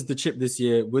Jar wins the chip this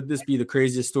year, would this be the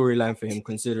craziest storyline for him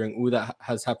considering all that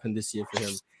has happened this year for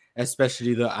him?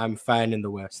 Especially that I'm fine in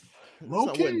the West. That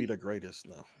wouldn't be the greatest,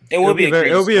 no. It'll be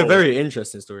a very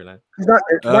interesting storyline. It's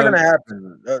not gonna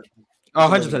happen.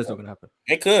 100% it's not gonna happen.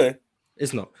 It could.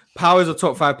 It's not. Power is a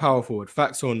top 5 power forward.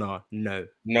 Facts or nah? No.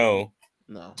 No.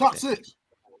 Top 6.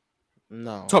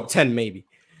 No. Top 10 maybe.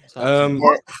 Bottom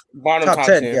top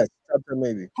 10. Yes, top 10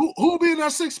 maybe. Who will be in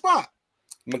that 6th spot?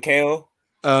 Mikhail.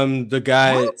 The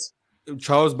guy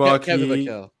Charles Barkley. Kevin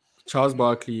McHale. Charles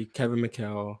Barkley, Kevin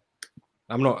McHale.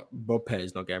 I'm not. Bob Pettit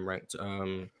is not getting ranked.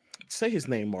 Say his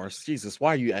name, Mars. Jesus,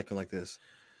 why are you acting like this?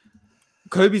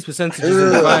 Kobe's percentages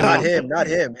in the final. Not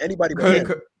him. Anybody but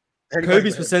him.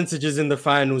 Kobe's percentages in the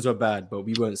finals are bad, but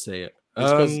we won't say it.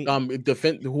 Because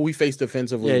who we faced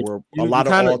defensively were a lot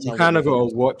of all-time. You kind of got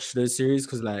to watch those series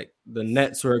because like the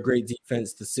Nets were a great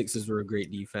defense, the Sixers were a great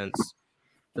defense,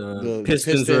 the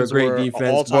Pistons were a great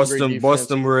defense,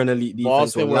 Boston were an elite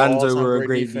defense, Orlando were a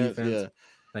great defense. Yeah.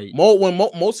 Like,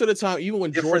 most of the time, even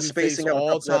when different Jordan faced spacing on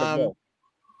top of the all-time. ball.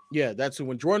 Yeah, that's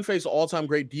when Jordan faced all-time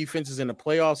great defenses in the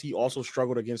playoffs. He also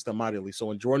struggled against them mightily. So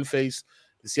when Jordan faced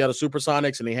the Seattle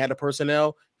Supersonics and they had the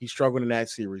personnel, he struggled in that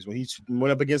series. When he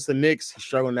went up against the Knicks, he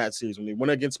struggled in that series. When he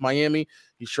went against Miami,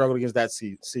 he struggled against that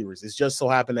series. It's just so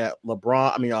happened that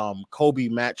Kobe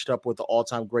matched up with the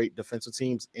all-time great defensive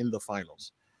teams in the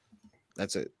finals.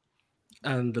 That's it.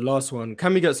 And the last one,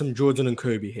 can we get some Jordan and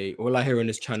Kobe hate? All I hear on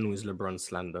this channel is LeBron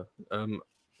slander.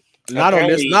 Not on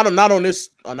this.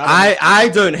 I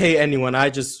don't hate anyone.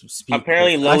 I just speak.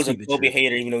 Apparently, Lowe's a Kobe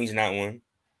hater, even though he's not one.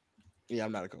 Yeah,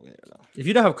 I'm not a Kobe hater. No. If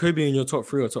you don't have Kobe in your top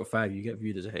 3 or top 5, you get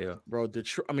viewed as a hater. Bro,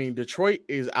 Detroit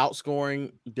is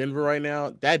outscoring Denver right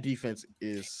now. That defense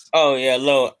is. Oh yeah,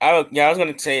 Lowe. I was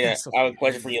gonna say that. I have a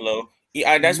question for you, Lowe.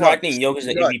 That's why I think Jokic is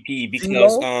an MVP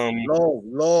because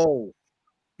low.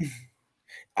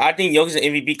 I think Jokic is an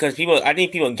MVP because I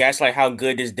think people gaslight how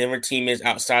good this Denver team is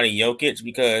outside of Jokic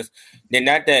because they're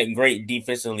not that great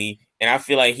defensively, and I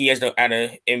feel like he has out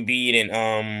of Embiid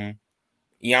and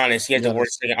Giannis, he has the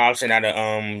worst second option out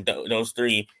of those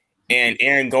 3. And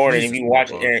Aaron Gordon, if you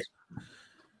watch Aaron.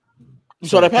 You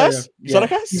saw that pass?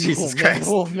 Jesus Christ.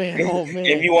 Oh man.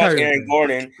 If you watch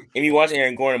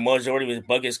Aaron Gordon, majority of his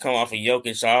buckets come off of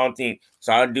Jokic.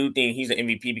 So I do think he's an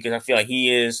MVP because I feel like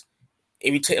he is.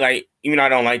 If you take even though I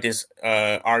don't like this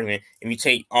argument, if you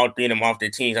take all 3 of them off their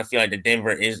teams, I feel like the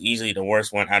Denver is easily the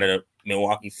worst one out of the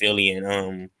Milwaukee, Philly,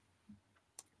 and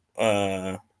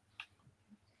I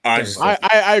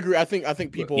agree. I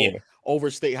think people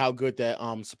overstate how good that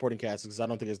supporting cast is because I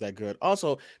don't think it's that good.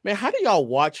 Also, man, how do y'all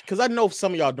watch? Because I know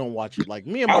some of y'all don't watch it. Like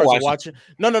me and Mars are watching.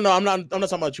 No, I'm not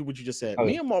talking about you. What you just said.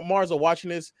 Me and Mars are watching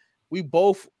this. We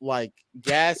both like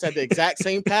gas at the exact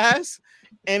same pass.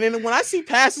 And then when I see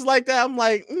passes like that, I'm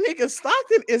like, nigga,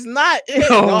 Stockton is not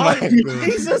it.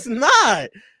 He's just not.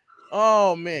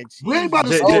 Oh man, James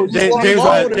Wiseman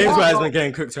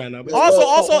getting cooked right now.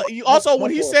 Also,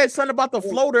 when he said something about the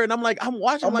floater, and I'm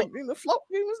watching, the float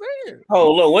was there.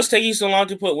 Oh look, what's taking you so long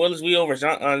to put Willis Reed over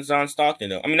John Stockton?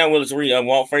 Though I mean, not Willis Reed,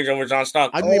 Walt Frazier over John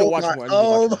Stockton. I need to watch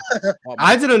more.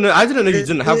 I didn't know you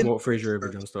didn't have Walt Frazier over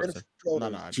John Stockton.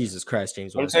 No, Jesus Christ,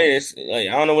 James. I'm saying this. I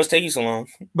don't know what's taking you so long.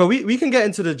 But we can get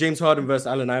into the James Harden versus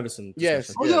Allen Iverson.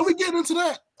 Yes. Oh yeah, we get into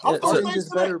that.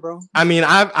 Better, bro. I mean,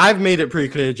 I've made it pretty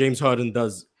clear James Harden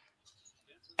does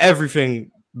everything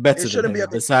better than him.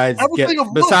 Besides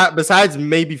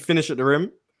maybe finish at the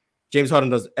rim, James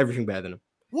Harden does everything better than him.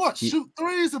 What? Shoot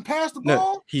threes and pass the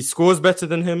ball? He scores better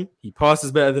than him. He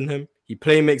passes better than him. He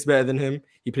makes better than him.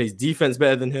 He plays defense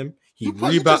better than him. You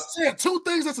just said 2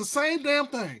 things that's the same damn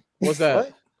thing. What's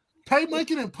that?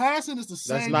 Playmaking and passing is the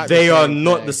same. They are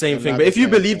not the same thing. But if you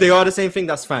believe they are the same thing,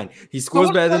 that's fine. He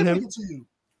scores better than him.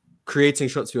 Creating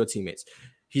shots for your teamemates.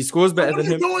 He scores better than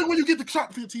him. What are you doing when you get the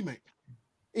shot for your teammate?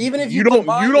 Even if you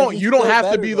don't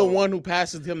have to be the one who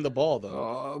passes him the ball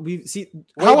though. We see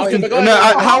how often.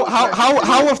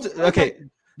 How often? Okay,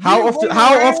 how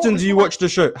often do you watch the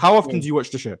show? How often do you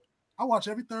watch the show? I watch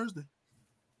every Thursday.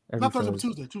 Not Thursday, but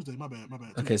Tuesday. My bad.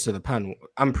 Okay, so the panel.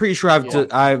 I'm pretty sure I've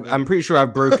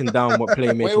broken down what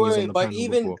playmaking is on the but panel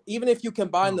even before. even if you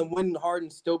combine them, wouldn't Harden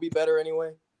still be better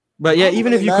anyway? But yeah,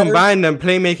 even if you combine them,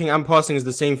 playmaking and passing is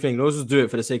the same thing. Those just do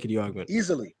it for the sake of the argument.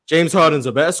 Easily. James Harden's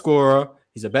a better scorer.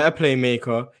 He's a better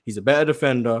playmaker. He's a better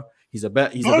defender. He's a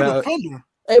better defender.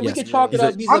 Hey, we can chalk it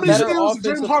up. He's a better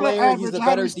offensive player. He's a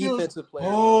better defensive player.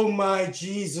 Oh my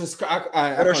Jesus!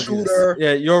 Better shooter.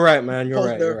 Yeah, you're right, man. You're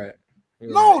right.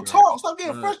 No, talk. Stop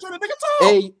getting frustrated. Nigga, talk.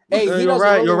 Hey, you're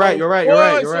right.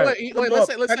 Wait, let's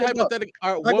say hypothetically.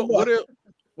 All right,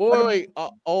 Wait.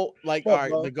 All right,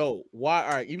 the GOAT. Why? All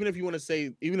right, even if you want to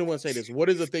say this, what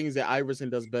is the things that Iverson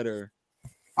does better?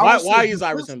 Why is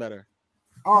Iverson better?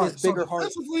 All right, bigger heart.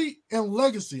 Defensively and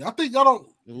legacy. I think y'all don't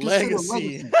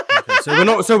legacy.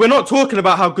 Okay, so we're not talking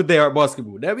about how good they are at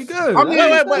basketball. There we go.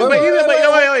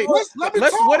 Wait.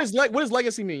 What does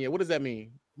legacy mean? Yeah, what does that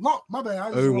mean? My bad. I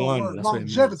used the wrong 0-1, word. that's what it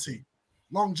means.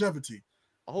 Longevity.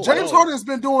 Oh, James Harden has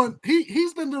been doing.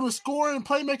 He's been doing scoring and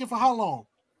playmaking for how long?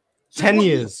 10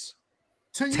 years.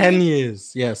 10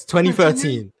 years. Yes. 10 years?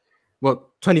 2013. Well,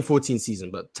 2014 season,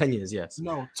 but 10 years. Yes.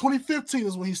 No, 2015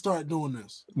 is when he started doing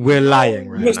this. We're lying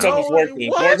right was now.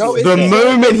 2014. The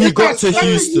moment he got to Second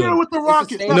Houston. year with the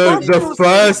Rockets. No, the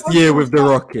first year with the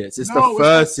Rockets. It's the No,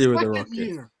 first the year with the second Rockets.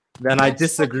 year. Then I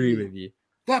disagree with you.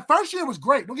 That first year was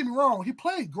great. Don't get me wrong. He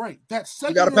played great. That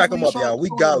second gotta year pack when him he up, y'all. started We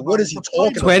showing got. What everybody is he to play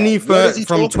talking better. about? What is he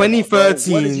From talking about, bro?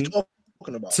 What is he 2013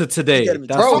 talking about? to today. Bro,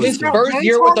 That's his what first James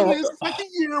year with Harden, the his second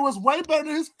year was way better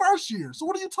than his first year. So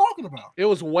what are you talking about? It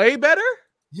was way better?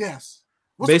 Yes.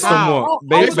 Based on what?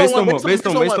 Based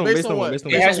on what?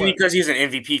 It has to be because he's an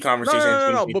MVP conversation.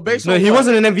 No. But based No, on he what?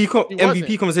 wasn't an He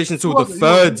MVP conversation until the He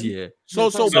third wasn't. year. So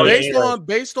So,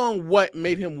 based on what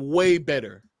made him way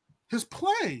better? His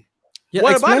play. Yeah,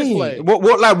 What about his explain. play?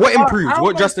 What improved? I don't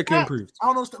What know drastically stats. improved? I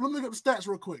don't know. Let me look at the stats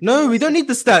real quick. No, we don't need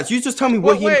the stats. You just tell me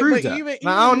what he improved at.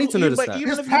 I don't need to know the stats.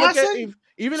 His If you look at passing.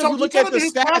 even So if you look at the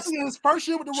his stats, passing in his first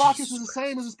year with the Rockets is the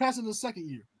same as his passing in his second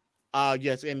year.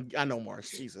 yes, and I know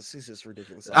Morris. Jesus, this is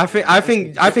ridiculous. I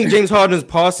think James Harden's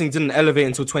passing didn't elevate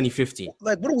until 2015.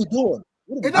 Like, what are we doing?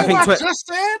 It I ain't think what I twe- just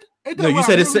said. No, you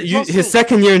said his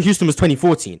second year in Houston was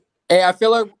 2014. Hey, I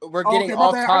feel like we're getting Okay, my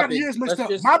off bad. I got the topic. years mixed Let's up.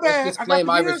 just, My let's bad. just I got blame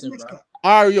the years Iverson, mixed bro. up.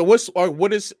 All right,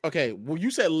 what is okay? Well,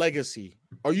 you said legacy,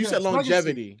 or you Yes, said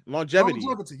longevity. Longevity.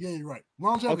 Yeah, you're right.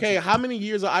 Longevity. Okay, how many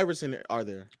years of Iverson are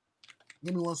there?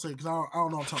 Give me one second, because I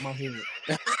don't know off the top of my head.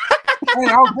 Hey,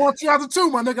 I was born 2002,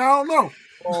 my nigga. I don't know.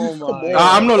 Oh my!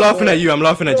 I'm not laughing at you. I'm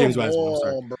laughing at James Wiseman. I'm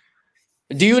sorry.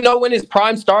 Do you know when his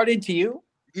prime started to you?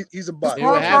 He's a butt. It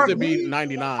would have to be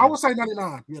 99. I would say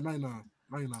 99. Yeah, 99.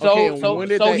 99. So, Okay, and when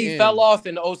did so that he end? fell off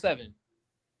in 07.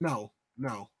 No.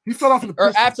 He fell off in the Or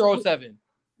Pistons. after 07.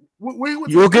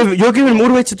 You're giving him all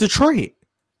the way to Detroit.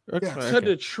 Yes. To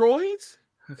Detroit?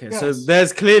 Okay, Yes. so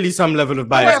there's clearly some level of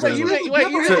bias. going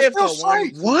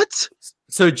on. What?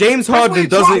 So James Harden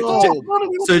doesn't.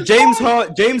 So James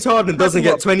Harden doesn't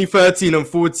get 2013 and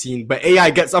 14, but AI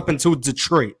gets up until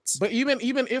Detroit. But even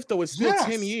if though, it's still Yes.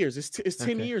 10 years. It's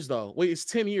 10 years though. Wait, it's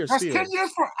 10 years That's still. 10 years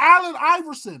for Allen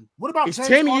Iverson. What about It's James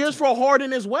 10 Harden? years for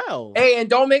Harden as well. Hey, and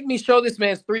don't make me show this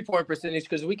man's 3-point percentage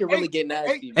because we can really get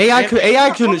nasty. AI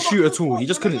couldn't shoot at all. He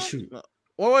just couldn't shoot.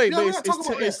 Well, wait, Yeah, but we're not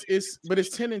talking about it's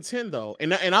 10 and 10 though,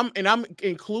 and I'm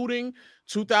including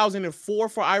 2004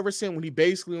 for Iverson when he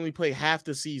basically only played half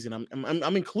the season.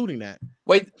 I'm including that.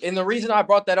 Wait, and the reason I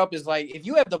brought that up is like if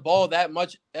you have the ball that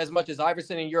much as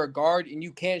Iverson and you're a guard and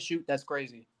you can't shoot, that's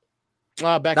crazy.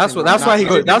 That's why he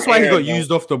got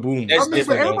used off the boom. I mean,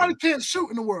 but everybody can't shoot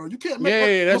in the world. You can't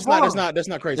make That's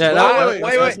not crazy. Yeah, wait.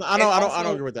 I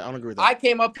don't agree with that. I don't agree with that. I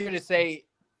came up here to say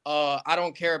I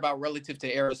don't care about relative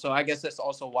to era, so I guess that's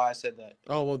also why I said that.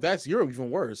 Oh well, you're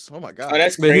even worse. Oh my god. Oh,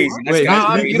 that's crazy.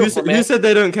 Who said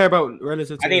they don't care about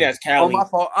relative to I think era? that's Cali. Oh, my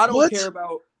fault. I don't care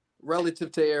about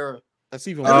relative to era. That's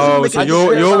even Oh, so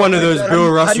you're one of those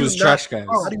Bill Russell's trash guys.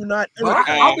 How do you not?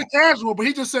 I'll be casual, but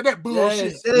he just said that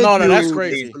bullshit. No, that's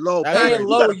crazy. Low. Hey,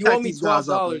 Low, you owe me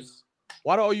 $12.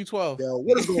 Why do I owe you 12? Yo,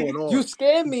 what is going on? You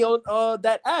scammed me on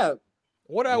that app.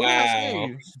 What did I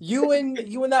say? You and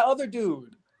that other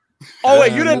dude. Oh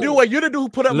wait, you the dude who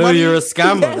put up Lou, money. you're a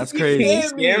scammer. That's crazy.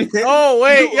 Oh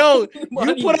wait, yo,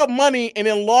 you put up money and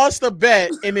then lost the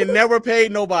bet and then never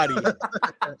paid nobody.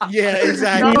 Yeah,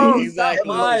 exactly. No,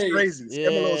 exactly. That's crazy.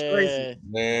 Scammer's crazy.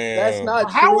 Man. That's not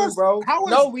How true, is- bro. how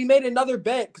is- No, we made another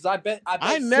bet because I bet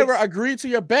I never six- agreed to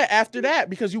your bet after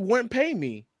that because you wouldn't pay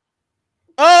me.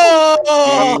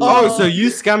 Oh, so you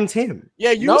scammed him?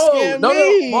 Yeah, you scammed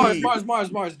me.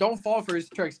 Mars, don't fall for his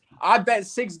tricks. I bet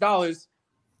 $6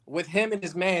 with him and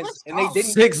his mans, and they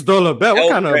didn't. $6 bet. What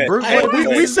kind of brute?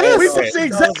 We said the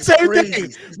exact same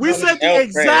thing. We said the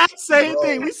exact same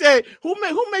thing. We said who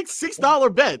makes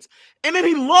 $6 bets, and then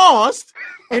he lost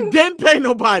and didn't pay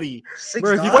nobody.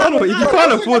 Bro, if you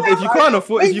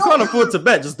can't afford to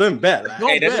bet, just don't bet. Like.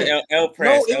 Hey, that's an L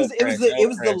press. No, it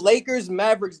was the Lakers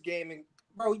Mavericks game, and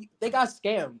bro, they got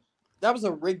scammed. That was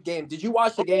a rigged game. Did you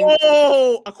watch the game?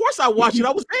 Oh, of course I watched it. I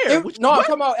was there. I'm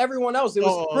talking about everyone else. It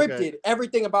was scripted. Okay.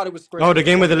 Everything about it was scripted. Oh, the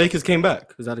game where the Lakers came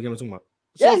back. Is that the game we're talking about?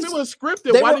 So Yes. if it was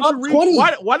scripted, They why were did you up read? 20.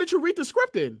 Why did you read the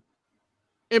script then?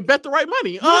 And bet the right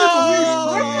money.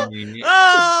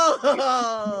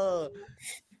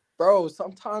 Bro,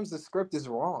 sometimes the script is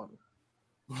wrong.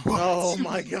 Oh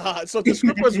my god! So if the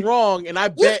script was wrong, and I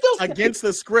bet against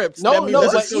the script, that means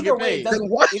but I still either get way, paid. it doesn't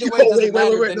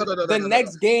matter.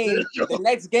 The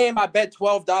next game, I bet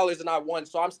 $12 and I won,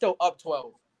 so I'm still up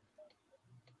 12.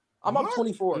 I'm up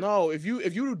 24. No, if you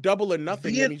do double or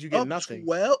nothing, that means you get nothing.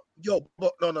 Well, no.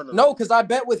 No, because I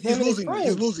bet with him and his He's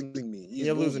friends. losing me.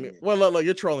 You're losing me. Well, look,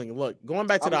 you're trolling. Look, going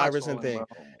back to I'm the not Iverson trolling, thing.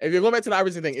 bro. If you're going back to the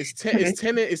Iverson thing, it's 10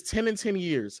 and 10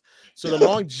 years. So the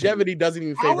longevity doesn't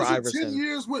even How favor was it Iverson. 10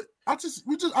 years with I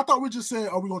thought we just said,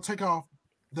 are we gonna take off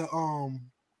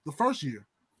the first year?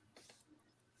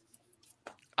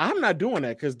 I'm not doing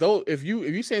that because though if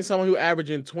you saying someone who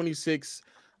averaging 26,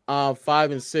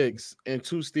 5 and 6 and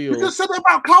 2 steals. You just said that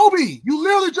about Kobe. You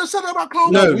literally just said that about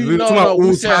Kobe. No, we talking about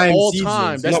all said time all seasons,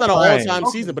 time. That's not not an prime. all-time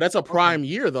season, but that's a prime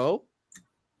year though.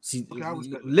 See, Okay,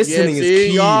 listening Yeah, is see,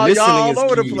 key. y'all Listening all is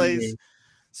over the key. place.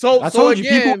 So I so told you,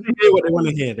 people again, hear what they want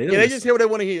to hear. They don't they listen. just hear what they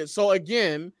want to hear. So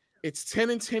again, it's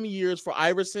 10 and 10 years for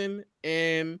Iverson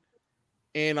and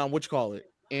what you call it?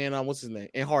 And what's his name?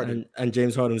 And Harden. And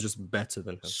James Harden was just better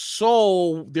than him.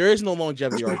 So there is no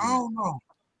longevity I argument. don't know.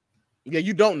 Yeah,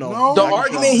 you don't know. No. The I can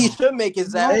argument tell he you. should make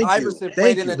is that Iverson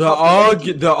played in a The tough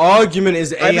league. the argument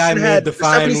is AI Iverson made had the the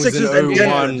finals in 76ers and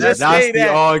 01. Just That's say the that.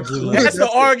 argument. That's the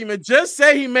argument. Just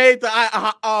say he made the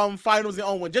finals in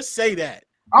 01. Just say that.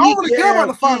 I don't really care about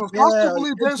the finals. I still yeah,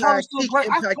 believe James Harden's still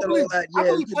great. I impact and believe, all that. I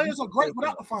Yeah, believe players are great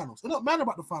without the finals. It doesn't matter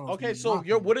about the finals. Okay, so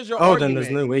what is your Oh, argument? then there's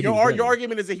no way he your, was your winning.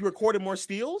 argument is that he recorded more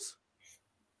steals?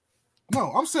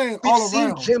 No, I'm saying We've all seen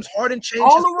around. James Harden change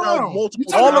All his style around. multiple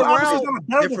You all times. around. Iverson's a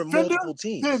better Different defender multiple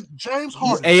teams. than James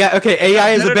Harden. AI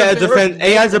is a better defender.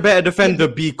 AI is a better defender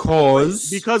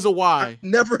Because of why?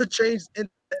 Never changed any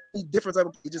difference.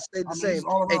 He just stayed the same. He's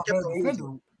all and around kept better on defender.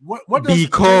 losing. What does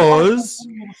Because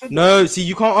no, see,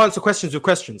 you can't answer questions with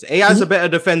questions. AI is a better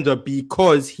defender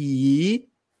because he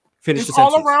finished It's the all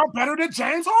sentence. around better than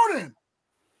James Harden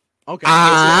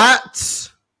At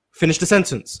finish the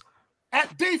sentence.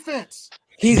 at defense.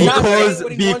 He's not saying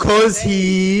what he wants to because say.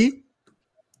 he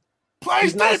Plays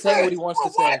He's not defense. saying what he wants to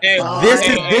say.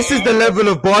 this is the level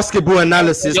of basketball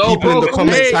analysis people in the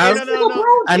comments have,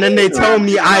 and then they tell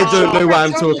me I don't know what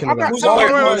I'm talking about.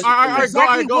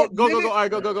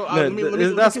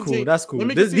 That's cool. That's cool.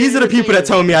 These are the people that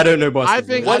tell me I don't know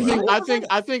basketball.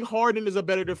 I think Harden is a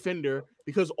better defender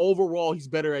because overall he's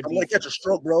better at I'm gonna catch a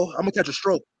stroke, bro. I'm gonna catch a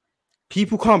stroke.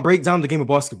 People can't break down the game of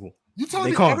basketball. You telling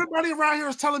They me can't. everybody around here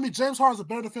is telling me James Harden's a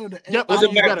better defender than Yep, I I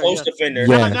think he's better. Post defender.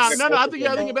 No, Yes. no, I think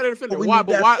you're better defender. We Why? need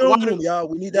But that why? film Why? room, y'all.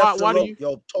 We need that. Why do you?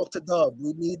 Yo, talk to Dub.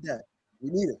 We need that. We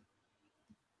need it.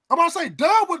 I'm about to say,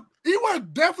 Dub would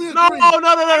definitely No,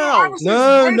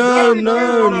 agree.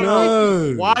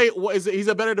 No. Why? What is it? He's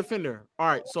a better defender. All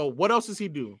right. So what else does he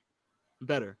do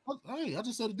better? Hey, I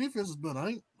just said the defense is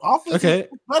better. Offense Okay. is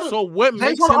better. So what James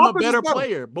makes Harden him a offense is better better.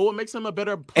 player? But what makes him a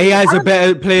better player? AI is a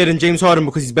better player than James Harden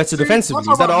because he's better defensively.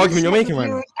 I'm Is that the talking argument you're about making right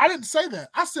now? I didn't say that.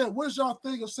 I said, what is y'all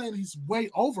think of saying he's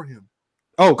way over him?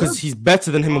 Oh, because he's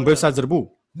better than him on both sides of the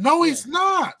ball. No, he's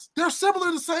not. They're similar,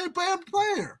 the same band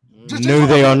player. No,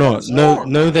 they are not.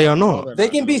 No, they are not. They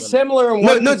can be similar and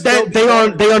No, one no, can still be they are.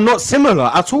 better. They are not similar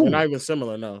at all. They're not even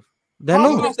similar enough. They're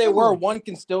Even not. if they were, one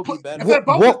can still be better. If they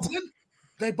both What? have 10,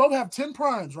 they both have 10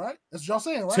 primes, right? That's what y'all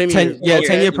saying, right?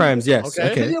 10-year primes. Yes.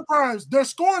 Okay. 10-year primes. They're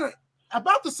scoring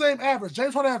about the same average.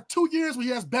 James Harden have 2 years where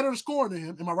he has better scoring than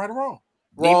him. Am I right or wrong?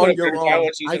 Wrong, you're wrong.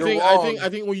 I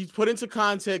think when you put into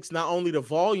context not only the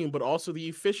volume but also the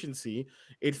efficiency,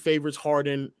 it favors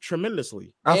Harden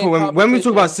tremendously. I thought when we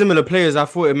talk about similar players, I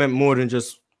thought it meant more than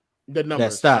just the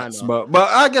numbers, their stats. But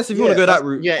I guess if you want to go that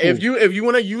route, yeah. cool. If you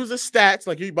want to use the stats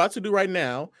like you're about to do right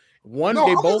now, No,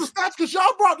 they I'm both. the stats because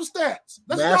y'all brought the stats.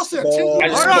 That's what y'all said. No.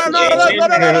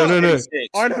 No.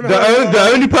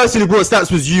 The only person who brought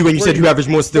stats was you when you said who averaged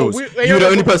more steals. You were the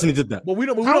only person who did that. But we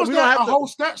don't How is have that a to. whole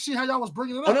stat sheet how y'all was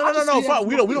bringing it up? No. Fuck,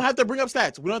 we don't have to bring up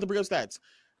stats. We don't have to bring up stats.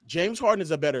 James Harden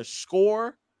is a better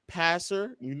scorer,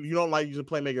 passer. You don't like using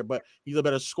playmaker, but he's a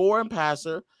better scorer and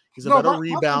passer. He's a better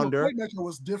rebounder. Playmaker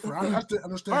was different. I didn't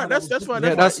understand. All right, that's fine.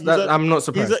 Yeah, I'm not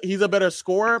surprised. He's a better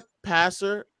scorer,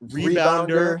 passer,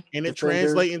 rebounder, and it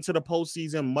translates into the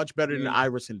postseason much better than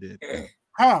Iverson did.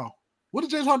 How? What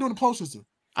did James Harden do in the postseason?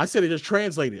 I said it just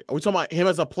translated. Are we talking about him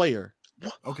as a player?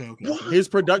 Okay. His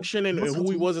production and who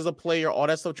he was as a player, all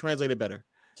that stuff translated better.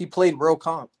 He played real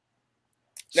comp.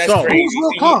 Who's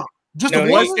real comp? Just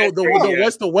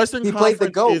the Western he played the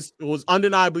Conference GOAT. was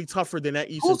undeniably tougher than that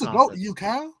Eastern Who's the Conference. GOAT to you,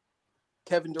 Kyle?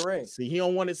 Kevin Durant. See, he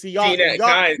don't want to see y'all. See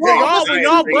that, When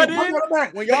y'all butt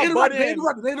in,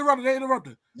 They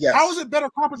interrupted. Yes. How is it better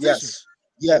competition?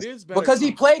 Yes. It is better Because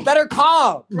he played better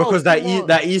comp. Because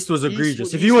that East was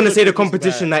egregious. If you want to say the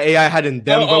competition that AI had in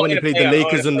Denver when he played the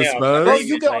Lakers and the Spurs, Bro,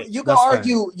 you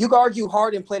can argue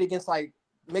Harden played against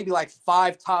maybe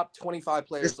 5 top 25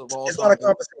 players of all time. It's not a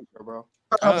competition, bro.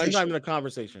 He's not even a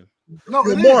conversation. No,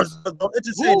 Yo, it Mars, is. don't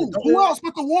entertain it. Who else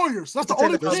but the Warriors? That's the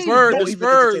only Entertain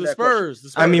team. the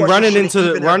Spurs. I mean, running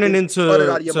into Cut it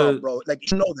out of your mouth, bro.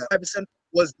 Like you know that 5%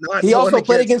 was not. He also going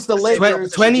played against against the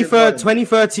Lakers.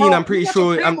 2013, I'm pretty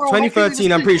sure.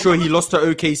 2013, I'm pretty sure he lost to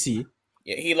OKC.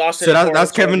 Yeah, he lost. So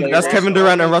that's Kevin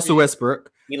Durant and Russell Westbrook.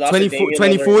 He lost to Damian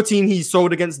 2014, he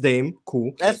sold against Dame.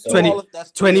 Cool. That's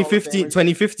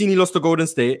 2015, he lost to Golden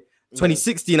State.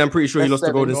 2016, I'm pretty sure he lost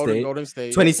to Golden State.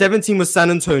 2017 was San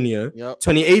Antonio.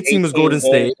 2018 was Golden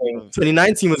State.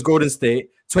 2019 was Golden State.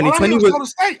 2020 was Golden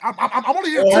State. I'm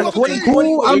only hearing two other teams.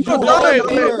 cool. I'm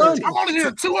only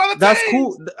hearing two other teams. That's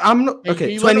cool. I'm not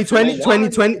okay.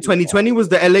 2020 was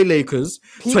the LA Lakers.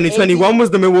 2021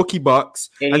 was the Milwaukee Bucks,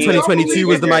 and 2022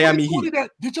 was the Miami Heat.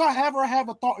 Did y'all ever have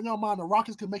a thought in your mind the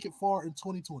Rockets could make it far in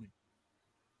 2020?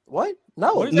 What?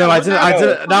 No. No, I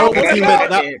didn't. That was the team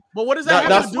that. But what does that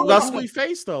have to do with who he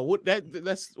faced, though? What did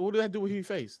that do with who he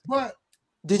faced? But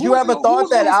did you ever thought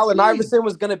that Allen Iverson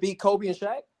was going to beat Kobe and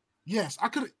Shaq? Yes, I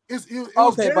could.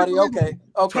 Okay, buddy. Okay.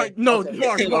 No,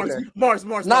 okay. Mars.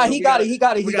 Nah, he got it. He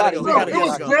got it. It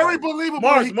was very believable.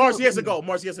 Mars, years ago.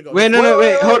 Wait,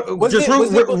 wait. Just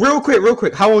real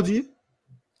quick. How old are you?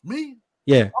 Me?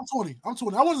 Yeah. I'm 20. I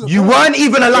wasn't. You weren't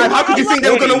even alive. How could you think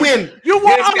they were gonna win? You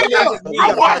won.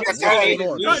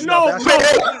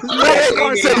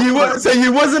 So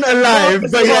you wasn't alive,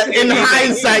 but yeah, in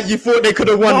hindsight, you thought they could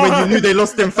have won when you knew they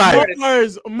lost in 5.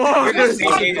 Mars. Please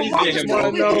kick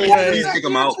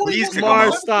him out. Please kick him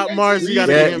out. Stop. Mars, you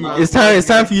gotta get him out. It's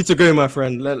time for you to go, my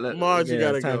friend. Mars, you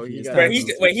gotta go. He's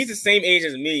the same age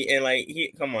as me, and like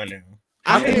come on now.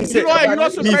 I mean, he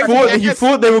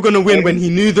thought they were going to win when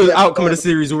he knew the outcome of the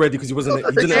series already because he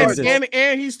didn't exist.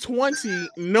 And he's 20,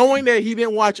 knowing that he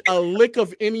didn't watch a lick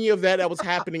of any of that was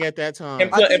happening at that time.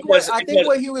 I think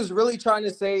what he was really trying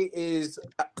to say is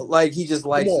like he just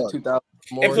likes the 2000s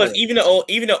more. And plus, even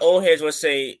the old heads would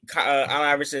say Allen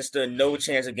Iverson stood no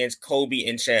chance against Kobe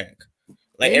and Shaq.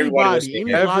 Like everyone knew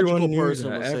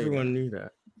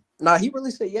that. Nah, he really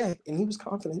said yeah, and he was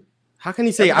confident. How can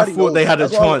he say I thought they had a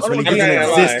chance when he didn't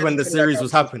exist when the series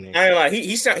was happening? I ain't lie.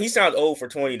 He sounds old for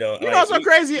 20 though. You know what's so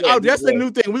crazy? That's the new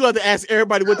thing. We got to ask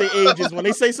everybody what their age is when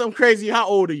they say something crazy. How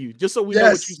old are you? Just so we know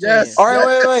what you're saying. All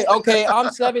right, wait. Okay, I'm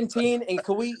 17, and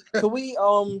can we?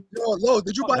 Yo, Lo,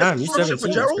 did you buy Damn, a you subscription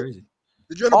for 17. Gerald? Crazy.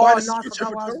 Did you ever buy the No, I subscription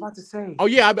forgot for what I was Gerald? about to say. Oh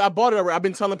yeah, I bought it already. I've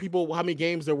been telling people how many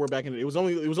games there were back in it. It was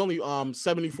only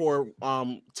 74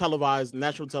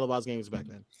 national televised games back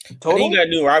then. I think you got a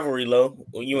new rivalry, Lo.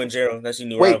 You and Gerald. That's your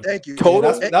new rivalry. Thank you.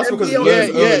 Total. That's because Lo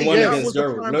is 0-1 against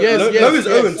Gerald. Lo is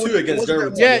 0-2 against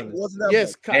Gerald.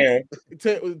 Yes.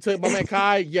 To my man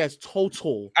Kai, yes,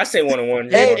 total. I say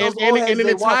 1-1. And an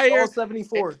entire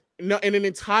 74. No,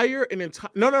 we're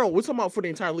talking about for the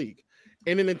entire league.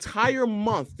 In an entire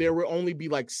month, there will only be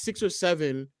like 6 or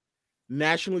 7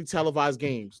 nationally televised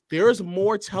games. There's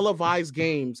more televised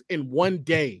games in one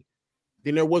day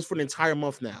than there was for an entire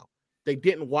month now. They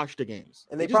didn't watch the games.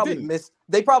 And they probably missed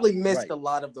a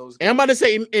lot of those games. And I'm about to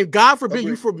say, and God forbid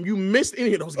you missed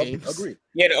any of those games. Agreed.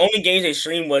 Yeah, the only games they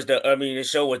streamed was the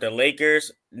show was the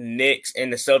Lakers, Knicks,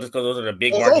 and the Celtics because those are the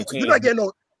big market teams. You're not getting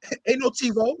ain't no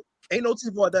TiVo. Ain't no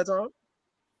TiVo at that time.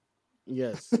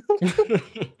 Yes.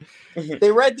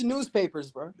 They read the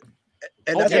newspapers, bro.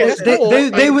 And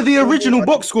they were the original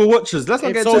box score watchers. Let's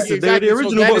not get tested. They were the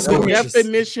original box score watchers.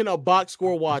 Definition of box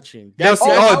score watching.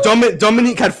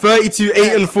 Dominic had 32,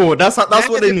 8, and 4. That's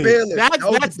what they knew.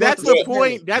 That's the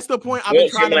point. That's the point I've been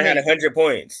trying to make. Had 100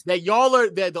 points. That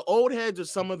the old heads are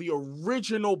some of the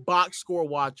original box score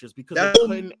watchers because they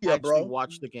couldn't actually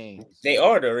watch the games. They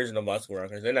are the original box score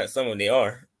watchers. They're not some of them. They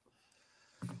are.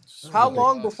 How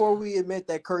long before we admit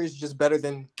that Curry's just better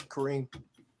than Kareem?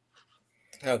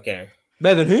 Okay.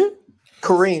 Better than who?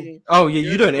 Kareem. Oh yeah,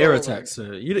 you don't air attack,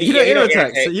 sir. You don't air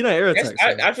attack. So you don't air attack.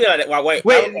 I feel like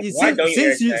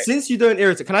since you don't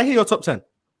air attack, can I hear your top 10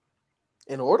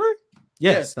 in order?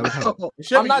 Yes.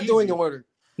 I'm not doing in order.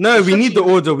 No, we need the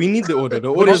order. The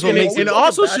order is what makes it. And it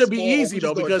also should be easy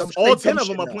though because all 10 of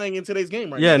them are playing in today's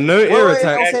game right now. Yeah, no air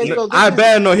attack. I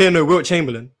better not hear no Wilt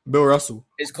Chamberlain, Bill Russell.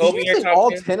 Is Kobe your top 10?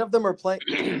 All 10 of them are playing.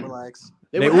 Relax.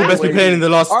 They all best be playing in the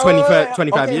last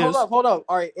 25 years. Hold up.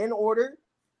 All right, in order.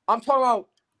 I'm talking about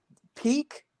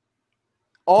peak.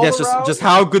 Just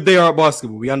how good they are at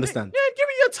basketball. We understand. Yeah, give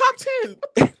me your top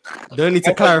 10. Don't need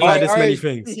to clarify this many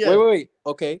things. Yeah. Wait.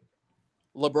 Okay.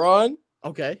 LeBron.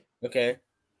 Okay.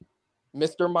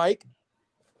 Mr. Mike.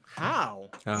 How?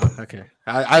 Oh, okay.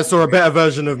 I saw a better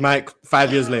version of Mike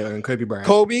 5 years later in Kobe Bryant.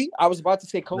 Kobe. I was about to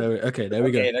say Kobe. There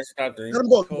we go. Okay, that's top 3.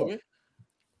 Kobe.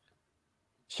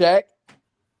 Shaq.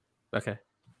 Okay.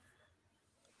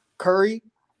 Curry.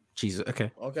 Jesus.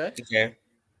 Okay. Okay. Okay.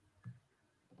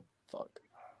 Fuck.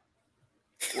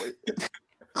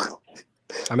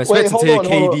 I'm expecting to hear hold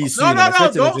on. KD soon.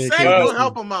 Don't say it. Don't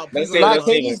help him out. Please. Nah,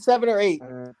 KD's 7 or 8.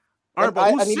 All right,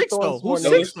 but who's I need to 6 throw in though? some more Who's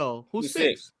names. 6 though? Who's Who's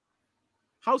 6?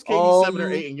 How's KD 7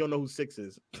 or 8 Um, and you don't know who 6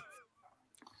 is?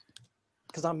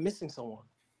 Because I'm missing someone.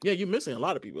 Yeah, you're missing a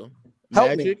lot of people.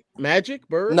 Help me. Magic,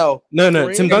 Bird. No. No.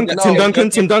 Kareem? Tim Duncan. No. Tim Duncan.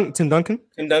 Tim Duncan.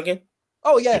 Tim Duncan.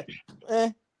 Oh yeah.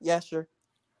 Yeah, sure.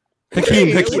 Hakeem.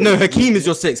 Hakeem is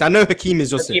your 6. I know Hakeem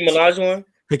is your 6. Hakeem Olajuwon.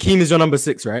 Hakeem is your number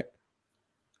 6, right?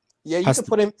 Yeah, you Has can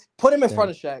to- put him in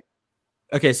front of Shaq.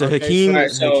 Okay, so Okay, Hakeem.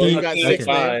 Alright, so Hakeem, Hakeem okay.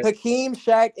 5. Hakeem,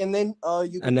 Shaq, and then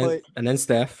you can put. and then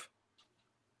Steph.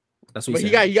 That's what But you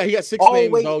he said. got 6 Oh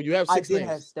names wait, though. You have I 6 did names.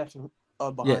 have Steph behind.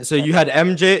 Yeah, so Steph. you had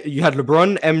MJ, you had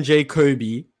LeBron, MJ,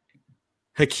 Kobe,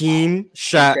 Hakeem,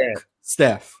 Shaq,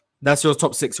 Steph. That's your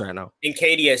top 6 right now. And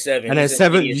KD at 7. And then He said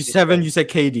 7, KD at you 6. 7, you said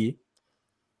KD.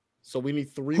 So we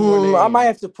need 3 more names. I might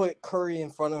have to put Curry in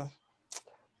front of.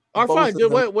 All right, both fine.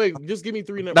 of them. Wait. Just give me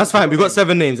 3 numbers. That's fine. We got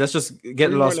 7 names. Let's just get 3 the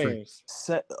more last 3. names.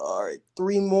 All right,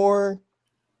 3 more.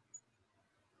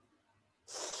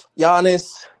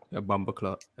 Giannis. A bumper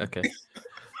clock. Okay.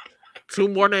 2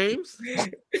 more names.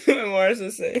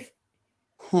 Morrison say.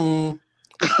 Throw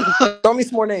me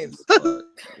some more names.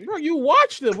 Bro, you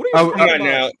watched them. What are you talking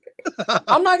about?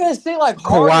 I'm not gonna say like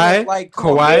Kawhi, Harden, like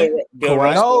Kawhi.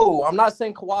 No, I'm not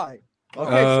saying Kawhi.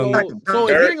 Okay, so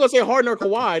if you ain't gonna say Harden or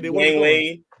Kawhi, then what Dwayne you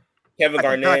Wade, Kevin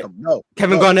Garnett. No.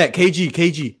 Kevin Garnett,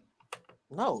 KG.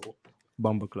 No.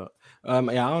 Bumper clock. Yeah,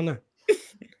 I don't know.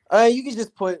 You can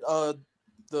just put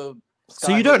the.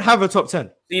 So you don't have a top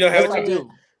 10. You don't have Yes, a I top do. 10.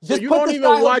 Just you put don't the even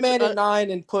Skyhook watch, Man at 9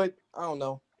 and put I don't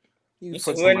know. You You put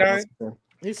said somebody 9? else there.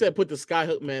 He said put the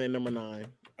Skyhook Man at number 9.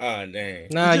 Oh dang.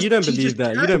 Nah, you don't believe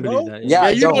that. You don't believe that. Yeah, I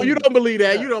you don't believe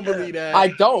that. You don't believe that. I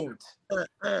don't.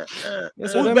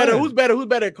 Yes, Who's better? Who's better? Who's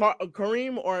better?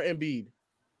 Kareem or Embiid?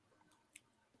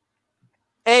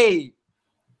 Hey.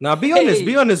 Now be honest.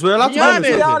 Be honest. We're allowed to be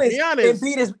honest. Be honest.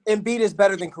 Embiid is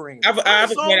better than Kareem. I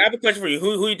have a question for you.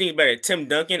 Who do you think is better, Tim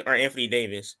Duncan or Anthony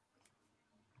Davis?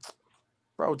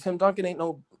 Bro, Tim Duncan ain't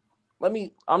no.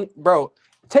 Bro.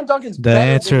 Tim Duncan's The better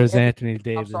answer than is Anthony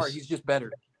Davis. I'm sorry, he's just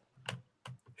better.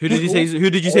 Who did you say? Who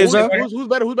did you say is better? Who's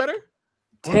better? Who's better?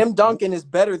 Tim Duncan is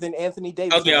better than Anthony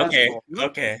Davis.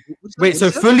 Okay. Wait,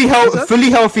 so fully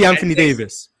healthy Anthony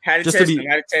Davis. Had to Just test to him. be,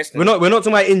 Had to test him. we're not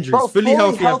talking about injuries. Bro, fully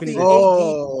healthy Anthony Davis.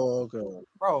 Oh, okay.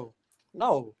 Bro,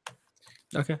 no.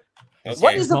 Okay.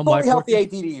 What is Is my a fully mic healthy working? AD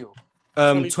to you?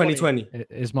 2020.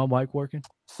 Is my mic working?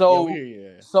 So,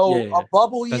 Yeah. a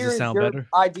bubble Does it year is sound your better?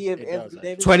 idea of Anthony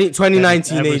Davis?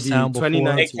 2019 Ever AD. sound before?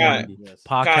 2019 Kai, AD. Kai, I have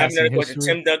Podcast another in question.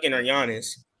 history. Tim Duncan or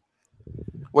Giannis?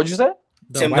 What'd you say?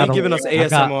 Tim Why Duncan. giving us I ASMR?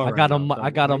 got right now? I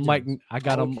got a mic. I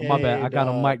got a my bad. I got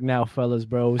a mic now, fellas,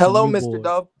 bro. It's a Hello, new Mr. boy.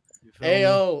 Dub. Hey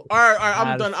yo. All right. Had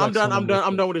I'm to done. flex on him I'm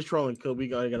with done with this trolling because we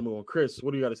gotta move on. Chris,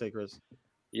 what do you gotta say, Chris?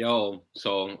 Yo,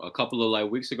 so a couple of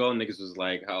like weeks ago, niggas was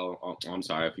like, "How?" I'm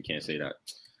sorry if you can't say that.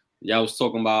 Y'all was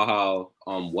talking about how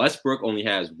Westbrook only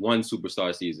has 1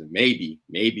 superstar season, maybe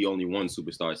only 1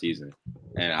 superstar season,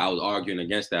 and I was arguing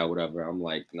against that. Whatever. I'm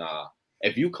like, nah.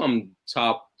 If you come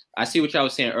top, I see what y'all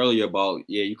was saying earlier about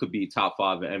you could be top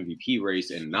 5 in MVP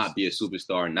race and not be a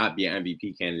superstar, not be an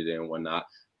MVP candidate and whatnot.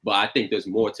 But I think there's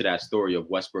more to that story of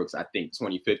Westbrook's, I think,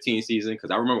 2015 season, because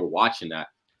I remember watching that.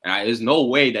 And there's no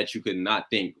way that you could not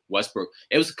think Westbrook.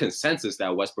 It was a consensus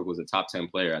that Westbrook was a top 10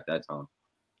 player at that time.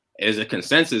 It is a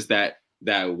consensus that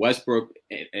Westbrook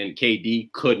and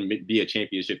KD couldn't be a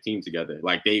championship team together.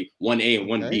 Like they 1A and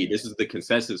 1B. This is the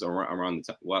consensus around the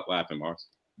time. What happened, Mars?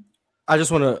 I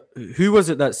just want to. Who was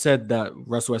it that said that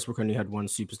Russell Westbrook only had 1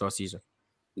 superstar season?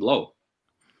 Low.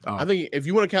 Oh. I think if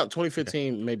you want to count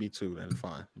 2015, maybe 2, then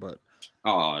fine. But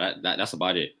that's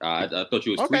about it. I thought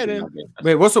you was okay tweaking then. that bit.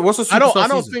 Wait, what's a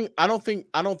superstar season? I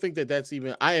don't think that's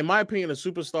even. In my opinion, a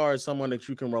superstar is someone that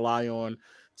you can rely on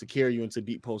to carry you into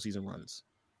deep postseason runs.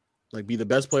 Like be the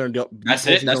best player in deep That's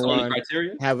it. That's the run, only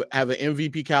criteria. Have an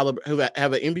MVP caliber.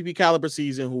 Have an MVP caliber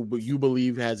season. Who you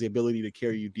believe has the ability to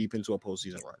carry you deep into a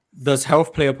postseason run. Does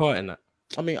health play a part in that?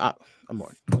 I mean, I'm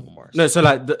more. No, so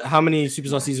like, how many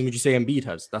superstar seasons would you say Embiid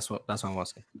has? That's what I'm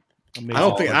asking. I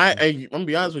don't think I'm gonna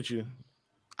be honest with you.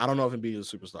 I don't know if Embiid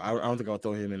is a superstar. I don't think I'll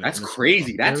throw him in. That's in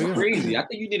crazy. That's There we go. crazy. I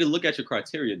think you need to look at your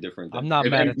criteria different. I'm not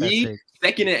if mad at that Embiid take.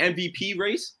 second in MVP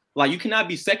race, like you cannot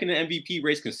be second in MVP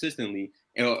race consistently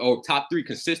or top 3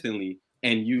 consistently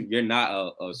and you're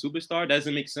not a superstar,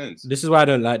 doesn't make sense. This is why I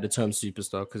don't like the term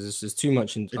superstar, because it's just too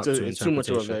much. It's too much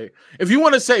of a. If you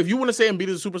want to say Embiid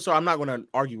is a superstar, I'm not going to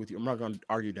argue with you. I'm not going to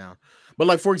argue down. But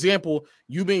like, for example,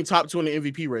 you being top 2 in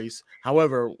the MVP race.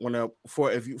 However,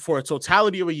 for a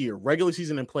totality of a year, regular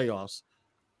season and playoffs,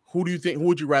 who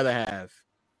would you rather have,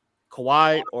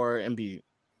 Kawhi or Embiid?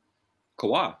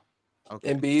 Kawhi.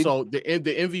 Okay. Embiid. So the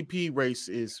MVP race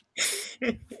is.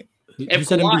 If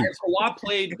Kawhi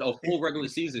played a full regular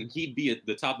season, he'd be at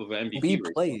the top of an MVP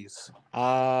race. Plays.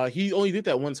 He only did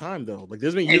that one time though. Like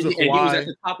there's been years and of Kawhi. he was at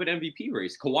the top of the MVP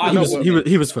race. Kawhi.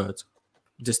 He was third,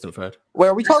 distant third. Wait,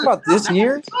 are we talking about this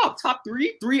year? Top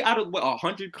three out of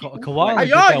 100. Kawhi.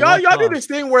 Y'all do this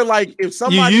thing where like if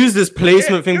somebody you use this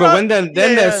placement thing, but when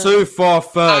they're so far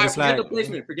third, it's like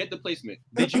forget the placement.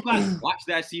 Did you guys watch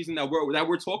that season that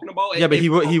we're talking about? Yeah, but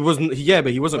he wasn't. Yeah,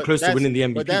 but he wasn't close to winning the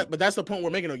MVP. But that's the point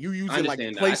we're making. You using like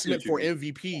placement for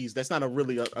MVPs. That's not a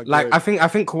really a like. good... I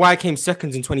think Kawhi came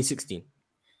second in 2016.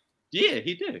 Yeah,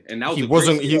 he did, and that was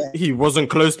he wasn't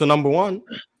close to number 1.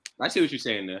 I see what you're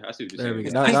saying there. That's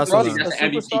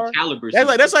MVP caliber.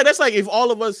 That's like if all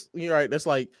of us, you're right. That's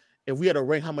like if we had to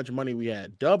rank how much money we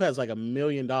had. Dub has like $1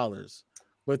 million,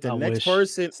 but the next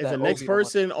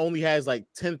person only has like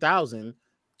 10,000.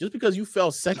 Just because you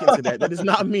fell second to that does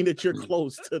not mean that you're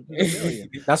close to the million.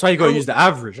 That's why you got to use the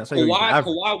average. That's why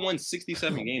Kawhi won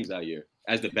 67 games that year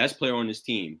as the best player on his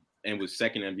team and was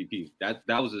second MVP. That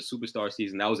was a superstar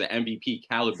season. That was an MVP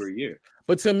caliber year.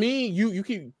 But to me, you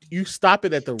stop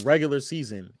it at the regular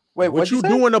season. Wait, what you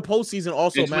do in the postseason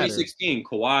also in 2016,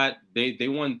 Kawhi they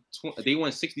won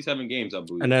 67 games, I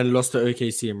believe, and then lost to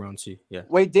OKC in round 2. Yeah.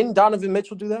 Wait, didn't Donovan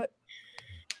Mitchell do that?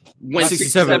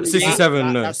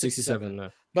 67, no.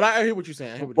 But I hear what you're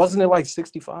saying. Wasn't it like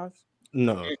 65?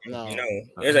 No. Like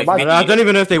I don't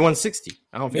even know if they won 60.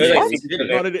 I don't think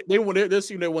they won. This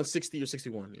year they won 60 or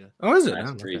 61. Yeah. Oh, is it?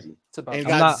 That's crazy.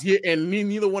 And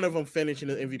neither one of them finished in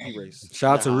the MVP race.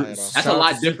 Shout out to that's a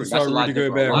lot different. That's a lot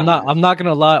different. I'm not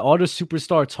gonna lie. All the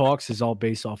superstar talks is all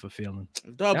based off of feeling.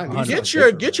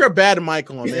 Get your bad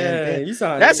mic on, man.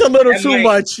 Yeah, that's a little too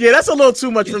much. Yeah, that's a little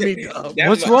too much for me.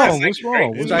 What's wrong? That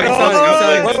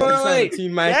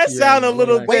sound a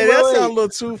little. That sound a little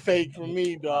too fake for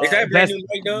me, dog.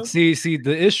 See,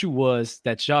 the issue was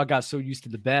that y'all got so used to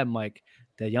the bad mic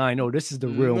that y'all ain't know this is the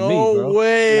real me, no bro.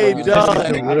 Way, dog. I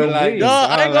ain't gonna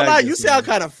lie, you sound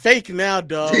kind of fake now,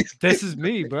 dog. This is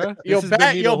me, bro.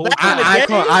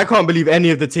 I can't believe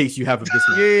any of the takes you have of this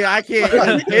man. Yeah, I can't.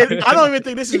 I don't even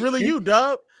think this is really you,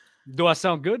 dog. Do I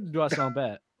sound good? Or do I sound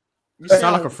bad? You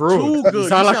sound like a fraud. You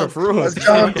sound like a fraud. It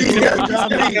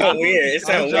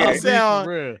sounds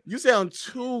weird. You sound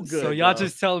too good. So y'all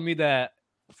just telling me that.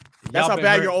 That's how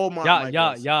bad your old mom.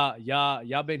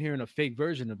 Y'all been hearing a fake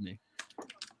version of me.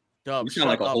 Dub, you sound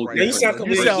like a whole. You sound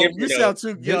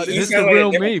too good. This is the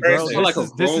real me, bro.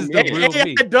 This is the real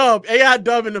me. AI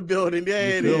Dub in the building.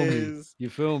 There it is.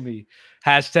 You feel me?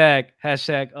 Hashtag.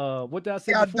 What did I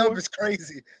say before? Dub is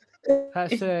crazy.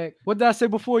 Hashtag. What did I say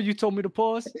before? You told me to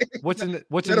pause. What's in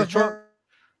the trunk?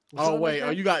 Oh wait.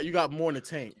 Oh, you got more in the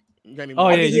tank. You got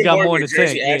more in the tank. I can hear more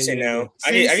Jersey accent now.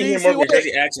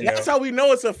 That's how we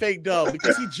know it's a fake dub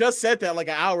because he just said that like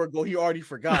an hour ago. He already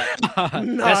forgot.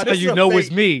 That's how you know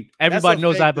it's me. Everybody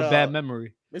knows I have a bad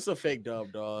memory. It's a fake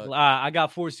dub, dog. I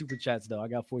got 4 super chats though. I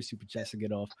got 4 super chats to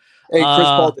get off. Hey, Chris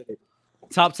Paul did it.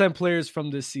 Top 10 players from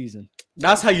this season.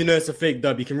 That's how you know it's a fake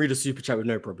dub. You can read a super chat with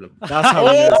no problem. That's how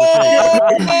we know it's a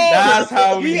fake dub. That's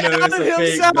how we know it's a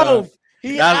fake dub.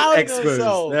 That's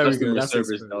exposed. There we go.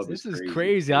 This is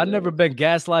crazy. I've never been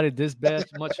gaslighted this bad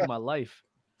much in my life.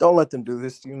 Don't let them do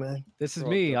this to you, man. This is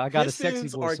me. I got a sexy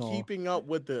voice on. Keeping up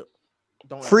with the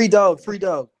free dub.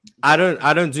 I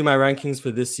don't do my rankings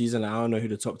for this season. I don't know who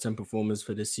the top 10 performers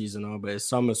for this season are, but it's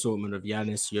some assortment of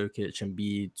Giannis, Jokic,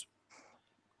 Embiid,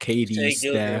 KD,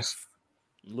 Steph,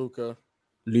 Luka.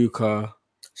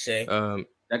 Shea. I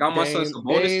got my son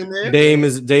Sabonis in there. Dame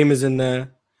is in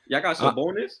there. Y'all got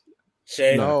Sabonis?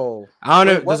 Shea. No. I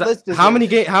don't know. How many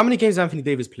games Anthony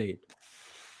Davis played?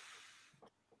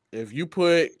 If you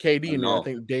put KD in there, I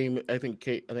think Dame. I think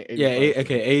AD. Yeah.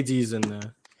 Okay. AD's in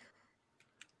there.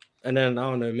 And then I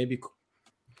don't know. Maybe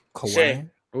Kawhi.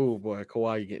 Oh boy,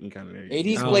 Kawhi getting kind of.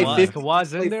 AD's played 50.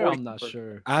 Kawhi's in there. I'm not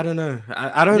sure. I don't know.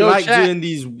 I don't like doing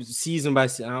these season by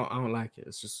season. I don't like it.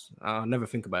 It's just I'll never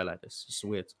think about it like this. It's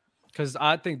weird. Because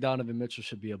I think Donovan Mitchell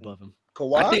should be above him.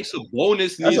 Kawhi? I think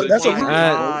Sabonis needs I'm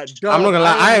not gonna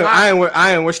lie.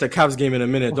 I ain't watched the Cavs game in a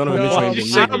minute. Donovan Mitchell.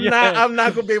 I'm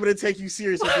not gonna be able to take you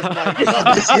serious with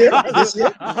this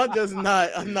year. I'm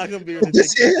not gonna be able to take you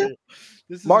serious.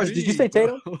 Mars, did you say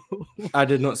Tatum? I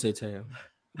did not say Tatum.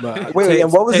 But Wait,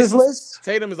 and what was his list?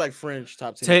 Tatum is like French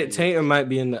top 10. Tatum might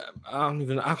be in the. I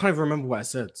can't even remember what I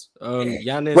said.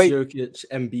 Giannis, Wait. Jokic,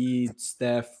 Embiid,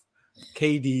 Steph,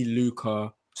 KD,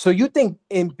 Luka. So you think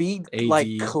Embiid AD. like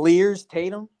clears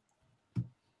Tatum?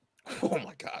 Oh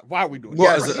my God! Why are we doing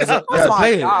Yes, this? as a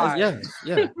player,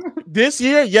 yeah. This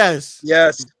year, yes.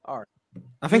 Yes. All right.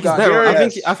 I think You he's got better.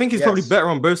 it. I think he's probably better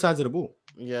on both sides of the ball.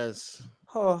 Yes.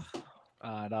 Oh.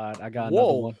 I got another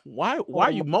Whoa! one. Why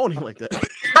are you moaning like that?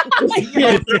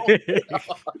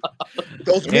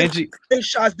 Those Angie.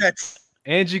 shots that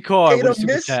Angie Carr with a Tatum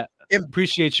super missed. chat.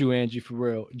 Appreciate you, Angie, for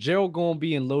real. Gerald gonna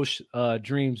be in low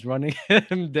dreams, running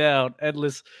him down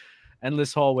endless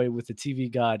hallway with the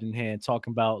TV guide in hand,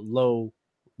 talking about low.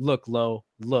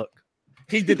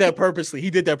 He did that purposely.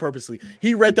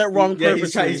 He read that wrong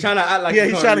purposely. He's trying to act like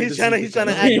he's trying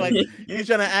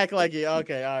to act like it.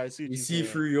 Okay, all right. You see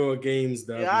through your games,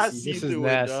 though. Yeah, This is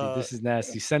nasty. This is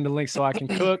nasty. Send the link so I can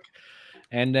cook.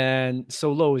 And then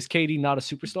so low, is KD not a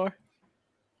superstar?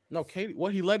 No, KD.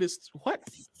 What he led is what?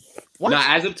 Now,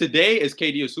 as of today, is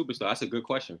KD a superstar? That's a good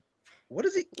question. What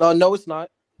is he? No, it's not.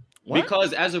 What?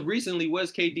 Because as of recently, what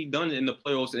has KD done in the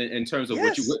playoffs in terms of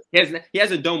what Yes. he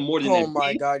hasn't done more than Oh Embiid.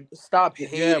 my God! Stop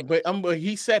hating. Yeah, but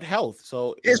he said health.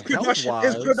 So His production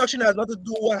health-wise- has nothing to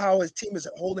do with how his team is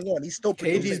holding on. He's still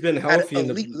KD's producing been at healthy an in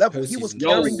the elite level. He was postseason.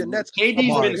 carrying the Nets.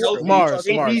 KD's been healthy. Mars,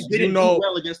 KD didn't know- do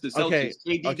well against the Celtics. okay,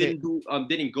 KD okay.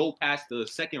 didn't go past the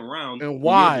second round. And the year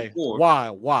why? before.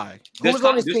 Why? Who was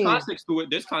on his team? Context to it.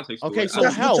 There's context to Okay, it. so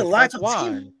health. That's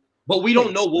why. But we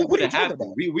don't know what What would are have you talking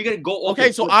happened. about? We gotta go. Off Okay,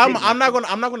 of so what I'm did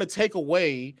happen. not gonna take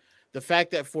away the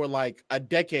fact that for like a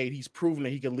decade he's proven that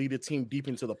he can lead a team deep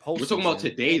into the postseason. We're talking about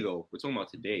today, though. We're talking about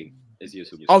today. Is he a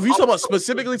superstar? Oh, if you talking about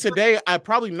specifically today, I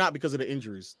probably not because of the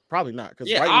injuries. Probably not because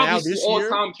Yeah, right now obviously, this all year,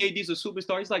 time KD's a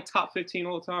superstar. He's like top 15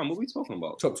 all time. What are we talking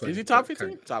about? Top 20. is he top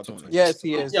 15? Top 20. Yes,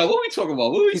 he is. Yeah, what are we talking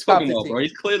about? What are we He's top talking about, 15. bro?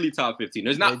 He's clearly top 15.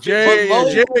 There's not Jared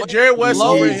West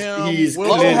Low- over him. he's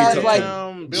Will clearly Chamberlain, top like-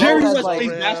 10, Bill Jerry has West like plays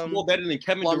over basketball him. better than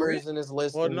Kevin Plumbers Durant. in his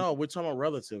list. Well, and- no, we're talking about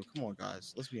relative. Come on,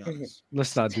 guys. Let's be honest.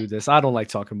 Let's not do this. I don't like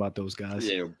talking about those guys.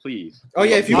 Yeah, please. Oh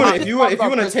yeah, if you want to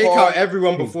Chris take Paul. out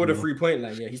everyone before the 3-point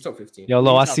line, yeah, he's top 15. Yo,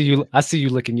 Lo, I see you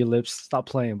licking your lips. Stop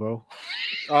playing, bro.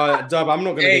 Dub, I'm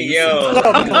not gonna. Hey, get yo.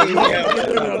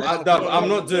 Dub, I'm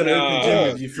not doing an open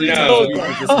gym with you 3 No. times a week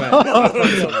with this man. I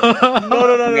promise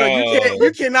you. No.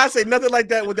 You cannot say nothing like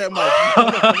that with that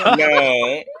mic.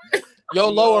 No. Yo,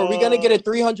 Lo, are we gonna get a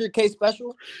 300K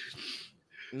special?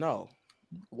 No.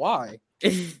 Why?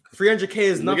 300K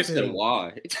is Nigga said nothing.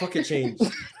 why? It's pocket change.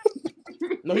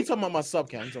 No, he's talking about my sub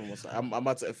count. I'm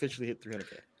about to officially hit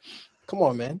 300K. Come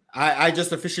on, man. I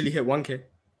just officially hit 1K.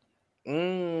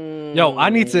 Yo, I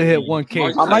need to hit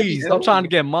 1K. Please, I'm trying to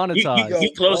get monetized.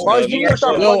 He close. Mars, Dub. you He gotta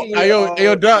start close. plugging your,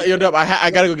 Yo, Dub,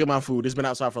 I gotta go get my food. It's been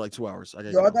outside for like 2 hours. I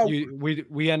gotta Yo, I go. got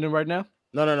We ending right now?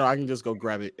 No, I can just go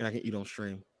grab it and I can eat on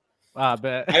stream. I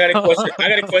bet. I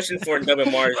got a question for Dub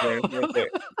and Mars, man. Real quick.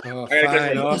 Oh, I got a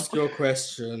fine, question. ask your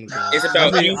question. It's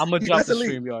about I'm you. gonna drop That's the the lead.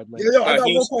 stream yard link. Yo, I got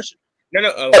He's- one question.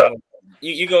 No.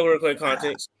 You go real quick.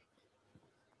 Context.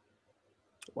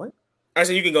 What? I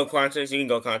said you can go context. You can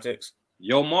go context.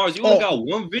 Yo, Mars, you only got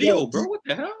one video, bro. What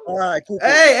the hell? All right, cool.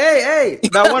 Hey!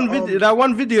 That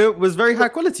one video was very high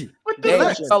quality. They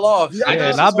fell off. Yeah,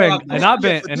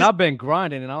 and I've been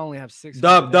grinding, and I only have 6.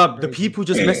 Dub. The people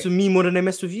just mess with me more than they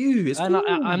mess with you. It's cool.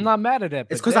 I'm not mad at that.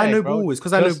 It's because I know ball. It's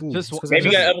because I know ball. Maybe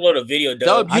you gotta upload a video,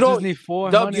 Dub. Dub, you don't need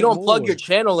 400. Dub, you don't plug your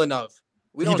channel enough.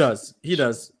 He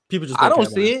does. People just. I don't care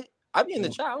see about it. I be in the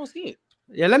chat. I don't see it.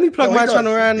 Yeah, let me plug my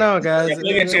channel right now, guys. Yeah, plug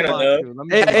your channel,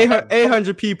 Dub.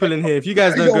 800 people in here. If you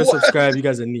guys don't go subscribe, you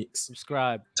guys are neeks.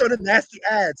 Subscribe. So the nasty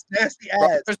ads. Nasty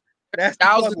plug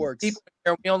Thousands of works. people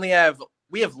here.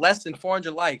 We have less than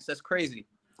 400 likes. That's crazy.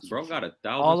 Bro got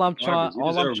 1,000. All I'm trying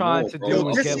to do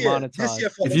is get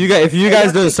monetized. If you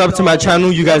guys don't sub to my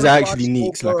channel, you guys are actually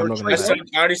neeks. Like I'm not gonna.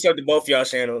 I already subbed to both y'all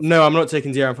channels. No, I'm not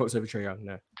taking De'Aaron Fox over Trae Young.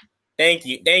 No. Thank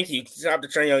you. Stop the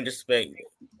Trae Young disrespect.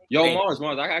 Yo, Thank Mars,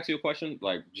 I can ask you a question.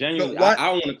 Like, genuinely, Yo, what? I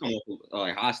don't want to come off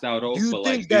like hostile though, Do you but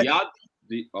think like, that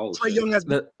oh, Trae shit. Young has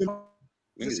been Niggas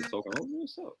is talking. Oh,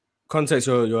 what's up? Context,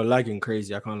 you're lagging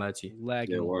crazy. I can't lie to you.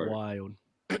 Lagging word. wild.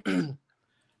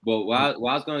 But what I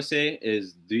was gonna say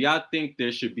is, do y'all think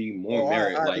there should be more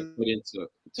merit like put into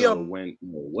when?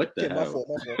 What the my hell?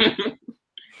 fault.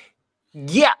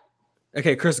 Yeah.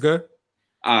 Okay, Chris, go.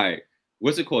 All right.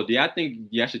 What's it called? Do y'all think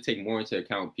y'all should take more into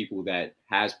account people that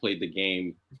has played the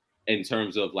game in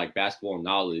terms of like basketball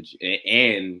knowledge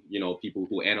and you know, people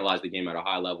who analyze the game at a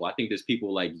high level? I think there's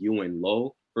people like you and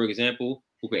Lowe, for example,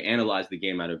 who can analyze the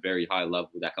game at a very high level,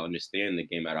 that can understand the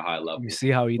game at a high level. You see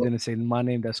how he didn't say my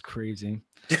name? That's crazy.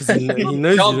 He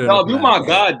knows you Dub, you my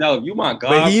god, Dub. You my god.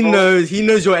 But he bro.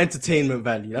 knows your entertainment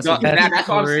value. That's what That's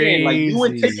what I'm saying. Like you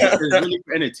and TikTok is really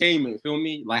for entertainment. Feel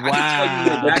me? Like I can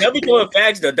tell you. But Dub be coming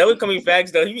facts though. Dub be coming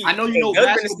facts though. I know you know Dub been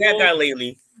a basketball. stat guy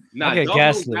lately. Nah, Okay, Dub knows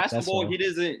gaslit, that's basketball. all.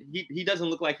 He doesn't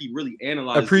look like he really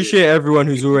analyzes. Appreciate everyone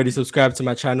who's already subscribed to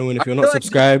my channel, and if you're not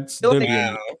subscribed, don't be.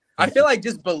 I feel like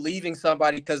just believing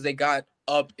somebody because they got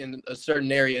up in a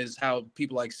certain area is how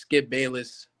people like Skip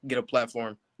Bayless get a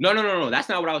platform. No. That's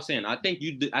not what I was saying. I think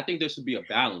there should be a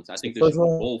balance. I think there should be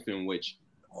both in which,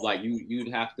 like,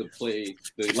 you'd have to play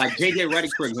like JJ Redick,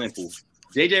 for example.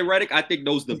 JJ Redick, I think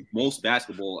knows the most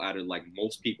basketball out of like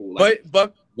most people. Like,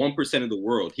 but 1% of the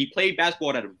world. He played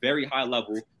basketball at a very high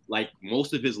level, like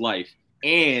most of his life,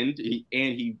 and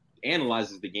he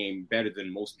analyzes the game better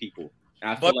than most people. And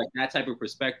I feel like that type of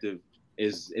perspective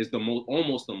is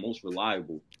almost the most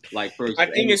reliable. Like, for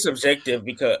example, I think it's subjective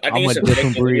because I I'm think a it's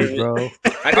different subjective. breed, bro.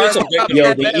 I think it's subjective.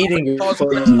 Yo, the eating is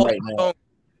crazy right now.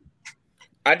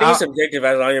 I think it's subjective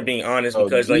as long as you're being honest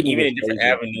because like eating even is in different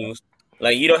crazy. avenues,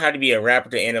 like you don't have to be a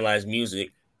rapper to analyze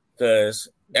music because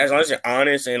as long as you're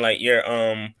honest and like you're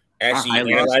actually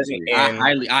analyzing and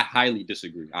I highly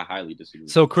disagree.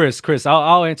 So Chris,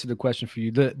 I'll answer the question for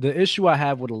you. The issue I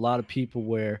have with a lot of people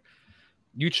where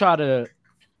you try to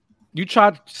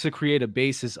create a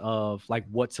basis of like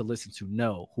what to listen to.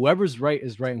 No, whoever's right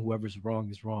is right and whoever's wrong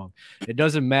is wrong. It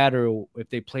doesn't matter if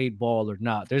they played ball or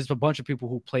not. There's a bunch of people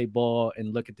who play ball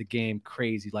and look at the game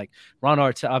crazy. Like Ron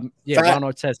Artest. Ron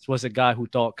Artest was a guy who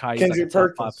thought Kyrie's like a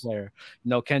top 5 player.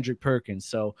 No, Kendrick Perkins.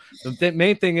 So the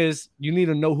main thing is you need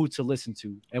to know who to listen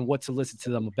to and what to listen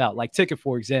to them about. Like Ticket,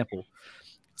 for example.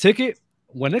 Ticket,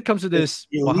 when it comes to this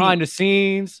behind the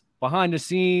scenes,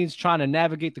 trying to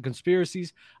navigate the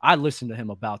conspiracies, I listen to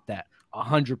him about that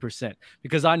 100%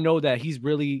 because I know that he's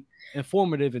really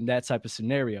informative in that type of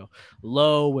scenario.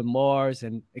 Low and Mars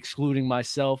and excluding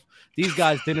myself, these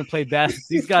guys didn't play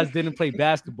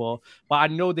basketball, but I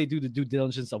know they do the due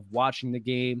diligence of watching the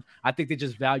game. I think they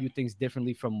just value things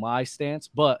differently from my stance,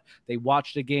 but they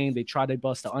watch the game, they try their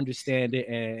best to understand it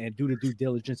and do the due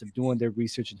diligence of doing their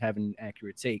research and having an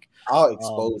accurate take. I'll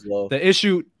expose love.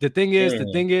 The thing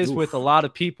is with a lot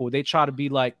of people, they try to be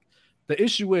like, the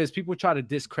issue is people try to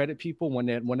discredit people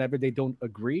whenever they don't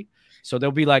agree. So they'll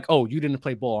be like, oh, you didn't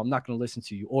play ball, I'm not going to listen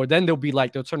to you. Or then they'll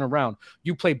turn around,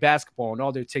 you play basketball and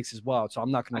all their takes is wild, so I'm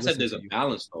not going to listen to you. I said there's a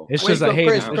balance though. It's just a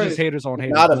haters. It's just haters on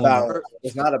haters. Not a balance.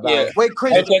 It's not a balance. Yeah. Wait,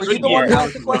 Chris, were you the one who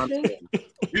asked the question?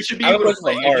 You should be able to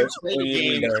play the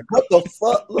game. What the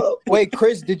fuck? Look. Wait,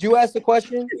 Chris, did you ask the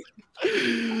question?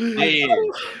 Yeah.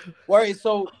 Wait,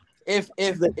 so if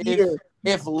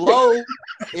Low and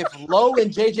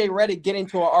JJ Redick get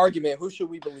into an argument, who should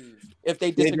we believe? If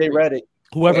they disagree, JJ Redick.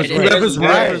 Whoever's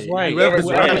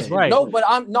right. No, but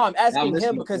I'm asking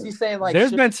him because he's saying like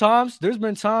there's been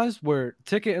times where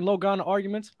Ticket and Low got into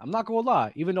arguments. I'm not gonna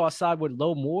lie, even though I side with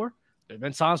Low more. There's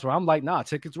been times where I'm like, nah,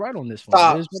 Ticket's right on this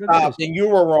one. Stop. And you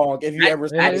were wrong if you ever.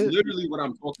 That's literally what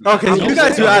I'm talking about. Okay, you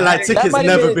guys who act like Ticket's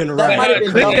never been right.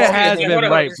 Ticket has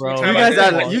been right, bro.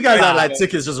 You guys act like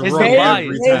Ticket's just wrong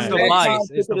every time.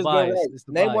 It's the bias.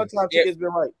 Name one time Ticket's been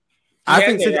right.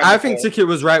 I think Ticket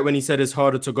was right when he said it's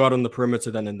harder to guard on the perimeter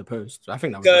than in the post. I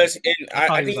think that was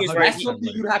I think it's right. That's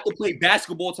something you'd have to play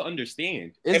basketball to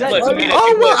understand. Well,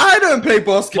 I don't play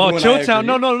basketball. Chilltown,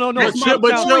 no.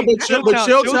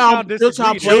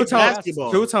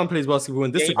 Chilltown plays basketball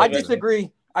and disagree. I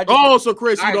disagree. So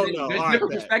Chris, you don't know. know. There's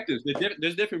different perspectives.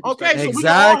 There's different Okay, perspectives. so we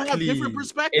all have different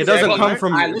perspectives. It doesn't come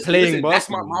from playing That's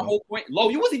basketball. my whole point. Lo,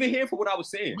 you wasn't even here for what I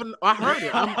was saying. But I heard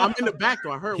it. I'm in the back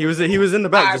though. I heard. He was in the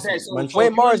back.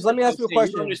 Wait, Mars, let me ask you a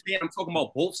question. You understand? I'm talking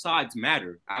about both sides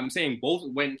matter. I'm saying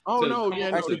both when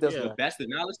the best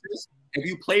analysis. If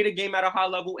you play the game at a high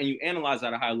level and you analyze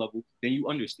at a high level, then you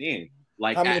understand.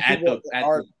 Like at the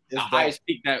highest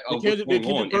peak that did Kendrick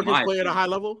Perkins play at a high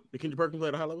level? Did Kendrick Perkins play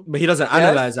at a high level? But he doesn't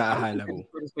analyze at a high level.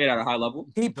 Played at a high level.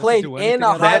 He played in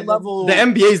a high level. The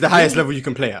NBA is the highest level you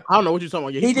can play at. I don't know what you're talking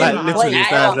about. He didn't play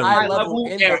at a high level.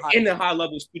 In the high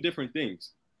level is two different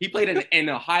things. He played in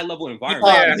a high level environment.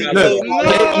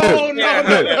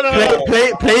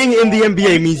 Playing in the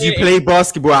NBA means you play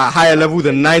basketball at a higher level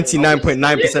than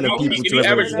 99.9% of people. If you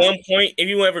average 1 point, in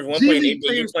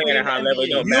NBA, you playing at a high level.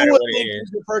 It don't matter what it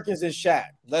is. Perkins is Shaq.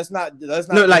 Let's not.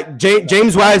 No, like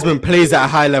James Wiseman plays at a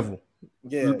high level.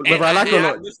 Yeah, whether I like or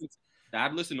not.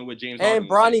 I've listened to what James. And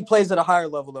Bronny plays at a higher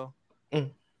level though.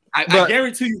 I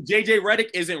guarantee you, JJ Redick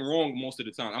isn't wrong most of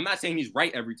the time. I'm not saying he's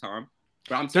right every time.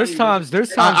 But there's times.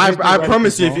 I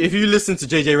promise you, if you listen to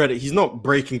JJ Redick, he's not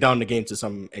breaking down the game to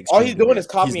some extent. All he's doing is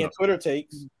copying Twitter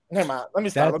takes. Never mind. Let me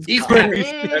stop. That's He's crazy.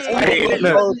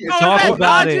 Talk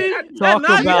about it. Talk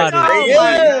about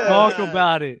it. Talk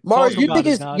about it. Mars, Talk you about think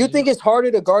it, it's Najee. it's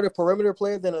harder to guard a perimeter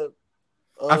player than a?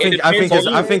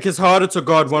 I think it's harder to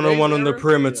guard one-on-one on the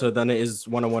perimeter than it is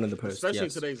one-on-one in the post. Especially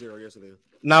Yes. in today's era. Yes, it is.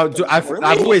 Now, I've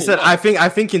always said I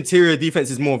think interior defense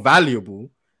is more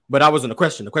valuable, but that wasn't the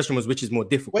question. The question was which is more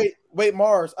difficult. Wait,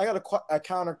 Mars. I got a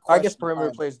counter I question. guess perimeter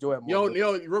players do have more.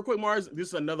 Yo, real quick, Mars. This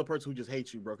is another person who just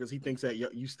hates you, bro, because he thinks that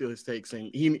you steal his takes,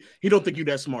 and he don't think you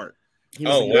that smart.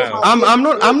 I'm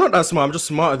not that smart. I'm just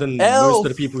smarter than most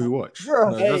of the people who watch.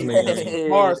 No, it doesn't make sense.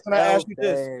 Mars, can I ask you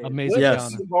this? Amazing.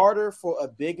 Yes. Would it be harder for a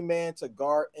big man to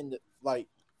guard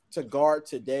to guard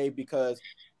today because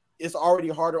it's already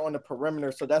harder on the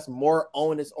perimeter, so that's more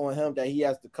onus on him that he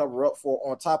has to cover up for,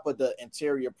 on top of the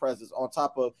interior presence, on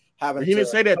top of having. He didn't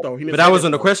say that though. But that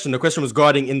wasn't the question. The question was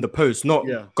guarding in the post, not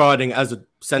guarding as a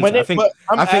center. I think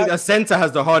a center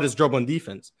has the hardest job on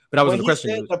defense, but that wasn't the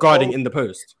question. It was guarding in the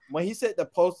post. When he said the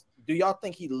post, do y'all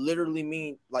think he literally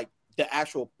mean like the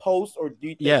actual post, or do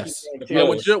you think Yes. Yeah,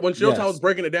 when Showtime was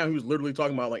breaking it down, he was literally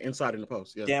talking about like inside in the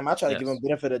post. Yeah. Damn, I try to give him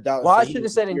benefit of doubt. Well, I should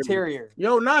have said interior.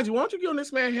 Yo, Najee, why don't you get on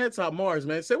this man head top, Mars,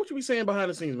 man? Say what you be saying behind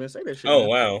the scenes, man. Say that shit. Oh man.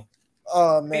 wow.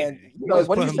 Oh man,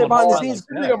 What do you say behind the scenes?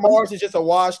 Mars is just a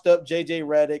washed up JJ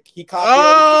Redick. He copied.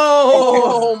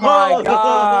 Oh my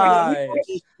god!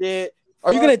 Shit.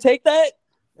 Are you gonna take that?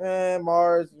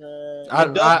 Mars, man. I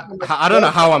don't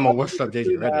know how I'm a washed up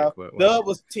JJ Redick, but Dub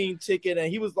was team ticket, and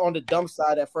he was on the dumb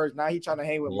side at first. Now he's trying to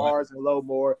hang with Mars and Low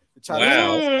more.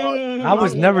 I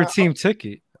was never team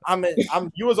ticket.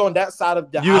 You was on that side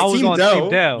of the. I was on Team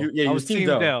Dell. I was Team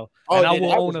Dell. And I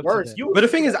will own up to that. But the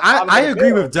thing is, I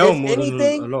agree with Dell more than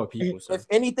a lot of people. So. If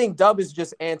anything, Dub is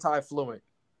just anti-fluent.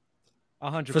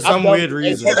 100%. For some weird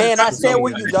reason. And I stand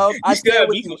with you, Dub. I stand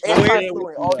with you.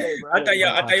 Anti-fluent all day, bro. I thought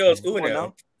y'all was cool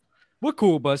now. We're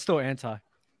cool, but still anti.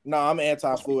 No, I'm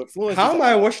anti-fluent. How am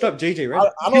I washed up JJ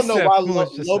Redick? I don't know why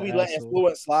Lobi letting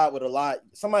Fluent slide with a lot.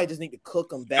 Somebody just need to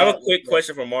cook him back. I have a quick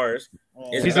question for Mars.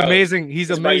 He's amazing. He's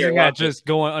amazing at just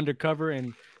going undercover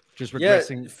and just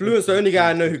regressing. Yeah, Fluent's the only guy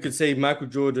I know who could say Michael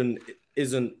Jordan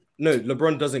isn't. No,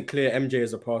 LeBron doesn't clear MJ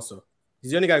as a passer.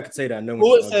 He's the only guy who could say that. No one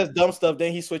Fluent says dumb stuff,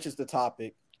 then he switches the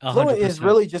topic. Fluent is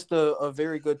really just a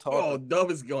very good talker. Oh,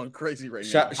 Dub is going crazy right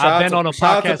now. I've been on a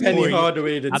podcast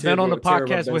I've been on the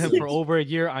podcast with him for over a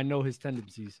year. I know his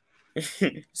tendencies.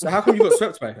 So how come you got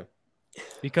swept by him?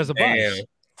 Because of bias.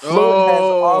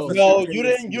 No, you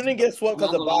didn't get swept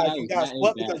because of bias. You got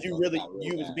swept because you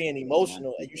was being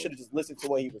emotional, and you should have just listened to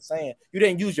what he was saying. You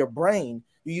didn't use your brain.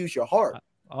 You used your heart.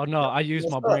 Oh no, I used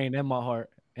my brain and my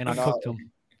heart, and I cooked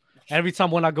him. Every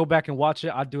time when I go back and watch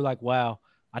it, I do like, wow.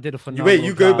 I did a phenomenal Wait,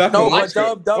 you go back and watch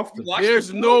it?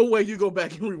 There's no way you go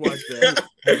back and rewatch that.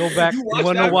 I go back. You want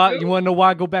to know why? You want to know why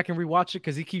I go back and rewatch it?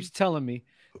 Because he keeps telling me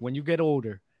when you get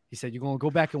older, he said you're gonna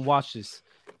go back and watch this,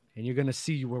 and you're gonna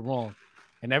see you were wrong.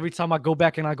 And every time I go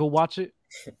back and I go watch it,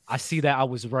 I see that I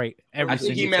was right. I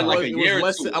think he meant like a year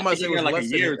or two. I'm gonna say like a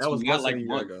year or two, not like a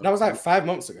month. That was like 5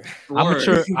 months ago. I'm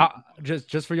mature.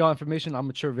 Just for y'all information, I'm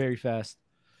mature very fast.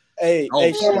 Hey,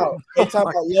 come on. Talk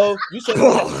about Lo. You said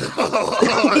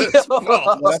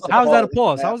How's that a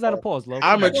pause? How's that a pause, Lo?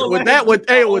 I'm with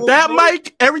that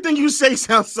mic, everything you say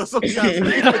sounds so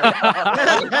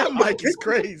that mic is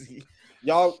crazy.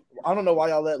 Y'all, I don't know why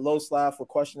y'all let Low slide for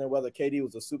questioning whether KD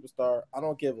was a superstar. I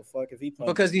don't give a fuck if he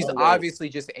playing. Because he's obviously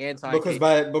just anti. Because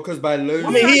by Lowe's, I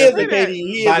mean, he is a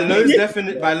KD.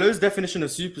 By Lowe's definition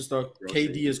of superstar,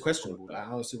 KD is questionable.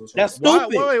 I don't see what's wrong. That's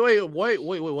stupid.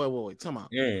 Wait. Come on.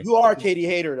 You are a KD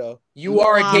hater though. You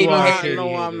are a KD hater.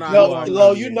 No, I'm not. No,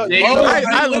 Lo, you know.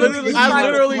 I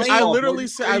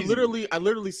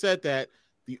literally said that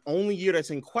the only year that's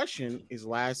in question is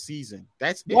last season.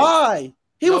 That's it. Why?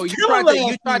 You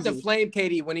tried to flame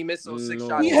KD when he missed those 6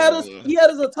 shots. He had us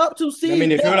a top 2 seed. I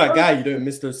mean, if you're that guy, you don't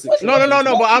miss those 6 shots. No.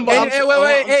 But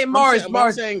wait, Mars.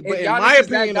 I'm saying, but in my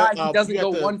opinion, he doesn't go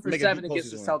 1 for 7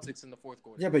 against the Celtics in the fourth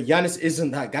quarter. Yeah, but Giannis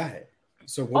isn't that guy.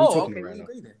 So what are we talking about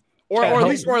right now? Or at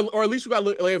least you got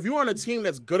like if you're on a team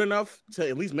that's good enough to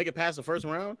at least make it past the first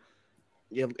round.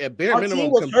 Yeah, at bare minimum,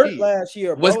 was hurt last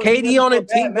year. Was KD on a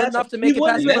team good enough to make it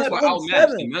past the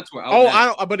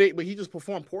first? But he just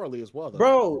performed poorly as well, though.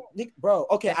 Bro.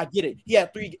 Okay, I get it. He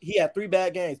had three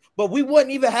bad games, but we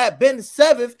wouldn't even have been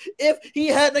 7th if he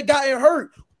hadn't gotten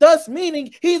hurt. Thus,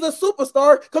 meaning he's a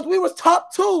superstar because we was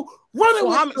top 2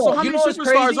 running. So how many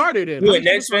superstars are there then?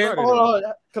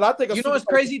 Because I think you know what's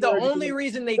crazy. The only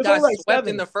reason they got swept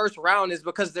in the first round is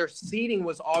because their seeding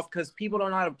was off because people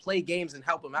don't know how to play games and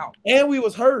help them out. And we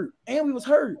was hurt.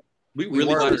 We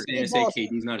really got to stand and say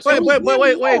KD's not a But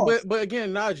superstar. but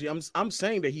again, Najee, I'm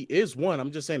saying that he is one.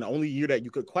 I'm just saying the only year that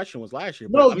you could question was last year.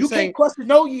 No, I'm you saying, can't question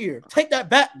no year. Take that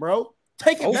back, bro.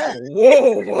 Take it back.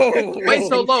 Whoa. Wait,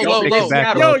 so low. Yo,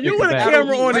 you with a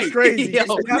camera on is crazy. Yo,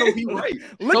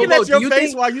 Looking at your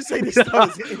face while you say this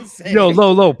stuff is insane. Yo,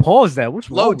 low. Pause that. What's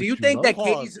wrong Low, with do you think bro? that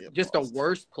KD's just a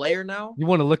worse player now? You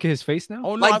want to look at his face now?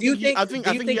 Oh no, Like, I do you think I think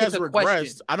he it's has a regressed.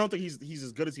 question? I don't think he's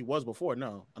as good as he was before.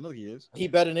 No, I know he is. He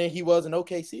better than he was in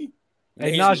OKC.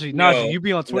 Hey, Najee, you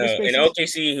be on Twitter Spaces? In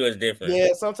OKC, he was different. Yeah,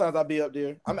 sometimes I'll be up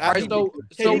there. I'm All right, so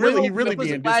he really when was be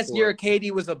the in last Discord. year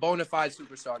KD was a bona fide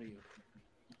superstar to you?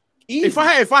 If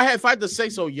I had to say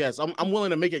so, yes, I'm willing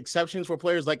to make exceptions for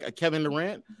players like Kevin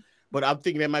Durant, but I'm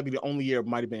thinking that might be the only year it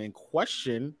might have been in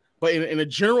question. But in a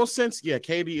general sense, yeah,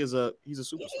 KD he's a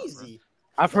superstar. Easy.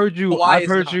 I've heard you. Why I've is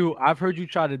heard not? you. I've heard you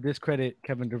try to discredit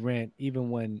Kevin Durant even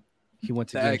when he went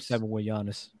to Game Facts. 7 with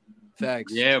Giannis.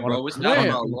 Facts. Yeah, bro. What's that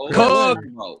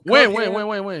about?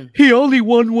 When? He only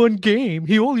won one game.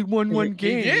 He only won one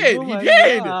game. did. Oh He my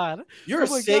did. God. You're Oh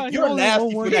my sick. God, he You're only nasty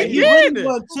won for one that. game. He really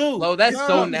won too. Lo, that's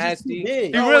so he's nasty. too big. He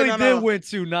No, really wait, did no. win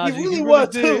too, Najee. He really He won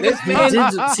did. too. This man,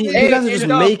 You guys are just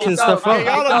making stuff up. Hey,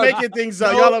 y'all are making things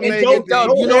up. Y'all are and making Dub,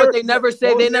 things you know what they up. never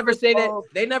say? They never say that. Joe-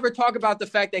 They never talk about the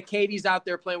fact that KD's out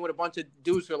there playing with a bunch of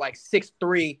dudes who are like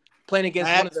 6'3", playing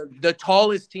against one of the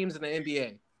tallest teams in the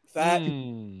NBA. Fat.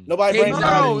 Nobody KD's brings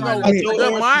out it there. up. Joe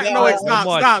Harris forgot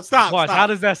how to- Stop. Watch, how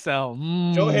does that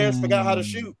sound? Joe Harris forgot how to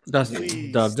shoot. That's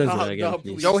Please, Dub. Don't do stop, that again, Dub,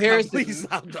 please. Joe Harris Please is-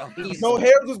 stop, Dub. Joe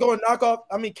Harris was going to knock off.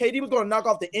 I mean, KD was going to knock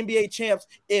off the NBA champs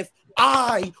if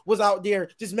I was out there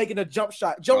just making a jump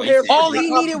shot. Joe Harris. All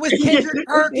he needed was Kendrick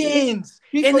Perkins,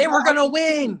 and they were gonna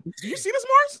win. Do you see this,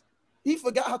 Mars? He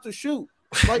forgot how to shoot.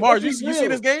 Like, Mars, let's you be see real.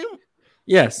 this game?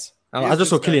 Yes. I Yes, just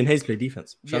saw it's Killian Hayes play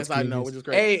defense. Shout out Yes, to I Killian know, Hayes. which is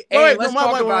great. Hey, Wait, let's no,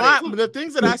 talk about it. The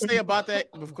things that I say about that,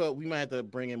 because we might have to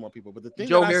bring in more people, but the thing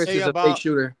Joe that I Harris say is a about fake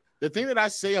shooter. the thing that I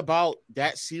say about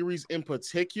that series in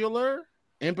particular,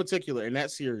 in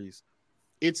that series,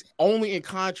 it's only in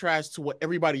contrast to what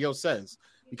everybody else says.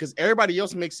 Because everybody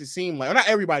else makes it seem like, or not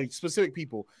everybody, specific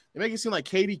people, they make it seem like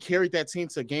KD carried that team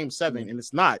to Game 7, and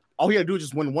it's not. All he had to do is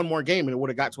just win one more game, and it would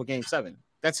have got to a Game 7.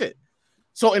 That's it.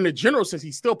 So in the general sense,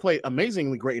 he still played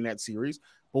amazingly great in that series.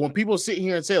 But when people sit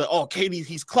here and say, like, oh, KD,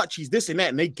 he's clutch, he's this and that,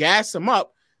 and they gas him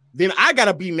up, then I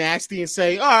gotta be nasty and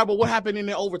say, all right, but what happened in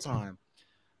the overtime?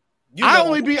 I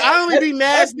only be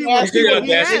nasty when people be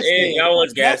nasty. Y'all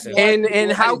was gassing.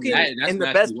 And how can That's and the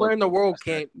nasty best work, player in the bro. world That's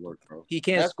can't nasty work, bro. he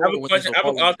can't I score have a when question. I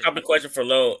have an off-topic question for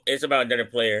Lo. It's about another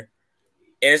player,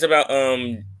 and it's about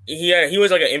he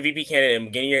was like an MVP candidate in the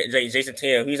beginning of the year, Jason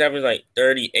Tatum. He's averaging like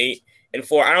 38 and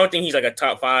 4. I don't think he's like a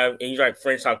top 5, and he's like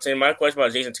French top 10. My question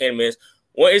about Jason Tatum is,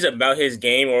 what is it about his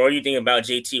game, or what do you think about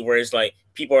JT, where it's like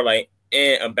people are like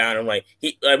about him, like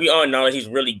we all acknowledge he's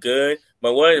really good,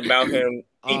 but what is about him?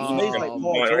 He plays like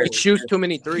Paul George. He shoots too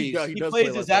many threes. He does plays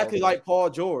play exactly like Paul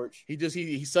George.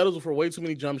 He settles for way too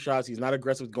many jump shots. He's not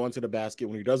aggressive going to the basket.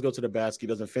 When he does go to the basket, he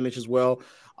doesn't finish as well.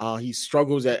 He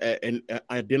struggles at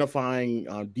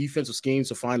identifying defensive schemes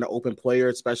to find an open player,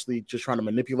 especially just trying to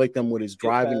manipulate them with his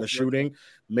driving, the shooting,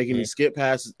 making these skip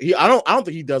passes. I don't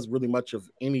think he does really much of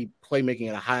any playmaking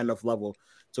at a high enough level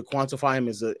to quantify him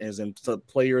as in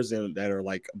players that are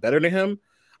like better than him.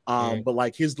 But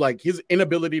like his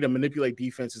inability to manipulate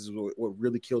defenses is what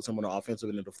really kills him on the offensive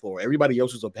end of the floor. Everybody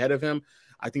else who's ahead of him,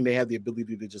 I think they have the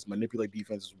ability to just manipulate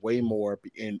defenses way more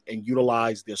and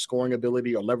utilize their scoring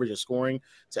ability or leverage their scoring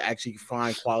to actually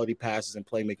find quality passes and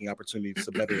playmaking opportunities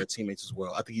to better their teammates as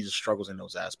well. I think he just struggles in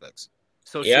those aspects.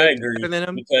 So yeah, I agree.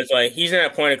 Because like he's in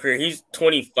that point of career, he's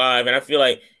 25, and I feel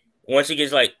like once he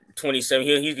gets like 27,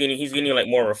 he's getting like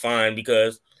more refined.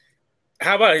 Because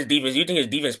how about his defense? You think his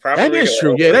defense properly? That is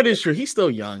true. Yeah, that is true. He's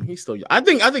still young. I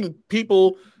think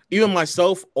people, even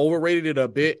myself, overrated it a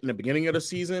bit in the beginning of the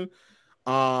season.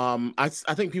 I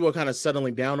think people are kind of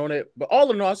settling down on it, but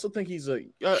all in all, I still think he's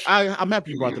I'm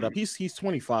happy you brought that up. He's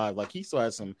 25. Like he still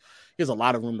has he has a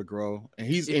lot of room to grow, and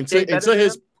he's into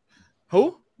his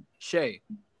who Shea.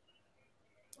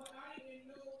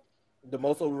 The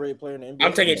most overrated player in the NBA.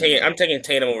 I'm taking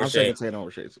Tatum over Shea. I'm taking Tatum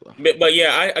over Shea as well. But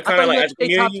yeah, I kind of like as a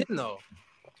Shea top community. 10 though.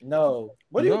 No,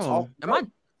 what are you talking? Am I?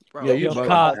 Bro, Yeah, you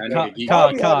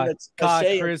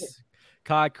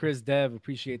Cod, Chris, Dev,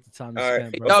 appreciate the time you All right.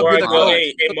 spent, bro. Before I go,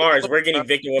 hey Mars, we're getting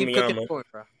Victor Wembanyama.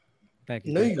 Thank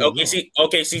you.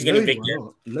 OKC's getting Victor.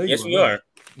 Yes, we are.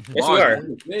 Yes,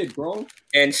 we are. Bro.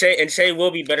 And Shea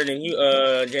will be better than you,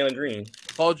 Jalen Green.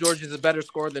 Paul George is a better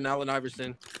scorer than Allen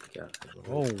Iverson.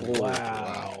 Oh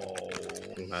wow!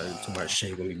 Too much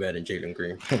Shea gonna be better than Jalen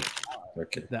Green.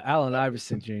 Okay. The Allen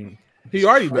Iverson gene. He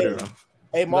already better though.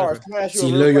 Hey Mars, can I ask you a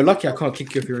See, real Lo, you're question? lucky I can't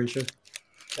kick you off your own show.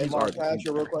 Hey Mars, can I ask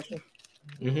you a real question?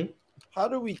 Mm-hmm. How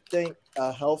do we think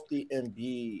a healthy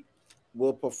Embiid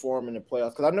will perform in the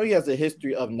playoffs? Because I know he has a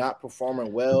history of not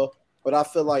performing well, but I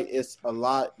feel like it's a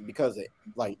lot because of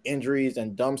like injuries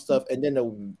and dumb stuff. And then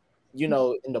in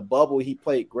the bubble he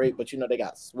played great, but they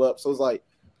got swept. So it's like,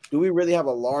 do we really have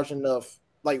a large enough?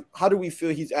 Like, how do we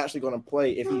feel he's actually going to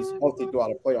play if he's healthy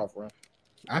throughout a playoff run?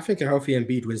 I think a healthy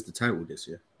Embiid wins the title this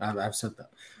year. I've said that.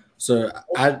 So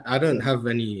I don't have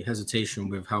any hesitation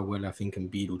with how well I think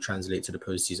Embiid will translate to the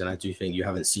postseason. I do think you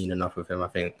haven't seen enough of him. I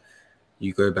think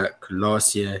you go back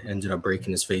last year, ended up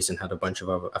breaking his face and had a bunch of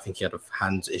other. I think he had a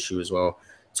hand issue as well.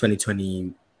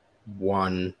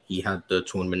 2021, he had the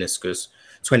torn meniscus.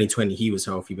 2020, he was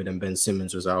healthy, but then Ben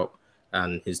Simmons was out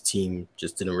and his team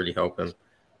just didn't really help him.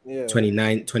 Yeah.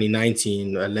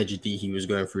 2019, allegedly he was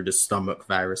going through the stomach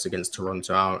virus against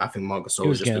Toronto. I think Marc Gasol He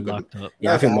was was just a getting good. locked up.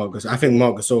 Yeah, I think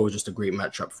Marc Gasol was just a great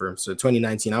matchup for him. So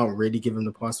 2019, I don't really give him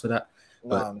the pass for that,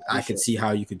 but I could see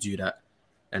how you could do that.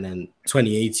 And then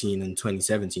 2018 and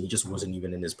 2017, he just wasn't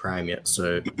even in his prime yet.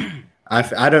 So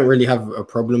I don't really have a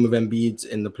problem with Embiid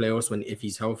in the playoffs if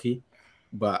he's healthy,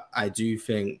 but I do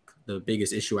think the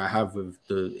biggest issue I have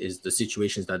is the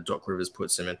situations that Doc Rivers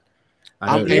puts him in.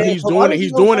 And he's doing it.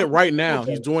 He's doing it right now.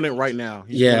 He's doing it right now.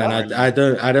 I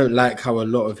don't like how a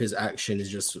lot of his action is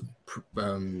just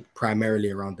primarily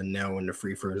around the nail and the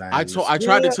free throw line. I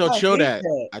tried to tell Chill that.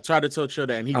 I tried to tell Chill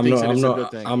that, and he thinks it's a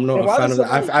good thing. I'm not a fan of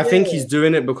that. I think he's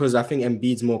doing it because I think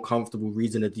Embiid's more comfortable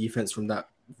reading the defense from that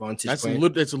vantage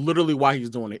point. That's literally why he's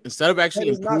doing it. Instead of actually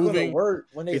improving,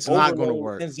 it's not going to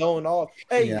work. And zone off.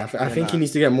 Hey, I think he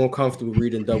needs to get more comfortable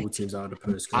reading double teams out of the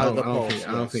post. I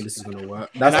don't think this is going to work.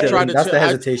 That's the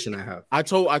hesitation I have. I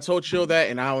told Chill that,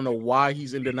 and I don't know why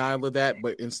he's in denial of that.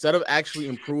 But instead of actually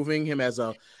improving him as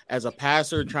a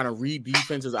passer, trying to read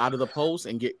defenses out of the post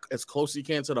and get as close as he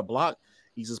can to the block,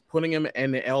 he's just putting him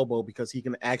in the elbow because he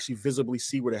can actually visibly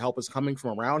see where the help is coming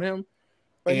from around him.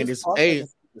 But and it's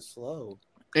slow.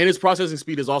 And his processing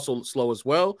speed is also slow as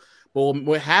well. But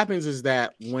what happens is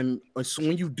that when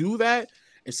you do that,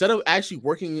 instead of actually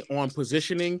working on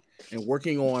positioning and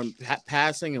working on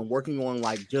passing and working on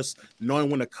like just knowing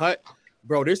when to cut,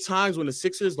 bro, there's times when the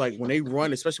Sixers, like when they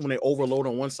run, especially when they overload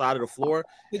on one side of the floor,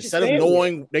 instead of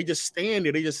knowing, they just stand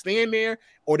there. They just stand there,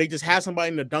 or they just have somebody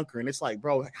in the dunker. And it's like,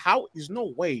 bro, there's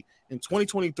no way in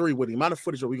 2023 with the amount of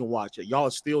footage that we can watch it, y'all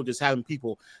are still just having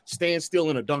people stand still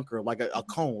in a dunker like a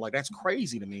cone. Like, that's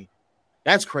crazy to me.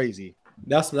 That's crazy.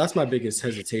 That's my biggest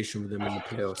hesitation with him in the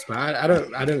playoffs. But I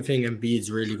don't think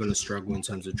Embiid's really going to struggle in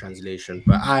terms of translation.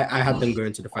 But I had them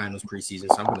going to the finals preseason,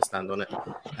 so I'm going to stand on it.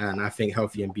 And I think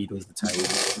healthy Embiid wins the title.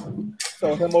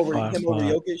 So him over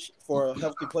Jokic for a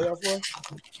healthy playoff run?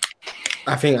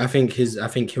 I think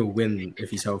he'll win if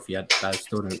he's healthy. I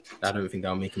don't think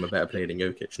that'll make him a better player than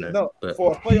Jokic. No, but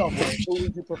for a playoff run, who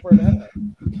would you prefer to have?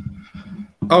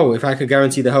 Oh, if I could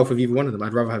guarantee the health of either one of them,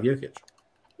 I'd rather have Jokic.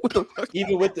 What the fuck?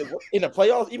 Even with in the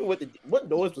playoffs, even with what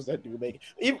noise was that dude making?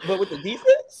 But with the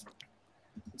defense?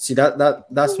 See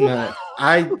that's my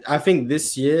I think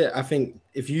this year, I think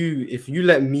if you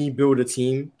let me build a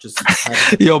team, just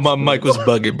yo, my mic was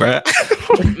bugging, bro.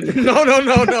 No.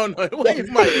 Wait,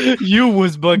 Mike. You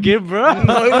was bugging, bro.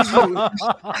 No, it was you.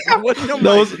 What's your mic?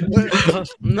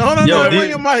 No, it wasn't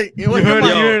your mic. It wasn't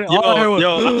your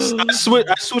mic.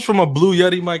 I switched from a blue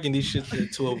Yeti mic and this shit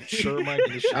to a Shure mic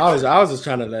and this shit. I was just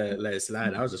trying to let it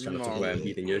slide. I was just trying to talk about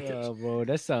Embiid and Jokic. Bro,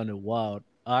 that sounded wild.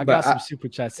 I got some super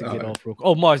chats to get off real quick.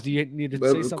 Oh, Mars, do you need to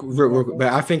say something?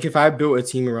 But I think if I built a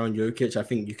team around Jokic, I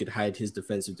think you could hide his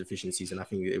defensive deficiencies, and I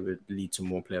think it would lead to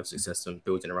more playoff success than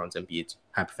building around Embiid,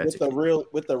 hypothetically.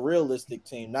 With a realistic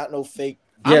team, not no fake.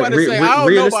 Yeah,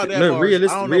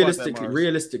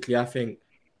 realistically, I think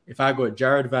if I got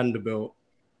Jared Vanderbilt,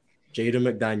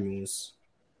 Jaden McDaniels,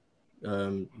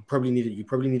 you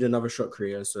probably need another shot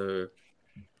creator. So,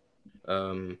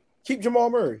 keep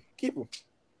Jamal Murray, keep him.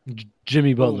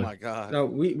 Jimmy Butler. Oh my god. No,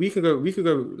 we could go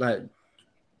like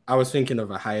I was thinking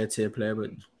of a higher tier player, but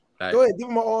like, go ahead, give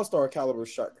him an all-star caliber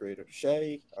shot creator.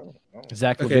 Shea, I don't know.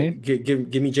 Zach okay,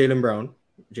 LaVine. Give me Jaylen Brown.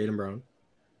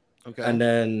 Okay. And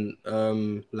then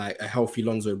like a healthy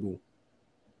Lonzo Ball.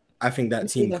 I think that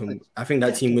team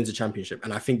wins a championship,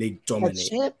 and I think they dominate. A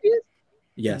champion?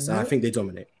 Yes, and I think they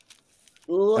dominate.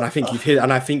 And I think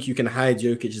you can hide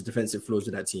Jokic's defensive flaws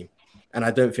with that team. And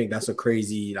I don't think that's a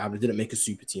crazy. I didn't make a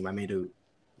super team. I made a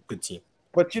good team.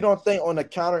 But you don't think on the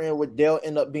counter end would Dale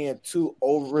end up being too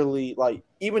overly like?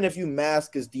 Even if you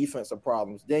mask his defensive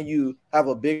problems, then you have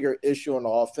a bigger issue on the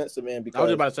offensive end. Because I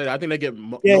was about to say that. I think they get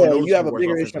you have a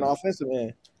bigger issue on the offensive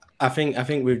end. I think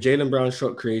with Jaylen Brown's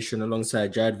shot creation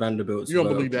alongside Jared Vanderbilt, You don't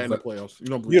believe that in the playoffs. You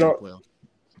don't believe in the playoffs.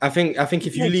 I think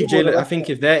if you leave Jaylen, I think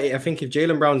if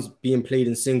Jaylen Brown's being played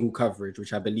in single coverage,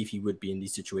 which I believe he would be in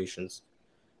these situations,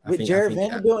 with Jared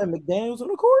Vanderbilt and McDaniels on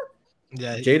the court.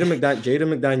 Yeah, Jaden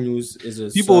McDaniels is a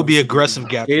people will be aggressive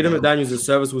gap. Jaden McDaniels is a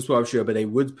serviceable spot shooter, but they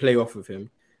would play off of him.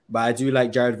 But I do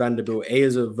like Jared Vanderbilt, A,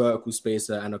 as a vertical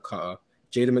spacer and a cutter.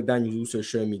 Jaden McDaniels also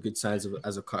showed me good signs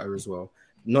as a cutter as well.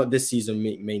 Not this season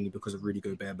mainly because of Rudy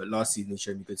Gobert, but last season he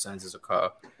showed me good signs as a cutter.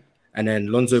 And then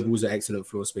Lonzo Ball's an excellent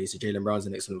floor spacer. Jaylen Brown's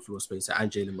an excellent floor spacer, and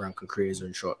Jaylen Brown can create his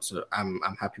own shot. So I'm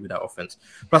happy with that offense.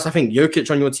 Plus, I think Jokic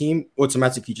on your team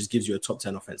automatically just gives you a top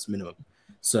 10 offense minimum.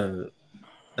 So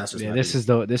that's just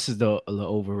this is the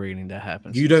overrating that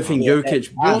happens. You don't think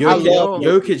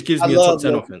Jokic gives me a top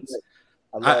 10 offense?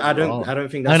 I don't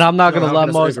think that's, and I'm not gonna lie,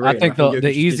 Mars. I think the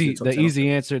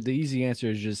Jokic easy answer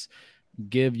is just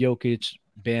give Jokic,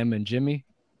 Bam, and Jimmy,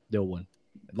 they'll win.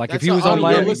 Like That's if he was on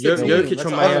Miami, Jokic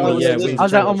from Miami,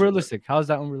 how's that unrealistic? How's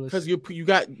that unrealistic? Because you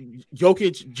got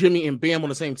Jokic, Jimmy, and Bam on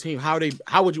the same team. How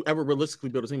would you ever realistically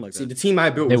build a team like that? See, the team I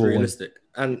built was realistic,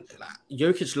 and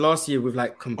Jokic last year with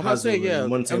like Compazzo and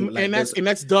Monte, and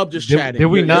that's Dub just chatting. Did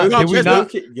we not?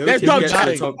 That's Dub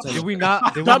chatting. Did we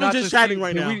not? Dub is just chatting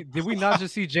right now. Did we not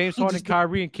just see James Harden,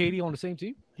 Kyrie, and KD on the same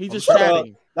team? He just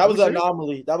chatting. That was an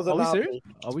anomaly. That was an anomaly.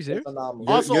 Are we serious?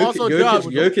 Also,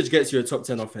 Jokic gets you a top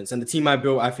 10 offense, and the team I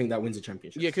built, I think that wins a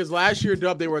championship. Yeah, because last year,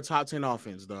 Dub, they were a top 10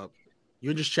 offense, Dub.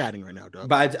 You're just chatting right now, Dub.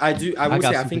 But I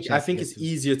think it's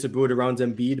easier to build around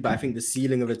Embiid, but I think the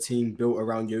ceiling of a team built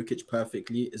around Jokic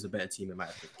perfectly is a better team in my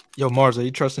opinion. Yo, Mars, are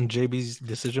you trusting JB's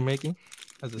decision making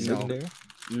as a secondary?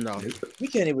 No, he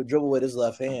can't even dribble with his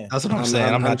left hand. That's what I'm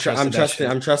saying.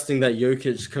 I'm trusting that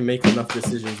Jokic can make enough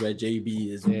decisions where JB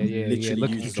is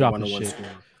literally used as a one-on-one scorer.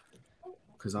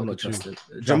 Because I'm not trusting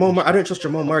I don't trust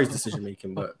Jamal Murray's decision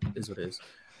making, but it is what it is.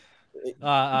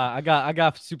 I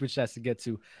got super chats to get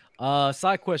to.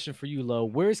 Side question for you, Lo.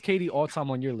 Where's KD all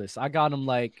time on your list? I got him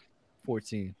like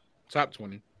 14, top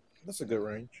 20. That's a good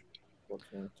range.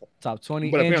 14, top 20.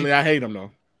 But apparently, I hate him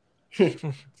though.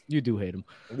 You do hate him.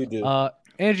 You do.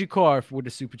 Andrew Carr with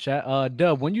the super chat.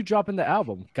 Dub, when you dropping the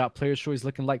album, got Players Choice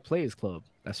looking like Players Club.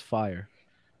 That's fire.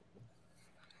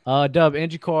 Dub,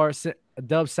 Andrew Carr,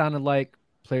 Dub sounded like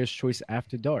Players Choice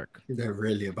After Dark. They're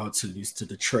really about to lose to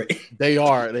Detroit. They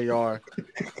are. The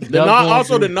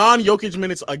non-Jokic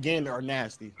minutes again are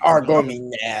nasty. Are going to be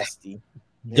nasty.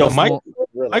 Yo,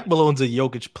 Mike Malone's a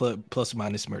Jokic plus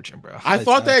minus merchant, bro. I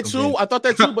thought that too,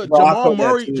 but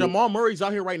Jamal Murray's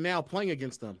out here right now playing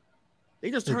against them. They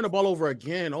just turned the ball over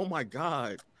again. Oh my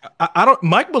God. I don't.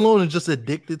 Mike Malone is just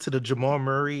addicted to the Jamal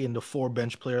Murray and the 4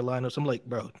 bench player lineups. I'm like,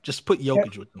 bro, just put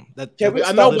Jokic with them.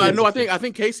 I know. I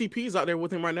think KCP's out there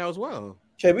with him right now as well.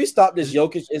 Can we stop this?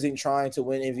 Jokic isn't trying to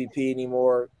win MVP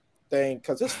anymore thing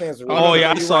because his fans are. Really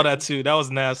I saw that too. That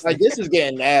was nasty. Like this is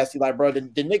getting nasty. Like, bro, the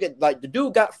nigga, like the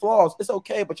dude got flaws. It's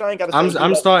okay, but y'all ain't got to.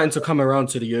 I'm starting to come around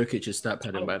to the Jokic stat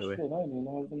padding, by the way.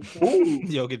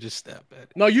 Jokic is stat pad.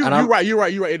 No, you're right.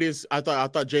 It is. I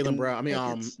thought Jaylen Brown. I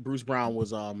mean, Bruce Brown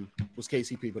was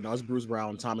KCP, but no, it's Bruce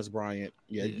Brown, Thomas Bryant.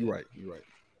 Yeah, you're right.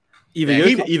 Either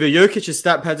Jokic is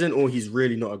stat padding or he's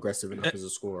really not aggressive enough as a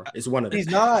scorer. It's one of them. He's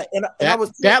not. And I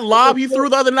was that lob he threw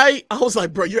the other night. I was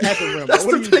like, bro, you're at the rim.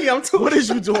 What is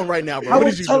you doing right now, bro? I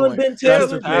was telling Ben Taylor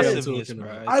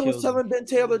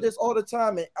this all the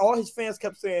time, and all his fans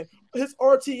kept saying his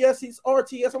RTS. He's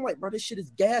RTS. I'm like, bro, this shit is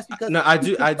gas. Because no, I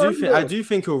do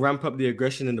think he'll ramp up the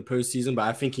aggression in the postseason, but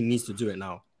I think he needs to do it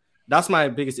now. That's my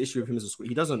biggest issue with him as a scorer.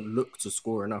 He doesn't look to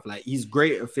score enough. Like he's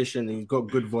great, efficient, and he's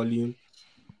got good volume.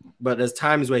 But there's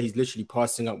times where he's literally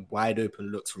passing up wide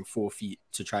open looks from 4 feet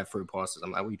to try to throw passes.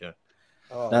 I'm like, what are you doing?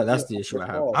 That's the issue I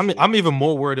have. I'm even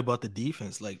more worried about the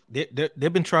defense. Like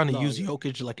they've been trying to use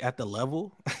Jokic like at the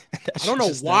level. I don't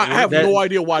know why. I have no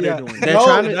idea why they're doing. They're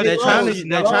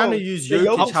trying to use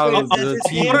Jokic how the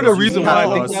team. One of the reasons why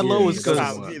I think that low is because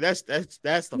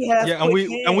that's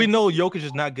the and we know Jokic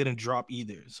is not good in drop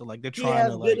either. So like they're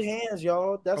trying to good hands,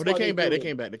 y'all. That's they came back. They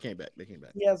came back.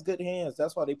 He has good hands.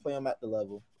 That's why they play him at the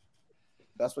level.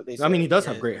 That's what they say. I mean, he does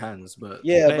have great hands, but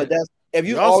but that's if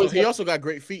you he also got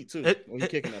great feet too when you're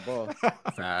kicking that ball.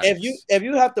 if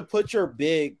you have to put your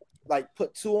big, like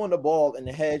put 2 on the ball and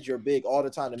hedge your big all the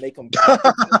time to make them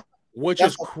which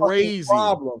is crazy.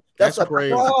 Problem. That's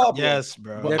crazy. Problem. Yes,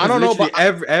 bro. Yeah, I don't know, but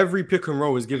every pick and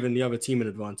roll is giving the other team an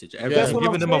advantage. You're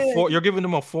giving them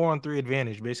a 4-on-3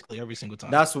 advantage basically every single time.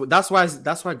 That's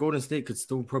why Golden State could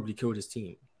still probably kill this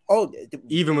team. Oh,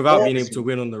 even without being able to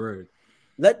win on the road.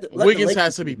 Wiggins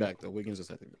has to be back though. Wiggins has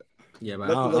to be back. Yeah, but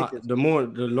Let the Lakers. the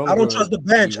longer. I don't trust the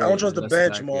bench. you I don't wait, trust the less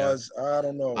bench, like, Mars. I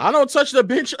don't know. I don't touch the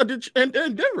bench in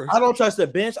Denver. I don't trust the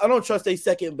bench. I don't trust their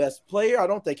second best player. I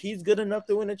don't think he's good enough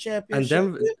to win a And championship.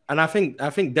 Denver, and I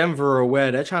think Denver are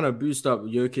aware they're trying to boost up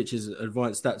Jokic's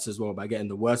advanced stats as well by getting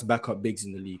the worst backup bigs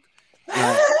in the league.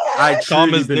 Like, I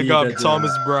truly believe they're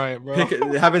Thomas Bryant, bro.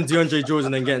 having DeAndre Jordan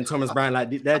and then getting Thomas Bryant,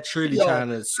 like they're truly trying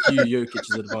to skew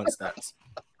Jokic's advanced stats.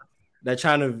 They're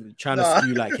trying to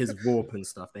skew like his warp and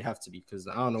stuff. They have to be because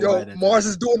I don't know why. Mars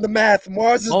is doing the math.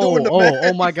 Mars is doing the math.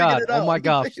 Oh my God! Oh my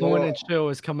God! Fluent and Chill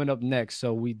is coming up next,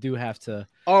 so we do have to.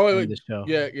 Oh wait, the show.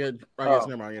 yeah. I guess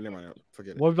never mind.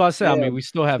 Forget it. What was I about to say? I mean, we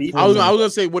still have. I was gonna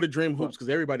say what a Dream Hoops because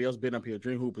everybody else been up here.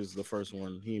 Dream Hoop is the first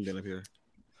one. He ain't been up here.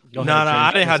 No,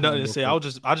 I didn't have nothing to say. I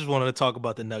just wanted to talk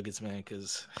about the Nuggets, man,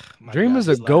 because Dream is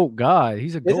a GOAT guy.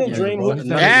 He's a GOAT.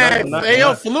 Hey,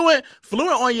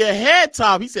 fluent on your head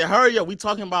top. He said, "Hurry up." We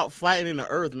talking about flattening the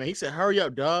earth, man. He said, "Hurry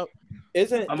up, dog."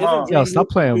 Yo, stop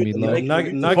playing with me, Lo.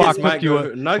 Nuggets might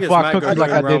go home like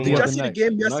I did the Did other you see the night.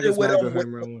 game yesterday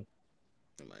with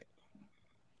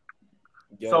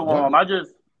So I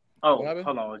just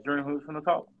hold on, is Dream Hoops from the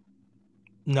top?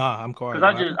 Nah, I'm quiet.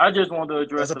 Because I just wanted to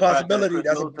address That's a the fact possibility.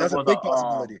 that That's a big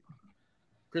possibility.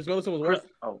 Chris Middleton was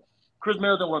Chris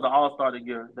Middleton was the All-Star the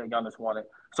year that Giannis wanted.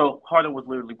 So Harden was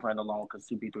literally playing alone because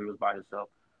CP3 was by himself.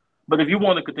 But if you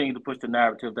want to continue to push the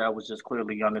narrative, that was just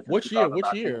clearly Giannis. Which year?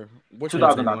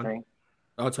 2019.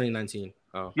 Oh, 2019.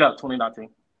 Oh. Yeah, 2019.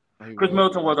 Chris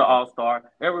Middleton was an All-Star.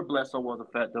 Eric Bledsoe was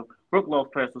effective. Brook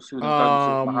Lopez was shooting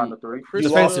 36 behind the three.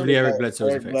 Defensively, Eric Bledsoe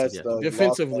was effective. Yeah.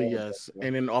 Defensively, yes,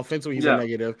 and then offensively, he's a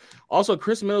negative. Also,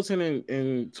 Chris Middleton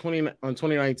in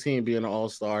 2019 being an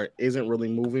All-Star isn't really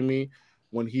moving me.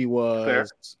 When he was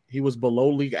below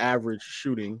league average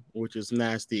shooting, which is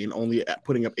nasty, and only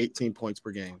putting up 18 points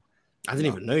per game. I didn't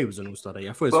even know he was an All-Star that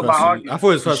year. I thought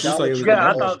his first All-Star year was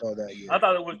I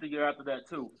thought it was the year after that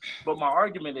too. But my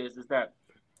argument is that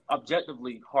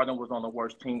objectively, Harden was on the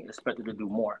worst team, expected to do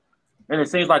more. And it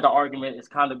seems like the argument is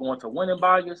kind of going to winning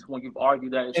bias when you've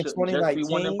argued that it shouldn't just be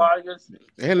winning bias.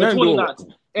 And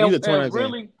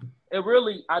 2019. And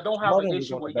really, I don't have an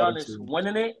issue with Giannis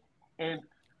winning it. And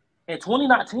in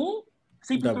 2019,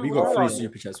 CP3 we got 3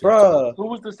 super chats. Who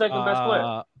was the second best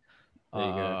player? There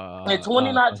you go. In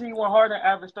 2019, when Harden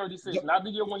averaged 36, not the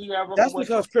year when he averaged. That's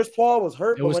because Chris Paul was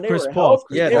hurt. It was when Chris they were Paul.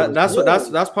 Yeah, that's part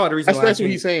of the reason. That's what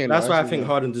he's saying. That's why I think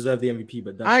Harden deserved the MVP.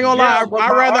 But I ain't gonna lie.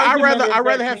 Yeah, I'd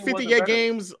rather have 58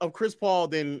 games of Chris Paul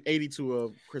than 82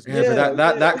 of Chris. Yeah,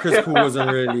 but that Chris Paul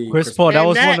wasn't really Chris Paul. That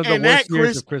was one of the worst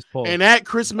years of Chris Paul. And that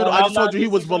Chris Middleton, I just told you he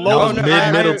was below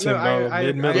Middleton, bro.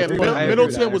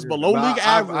 Middleton was below league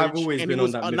average. I've always been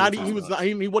on that. He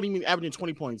wasn't even averaging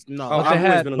 20 points. No, but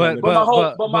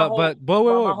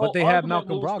they had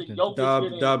Malcolm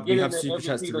Brogdon. Dub, we have super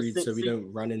chats to read, so we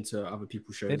don't run into other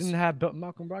people's shows. They didn't have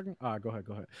Malcolm Brogdon. All right, go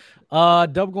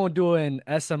ahead. Dub gonna do an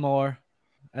SMR.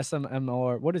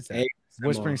 What is that?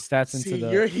 Whispering stats into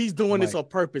the. He's doing this on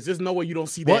purpose. There's no way you don't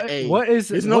see that A.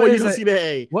 There's no way you don't see that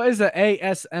A. What is the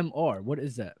ASMR? What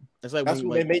is that? That's like when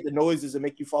they make the noises and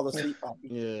make you fall asleep.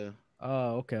 Yeah.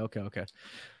 Oh, okay.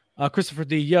 Christopher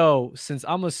D. Yo, since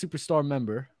I'm a superstar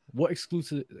member, what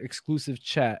exclusive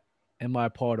chat am I a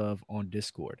part of on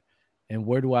Discord, and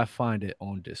where do I find it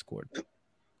on Discord?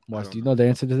 Mars, do you know the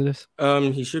answer to this?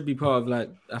 He should be part of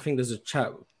I think there's a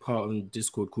chat part on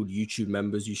Discord called YouTube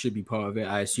members. You should be part of it.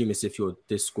 I assume it's if your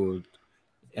Discord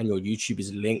and your YouTube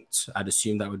is linked. I'd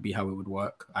assume that would be how it would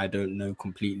work. I don't know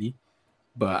completely,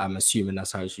 but I'm assuming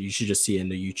that's how you should just see it in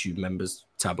the YouTube members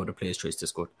tab or the Players Choice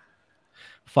Discord.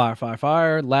 Fire.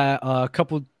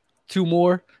 Two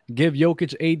more. Give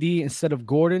Jokic AD instead of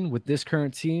Gordon. With this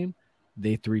current team,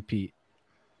 they three-peat.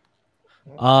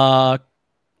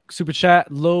 Super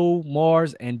chat, Low,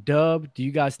 Mars, and Dub. Do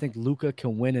you guys think Luka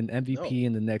can win an MVP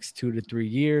in the next 2 to 3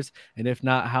 years? And if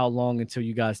not, how long until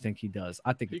you guys think he does?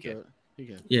 I think he can.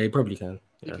 Yeah, he probably can.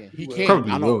 Yeah. He can.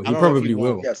 He probably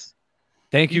will. Yes.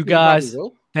 Thank you guys.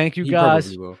 Thank you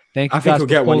guys. Thank you guys. I think he'll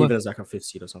get one even as like a 5th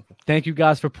seed or something. Thank you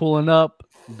guys for pulling up.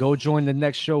 Go join the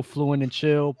next show, Fluent and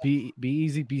Chill. Be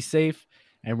easy, be safe,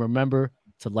 and remember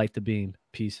to light the beam.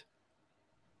 Peace.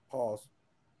 Pause.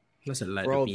 Listen, light the beam.